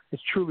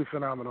it's truly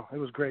phenomenal. It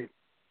was great.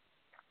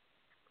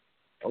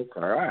 Okay,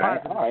 all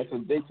right. So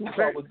Day 2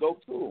 part was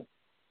dope too.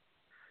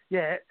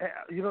 Yeah,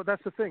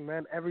 that's the thing,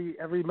 man. Every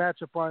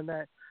matchup on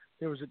that,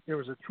 there was a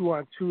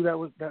 2-on-2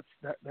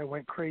 that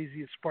went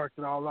crazy. It sparked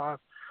it all off.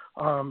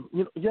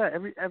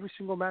 Every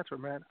single matchup,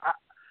 man.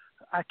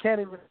 I can't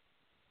even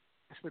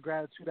express the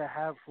gratitude I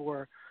have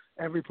for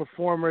every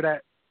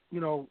performer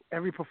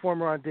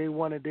on day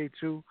 1 and day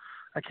 2.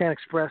 I can't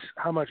express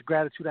how much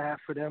gratitude I have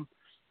for them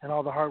and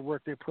all the hard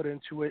work they put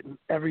into it, and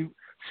every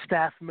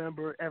staff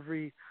member,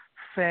 every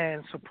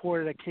fan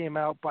supporter that came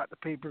out, bought the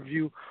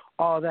pay-per-view,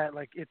 all that.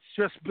 Like, it's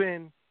just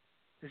been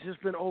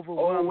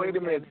overwhelming. Oh, wait a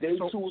minute. Day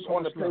 2 was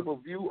on the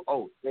pay-per-view?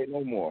 Oh, say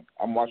no more.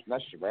 I'm watching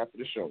that shit right after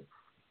the show.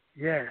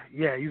 Yeah,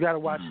 you got to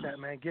watch that,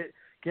 man. Get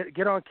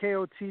on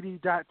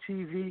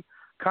KOTD.TV,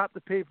 cop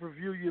the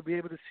pay-per-view. You'll be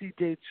able to see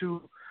Day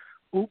 2.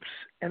 Oops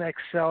and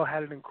Excel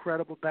had an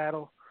incredible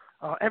battle.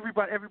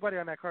 Everybody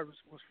on that card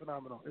was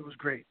phenomenal. It was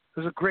great. It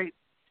was a great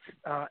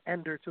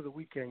ender to the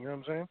weekend. You know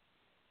what I'm saying?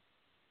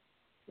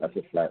 That's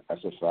a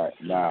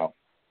fact. Now,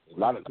 there's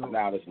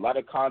a lot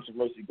of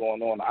controversy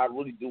going on. I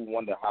really do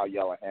wonder how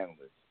y'all are handling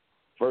this.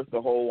 First,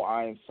 the whole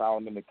I Am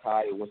Solomon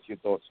Nakai. What's your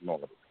thoughts on all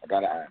of it? I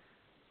gotta ask.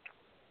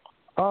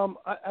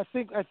 I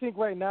think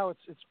right now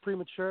it's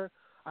premature.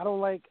 I don't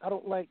like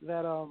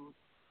that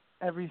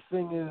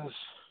everything is.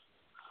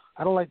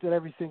 I don't like that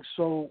everything's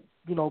so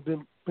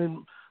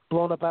been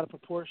blown up out of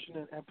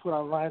proportion and put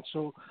online.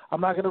 So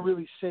I'm not going to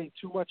really say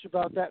too much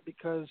about that,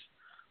 because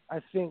I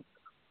think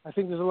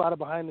there's a lot of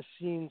behind the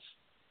scenes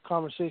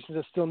conversations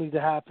that still need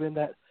to happen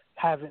that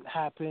haven't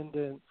happened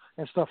and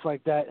stuff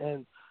like that.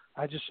 And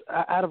I just,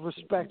 out of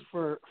respect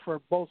for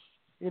both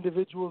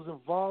individuals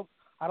involved,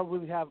 I don't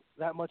really have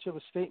that much of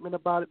a statement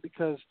about it,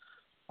 because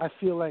I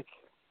feel like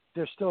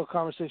there's still a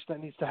conversation that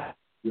needs to happen.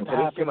 Yeah, but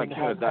it seems like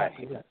you're not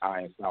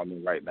I Am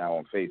Solomon right now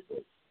on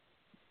Facebook.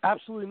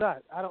 Absolutely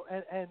not. I don't.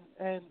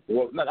 And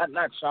well, not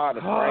Sean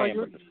the brand,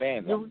 but the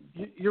fans.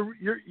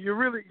 You're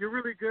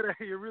really good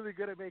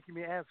at making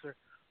me answer.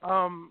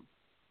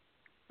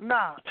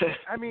 Nah.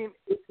 I mean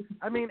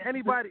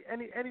anybody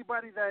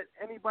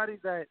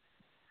that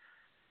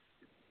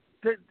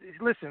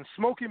listen,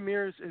 smoke and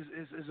mirrors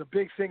is a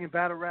big thing in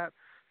battle rap.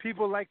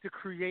 People like to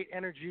create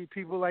energy.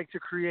 People like to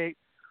create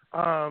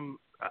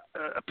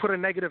put a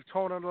negative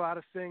tone on a lot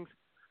of things.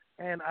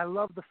 And I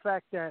love the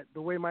fact that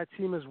the way my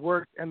team has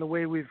worked and the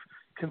way we've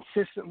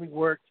consistently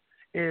worked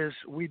is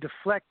we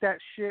deflect that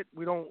shit.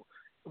 We don't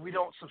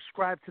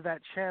subscribe to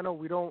that channel.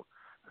 We don't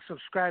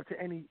subscribe to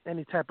any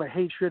type of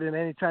hatred and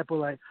any type of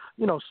like,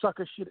 you know,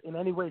 sucker shit in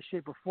any way,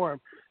 shape, or form.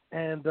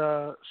 And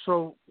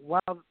so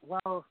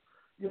while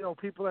you know,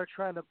 people are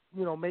trying to,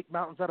 you know, make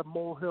mountains out of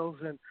molehills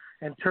and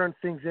turn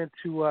things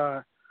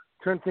into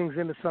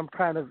some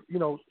kind of, you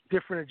know,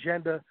 different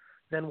agenda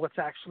than what's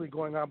actually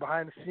going on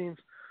behind the scenes.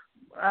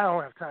 I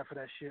don't have time for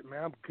that shit,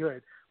 man. I'm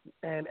good,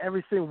 and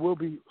everything will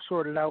be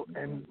sorted out.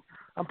 And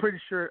I'm pretty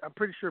sure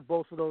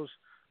both of those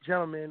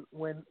gentlemen,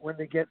 when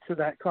they get to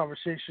that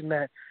conversation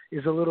that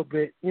is a little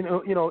bit, you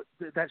know,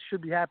 that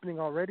should be happening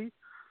already.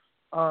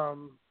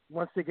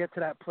 Once they get to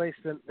that place,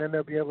 then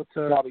they'll be able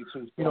to,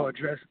 you know,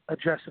 address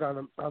it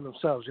on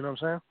themselves. You know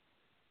what I'm saying?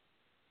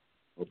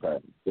 Okay.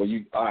 Well,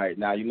 all right.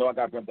 Now you know I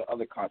got to bring the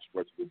other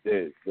controversy with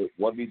this.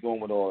 What are we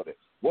doing with all of this?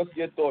 What's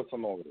your thoughts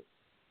on all of this?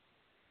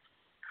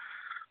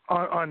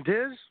 On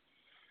Diz?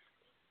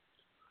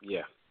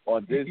 Yeah.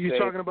 On Diz. You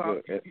talking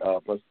about? The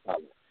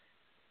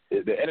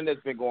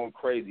internet's been going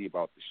crazy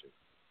about this shit.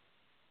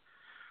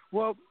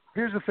 Well,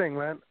 here's the thing,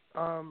 man.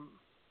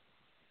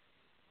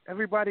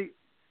 Everybody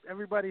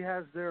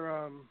has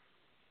their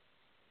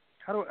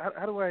how do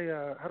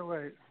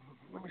I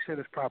let me say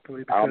this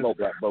properly? I don't know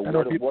that, but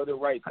word it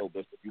right though,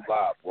 Bishop. You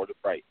live, word it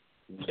right.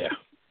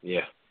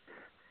 Yeah.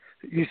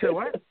 You said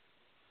what?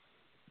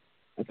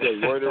 I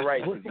said word it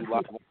right. You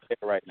live on air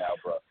right now,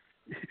 bro.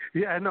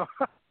 Yeah, I know.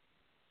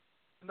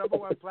 Number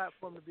one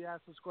platform to be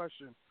asked this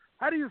question.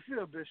 How do you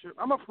feel, Bishop?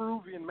 I'm a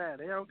Peruvian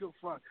man. I don't give a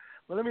fuck.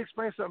 But let me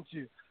explain something to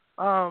you.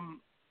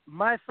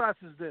 My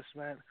thoughts is this,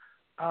 man.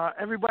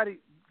 Everybody,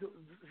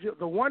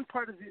 the one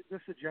part of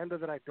this agenda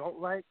that I don't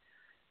like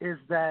is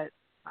that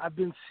I've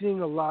been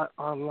seeing a lot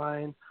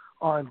online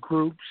on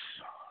groups,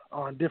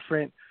 on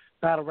different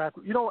battle rap.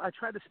 You know, I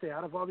try to stay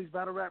out of all these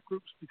battle rap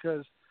groups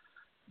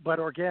but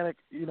organic,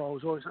 you know,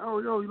 is always,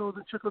 you know,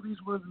 check out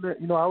these ones.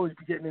 You know, I always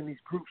be getting in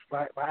these groups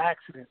by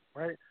accident,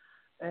 right?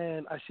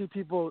 And I see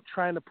people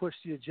trying to push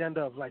the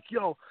agenda of like,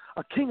 yo,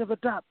 a King of the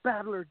Dot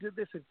battler did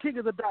this, and King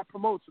of the Dot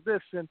promotes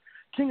this, and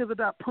King of the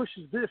Dot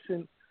pushes this,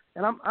 and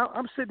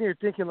I'm sitting here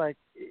thinking like,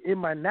 in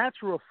my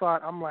natural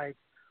thought, I'm like,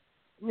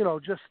 you know,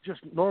 just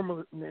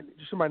normal,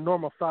 just in my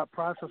normal thought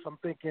process, I'm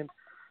thinking,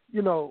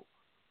 you know,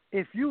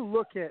 if you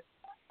look at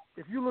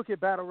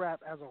battle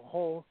rap as a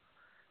whole,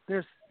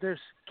 there's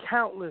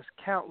countless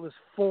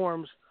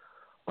forms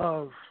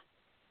of,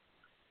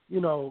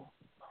 you know,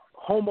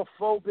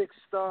 homophobic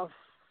stuff,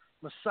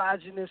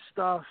 misogynist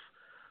stuff,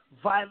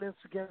 violence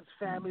against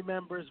family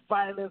members,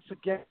 violence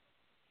against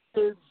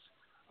kids,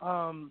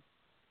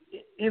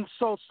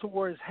 insults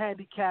towards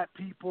handicapped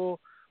people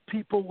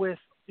with,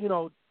 you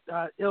know,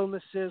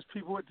 illnesses,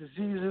 people with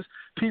diseases,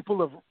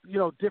 people of, you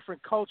know,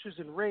 different cultures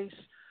and race.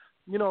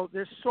 You know,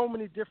 there's so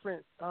many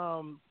different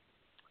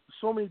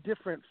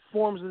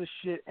forms of this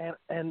shit,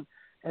 and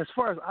as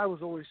far as I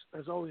was always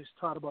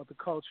taught about the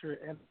culture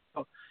and,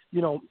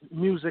 you know,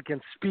 music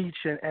and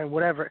speech and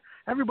whatever,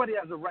 everybody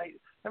has a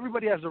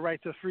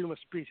right to freedom of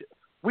speech.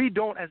 We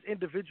don't, as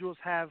individuals,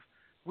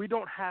 we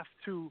don't have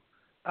to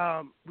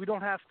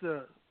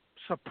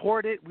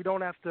support it, we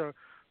don't have to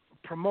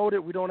promote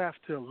it, we don't have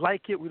to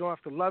like it, we don't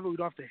have to love it, we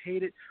don't have to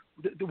hate it.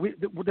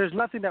 There's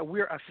nothing that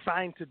we're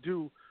assigned to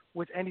do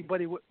with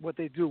anybody what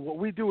they do. What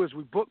we do is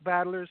we book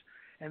battlers,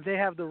 and they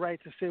have the right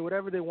to say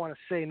whatever they want to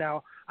say.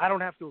 Now, I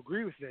don't have to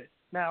agree with it.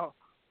 Now,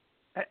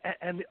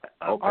 and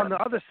okay. on the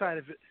other side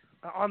of it,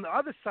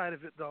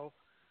 though,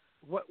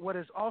 what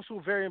is also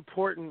very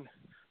important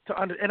to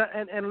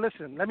and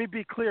listen, let me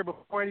be clear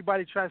before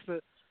anybody tries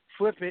to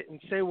flip it and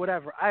say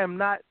whatever. I'm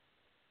not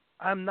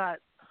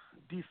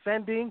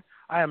defending.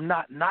 I am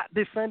not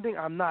defending.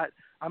 I'm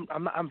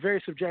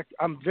very subjective.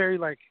 I'm very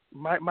like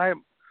my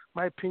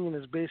opinion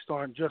is based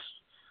on just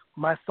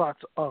my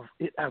thoughts of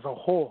it as a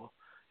whole.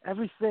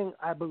 Everything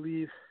I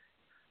believe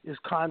is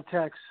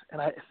context,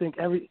 and I think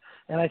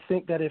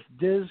that if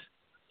Diz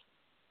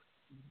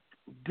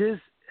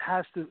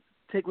has to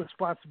take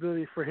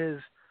responsibility for his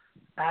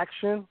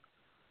action,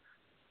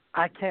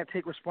 I can't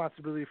take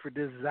responsibility for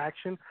Diz's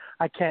action.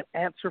 I can't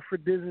answer for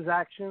Diz's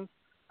actions.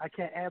 I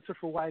can't answer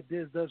for why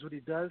Diz does what he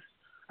does.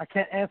 I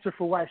can't answer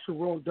for why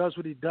Sharon does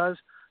what he does.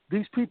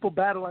 These people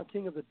battle on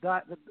King of the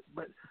Dot,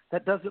 but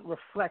that doesn't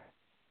reflect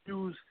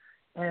views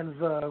and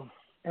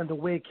the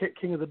way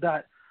King of the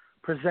Dot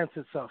presents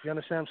itself. You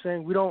understand what I'm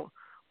saying?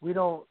 We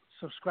don't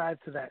subscribe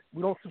to that.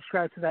 We don't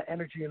subscribe to that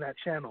energy in that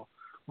channel.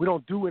 We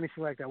don't do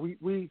anything like that.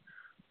 We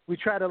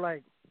try to,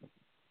 like,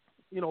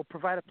 you know,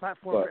 provide a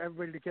platform for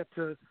everybody to get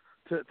to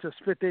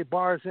spit their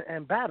bars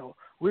and battle.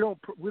 We don't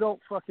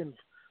fucking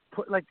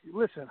put, like,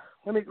 listen,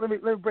 let me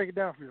break it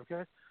down for you,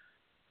 okay?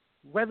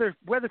 Whether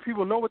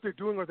people know what they're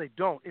doing or they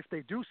don't, if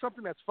they do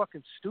something that's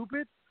fucking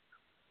stupid,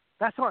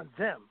 that's on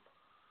them.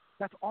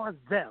 That's on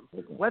them.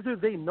 Whether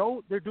they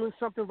know they're doing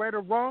something right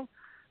or wrong,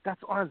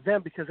 that's on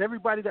them, because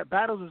everybody that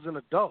battles is an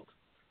adult.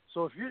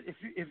 So if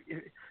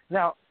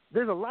now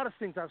there's a lot of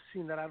things I've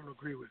seen that I don't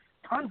agree with.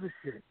 Tons of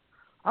shit.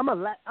 I'm a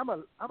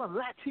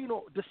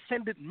Latino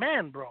descendant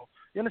man, bro.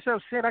 You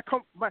understand what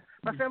I'm saying?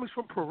 My family's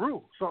from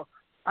Peru, so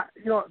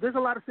there's a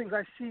lot of things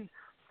I see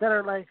that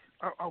are like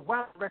are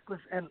wild,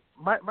 reckless, and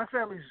my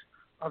family's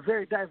a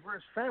very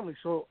diverse family.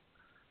 So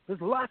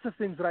there's lots of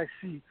things that I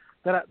see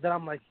that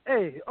I'm like,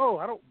 hey,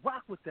 I don't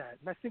rock with that,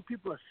 and I think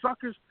people are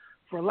suckers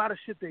for a lot of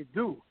shit they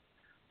do.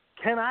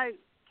 Can I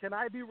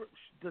be?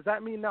 Does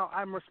that mean now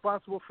I'm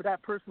responsible for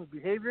that person's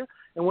behavior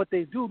and what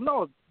they do?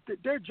 No,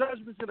 their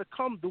judgment's gonna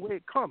come the way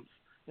it comes.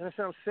 You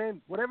understand what I'm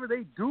saying? Whatever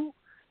they do,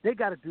 they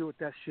got to deal with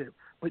that shit.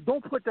 But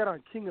don't put that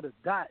on King of the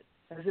Dot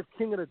as if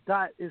King of the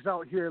Dot is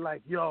out here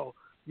like, yo,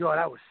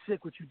 that was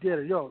sick what you did,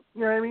 or yo,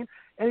 you know what I mean?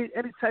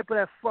 Any type of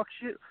that fuck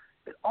shit,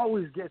 it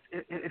always gets.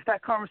 If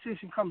that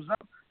conversation comes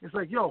up, it's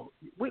like, yo,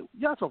 wait,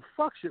 y'all some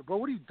fuck shit, bro.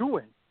 What are you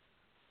doing?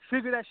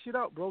 Figure that shit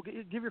out, bro.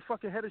 Give your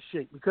fucking head a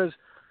shake, because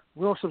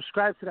we don't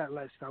subscribe to that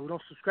lifestyle. We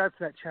don't subscribe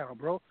to that channel,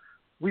 bro.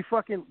 We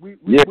fucking we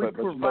but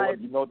provide.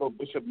 You know though,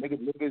 Bishop,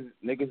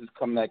 niggas is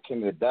coming at King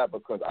of the Dot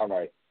because, all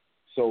right,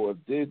 so if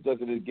Diz does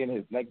it again in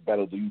his next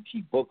battle, do you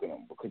keep booking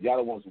him? Because y'all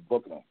the ones who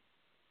booking him.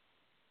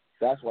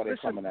 That's why they're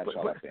coming at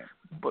y'all, I think.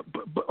 But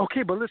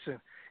okay, but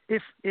listen,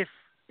 if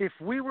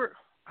we were,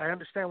 I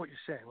understand what you're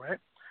saying, right?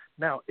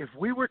 Now, if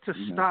we were to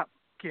stop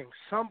King,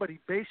 somebody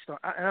based on,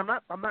 and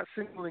I'm not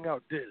singling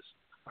out Diz,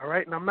 all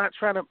right, and I'm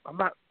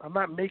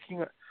not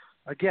making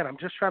again, I'm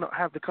just trying to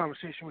have the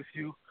conversation with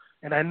you.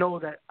 And I know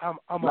that I'm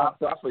a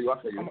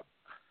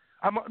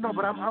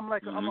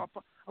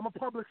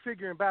public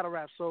figure in battle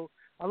rap, so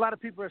a lot of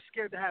people are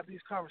scared to have these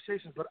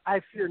conversations. But I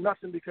fear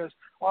nothing because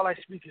all I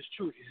speak is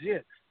truth. You see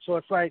it? So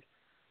it's like,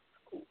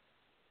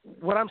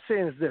 what I'm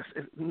saying is this: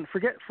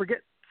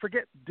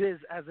 forget Diz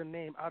as a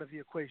name out of the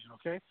equation.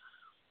 Okay,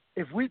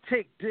 if we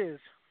take Diz,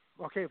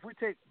 if we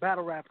take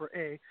battle rapper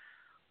A,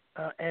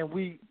 and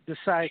we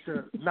decide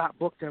to not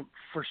book them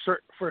for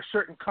a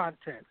certain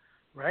content,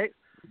 right?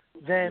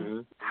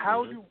 Then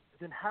how do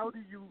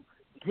you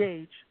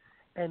gauge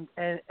and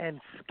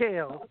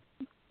scale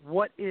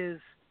what is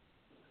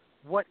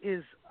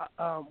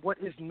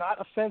not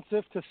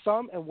offensive to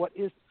some and what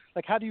is,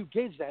 like, how do you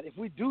gauge that? If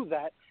we do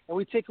that and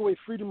we take away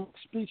freedom of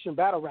speech in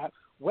battle rap,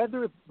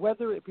 whether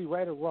it be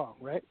right or wrong,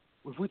 right?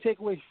 If we take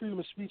away freedom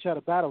of speech out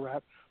of battle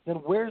rap, then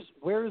where's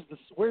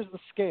the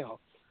scale?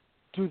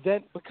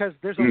 Because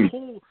there's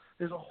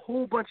a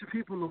whole bunch of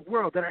people in the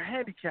world that are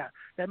handicapped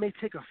that may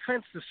take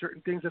offense to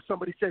certain things that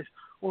somebody says,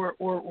 or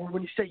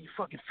when you say you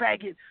fucking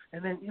faggot,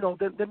 and then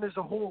then there's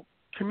a whole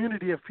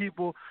community of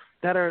people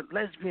that are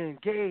lesbian,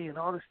 gay, and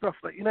all this stuff.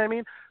 Like, you know what I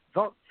mean?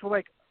 So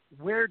like,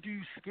 where do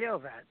you scale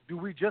that? Do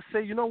we just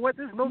say, you know what?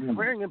 There's no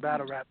swearing in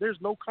battle rap. There's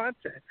no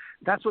content.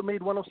 That's what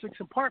made 106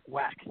 in Park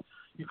whack.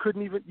 You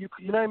couldn't even you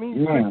know what I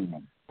mean?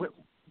 Yeah.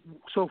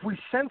 So if we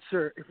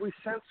censor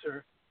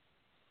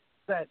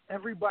that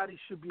everybody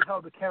should be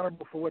held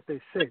accountable for what they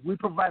say. We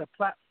provide a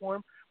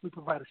platform. We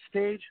provide a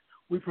stage.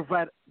 We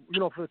provide,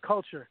 for the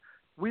culture.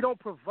 We don't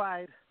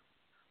provide.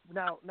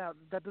 Now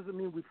that doesn't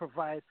mean we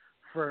provide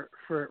for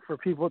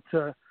people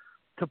to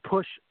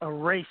push a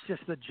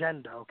racist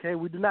agenda. Okay,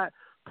 we do not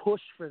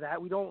push for that.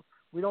 We don't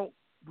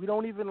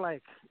even,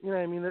 like, you know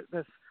what I mean.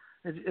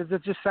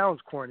 It just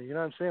sounds corny. You know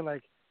what I'm saying?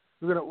 Like,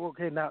 we're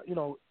gonna now.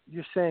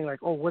 You're saying like,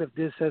 oh, what if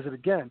Diz says it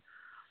again?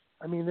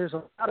 I mean, there's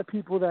a lot of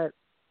people that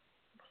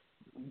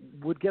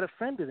would get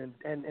offended,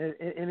 and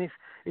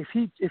if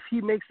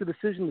he makes the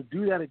decision to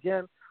do that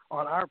again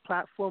on our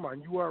platform,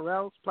 on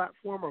URL's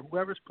platform, or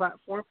whoever's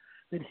platform,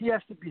 then he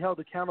has to be held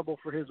accountable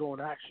for his own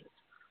actions.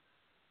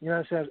 You know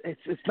what I'm saying?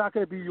 It's not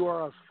going to be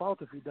URL's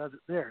fault if he does it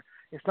there.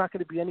 It's not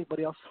going to be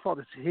anybody else's fault.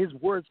 It's his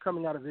words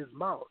coming out of his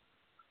mouth.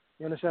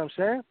 You understand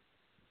what I'm saying?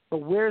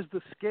 But where's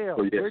the scale?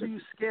 So, where do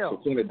you scale? So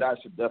King of Dot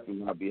should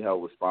definitely not be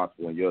held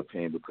responsible in your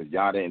opinion, because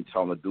y'all didn't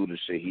tell him to do the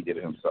shit. He did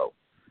it himself.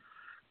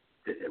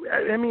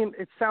 I mean,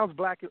 it sounds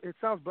black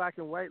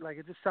and white, like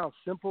it just sounds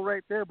simple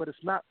right there, but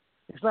it's not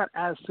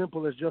as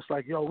simple as just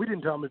like, yo, we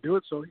didn't tell him to do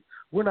it, so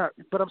we're not.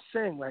 But I'm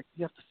saying, like,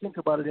 you have to think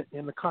about it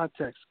in the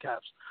context,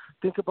 Caps.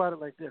 Think about it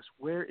like this: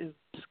 where is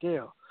the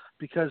scale?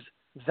 Because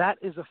that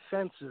is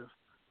offensive.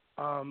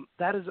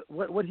 That is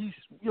what he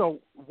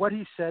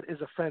said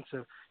is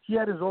offensive. He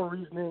had his own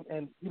reasoning,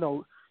 and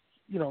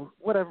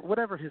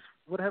whatever his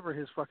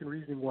fucking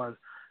reasoning was,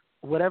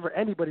 whatever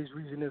anybody's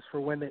reason is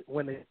for when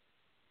they.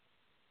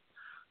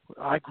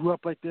 I grew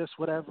up like this,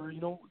 whatever,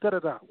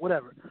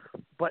 whatever.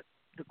 But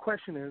the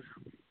question is,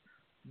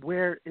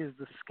 where is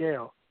the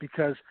scale?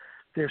 Because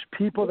there's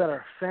people that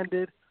are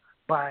offended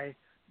by,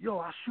 yo,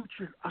 I'll shoot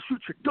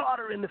your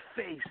daughter in the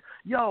face.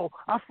 Yo,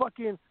 like,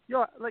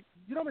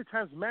 you know how many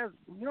times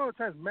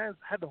men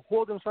had to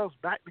hold themselves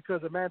back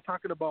because a man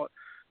talking about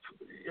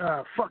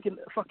fucking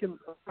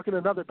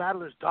another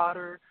battler's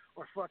daughter,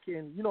 or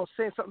fucking,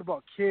 saying something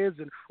about kids,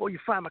 and, oh, you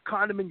find a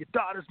condom in your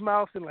daughter's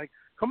mouth, and, like,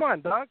 come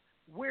on, dog.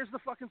 Where's the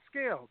fucking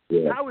scale?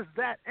 Yeah. How is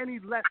that any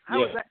less?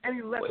 How is that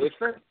any less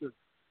offensive?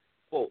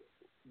 Well,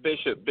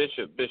 Bishop. This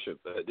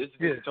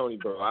is Tony,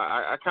 bro.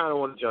 I kind of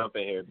want to jump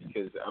in here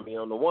because I mean,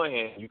 on the one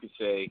hand, you could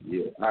say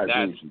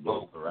that's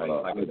vulgar, right?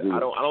 Like I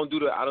don't do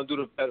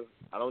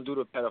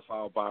the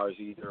pedophile bars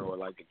either, or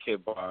like the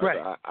kid bars.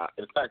 Right.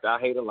 In fact, I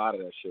hate a lot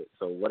of that shit.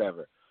 So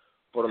whatever.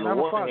 But on the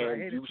one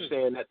hand, you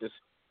saying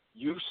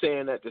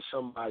that to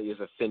somebody is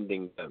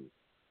offending them.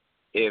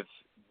 If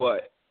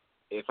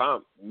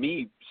I'm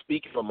me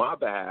speaking on my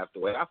behalf, the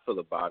way I feel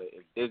about it,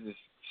 if this is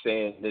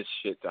saying this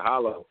shit to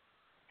Hollow,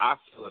 I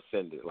feel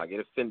offended. Like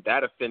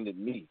that offended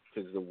me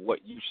because of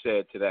what you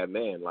said to that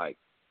man. Like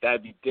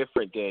that'd be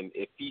different than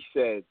if he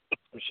said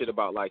some shit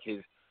about like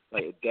his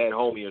like a dead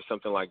homie or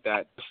something like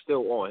that. It's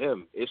still on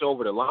him. It's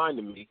over the line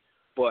to me,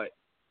 but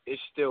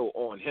it's still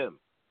on him.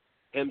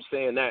 Him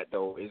saying that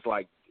though is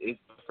like it's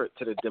different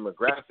to the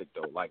demographic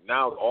though. Like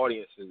now the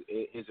audience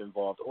is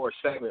involved or a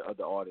segment of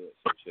the audience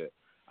and shit.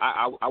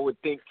 I would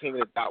think King of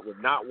the Dot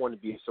would not want to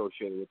be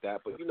associated with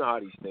that, but you know how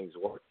these things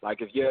work.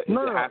 Like if it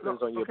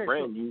happens on your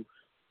brand, you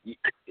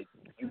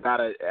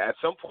gotta at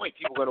some point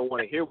people are gonna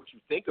want to hear what you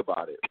think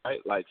about it, right?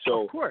 Like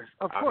so. Of course.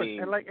 I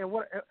mean,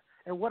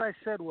 and what I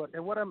said was,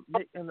 and what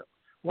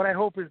I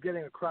hope is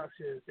getting across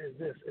is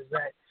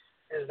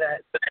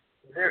that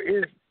there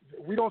is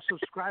we don't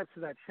subscribe to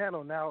that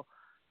channel now.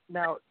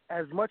 Now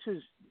as much as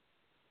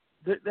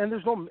and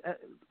there's no,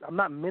 I'm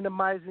not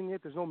minimizing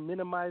it. There's no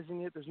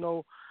minimizing it. There's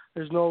no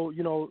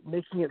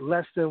making it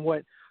less than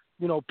what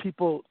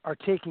people are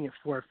taking it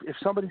for. If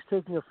somebody's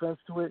taking offense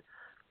to it,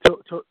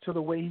 to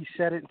the way he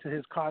said it, into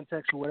his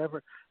context or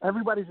whatever,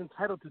 everybody's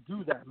entitled to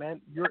do that,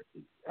 man.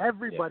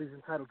 Everybody's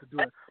entitled to do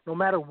it, no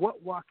matter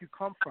what walk you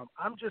come from.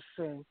 I'm just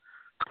saying,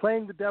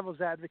 playing the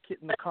devil's advocate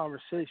in the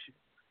conversation.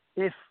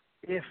 If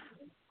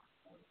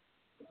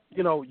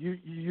you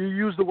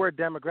use the word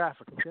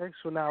demographic, okay?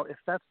 So now, if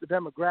that's the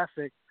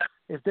demographic,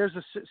 if there's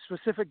a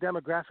specific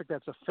demographic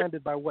that's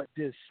offended by what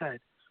Diz said,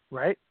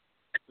 right?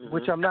 Mm-hmm.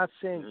 Which I'm not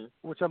saying,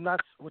 I'm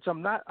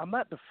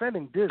not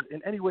defending Diz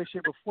in any way,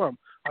 shape, or form.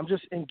 I'm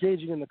just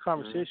engaging in the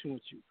conversation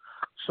with you.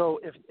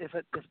 So if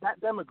that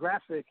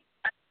demographic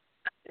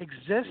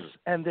exists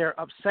and they're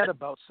upset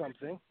about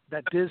something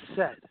that Diz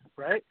said,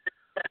 right?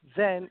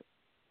 Then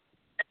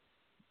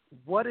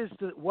what is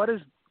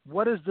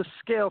the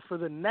scale for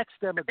the next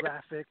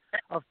demographic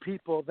of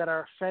people that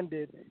are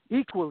offended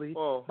equally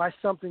by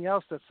something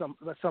else that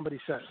somebody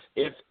says?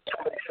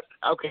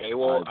 Okay,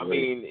 well, I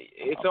mean,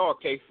 it's all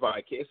case by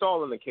case. It's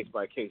all on a case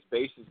by case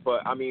basis.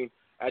 But I mean,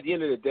 at the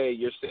end of the day,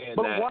 you're saying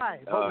but that. Why?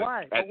 But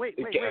why? Wait.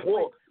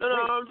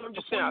 I'm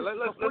just saying.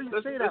 Let's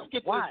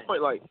get to this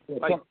point. Like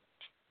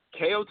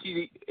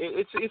KOTD,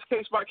 it's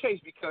case by case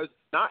because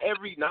not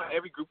every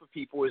group of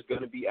people is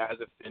going to be as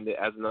offended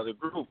as another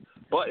group.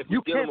 But if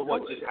you're dealing with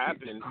what just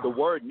happened, the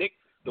word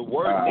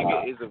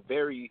nigga is a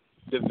very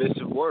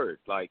divisive word.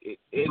 Like,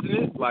 isn't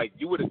it? Like,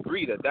 you would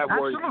agree that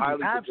word is highly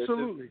divisive.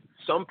 Absolutely.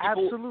 Some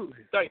people, absolutely.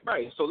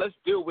 Right. So let's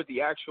deal with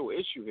the actual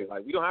issue here.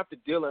 Like, we don't have to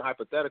deal in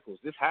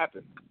hypotheticals. This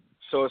happened.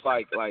 So it's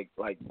like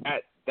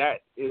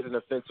that is an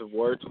offensive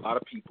word to a lot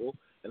of people,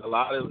 and a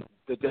lot of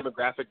the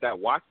demographic that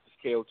watches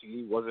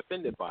KOTD was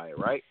offended by it,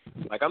 right?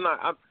 Like,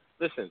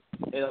 listen,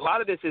 and a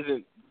lot of this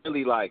isn't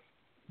really like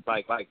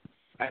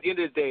at the end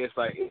of the day, it's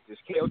like, is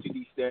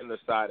KOTD standing on the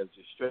side of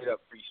just straight up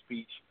free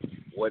speech?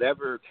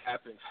 Whatever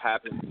happens.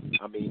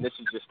 I mean, this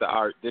is just the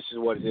art. This is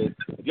what it is.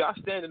 If y'all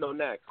standing on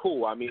that,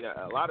 cool. I mean,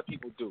 a lot of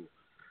people do.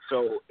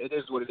 So it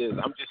is what it is.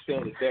 I'm just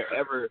saying, is there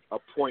ever a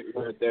point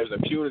where there's a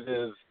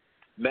punitive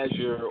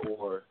measure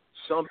or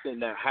something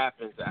that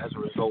happens as a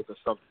result of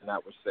something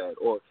that was said?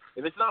 Or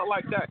if it's not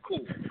like that,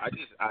 cool. I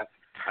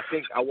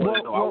think I want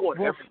to know. I want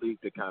every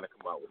league to kind of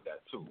come out with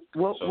that too.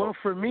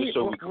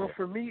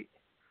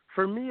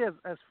 For me,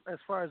 as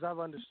far as I've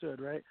understood,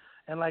 right,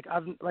 and like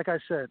I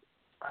said,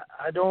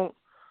 I don't.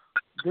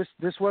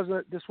 This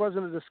wasn't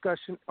a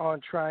discussion on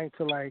trying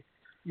to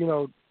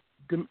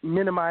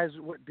minimize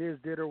what Diz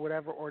did or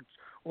whatever, or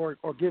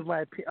give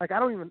my opinion. Like, I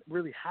don't even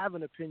really have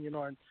an opinion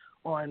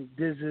on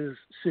Diz's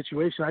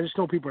situation. I just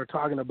know people are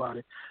talking about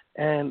it,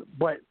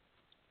 but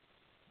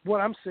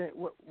what I'm saying,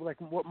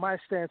 what my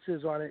stance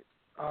is on it,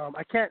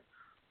 I can't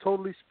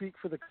totally speak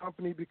for the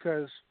company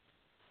because,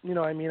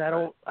 I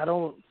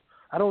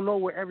don't know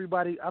where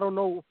everybody. I don't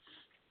know.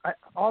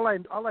 All I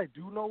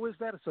do know is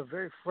that it's a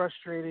very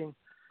frustrating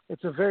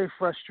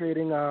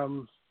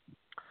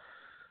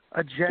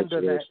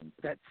agenda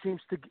that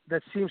seems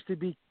to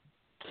be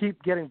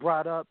keep getting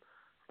brought up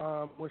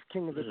with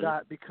King of the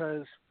Dot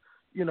because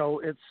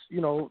it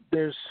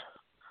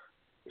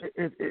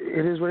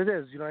is what it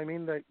is. You know what I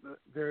mean? Like,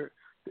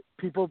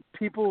 people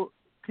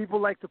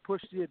like to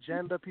push the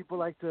agenda. People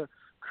like to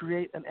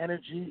create an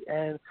energy,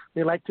 and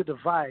they like to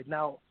divide.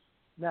 Now,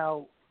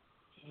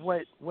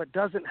 what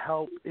doesn't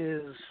help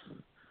is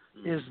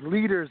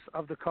leaders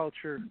of the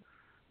culture,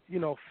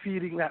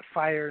 feeding that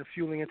fire and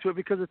fueling into it,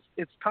 because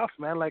it's tough,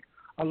 man. Like,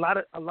 a lot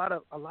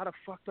of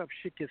fucked up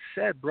shit gets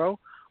said, bro,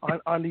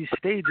 on these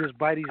stages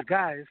by these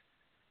guys,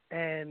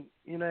 and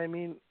you know what I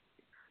mean.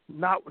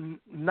 Not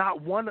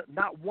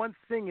one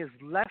thing is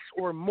less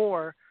or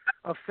more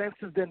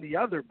offensive than the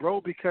other,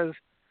 bro, because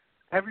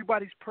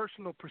everybody's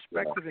personal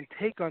perspective and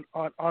take on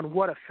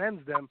what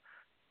offends them,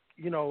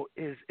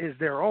 is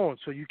their own.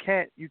 So we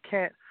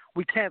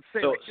can't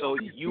say. So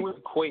you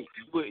equate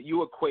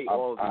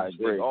all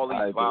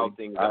these vile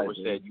things that were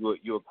said.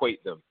 You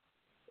equate them,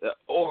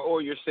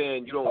 or you're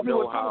saying you don't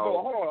know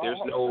how.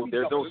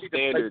 There's no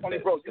standard. Tony,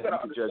 bro, you gotta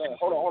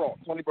hold on,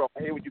 Tony, bro.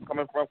 I hear where you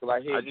coming from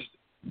because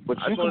but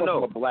you coming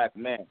from a black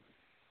man.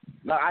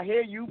 Now I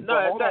hear you.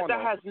 No,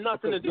 that has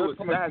nothing to do with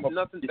that.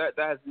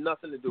 Has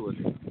nothing to do with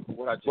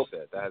what I just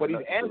said. But he's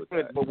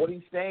answering. But what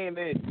he's saying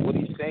is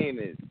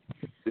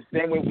the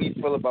same way we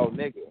feel about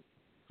niggas.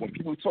 When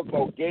people talk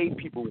about gay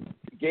people,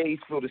 gays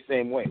feel the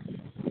same way.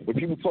 When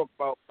people talk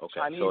about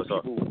Chinese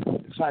people,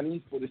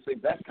 Chinese feel the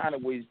same. That's kind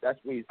of ways. That's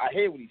ways. I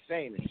hear what he's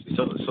saying.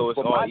 So it's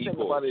all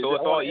equal. So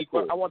it's all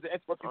equal. I want to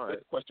answer your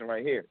question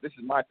right here. This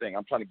is my thing.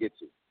 I'm trying to get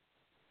to.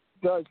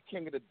 Does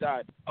King of the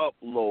Dot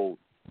upload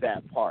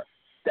that part?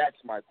 That's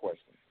my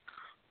question.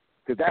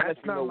 Because that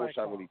lets me know what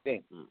I really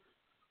think.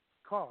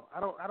 Call. I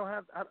don't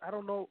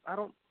know.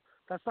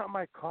 That's not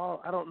my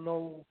call. I don't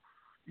know.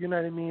 You know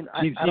what I mean?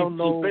 I don't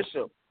know.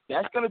 Bishop,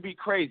 that's gonna be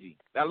crazy.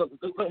 Now look,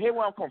 here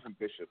where I'm coming from,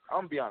 Bishop. I'm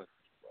gonna be honest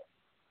with you,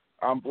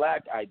 bro. I'm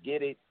black. I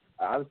get it.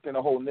 I understand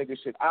the whole nigga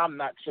shit. I'm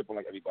not tripping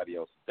like everybody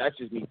else. That's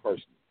just me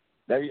personally.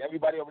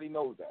 Everybody already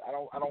knows that. I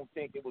don't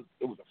think it was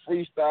a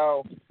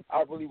freestyle.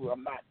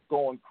 I'm not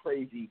going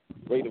crazy,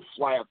 ready to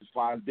fly out to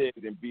find Dick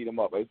and beat him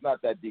up. It's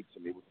not that deep to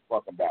me. It was a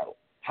fucking battle.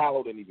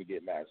 Hollow didn't even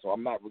get mad, so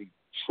I'm not really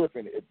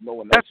tripping if no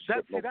one else.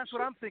 That's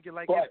what I'm thinking.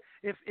 Like, wait.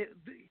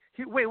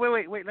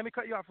 Let me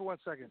cut you off for 1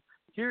 second.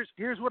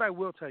 Here's what I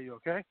will tell you.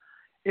 Okay,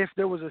 if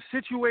there was a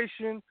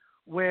situation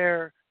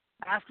where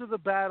after the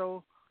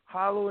battle,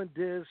 Hollow and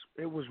Diz,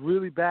 it was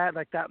really bad.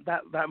 Like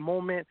that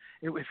moment,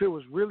 if it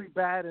was really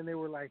bad, and they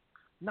were like,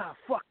 nah,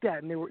 fuck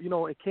that. And they were,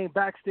 it came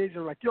backstage and they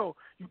were like, yo,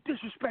 you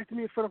disrespected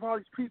me in front of all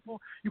these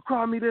people. You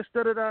called me this,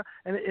 da-da-da.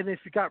 And if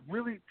it got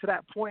really to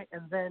that point,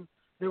 and then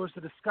there was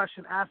the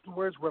discussion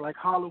afterwards where, like,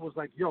 Hollow was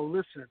like, yo,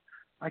 listen,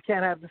 I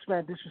can't have this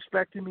man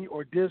disrespecting me.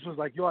 Or Diz was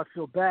like, yo, I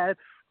feel bad.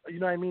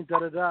 You know what I mean?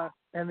 Da-da-da.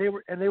 And they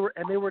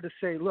were to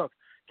say, look,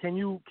 can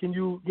you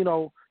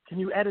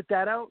edit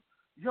that out?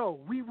 Yo,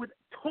 we would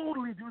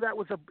totally do that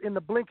in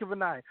the blink of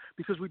an eye,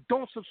 because we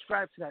don't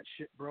subscribe to that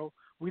shit, bro.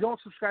 We don't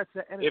subscribe to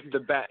that energy. If the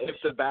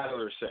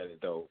battler said it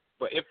though,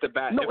 but if the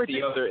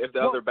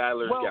other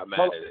battlers got mad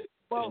at it,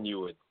 then you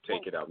would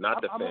take it out,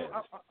 not the fans.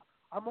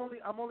 I'm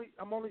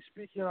only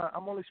speaking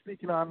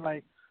on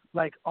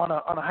like on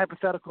a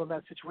hypothetical in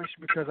that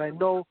situation, because I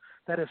know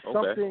that if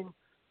something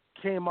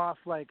came off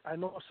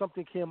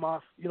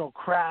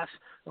crass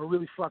or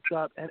really fucked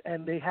up,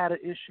 and they had an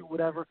issue,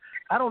 whatever.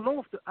 I don't know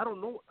if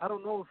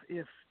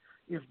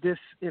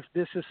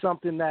this is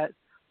something that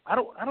I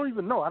don't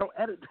even know. I don't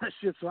edit that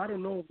shit, so I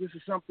don't know if this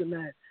is something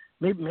that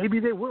maybe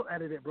they will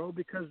edit it, bro,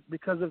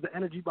 because of the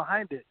energy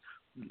behind it.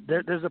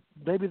 There's a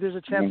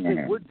chance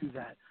they would do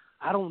that.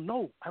 I don't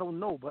know,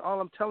 but all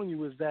I'm telling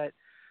you is that,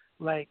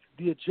 like,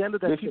 the agenda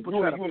that people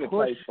try to push. You in a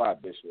tight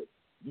spot, Bishop.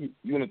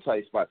 You in a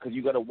tight spot because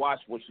you got to watch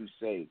what you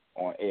say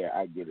on air.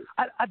 I get it.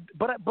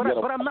 But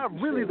I'm not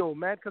really though,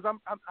 man, because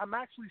I'm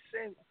actually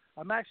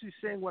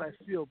saying what I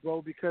feel,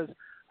 bro, because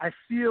I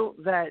feel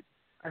that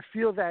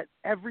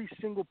every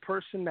single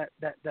person that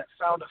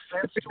found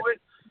offense to it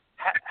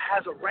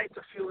has a right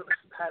to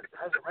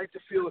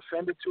feel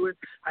offended to it.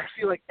 I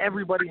feel like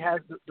everybody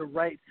has the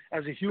right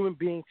as a human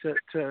being to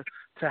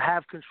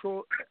have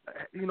control,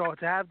 to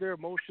have their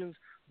emotions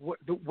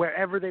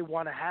wherever they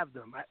want to have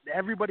them.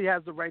 Everybody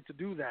has the right to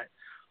do that.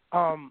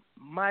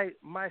 My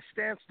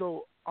stance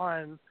though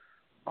on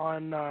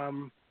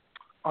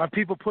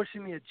people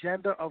pushing the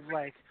agenda of,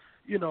 like,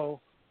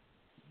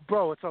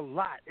 bro, it's a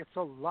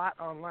lot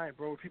online,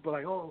 bro. People are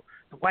like, oh,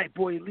 the White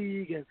Boy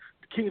League and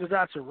the King of the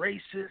Dots are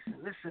racist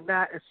and this and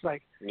that. It's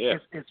like,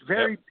 it's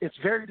very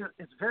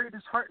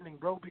disheartening,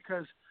 bro,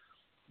 because,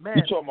 man.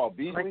 You talking about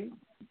Beasley? Like,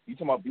 you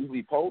talking about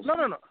Beasley Post?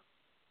 No.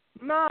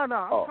 I'm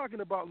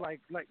talking about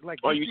like.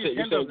 Oh, you're saying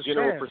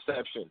general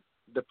perception.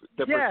 The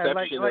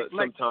perception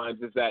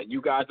sometimes is that you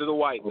guys are the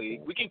White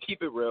League. We can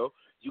keep it real.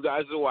 You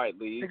guys are the White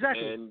League,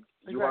 and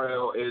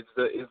URL is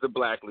the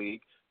Black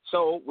League.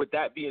 So, with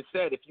that being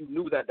said, if you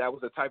knew that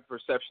was the type of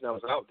perception that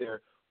was out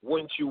there,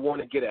 wouldn't you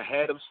want to get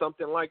ahead of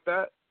something like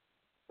that,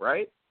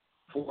 right?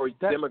 For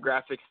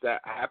demographics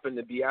that happen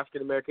to be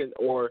African American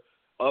or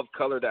of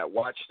color that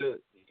watch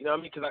it, you know what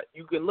I mean? Because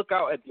you can look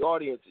out at the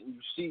audience and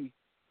you see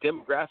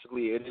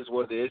demographically it is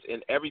what it is,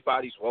 and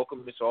everybody's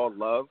welcome. It's all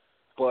love,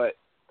 but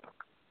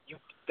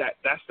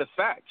that's the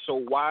fact. So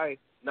why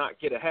not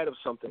get ahead of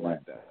something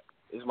like that?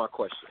 Is my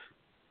question.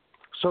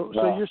 So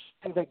you're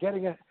saying that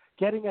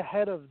getting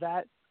ahead of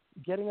that.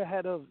 Getting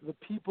ahead of the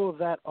people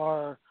that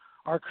are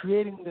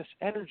creating this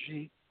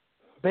energy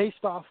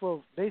based off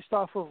of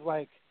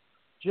like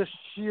just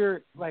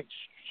sheer, like,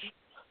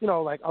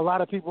 like a lot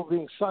of people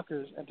being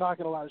suckers and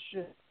talking a lot of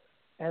shit,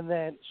 and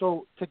then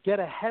so to get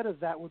ahead of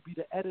that would be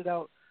to edit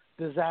out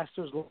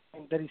Disaster's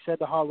line that he said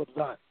to Hollow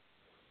done.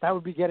 That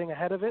would be getting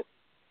ahead of it.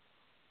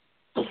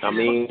 I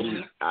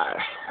mean,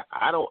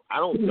 I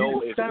don't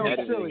know if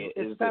editing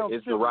is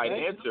the right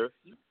answer.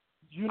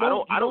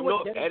 I don't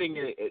know if editing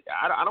it.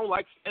 I don't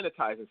like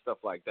sanitizing stuff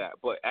like that.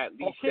 But at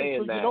least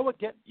saying that,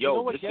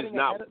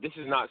 this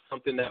is not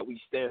something that we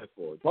stand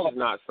for. This is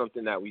not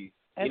something that we,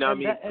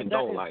 condone.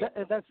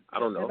 I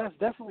don't know. And that's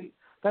definitely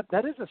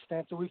that is a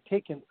stance that we've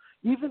taken.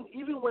 Even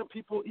when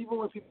people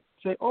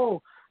say,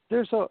 oh,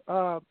 there's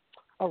a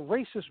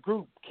racist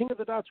group, King of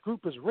the Dots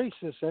group is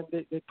racist, and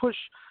they push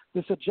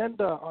this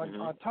agenda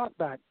on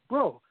Talkback.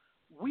 Bro,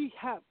 we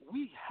have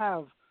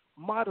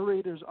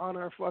moderators on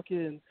our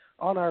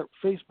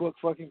Facebook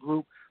fucking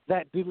group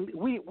that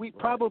we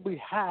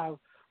probably have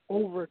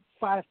over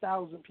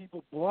 5,000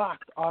 people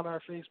blocked on our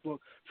Facebook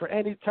for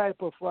any type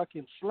of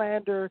fucking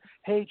slander,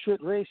 hatred,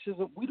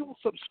 racism. We don't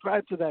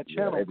subscribe to that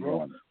channel,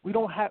 bro. We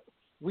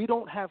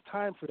don't have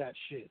time for that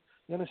shit.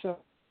 You understand?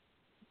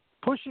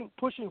 Pushing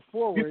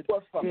forward.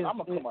 I'm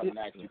gonna come out and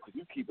ask you because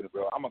you keep it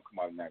real. I'm gonna come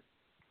out and ask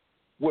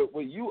you.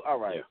 Were you all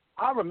right?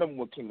 I remember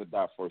when King of the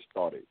Dot first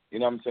started. You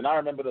know what I'm saying? I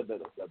remember the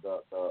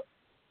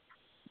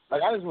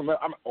like I just remember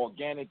I'm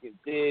organic it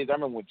did. I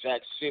remember when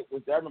Jack shit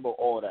was there. I remember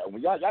all that.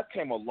 When y'all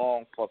came a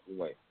long fucking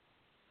way.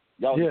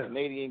 Y'all was a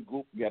Canadian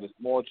group. You had a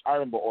small. I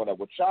remember all that.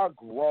 With y'all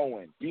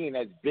growing, being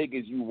as big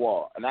as you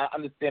are, and I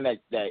understand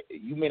that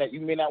you may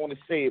not want to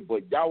say it,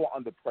 but y'all were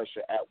under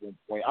pressure at one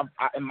point.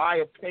 In my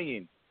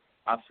opinion,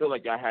 I feel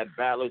like y'all had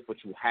ballots, but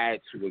you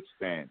had to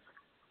expand,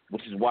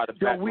 which is why the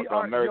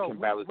American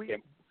ballots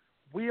came.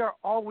 We are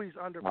always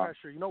under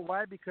pressure. You know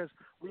why? Because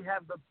we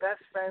have the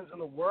best fans in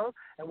the world,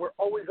 and we're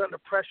always under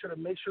pressure to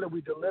make sure that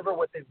we deliver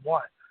what they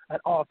want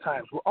at all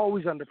times. We're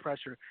always under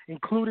pressure,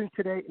 including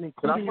today and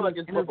including. And I feel like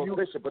it's more,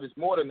 Bishop, but it's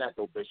more than that,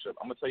 though, Bishop.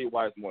 I'm gonna tell you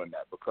why it's more than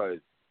that because,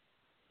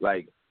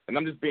 and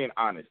I'm just being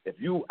honest.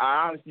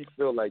 I honestly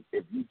feel like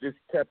if you just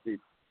kept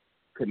it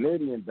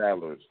Canadian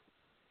ballers,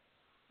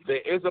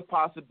 there is a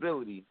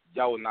possibility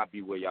y'all will not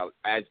be where y'all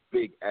as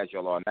big as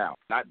y'all are now.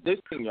 Not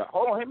dissing y'all.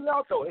 Hold on, hear me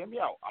out though. Hear me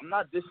out. I'm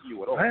not dissing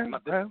you at all. I'm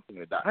not dissing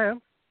you. I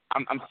am.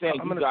 I'm saying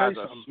you guys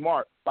are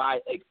smart by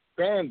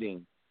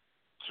expanding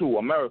to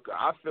America.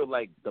 I feel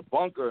like the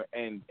Bunker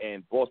and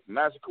Boston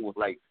Massacre was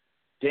like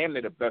damn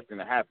near the best thing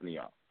that happened to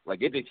y'all.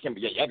 Like it just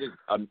y'all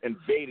just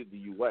invaded the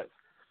U.S.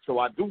 So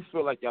I do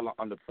feel like y'all are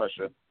under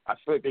pressure. I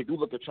feel like they do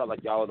look at y'all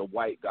like y'all are the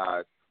white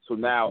guys. So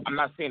now I'm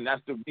not saying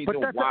that's the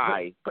reason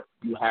why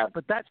you have.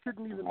 But that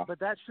shouldn't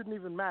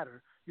even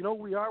matter. You know,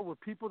 we're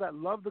people that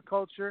love the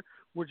culture.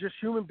 We're just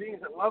human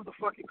beings that love the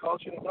fucking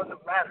culture. And it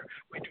doesn't matter.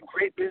 We do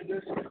great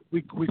business.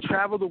 We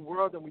travel the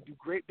world and we do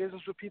great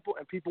business with people,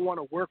 and people want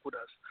to work with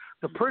us.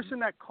 The person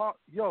that called,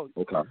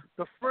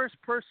 the first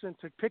person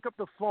to pick up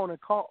the phone and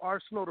call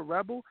Arsenal the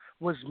Rebel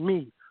was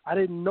me. I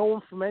didn't know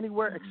him from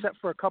anywhere except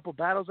for a couple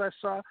battles I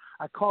saw.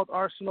 I called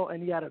Arsenal,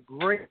 and he had a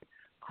great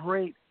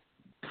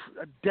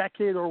a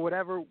decade or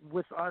whatever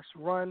with us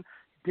run,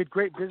 did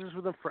great business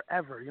with them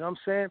forever. You know what I'm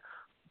saying?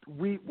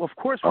 We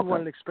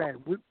wanted to expand.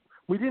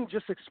 We didn't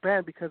just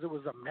expand because it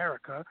was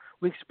America.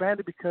 We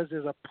expanded because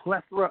there's a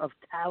plethora of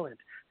talent.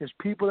 There's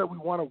people that we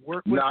want to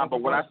work with. Nah,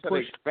 but when I said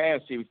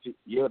expand,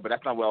 but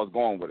that's not where I was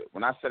going with it.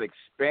 When I said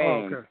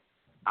expand,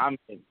 I'm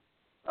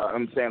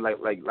saying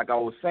like I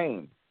was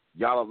saying,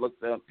 y'all are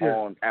looked at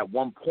on at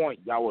one point.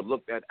 Y'all were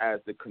looked at as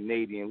the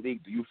Canadian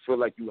League. Do you feel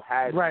like you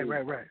had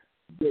to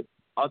get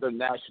other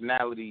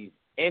nationalities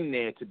in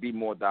there to be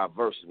more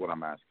diverse? Is what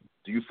I'm asking.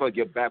 Do you feel like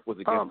your back was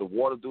against the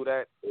wall to do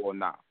that, or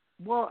not?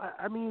 Well,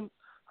 I mean,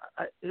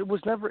 it was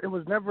never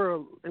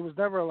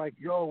like,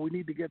 yo, we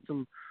need to get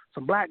some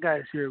black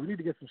guys here. We need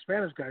to get some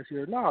Spanish guys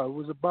here. No, it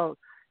was about,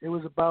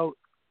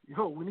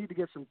 yo, we need to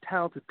get some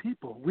talented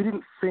people. We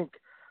didn't think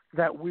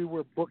that we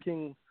were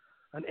booking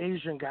an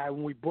Asian guy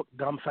when we booked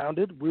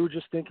Dumbfounded. We were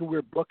just thinking we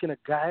were booking a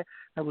guy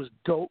that was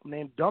dope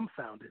named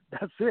Dumbfounded.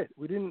 That's it.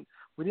 We didn't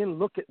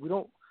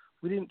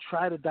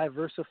try to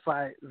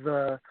diversify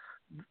the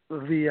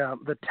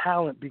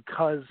talent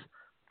because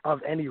of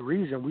any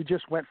reason. We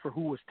just went for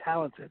who was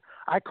talented.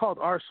 I called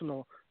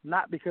Arsenal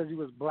not because he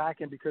was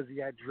black and because he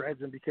had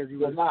dreads and because he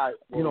was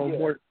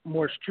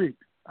more street.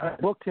 I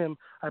booked him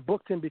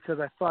because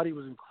I thought he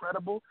was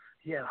incredible.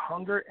 He had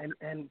hunger and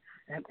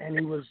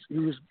he was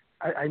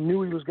I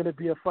knew he was going to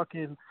be a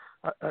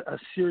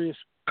serious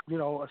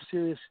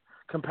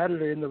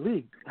competitor in the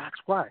league. That's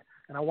why.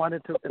 And I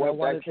wanted to.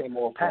 That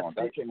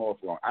came off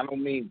wrong. I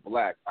don't mean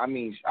black. I don't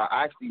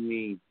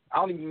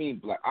even mean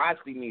black. I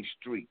actually mean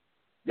street.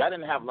 Y'all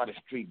didn't have a lot of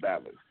street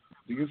battlers.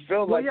 Do you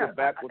feel like your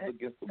back was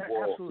against the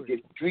wall to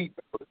get street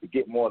battlers, to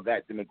get more of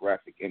that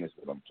demographic in? Is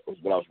what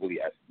I was really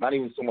asking. Not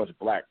even so much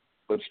black,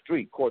 but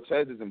street.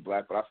 Cortez isn't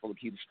black, but I feel like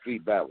he's a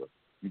street battler.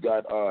 You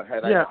got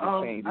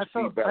Change, the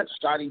street battler.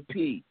 Shotty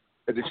P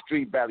is a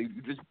street battler.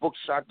 You just booked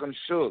Shotgun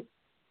Suge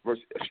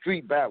versus a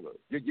street battler.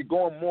 You're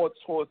going more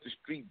towards the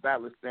street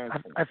battler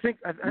standpoint. I think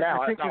I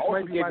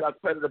also gave y'all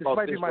credit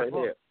about this right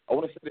here. I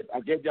want to say that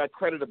I gave y'all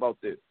credit about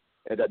this,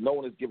 and that no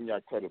one is giving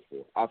y'all credit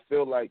for. I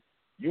feel like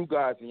you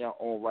guys in your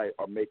own right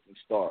are making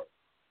stars.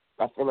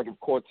 I feel like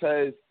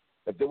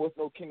if there was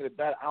no King of the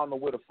Dot, I don't know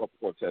where the fuck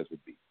Cortez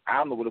would be. I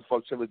don't know where the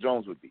fuck Chilla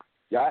Jones would be.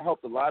 Y'all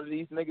helped a lot of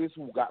these niggas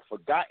who got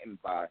forgotten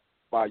by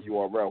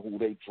URL, who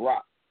they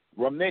dropped.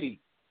 Rum Nitty,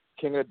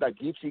 King of the Dot,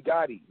 Geechee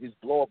Gotti, his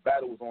blow-up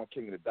battle was on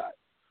King of the Dot.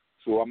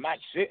 So I'm not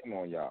shitting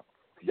on y'all.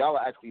 Y'all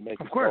are actually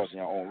making stars in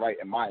your own right,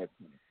 in my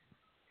opinion.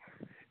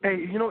 Hey,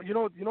 you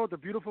know the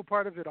beautiful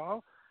part of it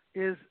all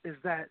is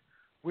that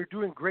we're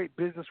doing great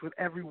business with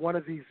every one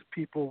of these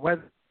people,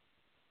 whether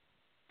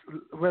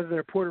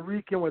they're Puerto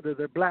Rican, whether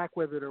they're black,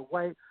 whether they're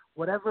white,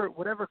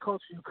 whatever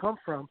culture you come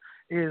from,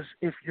 is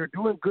if you're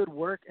doing good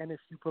work and if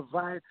you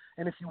provide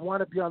and if you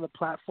want to be on the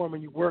platform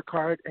and you work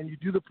hard and you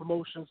do the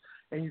promotions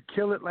and you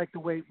kill it like the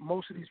way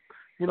most of these,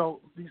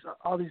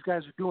 all these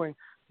guys are doing,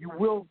 you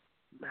will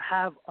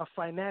have a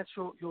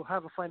financial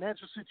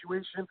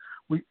situation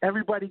where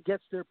everybody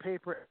gets their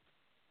paper,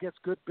 gets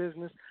good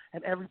business,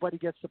 and everybody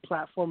gets the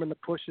platform and the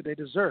push that they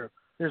deserve.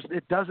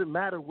 It doesn't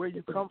matter where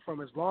you come from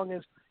as long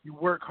as you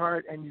work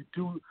hard and you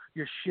do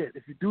your shit.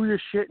 If you do your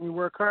shit and you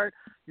work hard,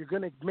 you're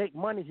going to make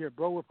money here,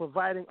 bro. We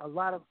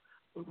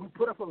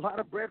put up a lot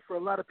of bread for a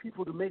lot of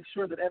people to make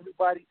sure that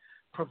everybody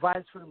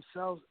provides for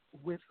themselves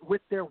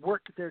with their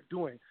work that they're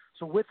doing.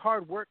 So with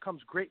hard work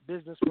comes great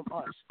business from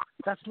us.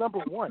 That's number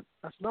one.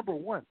 That's number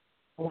one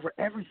over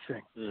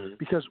everything. Mm-hmm.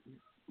 Because,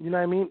 you know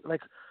what I mean?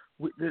 Like,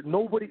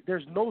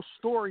 there's no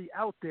story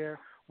out there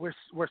where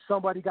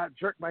somebody got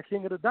jerked by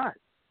King of the Dot.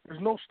 There's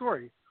no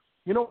story.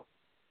 There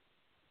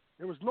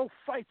was no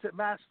fights at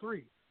Mass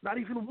 3. Not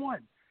even one.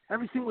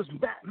 Everything was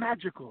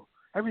magical.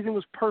 Everything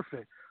was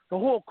perfect. The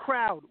whole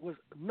crowd was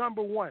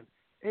number one,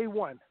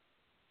 A1.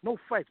 No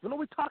fights. But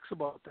nobody talks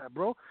about that,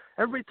 bro.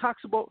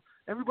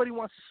 Everybody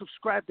wants to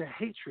subscribe to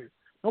hatred.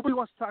 Nobody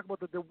wants to talk about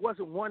that there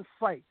wasn't one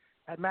fight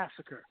at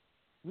Massacre.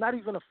 Not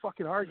even a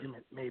fucking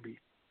argument, maybe.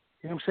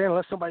 You know what I'm saying?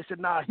 Unless somebody said,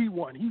 nah, he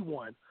won.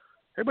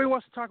 Everybody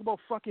wants to talk about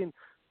fucking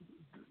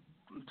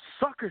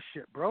sucker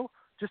shit, bro.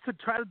 Just to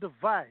try to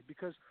divide,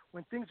 because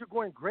when things are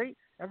going great,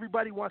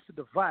 everybody wants to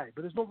divide.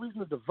 But there's no reason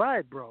to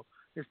divide, bro.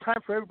 It's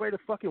time for everybody to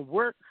fucking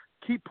work,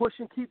 keep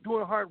pushing, keep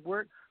doing hard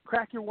work,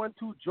 crack your 1-2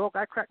 joke.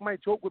 I crack my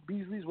joke with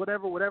Beasley's,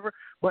 whatever.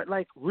 But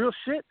like real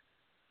shit,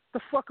 the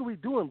fuck are we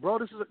doing, bro?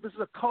 This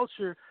is a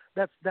culture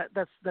that's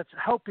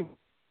helping,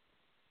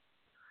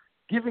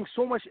 giving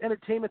so much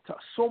entertainment to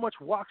so much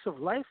walks of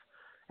life,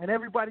 and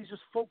everybody's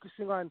just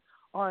focusing on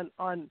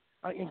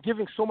and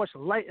giving so much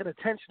light and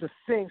attention to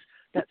things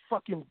that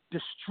fucking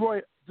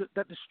destroy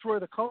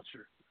the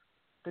culture.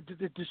 That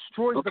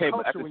destroys the culture. Okay,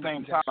 but at the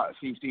same time,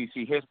 see,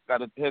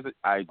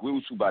 I agree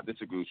with you, but I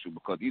disagree with you,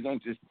 because these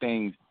aren't just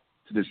things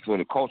to destroy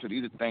the culture.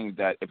 These are things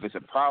that, if it's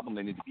a problem,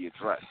 they need to be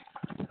addressed,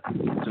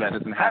 so that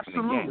doesn't happen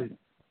again.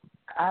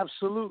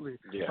 Absolutely.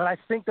 Yeah. But I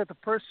think that the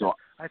person,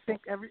 I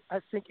think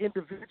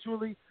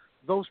individually,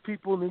 those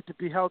people need to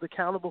be held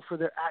accountable for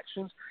their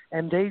actions,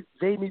 and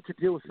they need to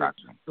deal with it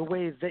the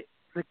way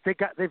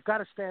they've got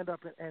to stand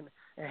up and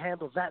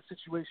handle that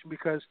situation,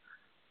 because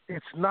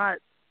it's not,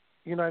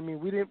 you know what I mean,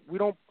 we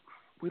don't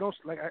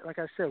like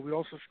I said, we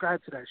don't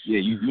subscribe to that shit. Yeah,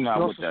 you're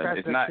not with that.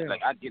 It's not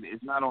like, I get it.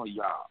 It's not on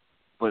y'all.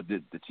 But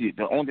the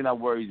only thing that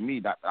worries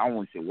me, I don't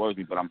want to say worries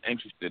me, but I'm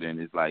interested in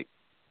is like,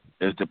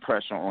 there's the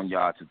pressure on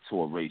y'all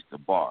to erase the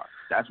bar.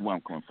 That's where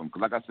I'm coming from.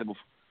 Because like I said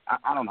before,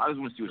 I don't know. I just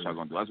want to see what y'all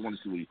gonna do. I just want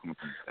to see where you're coming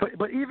from.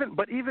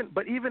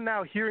 But even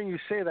now, hearing you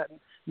say that,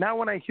 now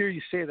when I hear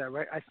you say that,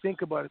 right, I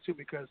think about it too,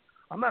 because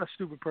I'm not a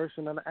stupid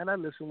person, and I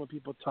listen when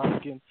people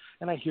talk, and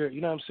I hear it.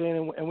 You know what I'm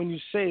saying? And when you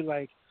say,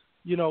 like,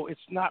 it's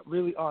not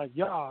really on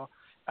y'all,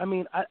 I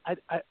mean,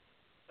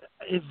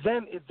 it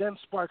then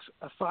sparks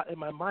a thought in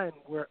my mind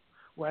where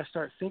I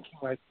start thinking,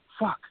 like,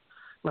 fuck,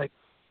 like,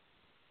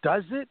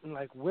 does it? And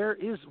like, where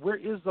is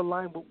the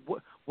line?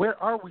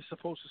 Where are we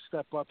supposed to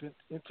step up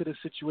into this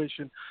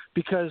situation?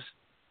 Because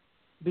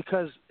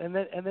and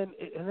then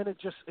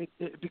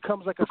it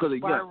becomes like a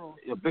spiral.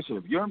 Yeah, Bishop,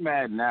 if you're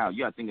mad now,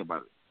 you gotta think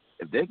about it.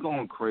 If they're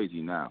going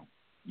crazy now,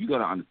 you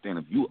gotta understand,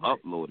 if you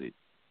upload it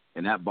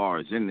and that bar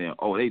is in there,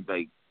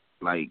 they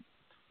like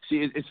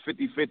see, it's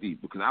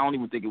 50-50, because I don't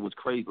even think it was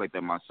crazy like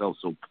that myself.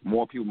 So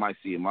more people might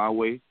see it my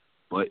way,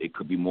 but it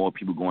could be more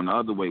people going the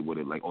other way with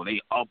it. Like,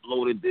 they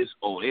uploaded this.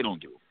 They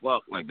don't give a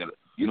fuck like that.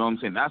 You know what I'm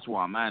saying? That's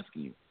why I'm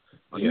asking you.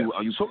 Are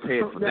you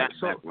prepared for that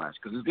backlash?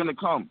 Because it's gonna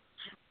come.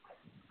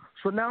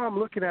 So now I'm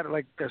looking at it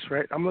like this,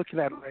 right? I'm looking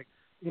at it like,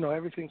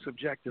 everything's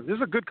subjective. This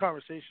is a good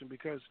conversation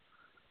because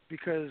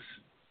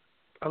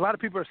a lot of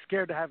people are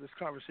scared to have this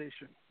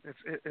conversation.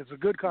 It's a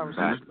good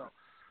conversation though.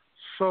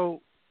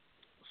 So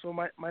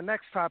my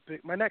next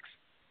topic, my next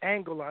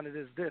angle on it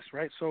is this,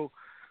 right? So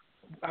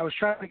I was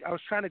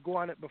trying to go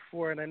on it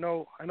before, and I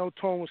know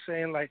Tone was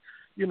saying, like,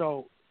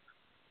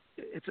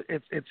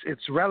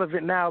 it's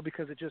relevant now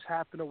because it just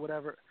happened or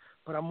whatever.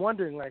 But I'm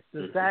wondering, like,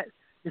 does that,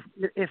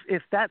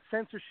 if that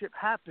censorship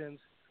happens,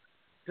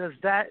 is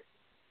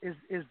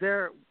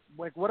there,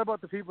 like, what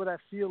about the people that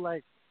feel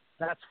like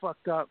that's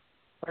fucked up?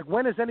 Like,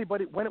 when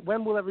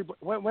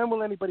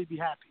will anybody be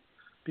happy?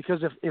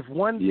 Because if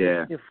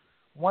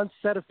one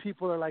set of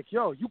people are like,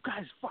 yo, you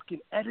guys fucking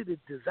edited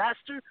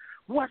Disaster,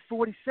 what, for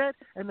what he said?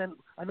 And then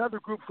another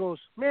group goes,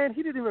 man,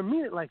 he didn't even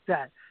mean it like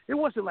that. It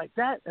wasn't like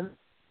that. And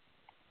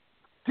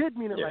did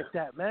mean it like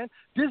that, man.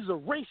 This is a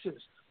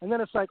racist. And then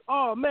it's like,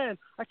 oh, man,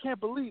 I can't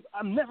believe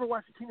I'm never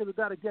watching King of the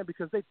Dot again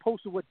because they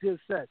posted what Diz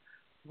said.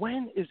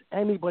 When is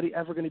anybody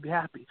ever going to be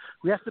happy?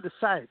 We have to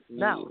decide.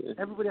 Now,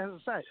 everybody has to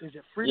decide. Is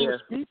it freedom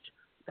of speech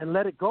and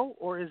let it go,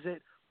 or is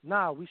it,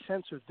 nah, we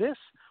censor this,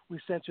 we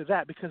censor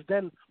that? Because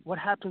then what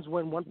happens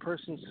when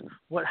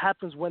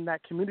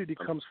that community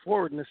comes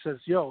forward and it says,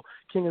 yo,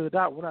 King of the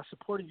Dot, we're not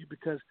supporting you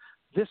because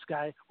this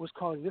guy was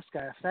calling this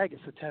guy a faggot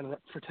for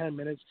 10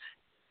 minutes,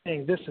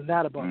 saying this and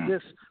that about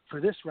this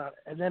for this round,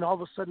 and then all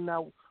of a sudden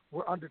now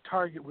we're under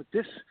target with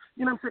this.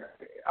 You know what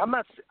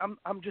I'm saying?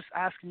 I'm just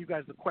asking you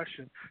guys the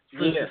question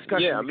for the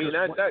discussion. Yeah, I mean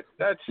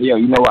that's yeah.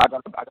 You know, I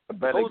got a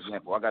better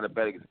example. I got a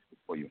better example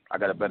for you. I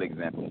got a better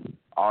example.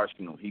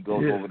 Arsenal. He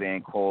goes over there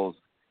and calls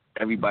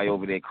everybody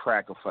over there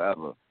cracker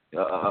forever.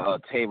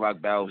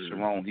 Tay-Rock Battle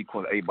Sharon. He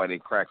calls everybody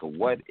cracker.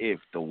 What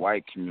if the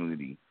white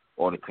community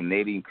or the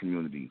Canadian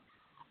community,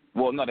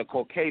 well, no, the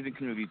Caucasian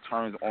community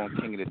turns on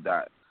King of the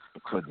Dot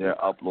because they're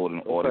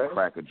uploading all the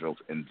cracker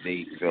jokes and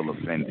they feel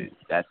offended?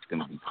 That's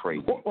gonna be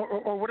crazy.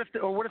 Or what if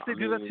they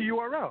do that to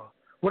URL?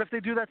 What if they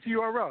do that to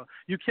URL?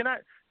 You cannot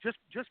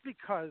just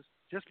because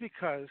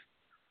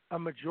a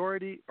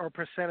majority or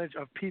percentage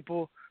of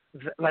people,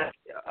 like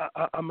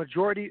a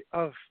majority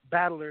of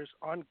battlers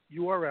on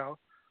URL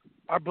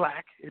are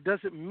black. It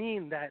doesn't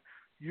mean that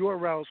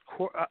URL's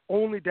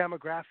only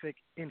demographic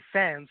in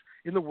fans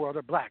in the world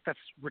are black. That's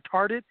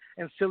retarded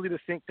and silly to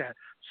think that.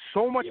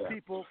 So much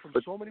people from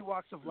so many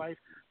walks of life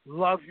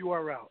love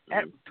URL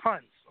at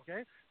tons.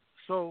 Okay,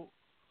 so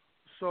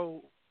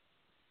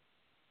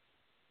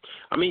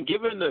I mean,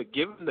 given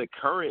the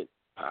current,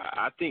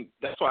 I think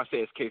that's why I say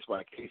it's case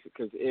by case.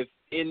 Because if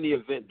in the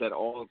event that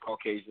all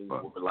Caucasians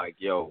were like,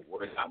 "Yo,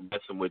 we're not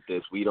messing with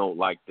this. We don't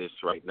like this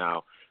right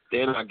now,"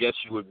 then I guess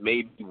you would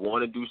maybe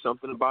want to do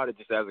something about it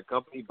just as a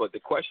company. But the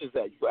questions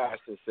that you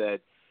asked and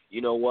said,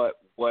 you know what,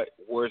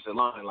 where's the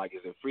line? Like,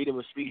 is it freedom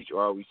of speech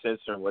or are we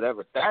censoring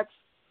whatever?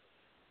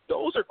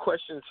 Those are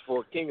questions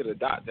for King of the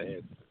Dot to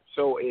answer.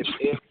 So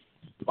if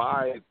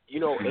by, you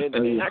know,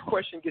 and that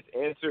question gets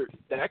answered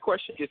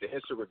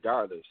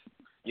regardless.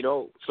 You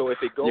know, so if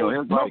it goes, no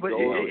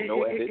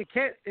edits.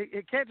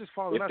 It can't just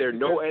follow. If there are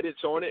no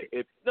edits on it,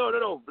 no.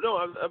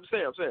 I'm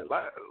saying.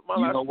 My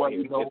last point.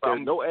 If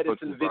there's no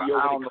edits in the video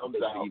when it comes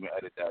out, even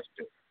edit that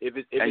shit. If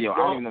it's I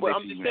don't even know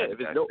if they even edit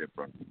that shit,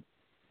 bro.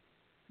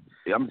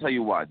 Yeah, I'm gonna tell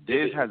you why.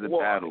 Diz has a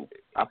battle.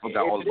 I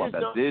forgot all about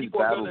that. Diz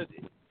battle.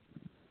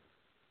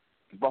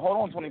 But hold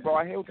on, Tony, bro.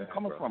 I hear what you're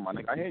coming from, my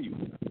nigga. I hear you.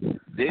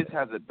 Diz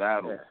has a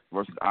battle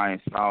versus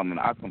Iron Solomon.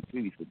 I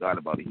completely forgot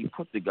about it. He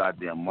put the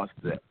goddamn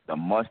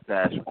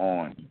mustache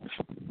on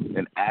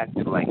and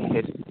acted like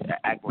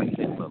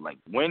Hitler. Like,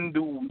 when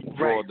do we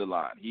draw the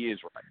line? He is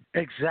right.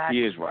 Exactly.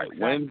 He is right.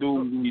 Exactly. When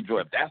do we draw?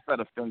 If that's not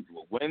offensive,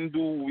 when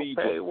do we?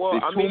 There's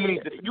too many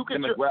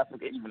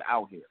demographics even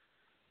out here.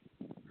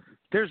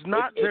 There's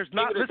not. Listen,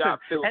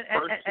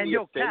 and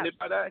yo, Caps,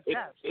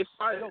 it's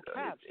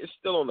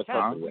still on the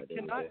company.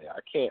 I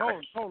can't.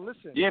 No,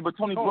 listen. Yeah, but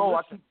Tony, bro,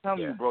 I keep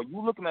telling you, bro, you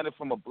looking at it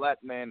from a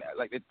black man.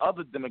 Like, there's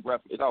other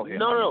demographics out here.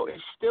 No,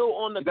 it's still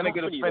on the company.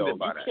 Get offended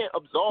by you that. Can't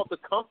absolve the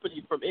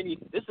company from any.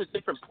 This is a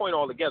different point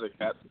altogether,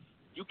 Cap.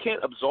 You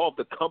can't absolve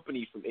the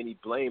company from any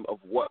blame of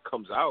what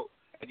comes out.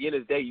 At the end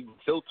of the day, you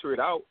filter it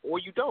out or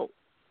you don't.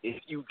 If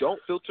you don't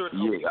filter it,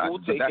 we'll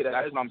take it as.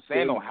 That's what I'm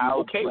saying.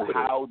 How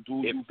do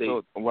you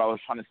filter? What I was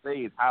trying to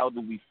say is, how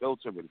do we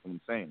filter it? That's what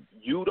I'm saying.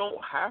 You don't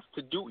have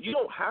to do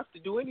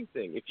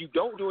anything. If you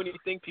don't do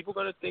anything, people are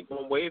gonna think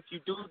one way. If you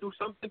do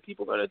something,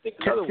 people are gonna think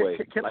another way.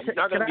 You're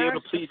not gonna be able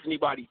to please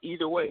anybody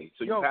either way.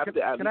 So you have to.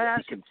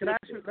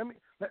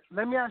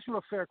 Let me ask you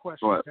a fair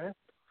question, okay?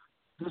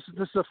 This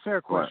is a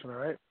fair question, all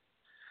right?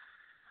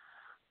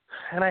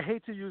 And I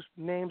hate to use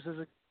names as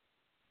a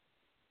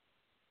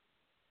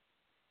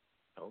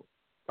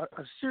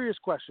serious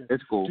question.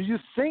 It's cool. Do you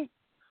think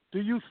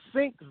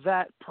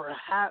that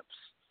perhaps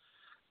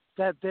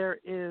that there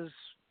is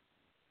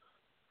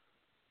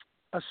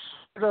a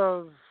sort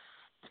of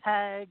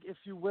tag, if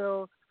you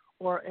will,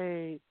 or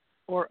an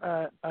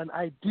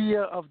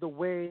idea of the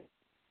way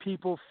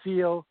people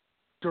feel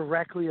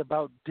directly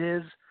about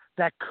Diz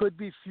that could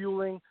be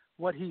fueling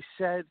what he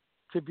said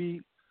to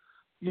be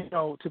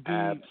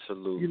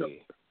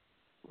absolutely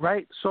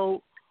right?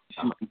 So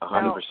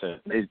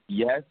 100%.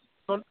 Yes.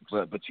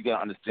 But you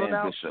gotta understand,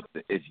 Bishop.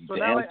 The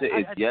answer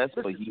is yes,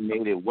 but he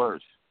made it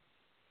worse.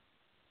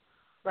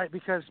 Right,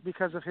 because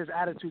of his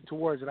attitude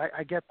towards it. I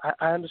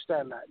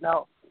understand that.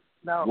 Now,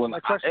 my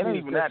question it ain't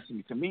even that to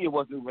me. To me, it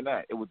wasn't even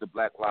that. It was the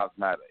Black Lives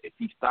Matter. If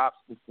he stops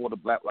before the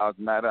Black Lives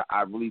Matter,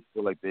 I really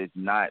feel like there's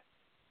not.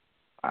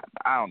 I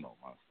don't know,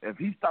 man. If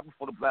he stopped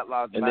before the Black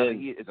Lives Matter,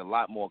 he is a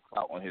lot more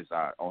clout on his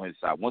side.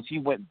 Once he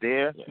went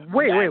there,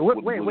 wait.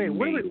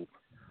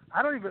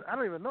 I don't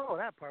even know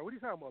that part. What are you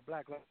talking about,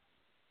 Black Lives?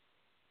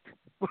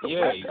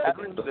 Yeah,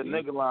 the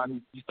nigga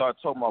line. He started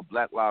talking about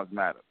Black Lives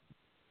Matter.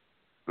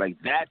 Like,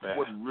 that's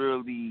what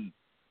really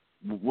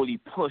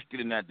pushed it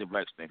in that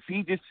direction. If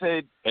he just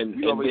said, and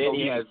then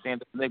he has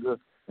stand up nigga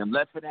and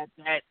left it at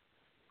that,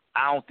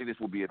 I don't think this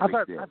will be a big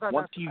deal.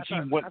 Once she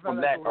went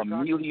from that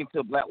immediately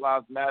into Black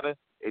Lives Matter,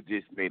 it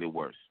just made it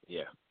worse.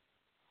 Yeah.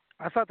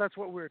 I thought that's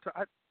what we were.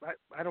 I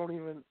don't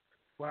even.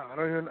 Wow. I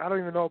don't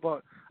even know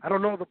about. I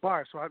don't know the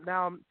bar. So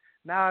now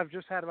I've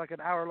just had like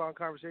an hour-long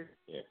conversation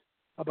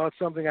about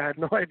something I had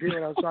no idea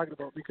what I was talking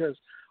about, because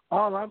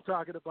all I'm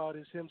talking about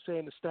is him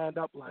saying the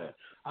stand-up line.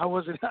 I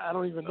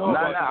don't even know.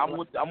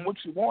 I'm with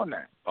you on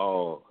that.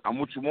 Oh, I'm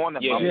with you on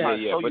that. Yeah, I'm trying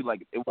to tell but you,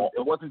 like, it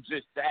wasn't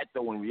just that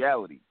though. In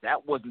reality,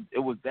 it was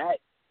that,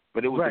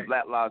 but it was the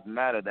Black Lives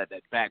Matter that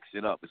backs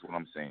it up. Is what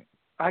I'm saying.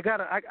 I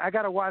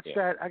gotta watch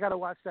that. I gotta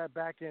watch that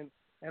back and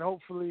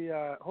hopefully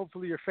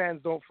your fans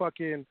don't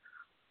fucking,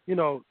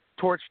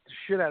 torch the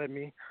shit out of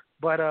me.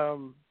 But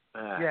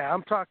yeah,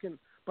 I'm talking.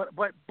 But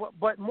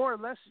more or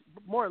less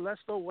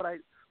though, what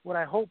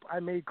I hope I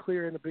made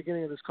clear in the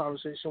beginning of this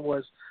conversation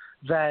was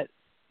that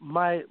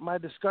my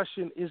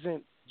discussion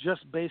isn't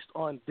just based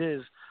on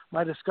Diz.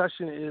 My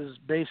discussion is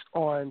based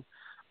on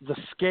the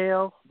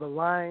scale, the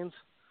lines,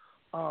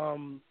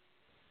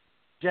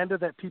 agenda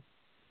that people.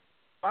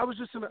 I was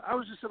just in a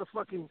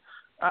fucking.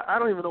 I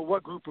don't even know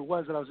what group it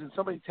was that I was in.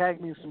 Somebody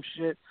tagged me in some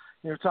shit.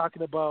 They were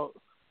talking about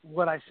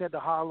what I said to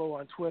Hollow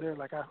on Twitter.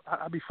 Like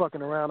I be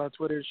fucking around on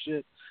Twitter and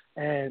shit,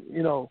 and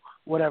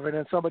whatever. And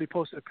then somebody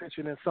posted a picture,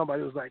 and then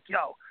somebody was like,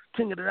 "Yo,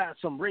 King of the Dot,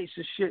 some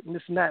racist shit and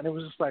this and that." And it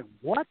was just like,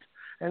 what?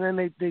 And then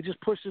they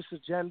just push this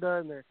agenda,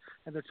 and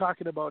they're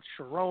talking about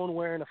Sharon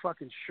wearing a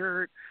fucking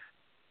shirt,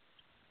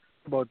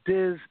 about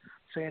Diz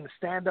saying the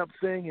stand up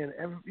thing, and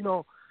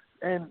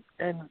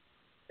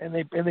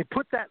they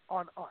put that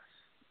on us.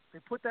 They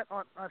put that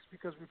on us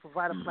because we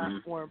provide a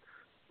platform.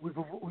 We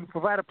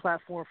provide a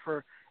platform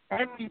for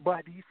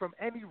anybody from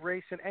any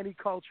race and any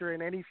culture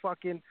and any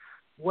fucking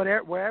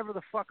wherever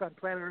the fuck on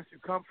planet Earth you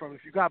come from.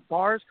 If you got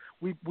bars,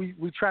 we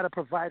try to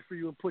provide for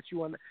you and put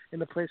you in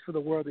the place for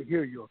the world to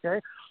hear you. Okay,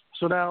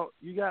 so now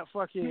you got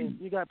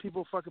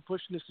people fucking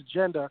pushing this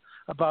agenda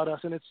about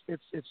us, and it's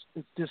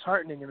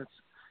disheartening, and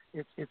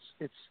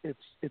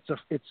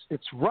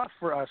it's rough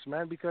for us,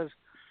 man, because.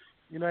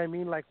 You know what I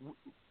mean? Like,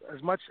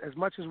 as much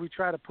as we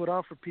try to put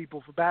on for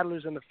people, for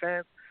battlers and the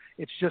fans,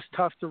 it's just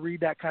tough to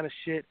read that kind of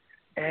shit,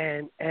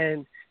 and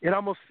it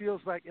almost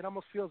feels like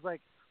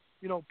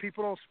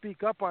people don't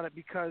speak up on it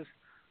because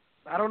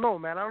I don't know,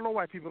 man. I don't know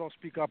why people don't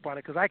speak up on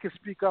it, because I can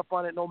speak up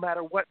on it no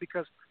matter what,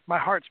 because my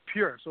heart's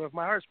pure. So if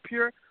my heart's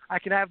pure, I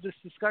can have this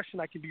discussion.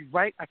 I can be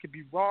right. I can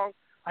be wrong.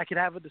 I can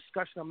have a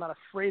discussion. I'm not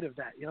afraid of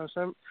that. You know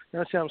what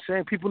I'm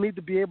saying? People need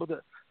to be able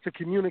to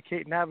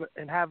communicate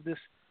and have this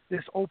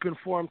open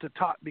forum to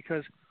talk,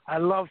 because I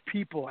love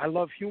people, I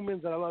love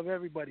humans, and I love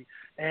everybody.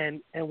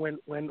 And when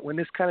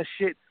this kind of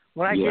shit,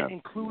 when I get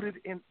included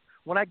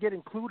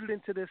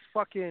into this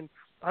fucking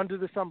under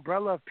this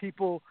umbrella of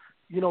people,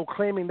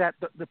 claiming that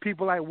the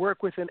people I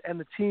work with and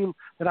the team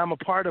that I'm a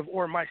part of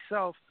or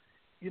myself,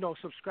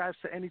 subscribes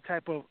to any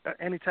type of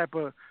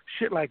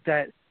shit like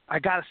that, I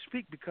gotta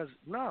speak, because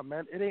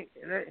man,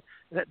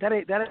 that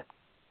ain't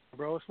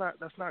bro.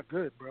 That's not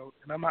good, bro.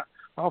 And I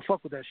don't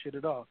fuck with that shit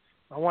at all.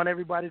 I want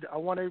everybody to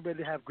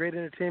have great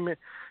entertainment,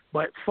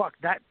 but fuck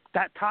that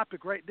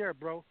topic right there,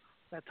 bro.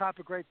 That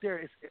topic right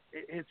there,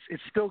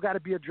 it's still got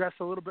to be addressed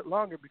a little bit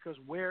longer, because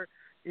where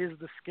is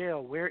the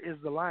scale? Where is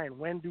the line?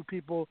 When do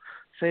people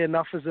say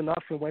enough is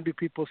enough, and when do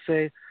people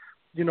say,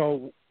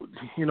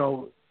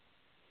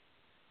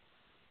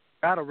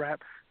 battle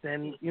rap?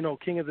 Then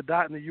King of the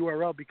Dot and the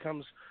URL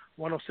becomes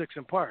 106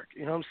 in Park.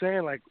 You know what I'm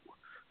saying? Like,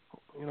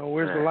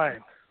 where's the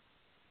line?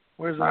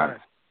 Where's the line?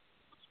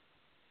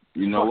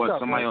 You know what?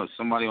 Somebody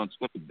on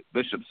Twitter,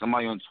 Bishop.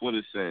 Somebody on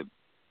Twitter said,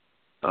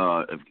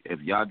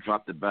 if y'all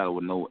drop the battle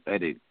with no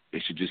edit,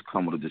 it should just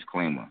come with a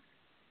disclaimer.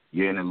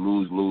 You're in a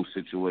lose-lose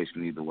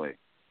situation either way.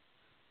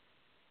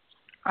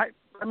 I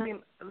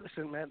mean,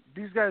 listen, man.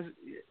 These guys,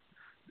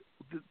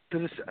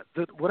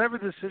 whatever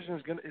the decision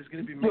is gonna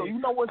be made. Yo, you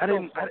know what's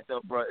so fucked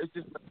up, bro? It's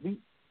just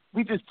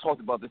we just talked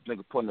about this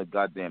nigga putting a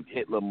goddamn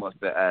Hitler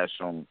mustache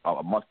on,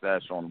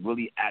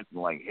 really acting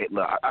like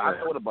Hitler. I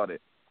thought about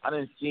it. I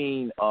didn't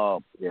seen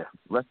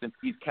rest in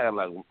peace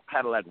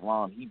Cadillac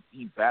Ron.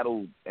 He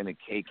battled in a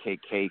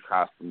KKK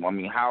costume. I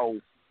mean,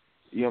 how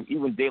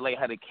even Daylight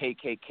had a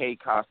KKK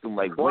costume.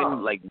 Like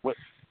when, like what?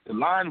 The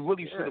line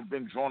really should have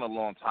been drawn a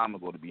long time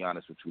ago. To be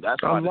honest with you,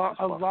 that's why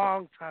a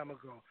long time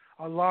ago,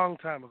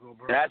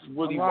 bro. That's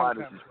really why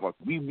this is fucked.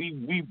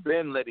 We've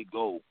been let it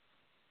go.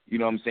 You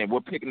know what I'm saying?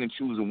 We're picking and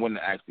choosing when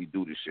to actually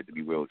do this shit, to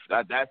be real.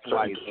 That's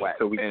why it's whack.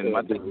 And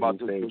my thing about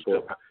this,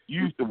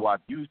 you used to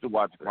watch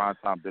Grind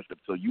Time Bishop,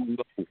 so you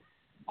know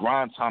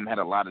Grind Time had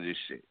a lot of this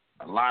shit.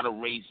 A lot of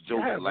race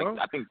jokes.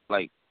 I think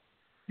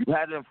you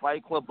had it in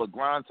Fight Club, but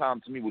Grind Time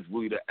to me was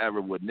really the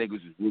era where niggas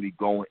was really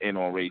going in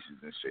on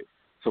races and shit.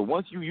 So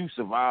once you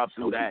survive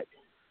through that,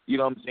 you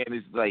know what I'm saying?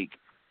 It's like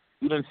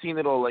you done seen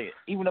it all. Like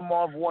even the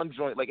Marv 1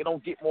 joint, like it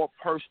don't get more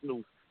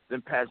personal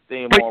than past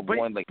day and Marv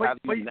 1. Like how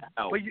do you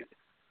now?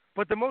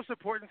 But the most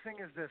important thing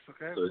is this,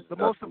 okay? The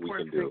most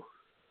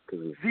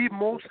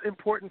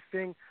important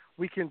thing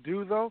we can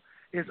do, though,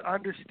 is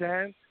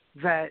understand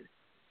that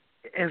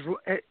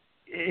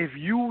if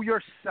you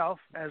yourself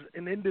as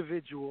an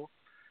individual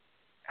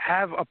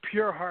have a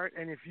pure heart,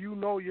 and if you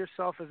know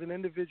yourself as an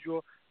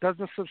individual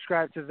doesn't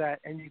subscribe to that,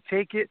 and you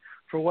take it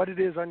for what it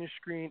is on your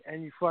screen,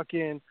 and you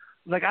fucking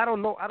like I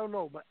don't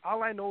know, but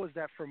all I know is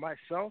that for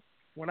myself,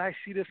 when I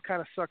see this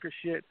kind of sucker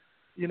shit,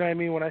 you know what I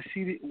mean? When I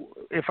see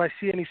if I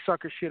see any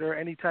sucker shit or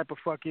any type of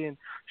fucking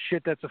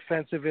shit that's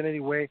offensive in any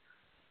way,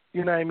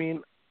 you know what I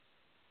mean?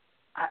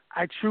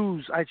 I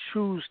choose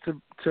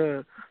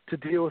to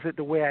deal with it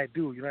the way I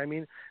do. You know what I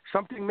mean?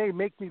 Something may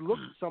make me look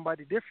at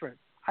somebody different.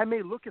 I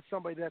may look at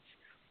somebody that's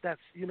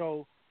you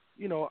know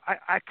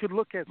I could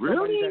look at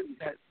somebody really?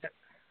 that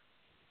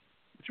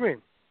what you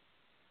mean?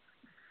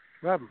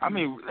 Robin. I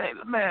mean,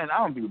 man, I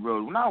don't be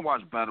real. When I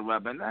watch battle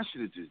rap, man, that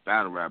shit is just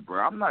battle rap, bro.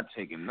 I'm not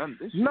taking none.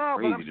 This shit No,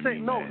 crazy but I'm to saying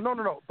me, no.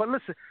 man. But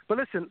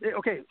listen.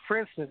 Okay, for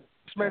instance,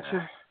 just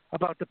mentioned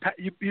about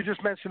you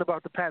just mentioned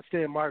about the Pat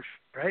Stay and Marsh,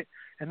 right?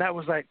 And that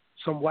was like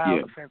some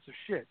wild offensive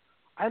shit.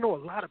 I know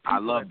a lot of people. I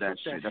love that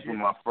shit. That's one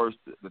of my first.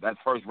 That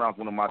first round's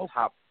one of my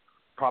top,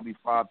 probably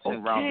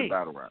 5-10 rounds of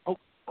battle rap.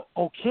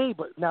 Okay,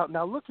 but now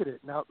look at it.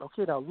 Now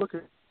look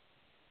at it.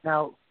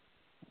 Now,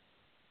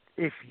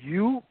 if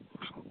you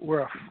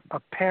were a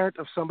parent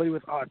of somebody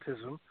with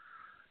autism,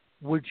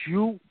 would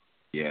you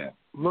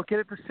look at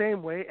it the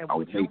same way? And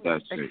would you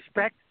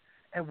expect?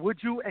 And would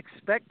you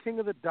expect King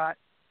of the Dot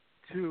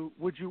to?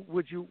 Would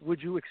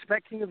you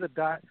expect King of the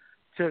Dot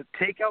to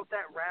take out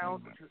that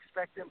round? Would you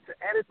expect him to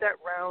edit that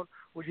round?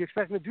 Would you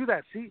expect him to do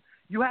that? See,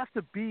 you have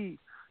to be.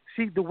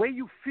 See, the way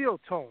you feel,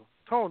 Tone.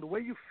 The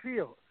way you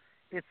feel.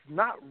 It's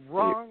not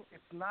wrong.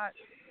 It's not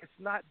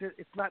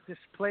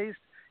displaced.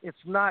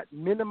 It's not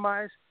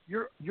minimized.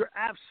 You're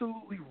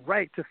absolutely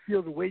right to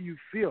feel the way you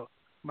feel,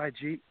 my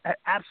G.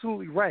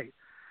 Absolutely right.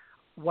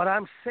 What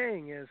I'm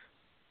saying is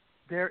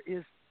there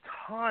is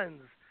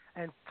tons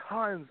and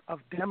tons of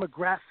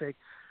demographic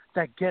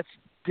that gets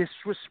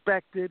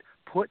disrespected,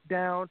 put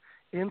down,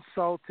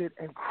 insulted,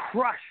 and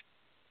crushed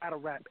out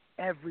of rap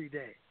every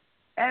day.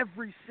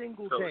 Every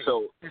single day.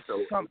 So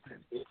something.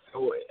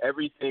 So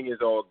everything is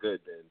all good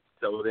then.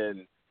 So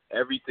then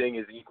everything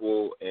is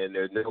equal and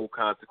there's no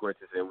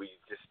consequences and we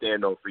just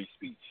stand on free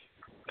speech.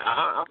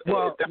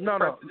 If that's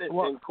precedent,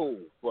 then cool.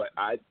 But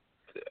I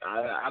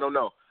don't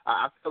know.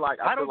 I feel like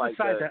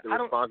the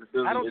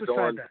responsibility is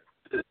on.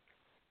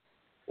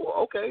 Well,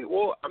 okay.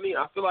 Well, I mean,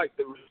 I feel like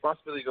the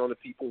responsibility is on the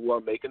people who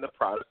are making the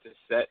product to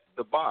set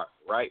the bar,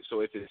 right? So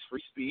if it's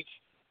free speech,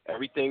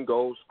 everything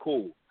goes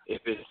cool.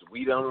 If it's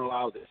we don't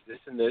allow this,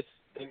 and this,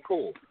 then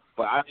cool.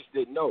 But I just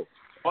didn't know.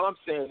 All I'm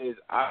saying is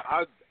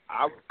I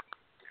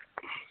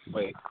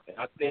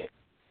think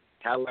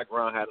Cadillac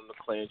Brown had him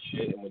playing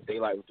shit, and when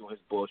Daylight was doing his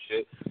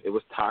bullshit, it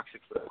was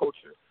toxic for the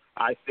culture.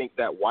 I think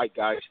that white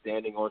guy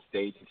standing on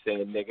stage and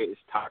saying nigga is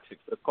toxic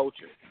for the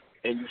culture.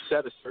 And you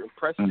set a certain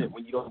precedent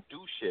when you don't do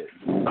shit.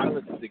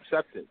 Silence is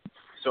acceptance.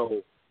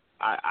 So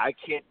I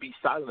can't be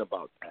silent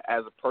about that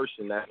as a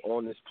person that's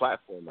on this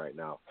platform right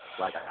now.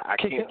 Like I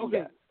can't do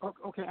that.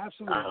 Okay,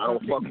 absolutely. I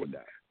don't fuck with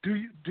that. Do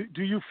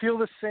you feel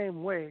the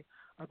same way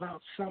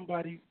about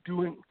somebody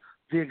doing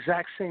the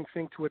exact same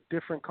thing to a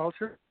different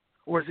culture,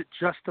 or is it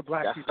just the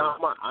black people?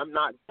 I'm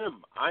not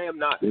them. I am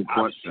not. I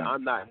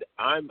am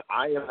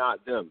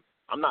not them.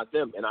 I'm not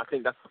them, and I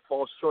think that's a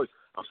false choice.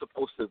 I'm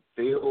supposed to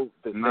feel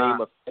the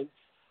same offense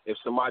if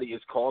somebody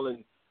is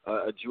calling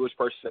a Jewish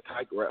person a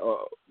kike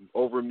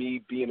over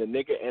me being a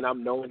nigga, and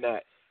I'm knowing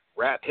that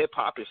rap hip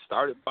hop is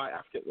started by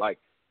African, like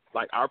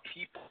our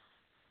people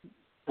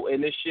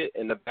in this shit,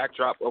 and the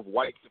backdrop of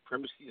white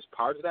supremacy is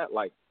part of that.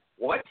 Like,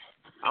 what?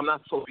 I'm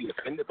not supposed to be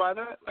offended by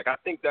that. Like, I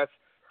think that's,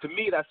 to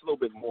me, that's a little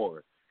bit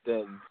more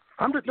than.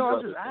 I'm just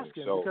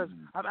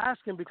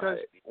asking because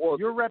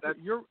you're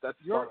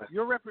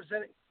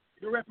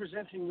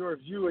representing your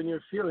view and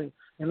your feeling,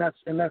 and that's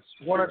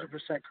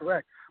 100%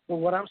 correct. But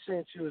what I'm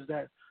saying too is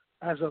that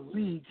as a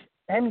league,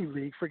 any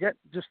league, forget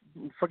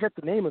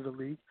the name of the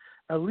league.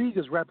 A league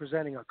is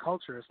representing a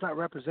culture. It's not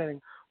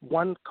representing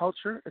one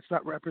culture. It's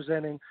not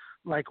representing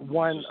like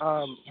one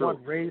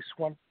race,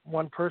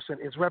 one person.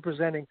 It's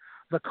representing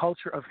the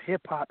culture of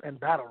hip hop and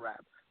battle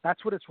rap.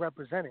 That's what it's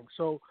representing.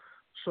 So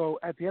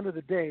at the end of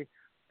the day,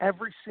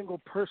 every single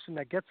person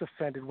that gets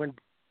offended when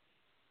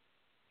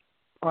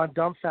on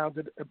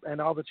Dumbfounded and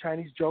all the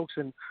Chinese jokes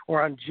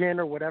or on Jin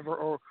or whatever,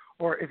 or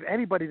if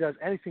anybody does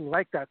anything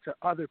like that to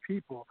other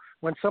people,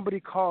 when somebody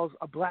calls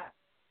a black,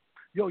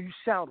 yo, you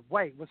sound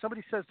white. When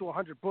somebody says to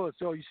 100 bullets,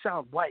 yo, you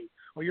sound white,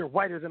 or you're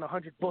whiter than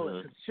 100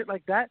 bullets, and shit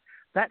like that,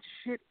 that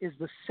shit is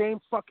the same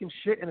fucking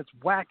shit, and it's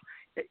whack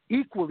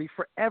equally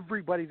for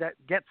everybody that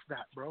gets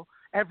that, bro.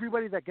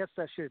 Everybody that gets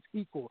that shit, it's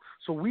equal.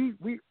 So we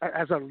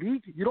as a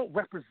league, you don't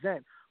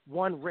represent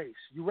one race.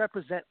 You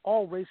represent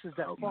all races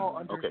that fall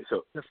under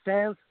the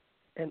fans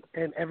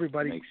and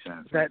everybody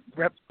that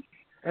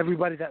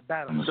everybody that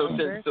battles.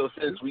 So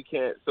since we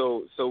can't,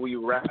 so we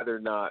rather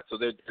not. So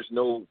there's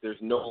no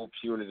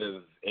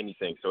punitive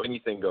anything. So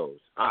anything goes.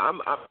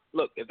 I'm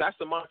look, if that's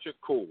the mantra,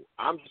 cool.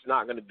 I'm just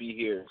not going to be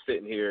here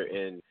sitting here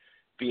and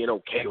being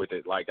okay with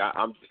it. Like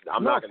I'm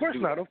not going to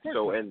do it.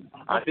 So and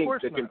I think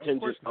the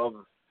contingent of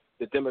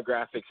the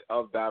demographics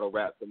of battle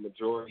rap, the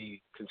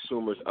majority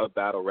consumers of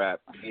battle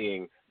rap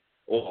being,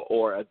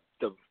 one of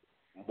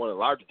the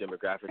larger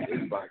demographics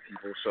is black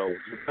people. So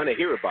you're gonna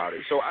hear about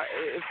it. So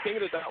if King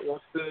of the Dot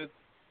wants to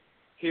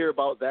hear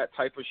about that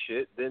type of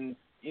shit, then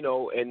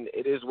and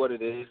it is what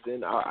it is.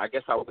 Then I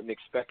guess I wouldn't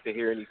expect to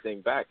hear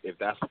anything back if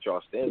that's what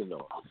y'all standing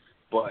on.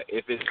 But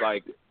if it's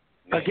like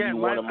you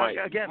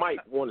might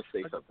want to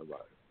say something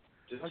about it.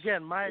 Just,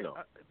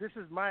 this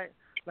is my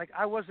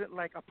I wasn't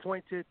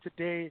appointed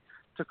today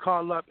to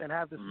call up and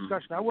have this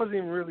discussion. I wasn't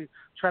even really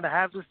trying to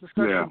have this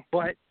discussion,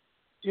 but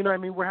you know what I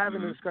mean. We're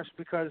having a discussion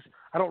because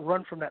I don't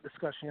run from that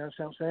discussion. You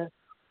understand what I'm saying?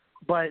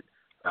 But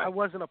I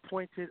wasn't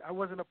appointed.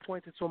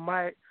 So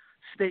my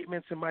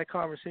statements in my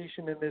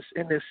conversation in this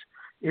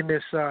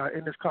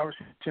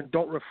conversation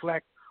don't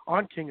reflect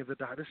on King of the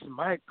Dot. This is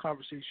my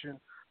conversation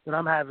that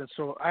I'm having,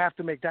 so I have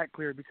to make that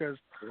clear because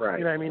you know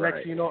what I mean.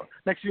 Next thing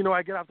you know,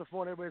 I get off the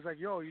phone, everybody's like,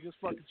 "Yo, you just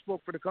fucking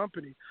spoke for the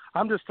company."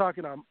 I'm just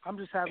talking. I'm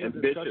just having a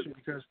discussion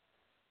because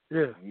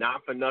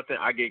not for nothing,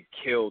 I get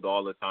killed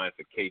all the time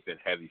for caping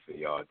heavy for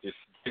y'all. Just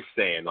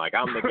saying,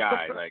 I'm the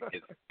guy that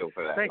gets killed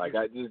for that.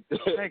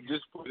 I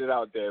just put it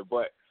out there,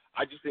 but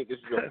I just think this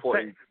is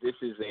important. This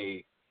is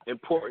a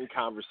important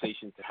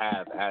conversation to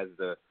have as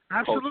the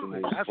culture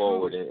moves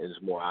forward and there's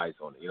more eyes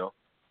on it,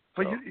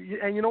 But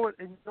you know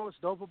what's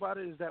dope about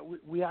it is that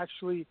we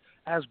actually,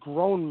 as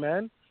grown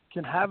men,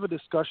 can have a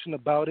discussion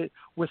about it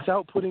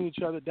without putting each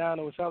other down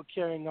and without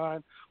carrying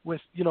on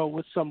with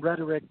some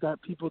rhetoric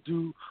that people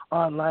do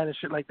online and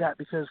shit like that.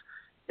 Because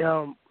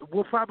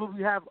we'll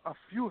probably have a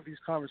few of these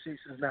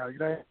conversations now,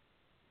 and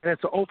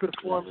it's an open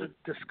forum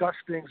to discuss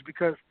things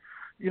because.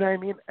 You know what I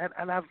mean?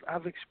 And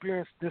I've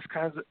experienced this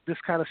kind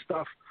of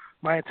stuff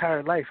my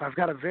entire life. I've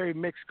got a very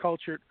mixed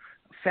cultured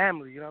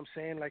family, you know what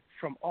I'm saying?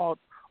 From all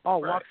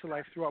walks of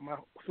life throughout my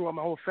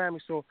whole family.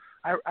 So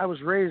I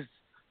was raised,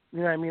 you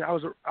know what I mean?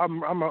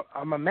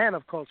 I'm a man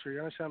of culture, you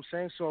understand what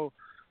I'm saying?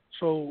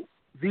 So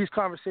these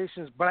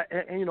conversations, but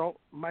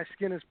my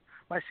skin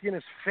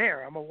is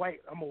fair. I'm a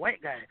white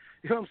guy.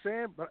 You know what I'm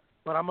saying?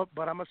 But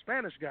I'm a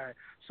Spanish guy.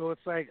 So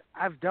it's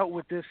I've dealt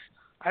with this.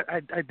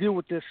 I deal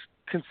with this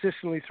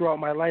consistently throughout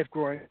my life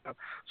growing up.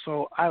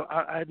 So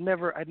I'd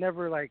never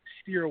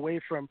steer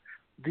away from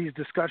these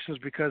discussions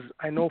because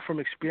I know from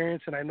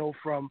experience and I know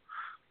from,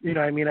 you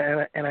know what I mean,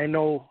 and I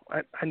know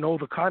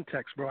the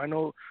context, bro. I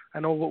know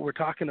what we're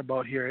talking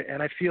about here,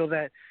 and I feel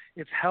that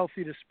it's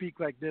healthy to speak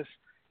like this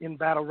in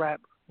battle rap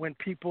when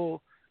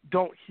people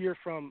don't hear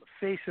from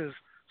faces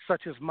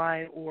such as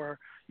mine or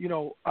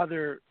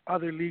other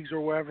leagues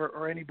or wherever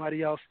or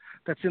anybody else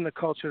that's in the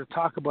culture to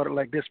talk about it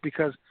like this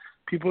because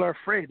people are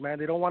afraid, man.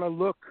 They don't want to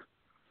look.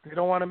 They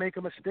don't want to make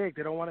a mistake.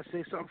 They don't want to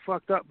say something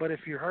fucked up. But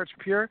if your heart's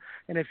pure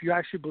and if you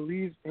actually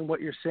believe in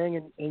what you're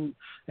saying and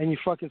you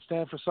fucking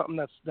stand for something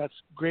that's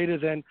greater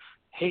than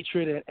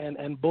hatred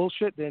and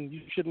bullshit, then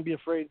you shouldn't be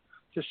afraid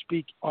to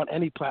speak on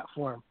any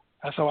platform.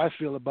 That's how I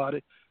feel about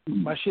it.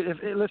 My shit.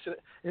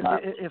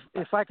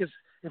 If I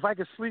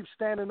could sleep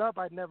standing up,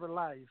 I'd never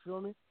lie. You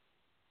feel me?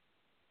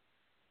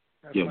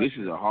 This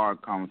is a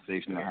hard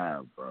conversation to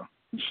have, bro.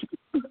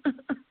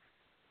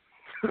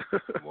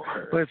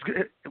 But it's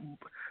good.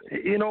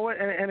 You know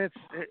what? And it's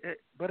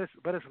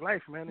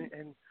life, man.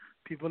 And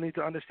people need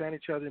to understand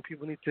each other, and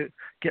people need to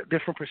get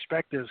different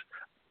perspectives.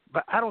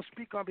 But I don't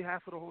speak on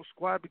behalf of the whole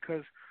squad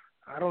because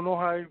I don't know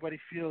how everybody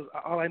feels.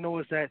 All I know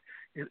is that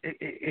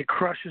it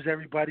crushes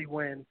everybody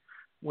when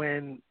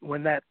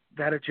that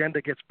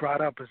agenda gets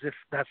brought up, as if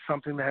that's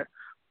something that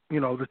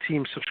the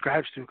team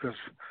subscribes to, because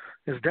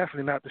it's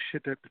definitely not the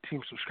shit that the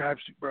team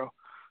subscribes to, bro.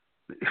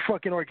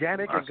 Fucking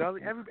Organic and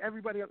Gully,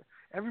 everybody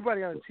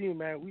on the team,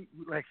 man. We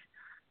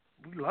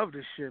love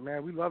this shit,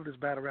 man. We love this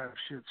battle rap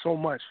shit so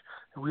much,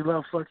 and we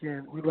love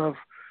putting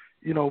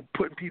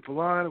people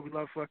on. We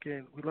love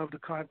the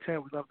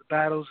content. We love the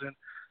battles, and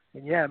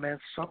yeah, man.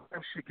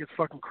 Sometimes shit gets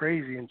fucking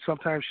crazy, and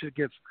sometimes shit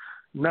gets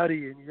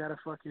nutty, and you gotta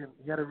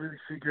really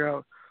figure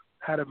out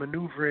how to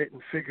maneuver it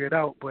and figure it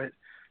out. But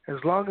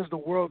as long as the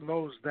world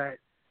knows that,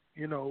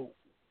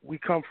 we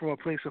come from a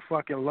place of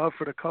fucking love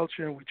for the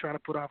culture and we try to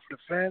put on for the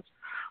fans,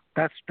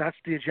 that's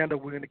the agenda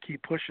we're going to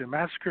keep pushing.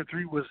 Massacre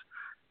 3 was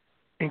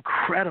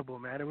incredible,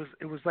 man. It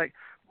was like,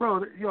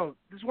 bro,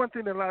 there's one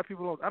thing that a lot of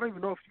people don't, I don't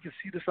even know if you can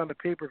see this on the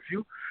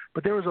pay-per-view,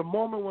 but there was a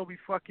moment when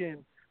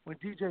when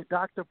DJ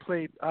Doctor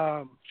played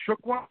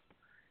Shook One,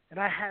 and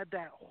I had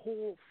that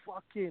whole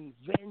fucking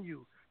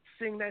venue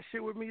sing that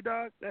shit with me,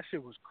 dog. That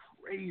shit was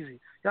crazy.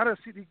 Y'all don't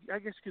see. I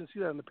guess you can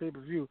see that on the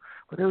pay-per-view.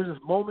 But there was this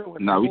moment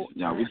when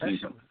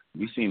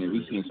we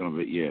seen some of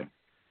it. Yeah,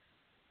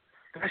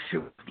 that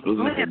shit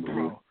was lit,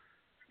 bro.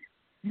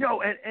 Yo,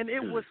 and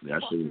it was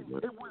fucking.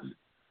 It was,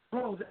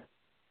 bro.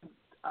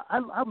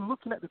 I'm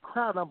looking at the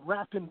crowd. I'm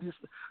rapping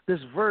this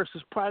verse,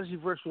 this Prodigy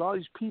verse with all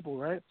these people,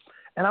 right?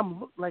 And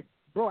I'm like,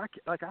 bro, I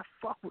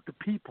fuck with the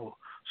people.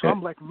 So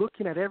I'm like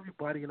looking at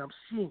everybody, and I'm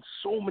seeing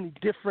so many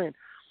different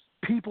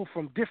people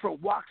from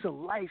different walks of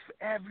life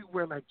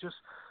everywhere, like just,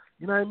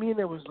 you know what I mean?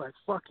 There was like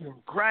fucking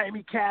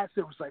grimy cats,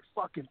 there was like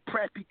fucking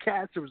preppy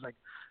cats, there was like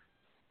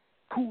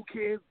cool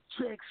kids,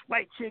 chicks,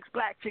 white chicks,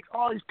 black chicks,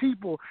 all these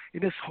people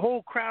in this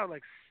whole crowd,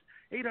 like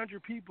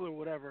 800 people or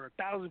whatever,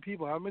 1,000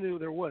 people, how many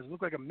there was? It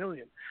looked like 1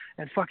 million.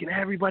 And fucking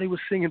everybody was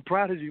singing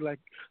Prodigy like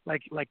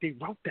they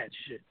wrote that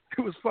shit.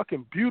 It was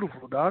fucking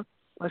beautiful, dog.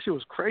 That shit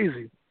was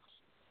crazy.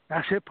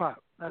 That's hip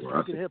hop. That's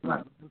fucking hip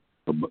hop.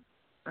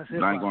 That's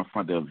hip hop. I ain't going to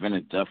front. The event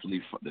is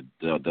definitely the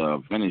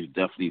event is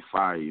definitely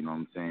fire. You know what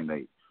I'm saying?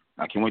 Like,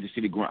 I can't wait to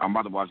see the. I'm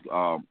about to watch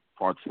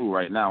part 2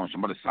 right now, and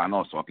I'm about to sign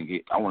off so I can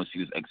get. I want to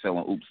see this Excel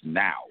and Oops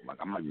now. Like,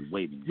 I'm not even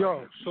waiting.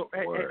 Yo, so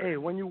hey,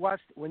 when you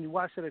watch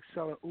that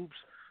Excel and Oops,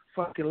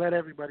 fucking let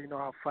everybody know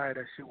how fire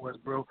that shit was,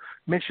 bro.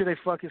 Make sure they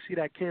fucking see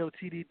that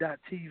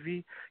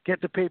KOTD.TV. Get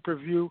the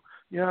pay-per-view.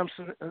 You know what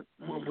I'm saying?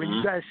 When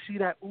you guys see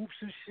that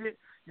Oops and shit,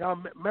 y'all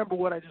remember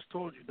what I just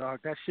told you, dog.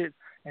 That shit.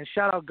 And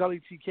shout out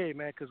Gully TK,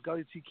 man, because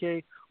Gully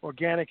TK,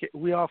 Organic,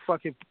 we all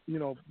fucking, we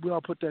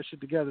all put that shit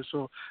together.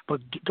 So,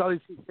 but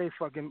Gully TK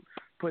fucking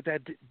put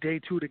that day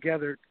 2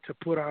 together to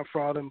put on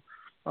for all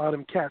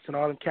them cats, and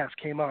all them cats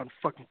came out and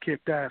fucking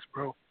kicked ass,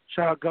 bro.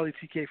 Shout out Gully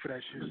TK for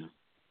that shit.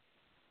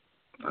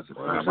 That's a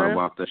fact. I'm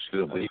about that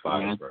shit,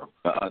 man.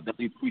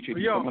 Definitely appreciate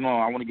you coming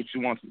on. I want to get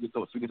you on so we can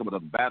talk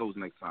about the battles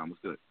next time.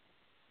 What's good?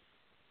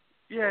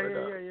 Yeah.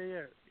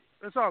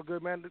 It's all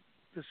good, man. The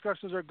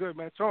discussions are good,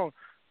 man. Tone,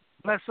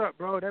 bless up,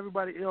 bro. And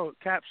everybody,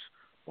 Caps,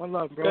 one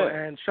love, bro.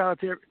 Yeah. And shout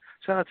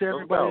out to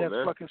everybody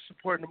that's fucking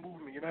supporting the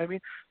movement. You know what I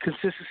mean?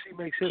 Consistency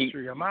makes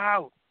history. I'm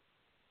out.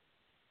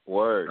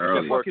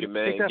 Word. Keep working,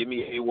 man. Give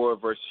me A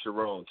Ward versus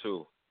Sharon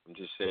too. I'm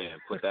just saying.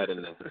 Put that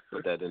in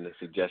the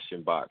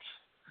suggestion box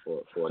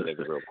for a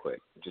nigga real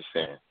quick. I'm just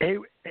saying.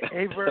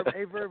 A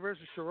Verb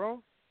versus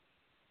Sharon?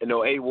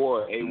 No, A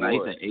Ward. A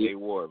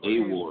Ward.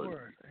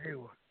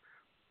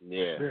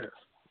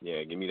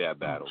 Yeah, give me that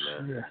battle,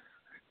 man.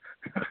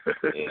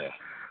 Yeah.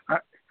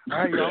 All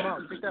right, y'all, I'm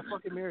out. Take that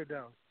fucking mirror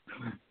down.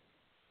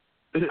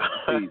 Peace,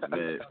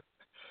 man.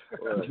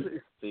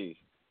 Peace.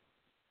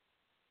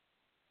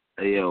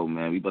 Hey, yo,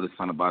 man, we better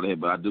sign about it,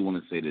 but I do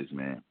want to say this,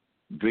 man.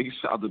 Big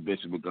shout out to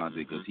Bishop Bugante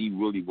because he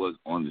really was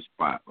on the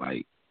spot.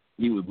 Like,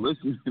 he was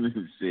listening to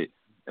this shit,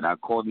 and I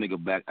called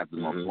nigga back after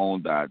my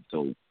phone died,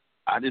 so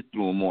I just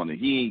threw him on it.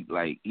 He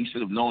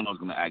should have known I was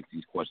going to ask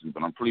these questions,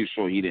 but I'm pretty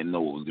sure he didn't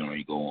know what was going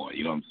to go on.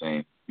 You know what I'm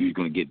saying? He was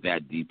going to get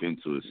that deep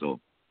into it, so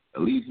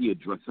at least he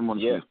addressed someone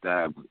from the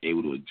staff was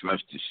able to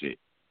address the shit.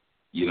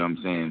 You know what I'm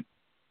saying?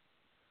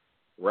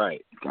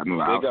 Right. I mean,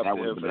 that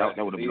would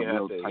have been a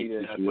real tight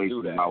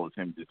situation if I was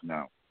him just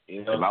now.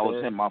 You know if I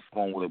was him, my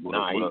phone would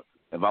have.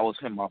 If I was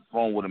him, my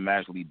phone would have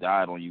magically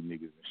died on you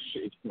niggas and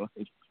shit.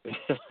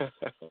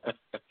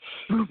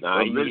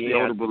 Nah, he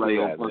had to do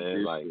that,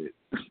 man. Like,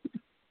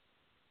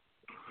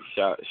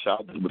 shout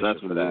to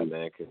Bishop for that,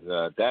 man, because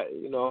that,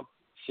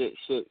 shit,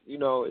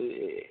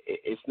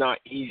 it's not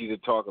easy to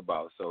talk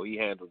about. So he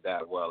handled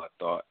that well, I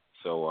thought.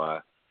 So,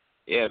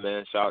 yeah,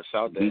 man, shout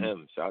to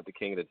him. Shout out to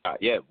King of the Dot.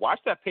 Yeah, watch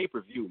that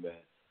pay-per-view,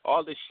 man.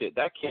 All this shit,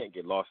 that can't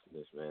get lost in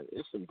this, man.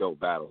 There's some dope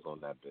battles on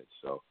that bitch,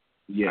 so.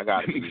 Yeah, I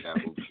got to see that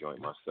Hoops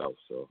joint myself.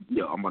 So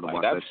yeah, I'm about to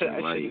watch that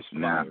shit right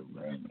now,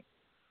 man.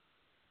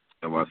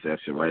 I'm about to watch that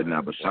shit right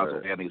now. But shout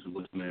out to y'all niggas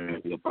who listening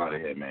and be up out of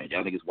here, man.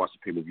 Y'all niggas watch the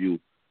pay-per-view.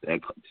 That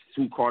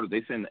 2 Carters,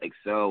 they said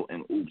Excel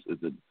and Oops is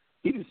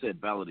he just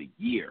said battle of the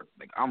year.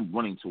 Like, I'm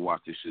running to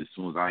watch this shit as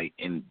soon as we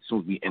end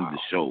the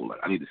show. Like,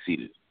 I need to see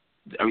this.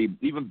 I mean,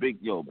 even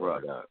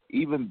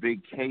even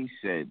Big K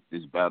said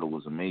this battle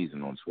was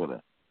amazing on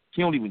Twitter.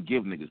 He don't even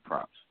give niggas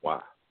props.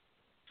 Wow.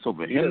 So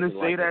for him to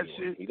say that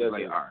shit, he's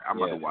like, all right, I'm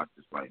about to watch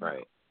this fight.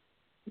 Right.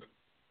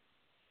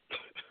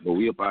 But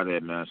we up out of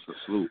there, man. So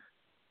salute.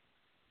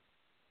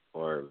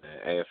 Or man,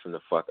 hey, from the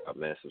fuck up,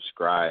 man.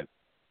 Subscribe.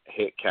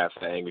 Hit Caps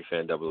at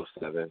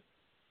angryfan007.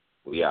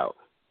 We out.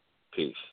 Peace.